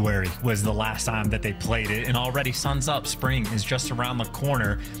January was the last time that they played it, and already sun's up. Spring is just around the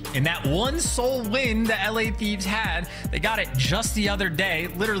corner. And that one sole win that LA Thieves had, they got it just the other day,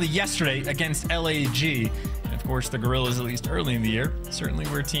 literally yesterday, against LAG. Of course, the Gorillas, at least early in the year, certainly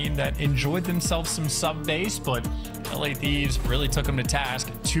were a team that enjoyed themselves some Subbase, but LA Thieves really took them to task.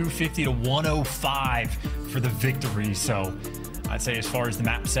 250 to 105 for the victory. So I'd say as far as the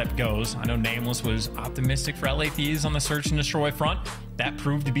map set goes, I know Nameless was optimistic for LA Thieves on the search and destroy front. That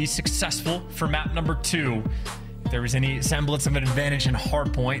proved to be successful for map number 2. If there was any semblance of an advantage in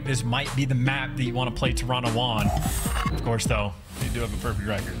Hardpoint, this might be the map that you want to play Toronto on. Of course, though, they do have a perfect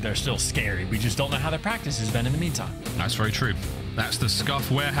record. They're still scary. We just don't know how their practice has been in the meantime. That's very true. That's the Scuff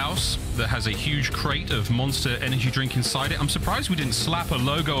warehouse that has a huge crate of Monster energy drink inside it. I'm surprised we didn't slap a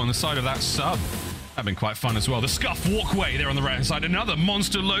logo on the side of that sub. That'd been quite fun as well. The Scuff walkway there on the right-hand side. Another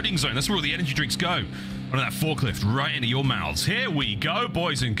Monster loading zone. That's where all the energy drinks go. On that forklift right into your mouths. Here we go,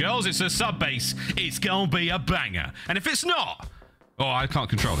 boys and girls. It's a Subbase. It's going to be a banger. And if it's not, oh, I can't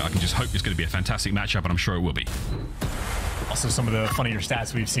control that. I can just hope it's going to be a fantastic matchup, and I'm sure it will be. Also, some of the funnier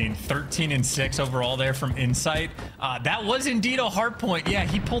stats we've seen, 13 and 6 overall there from Insight. That was indeed a hard point. Yeah,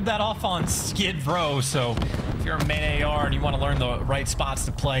 he pulled that off on Skid Row. So if you're a main AR and you want to learn the right spots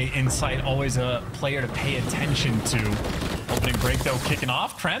to play, Insight always a player to pay attention to. Opening break, though, kicking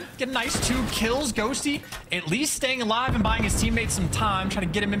off. Kremp get a nice 2 kills. Ghosty at least staying alive and buying his teammates some time, trying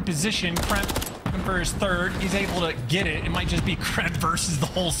to get him in position. Kremp looking for his third. He's able to get it. It might just be Kremp versus the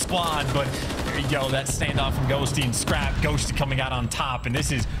whole squad, but there you go. That standoff from Ghosty and Scrap. Ghosty coming out on top, and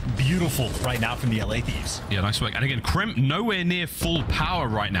this is beautiful right now from the LA Thieves. Yeah, nice work. And again, Kremp nowhere near full power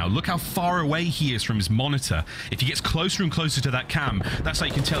right now. Look how far away he is from his monitor. If he gets closer and closer to that cam, that's how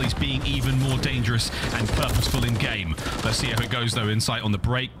you can tell he's being even more dangerous and purposeful in game. Let's see how it goes, though. Insight on the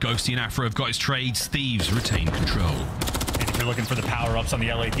break. Ghosty and Afro have got his trades. Thieves retain control. And if you're looking for the power-ups on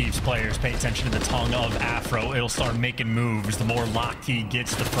the LA Thieves players, pay attention to the tongue of Afro. It'll start making moves. The more locked he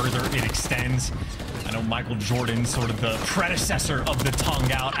gets, the further it extends. I know Michael Jordan, sort of the predecessor of the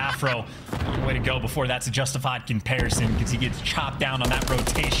tongue out. Afro, long way to go before that's a justified comparison, because he gets chopped down on that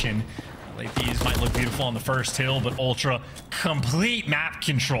rotation. LA Thieves might look beautiful on the first hill, but Ultra, complete map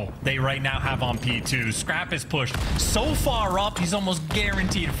control they right now have on P2. Scrap is pushed so far up, he's almost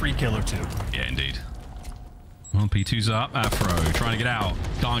guaranteed a free kill or two. Yeah, indeed. Well, P2's up. Afro trying to get out.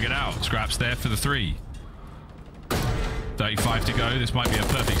 Can't get out. Scrap's there for the 3. 35 to go. This might be a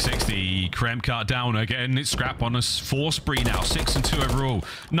perfect 60. Kremp cut down again. It's Scrap on a 4 spree now. 6 and 2 overall.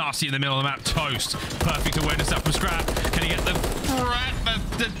 Nasty in the middle of the map. Toast. Perfect awareness up from Scrap. Can he get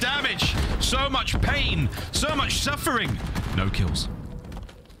the damage? So much pain. So much suffering. No kills.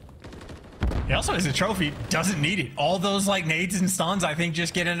 He also has a trophy, doesn't need it. All those like nades and stuns, I think,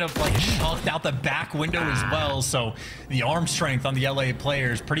 just get end up like chucked out the back window as well. So the arm strength on the LA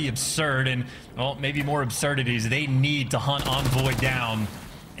players, pretty absurd. And well, maybe more absurdities. They need to hunt Envoy down,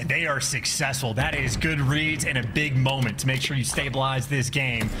 and they are successful. That is good reads and a big moment to make sure you stabilize this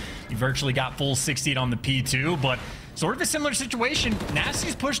game. You virtually got full 60 on the P2, but sort of a similar situation.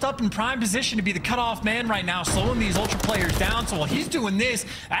 Nasty's pushed up in prime position to be the cutoff man right now, slowing these Ultra players down. So while he's doing this,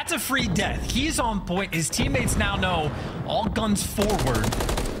 that's a free death. He's on point. His teammates now know all guns forward.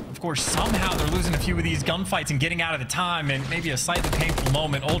 Of course, somehow they're losing a few of these gunfights and getting out of the time, and maybe a slightly painful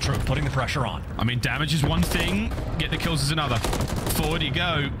moment. Ultra putting the pressure on. I mean, damage is one thing. Get the kills is another. Forward you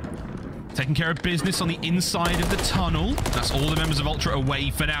go. Taking care of business on the inside of the tunnel. That's all the members of Ultra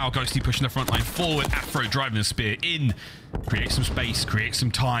away for now. Ghosty pushing the front line forward. Afro driving the spear in. Create some space, create some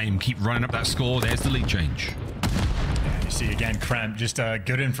time. Keep running up that score. There's the lead change. And you see again, Kremp, just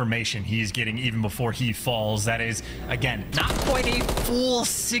good information he's getting even before he falls. That is, again, not quite a full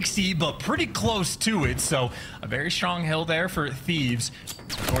 60, but pretty close to it. So a very strong hill there for Thieves.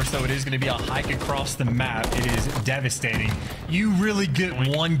 Of course, though, it is going to be a hike across the map. It is devastating. You really get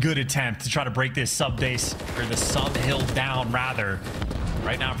one good attempt to try to break this sub-base, or the sub-hill down, rather.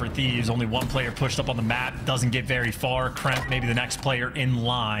 Right now for Thieves, only one player pushed up on the map. Doesn't get very far. Kremp, maybe the next player in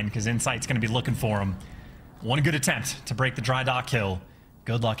line, because Insight's going to be looking for him. One good attempt to break the dry dock hill.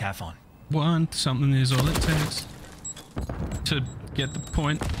 Good luck, have fun. Something is all it takes to get the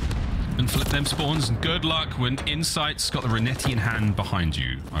point and flip them spawns. And good luck when Insight's got the Renetti in hand behind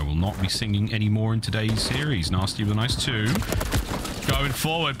you. I will not be singing anymore in today's series. Nasty with a nice 2. Going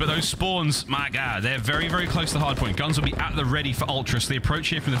forward, but those spawns, my god, they're very, very close to the hard point. Guns will be at the ready for Ultra, so the approach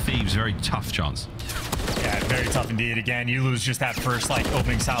here from the Thieves, very tough chance. Yeah, very tough indeed. Again, you lose just that first, like,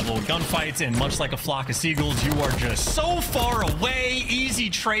 opening salvo gunfights, and much like a flock of seagulls, you are just so far away. Easy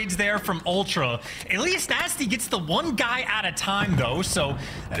trades there from Ultra. At least Nasty gets the one guy at a time, though, so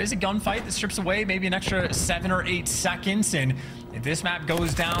that is a gunfight that strips away maybe an extra 7 or 8 seconds, and if this map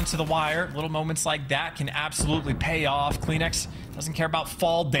goes down to the wire, little moments like that can absolutely pay off. Kleenex doesn't care about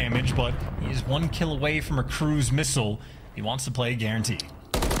fall damage, but he is 1 kill away from a cruise missile. He wants to play guarantee.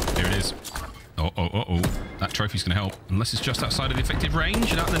 There it is. Oh. That trophy's going to help. Unless it's just outside of the effective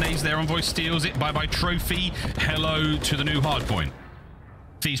range. And out the nades there, Envoy steals it. Bye-bye trophy. Hello to the new hard point.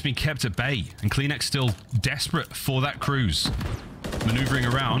 Thieves being kept at bay. And Kleenex still desperate for that cruise. Maneuvering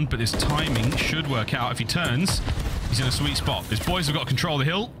around, but his timing should work out. If he turns, he's in a sweet spot. His boys have got control of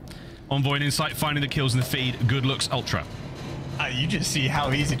the hill. Envoy and Insight finding the kills in the feed. Good looks, Ultra. You just see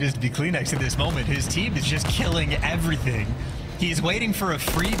how easy it is to be Kleenex at this moment. His team is just killing everything. He's waiting for a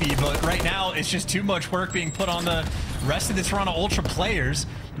freebie, but right now it's just too much work being put on the rest of the Toronto Ultra players.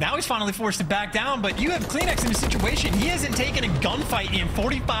 Now he's finally forced to back down, but you have Kleenex in a situation. He hasn't taken a gunfight in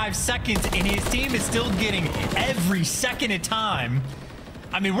 45 seconds, and his team is still getting every second of time.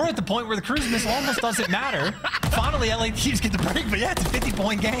 I mean, we're at the point where the cruise missile almost doesn't matter. Finally, LA Thieves get the break, but yeah, it's a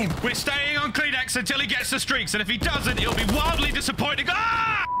 50-point game. We're staying on Kleenex until he gets the streaks, and if he doesn't, it'll be wildly disappointing.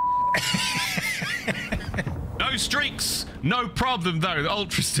 Ah! No no streaks. No problem, though. The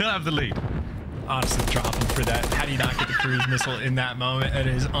Ultra still have the lead. Honestly, dropping for that. How do you not get the cruise missile in that moment? It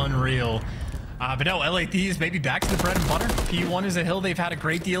is unreal. But no, LA Thieves maybe back to the bread and butter. P1 is a hill they've had a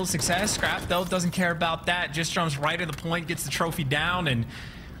great deal of success. Scrap, though, doesn't care about that. Just jumps right to the point, gets the trophy down, and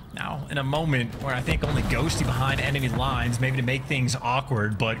now in a moment where I think only Ghosty behind enemy lines, maybe to make things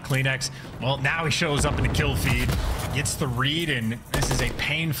awkward, but CleanX, well, now he shows up in the kill feed, gets the read, and this is a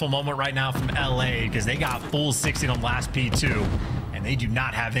painful moment right now from LA because they got full 60 on last P2, and they do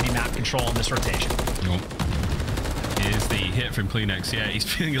not have any map control in this rotation. Nope. Here's the hit from CleanX. Yeah, he's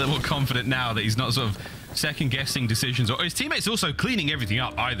feeling a little more confident now that he's not sort of second-guessing decisions. Or his teammates also cleaning everything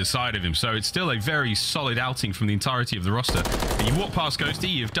up either side of him, so it's still a very solid outing from the entirety of the roster. And you walk past Ghosty,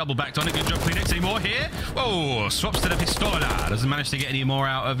 you've double-backed on it. Good job, CleanX. Any more here? Whoa, swaps to the Pistola. Doesn't manage to get any more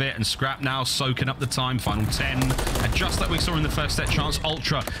out of it, and Scrap now soaking up the time. Final 10. And just like we saw in the first set, Chance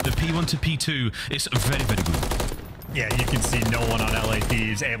Ultra, the P1 to P2 is very, very good. Yeah, you can see no one on LA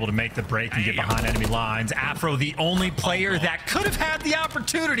Thieves able to make the break and get behind enemy lines. Afro, the only player that could have had the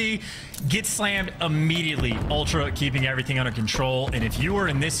opportunity, gets slammed immediately. Ultra keeping everything under control. And if you are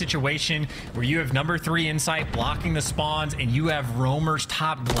in this situation where you have number 3 Insight blocking the spawns and you have Roamer's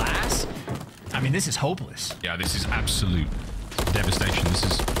top glass, I mean, this is hopeless. Yeah, this is absolute devastation. This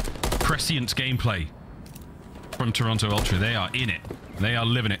is prescient gameplay from Toronto Ultra. They are in it. They are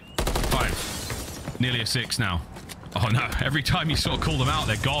living it. 5. Nearly a 6 now. Oh no, every time you sort of call them out,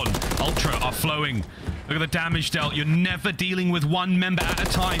 they're gone. Ultra are flowing. Look at the damage dealt. You're never dealing with one member at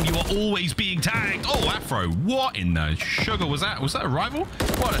a time. You are always being tagged. Oh, Afro, what in the sugar was that? Was that a rival?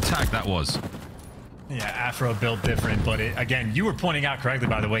 What a tag that was. Yeah, Afro built different, but again, you were pointing out correctly,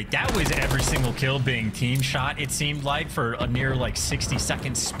 by the way, that was every single kill being team shot, it seemed like, for a near like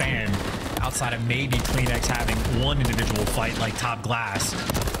 60-second span, outside of maybe CleanX having one individual fight like Top Glass.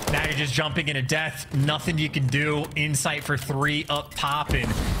 Now you're just jumping into death, nothing you can do. Insight for 3 up top, and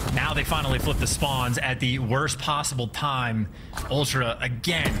now they finally flip the spawns at the worst possible time. Ultra,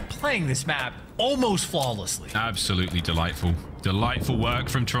 again, playing this map almost flawlessly. Absolutely delightful. Delightful work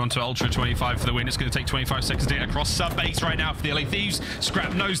from Toronto Ultra. 25 for the win. It's going to take 25 seconds to get across sub-base right now for the LA Thieves.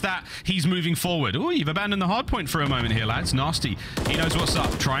 Scrap knows that. He's moving forward. Oh, you've abandoned the hard point for a moment here, lads. Nasty. He knows what's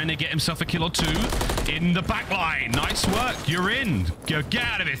up. Trying to get himself a kill or 2 in the back line. Nice work. You're in. Get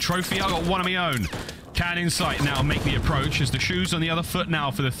out of it. Trophy. I got one of my own. Can Insight now make the approach as the shoe's on the other foot now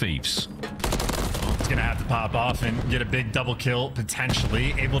for the Thieves. It's gonna have to pop off and get a big double kill,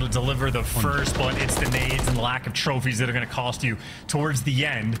 potentially. Able to deliver the first, but it's the nades and the lack of trophies that are gonna cost you towards the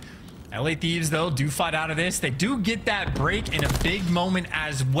end. LA Thieves, though, do fight out of this. They do get that break in a big moment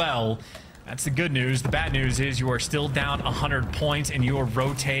as well. That's the good news. The bad news is you are still down 100 points and you are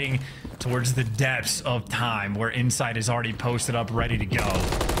rotating towards the depths of time where Insight is already posted up, ready to go.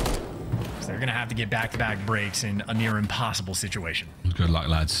 So they're gonna have to get back-to-back breaks in a near impossible situation. Good luck,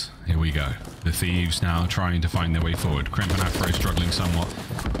 lads. Here we go. The Thieves now trying to find their way forward. Kremp and Afro struggling somewhat.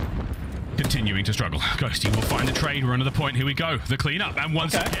 Continuing to struggle. Ghosty will find the trade. We're under the point. Here we go. The cleanup. And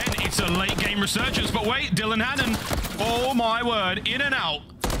once again, it's a late game resurgence. But wait, Dylan Hannon. Oh my word. In and out.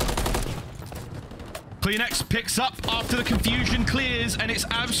 CleanX picks up after the confusion clears, and it's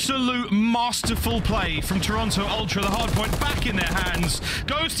absolute masterful play from Toronto Ultra. The hard point back in their hands.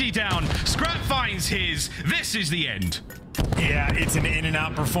 Ghosty down. Scrap finds his. This is the end. Yeah, it's an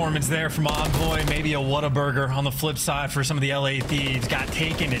in-and-out performance there from Envoy. Maybe a Whataburger on the flip side for some of the LA Thieves. Got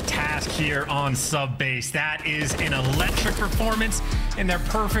taken to task here on sub-base. That is an electric performance, and their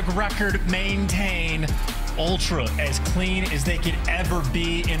perfect record maintain. Ultra as clean as they could ever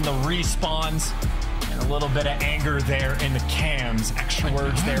be in the respawns. And a little bit of anger there in the cams. Extra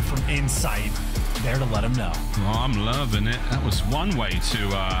words there from Insight. There to let them know. Oh, I'm loving it. That was one way to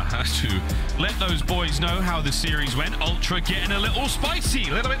let those boys know how the series went. Ultra getting a little spicy,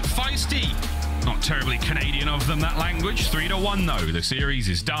 a little bit feisty. Not terribly Canadian of them, that language. 3-1 though. The series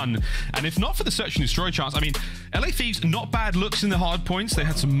is done. And if not for the search and destroy chance, I mean, LA Thieves, not bad looks in the hard points. They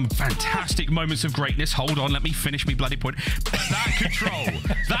had some fantastic moments of greatness. Hold on, let me finish me bloody point.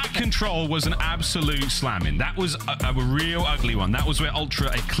 That control was an absolute slamming. That was a real ugly one. That was where Ultra,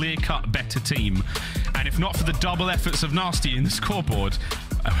 a clear-cut better team. And if not for the double efforts of Nasty in the scoreboard,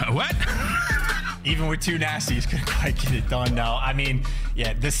 what? Even with 2 Nasties, couldn't quite get it done now. I mean,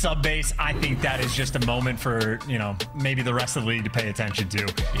 yeah, this sub-base, I think that is just a moment for, you know, maybe the rest of the league to pay attention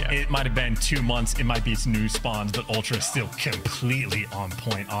to. Yeah. It might have been 2 months. It might be some new spawns, but Ultra is still completely on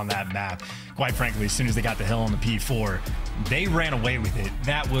point on that map. Quite frankly, as soon as they got the hill on the P4, they ran away with it.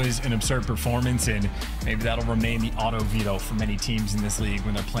 That was an absurd performance, and maybe that'll remain the auto veto for many teams in this league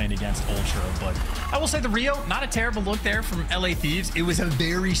when they're playing against Ultra. But I will say the Rio, not a terrible look there from LA Thieves. It was a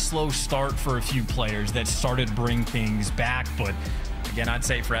very slow start for a few players that started to bring things back. But again, I'd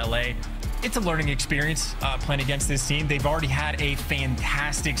say for LA, it's a learning experience playing against this team. They've already had a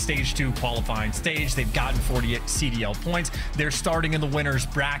fantastic Stage 2 qualifying stage. They've gotten 40 CDL points. They're starting in the winner's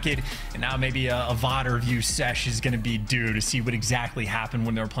bracket, and now maybe a VOD review sesh is going to be due to see what exactly happened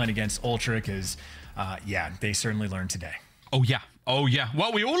when they were playing against Ultra, because, yeah, they certainly learned today. Oh, yeah. Oh, yeah.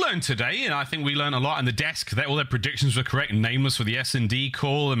 Well, we all learned today, and I think we learned a lot in the desk. All their predictions were correct. Nameless for the S&D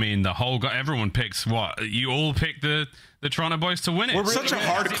call. I mean, everyone picks what? You all picked the Toronto boys to win it. We're such a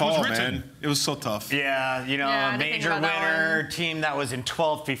hard call, man. It was so tough. Yeah, you know, a major winner, team that was in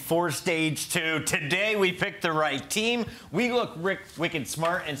 12th before Stage 2. Today, we picked the right team. We look wicked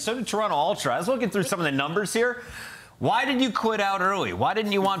smart, and so did Toronto Ultra. I was looking through some of the numbers here. Why did you quit out early? Why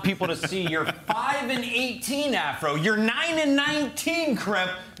didn't you want people to see your 5-18 Afro, your 9-19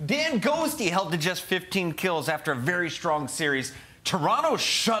 Crimp? Dan Ghosty held to just 15 kills after a very strong series. Toronto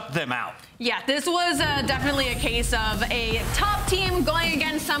shut them out. Yeah, this was definitely a case of a top team going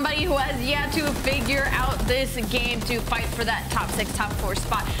against somebody who has yet to figure out this game to fight for that top 6, top 4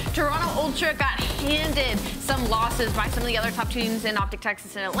 spot. Toronto Ultra got handed some losses by some of the other top teams in Optic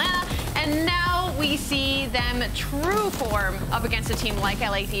Texas and Atlanta, and now we see them true form up against a team like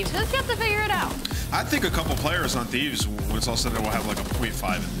LA Thieves, who's yet to figure it out. I think a couple players on Thieves, when it's all said, will have like a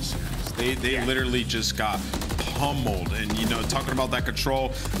 0.5 in this series. They literally just got pummeled, and you know, talking about that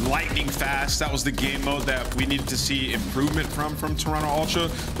control, lightning fast, that was the game mode that we needed to see improvement from Toronto Ultra.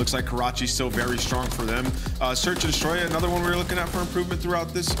 Looks like Karachi's still very strong for them. Search and Destroy, another one we were looking at for improvement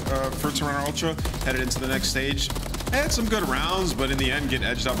throughout this for Toronto Ultra, headed into the next stage. Had some good rounds, but in the end get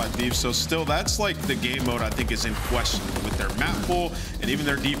edged out by Thieves. So still, that's like the game mode I think is in question with their map pool and even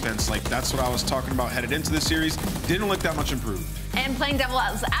their defense. Like, that's what I was talking about headed into this series. Didn't look that much improved. And playing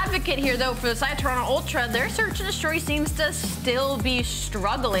devil's advocate here, though, for the side of Toronto Ultra, their Search and Destroy seems to still be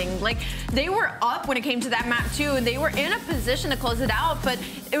struggling. Like, they were up when it came to that map, too, and they were in a position to close it out, but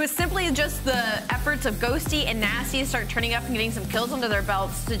it was simply just the efforts of Ghosty and Nasty to start turning up and getting some kills under their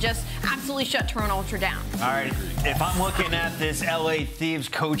belts to just absolutely shut Toronto Ultra down. All right, if I'm looking at this LA Thieves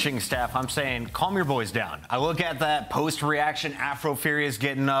coaching staff, I'm saying, calm your boys down. I look at that post-reaction, Afro Furious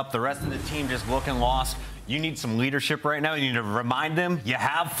getting up, the rest of the team just looking lost. You need some leadership right now. You need to remind them you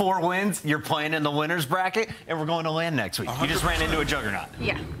have 4 wins, you're playing in the winner's bracket, and we're going to land next week. 100%. You just ran into a juggernaut.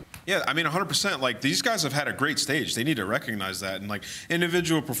 Yeah. Yeah, I mean, 100%. Like, these guys have had a great stage. They need to recognize that. And, like,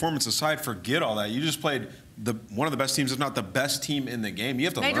 individual performance aside, forget all that. You just played one of the best teams, if not the best team in the game. You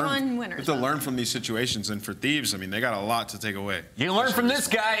have to learn from these situations. And for Thieves, I mean, they got a lot to take away. You learn from this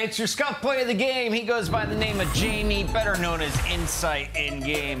guy. It's your scuff play of the game. He goes by the name of Jamie, better known as Insight in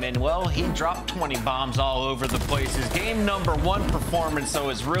game. And, well, he dropped 20 bombs all over the place. His game #1 performance, though,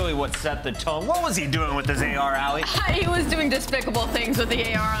 is really what set the tone. What was he doing with his AR, Allie? He was doing despicable things with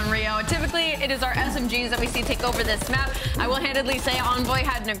the AR on Rio. Typically, it is our SMGs that we see take over this map. I will handedly say Envoy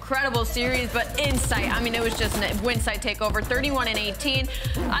had an incredible series, but Insight, I mean, it was just a Winsight takeover, 31-18.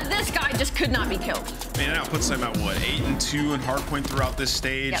 This guy just could not be killed. I mean, now puts them at, what, 8-2 in hardpoint throughout this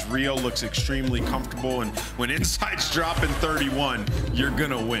stage. Yep. Rio looks extremely comfortable, and when Insight's dropping 31, you're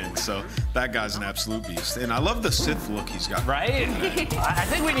going to win. So that guy's an absolute beast. And I love the Sith look he's got. Right? I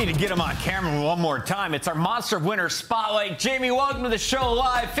think we need to get him on camera one more time. It's our Monster Winner Spotlight. Jamie, welcome to the show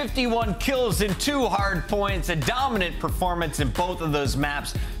live. 51 kills and 2 hard points, a dominant performance in both of those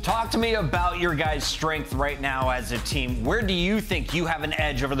maps. Talk to me about your guys' strength right now as a team. Where do you think you have an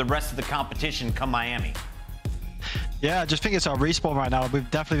edge over the rest of the competition come Miami? Yeah, I just think it's our respawn right now. We've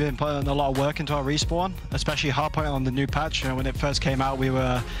definitely been putting a lot of work into our respawn, especially hardpoint on the new patch. You know, when it first came out, we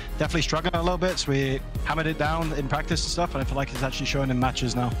were definitely struggling a little bit, so we hammered it down in practice and stuff, and I feel like it's actually showing in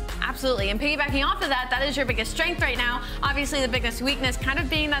matches now. Absolutely, and piggybacking off of that, that is your biggest strength right now. Obviously, the biggest weakness kind of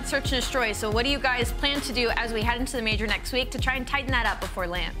being that search and destroy. So what do you guys plan to do as we head into the major next week to try and tighten that up before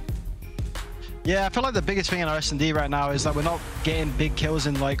LAN? Yeah, I feel like the biggest thing in our S&D right now is that we're not getting big kills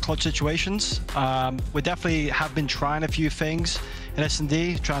in like clutch situations. We definitely have been trying a few things in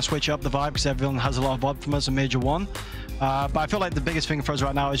S&D, trying to switch up the vibe because everyone has a lot of VOD from us in Major 1. But I feel like the biggest thing for us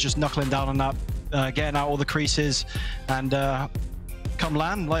right now is just knuckling down on that, getting out all the creases, and come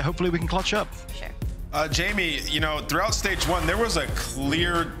LAN, like hopefully we can clutch up. Sure. Jamie, you know, throughout stage 1, there was a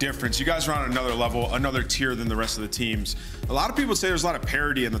clear difference. You guys were on another level, another tier than the rest of the teams. A lot of people say there's a lot of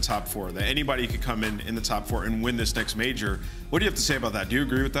parity in the top 4, that anybody could come in the top 4 and win this next major. What do you have to say about that? Do you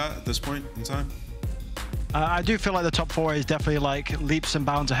agree with that at this point in time? I do feel like the top 4 is definitely like leaps and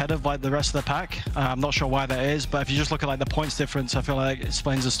bounds ahead of like the rest of the pack. I'm not sure why that is, but if you just look at like the points difference, I feel like it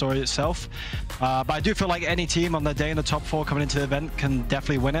explains the story itself. But I do feel like any team on their day in the top 4 coming into the event can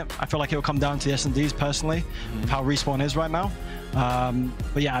definitely win it. I feel like it will come down to the S&Ds personally, how Respawn is right now.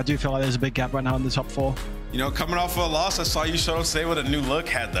 But yeah, I do feel like there's a big gap right now in the top 4. You know, coming off of a loss, I saw you show up today with a new look,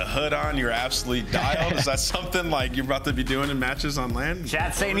 had the hood on, you're absolutely dialed. Is that something like you're about to be doing in matches on LAN?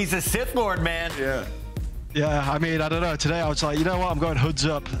 Chat saying he's a Sith Lord, man. Yeah. Yeah, I mean, I don't know. Today I was like, you know what, I'm going hoods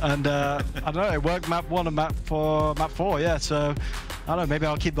up. And I don't know, it worked map 1 and map 4, yeah. So, I don't know, maybe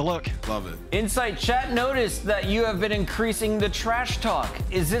I'll keep the look. Love it. Insight Chat noticed that you have been increasing the trash talk.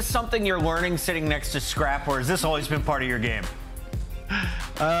 Is this something you're learning sitting next to Scrap, or has this always been part of your game?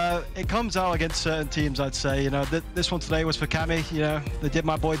 It comes out against certain teams, I'd say. You know, this one today was for Cammy. You know, they did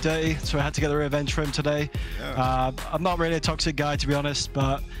my boy dirty, so I had to get the revenge for him today. Yeah. I'm not really a toxic guy, to be honest,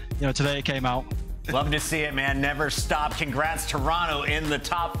 but, you know, today it came out. Love to see it, man. Never stop. Congrats, Toronto, in the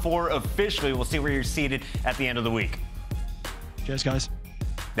top 4 officially. We'll see where you're seated at the end of the week. Cheers, guys.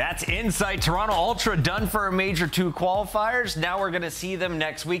 That's Insight. Toronto Ultra done for a Major II qualifiers. Now we're going to see them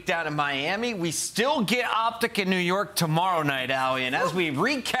next week down in Miami. We still get Optic in New York tomorrow night, Allie. And as we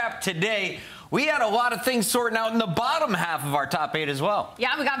recap today, we had a lot of things sorting out in the bottom half of our top 8 as well.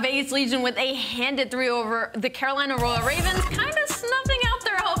 Yeah, we got Vegas Legion with a handed 3 over the Carolina Royal Ravens, kind of snuffing out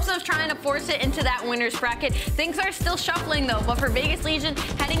their hopes of trying to force it into that winner's bracket. Things are still shuffling, though, but for Vegas Legion,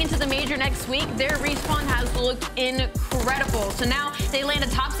 heading into the Major next week, their respawn has looked incredible. So now they land a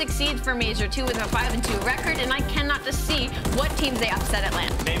top 6 seed for Major 2 with a 5-2 record, and I cannot just see what teams they upset at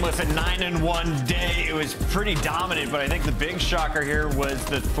LAN. Nameless, a 9-1 day. It was pretty dominant, but I think the big shocker here was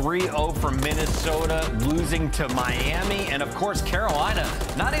the 3-0 from Minnesota losing to Miami, and of course Carolina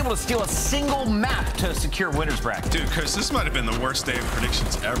not able to steal a single map to secure winner's bracket. Dude, Chris, this might have been the worst day of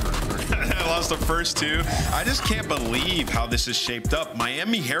predictions ever. I lost the first 2. I just can't believe how this is shaped up.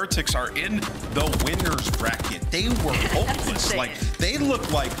 Miami Heretics are in the winner's bracket. They were hopeless. Like, they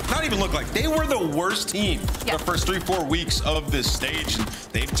looked like, not even look like, they were the worst team the first 3-4 weeks of this stage, and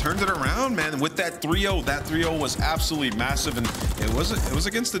they've turned it around, man. With that 3-0, that 3-0 was absolutely massive, and it was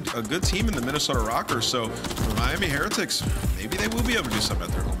against a good team in the Minnesota Rockers. So for Miami Heretics, maybe they will be able to do something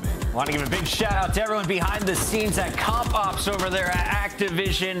at their home major. I want to give a big shout out to everyone behind the scenes at Comp Ops over there at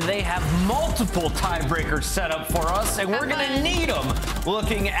Activision. They have multiple tiebreakers set up for us, and we're going to need them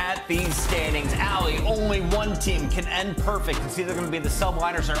looking at these standings. Allie, only one team can end perfect. It's either going to be the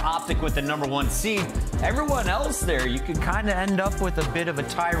Subliners or Optic with the #1 seed. Everyone else there, you could kind of end up with a bit of a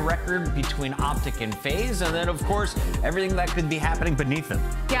tie record between Optic and FaZe, and then, of course, everything that could be happening beneath them.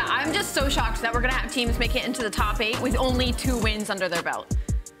 Yeah, I'm just so shocked that we're going to have teams make it into the top 8 with only 2 wins under their belt.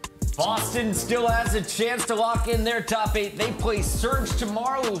 Boston still has a chance to lock in their top 8. They play Surge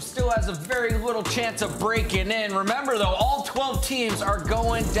tomorrow, who still has a very little chance of breaking in. Remember, though, all 12 teams are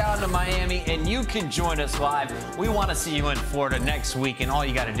going down to Miami, and you can join us live. We want to see you in Florida next week, and all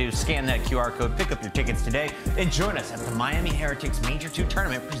you got to do is scan that QR code, pick up your tickets today, and join us at the Miami Heretics Major II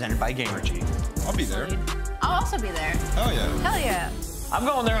tournament presented by Gamergy. I'll be there. I'll also be there. Hell yeah. Hell yeah. I'm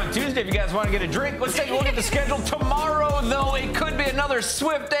going there on Tuesday if you guys want to get a drink. Let's take a look at the schedule tomorrow, though. It could be another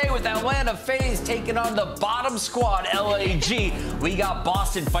swift day with Atlanta FaZe taking on the bottom squad, LAG. We got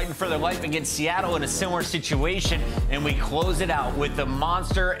Boston fighting for their life against Seattle in a similar situation, and we close it out with the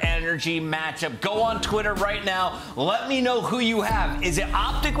Monster Energy matchup. Go on Twitter right now. Let me know who you have. Is it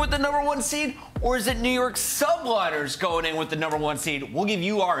Optic with the #1 seed, or is it New York Subliners going in with the #1 seed? We'll give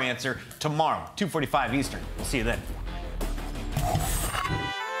you our answer tomorrow, 2:45 Eastern. We'll see you then.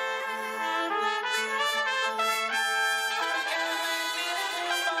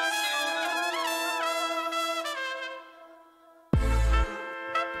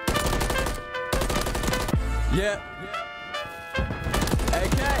 Yeah.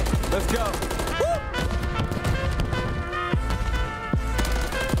 Okay, let's go.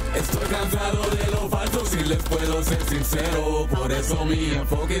 Estoy cansado de los falsos y les puedo ser sincero. Por eso mi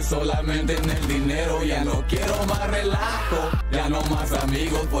enfoque es solamente en el dinero. Ya no quiero más relajo, ya no más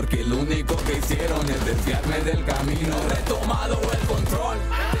amigos, porque lo único que hicieron es desviarme del camino. He retomado el control,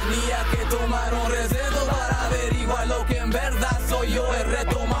 tenía que tomar un receso para averiguar lo que en verdad soy yo. He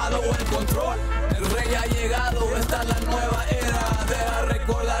retomado el control, el rey ha llegado, esta es la nueva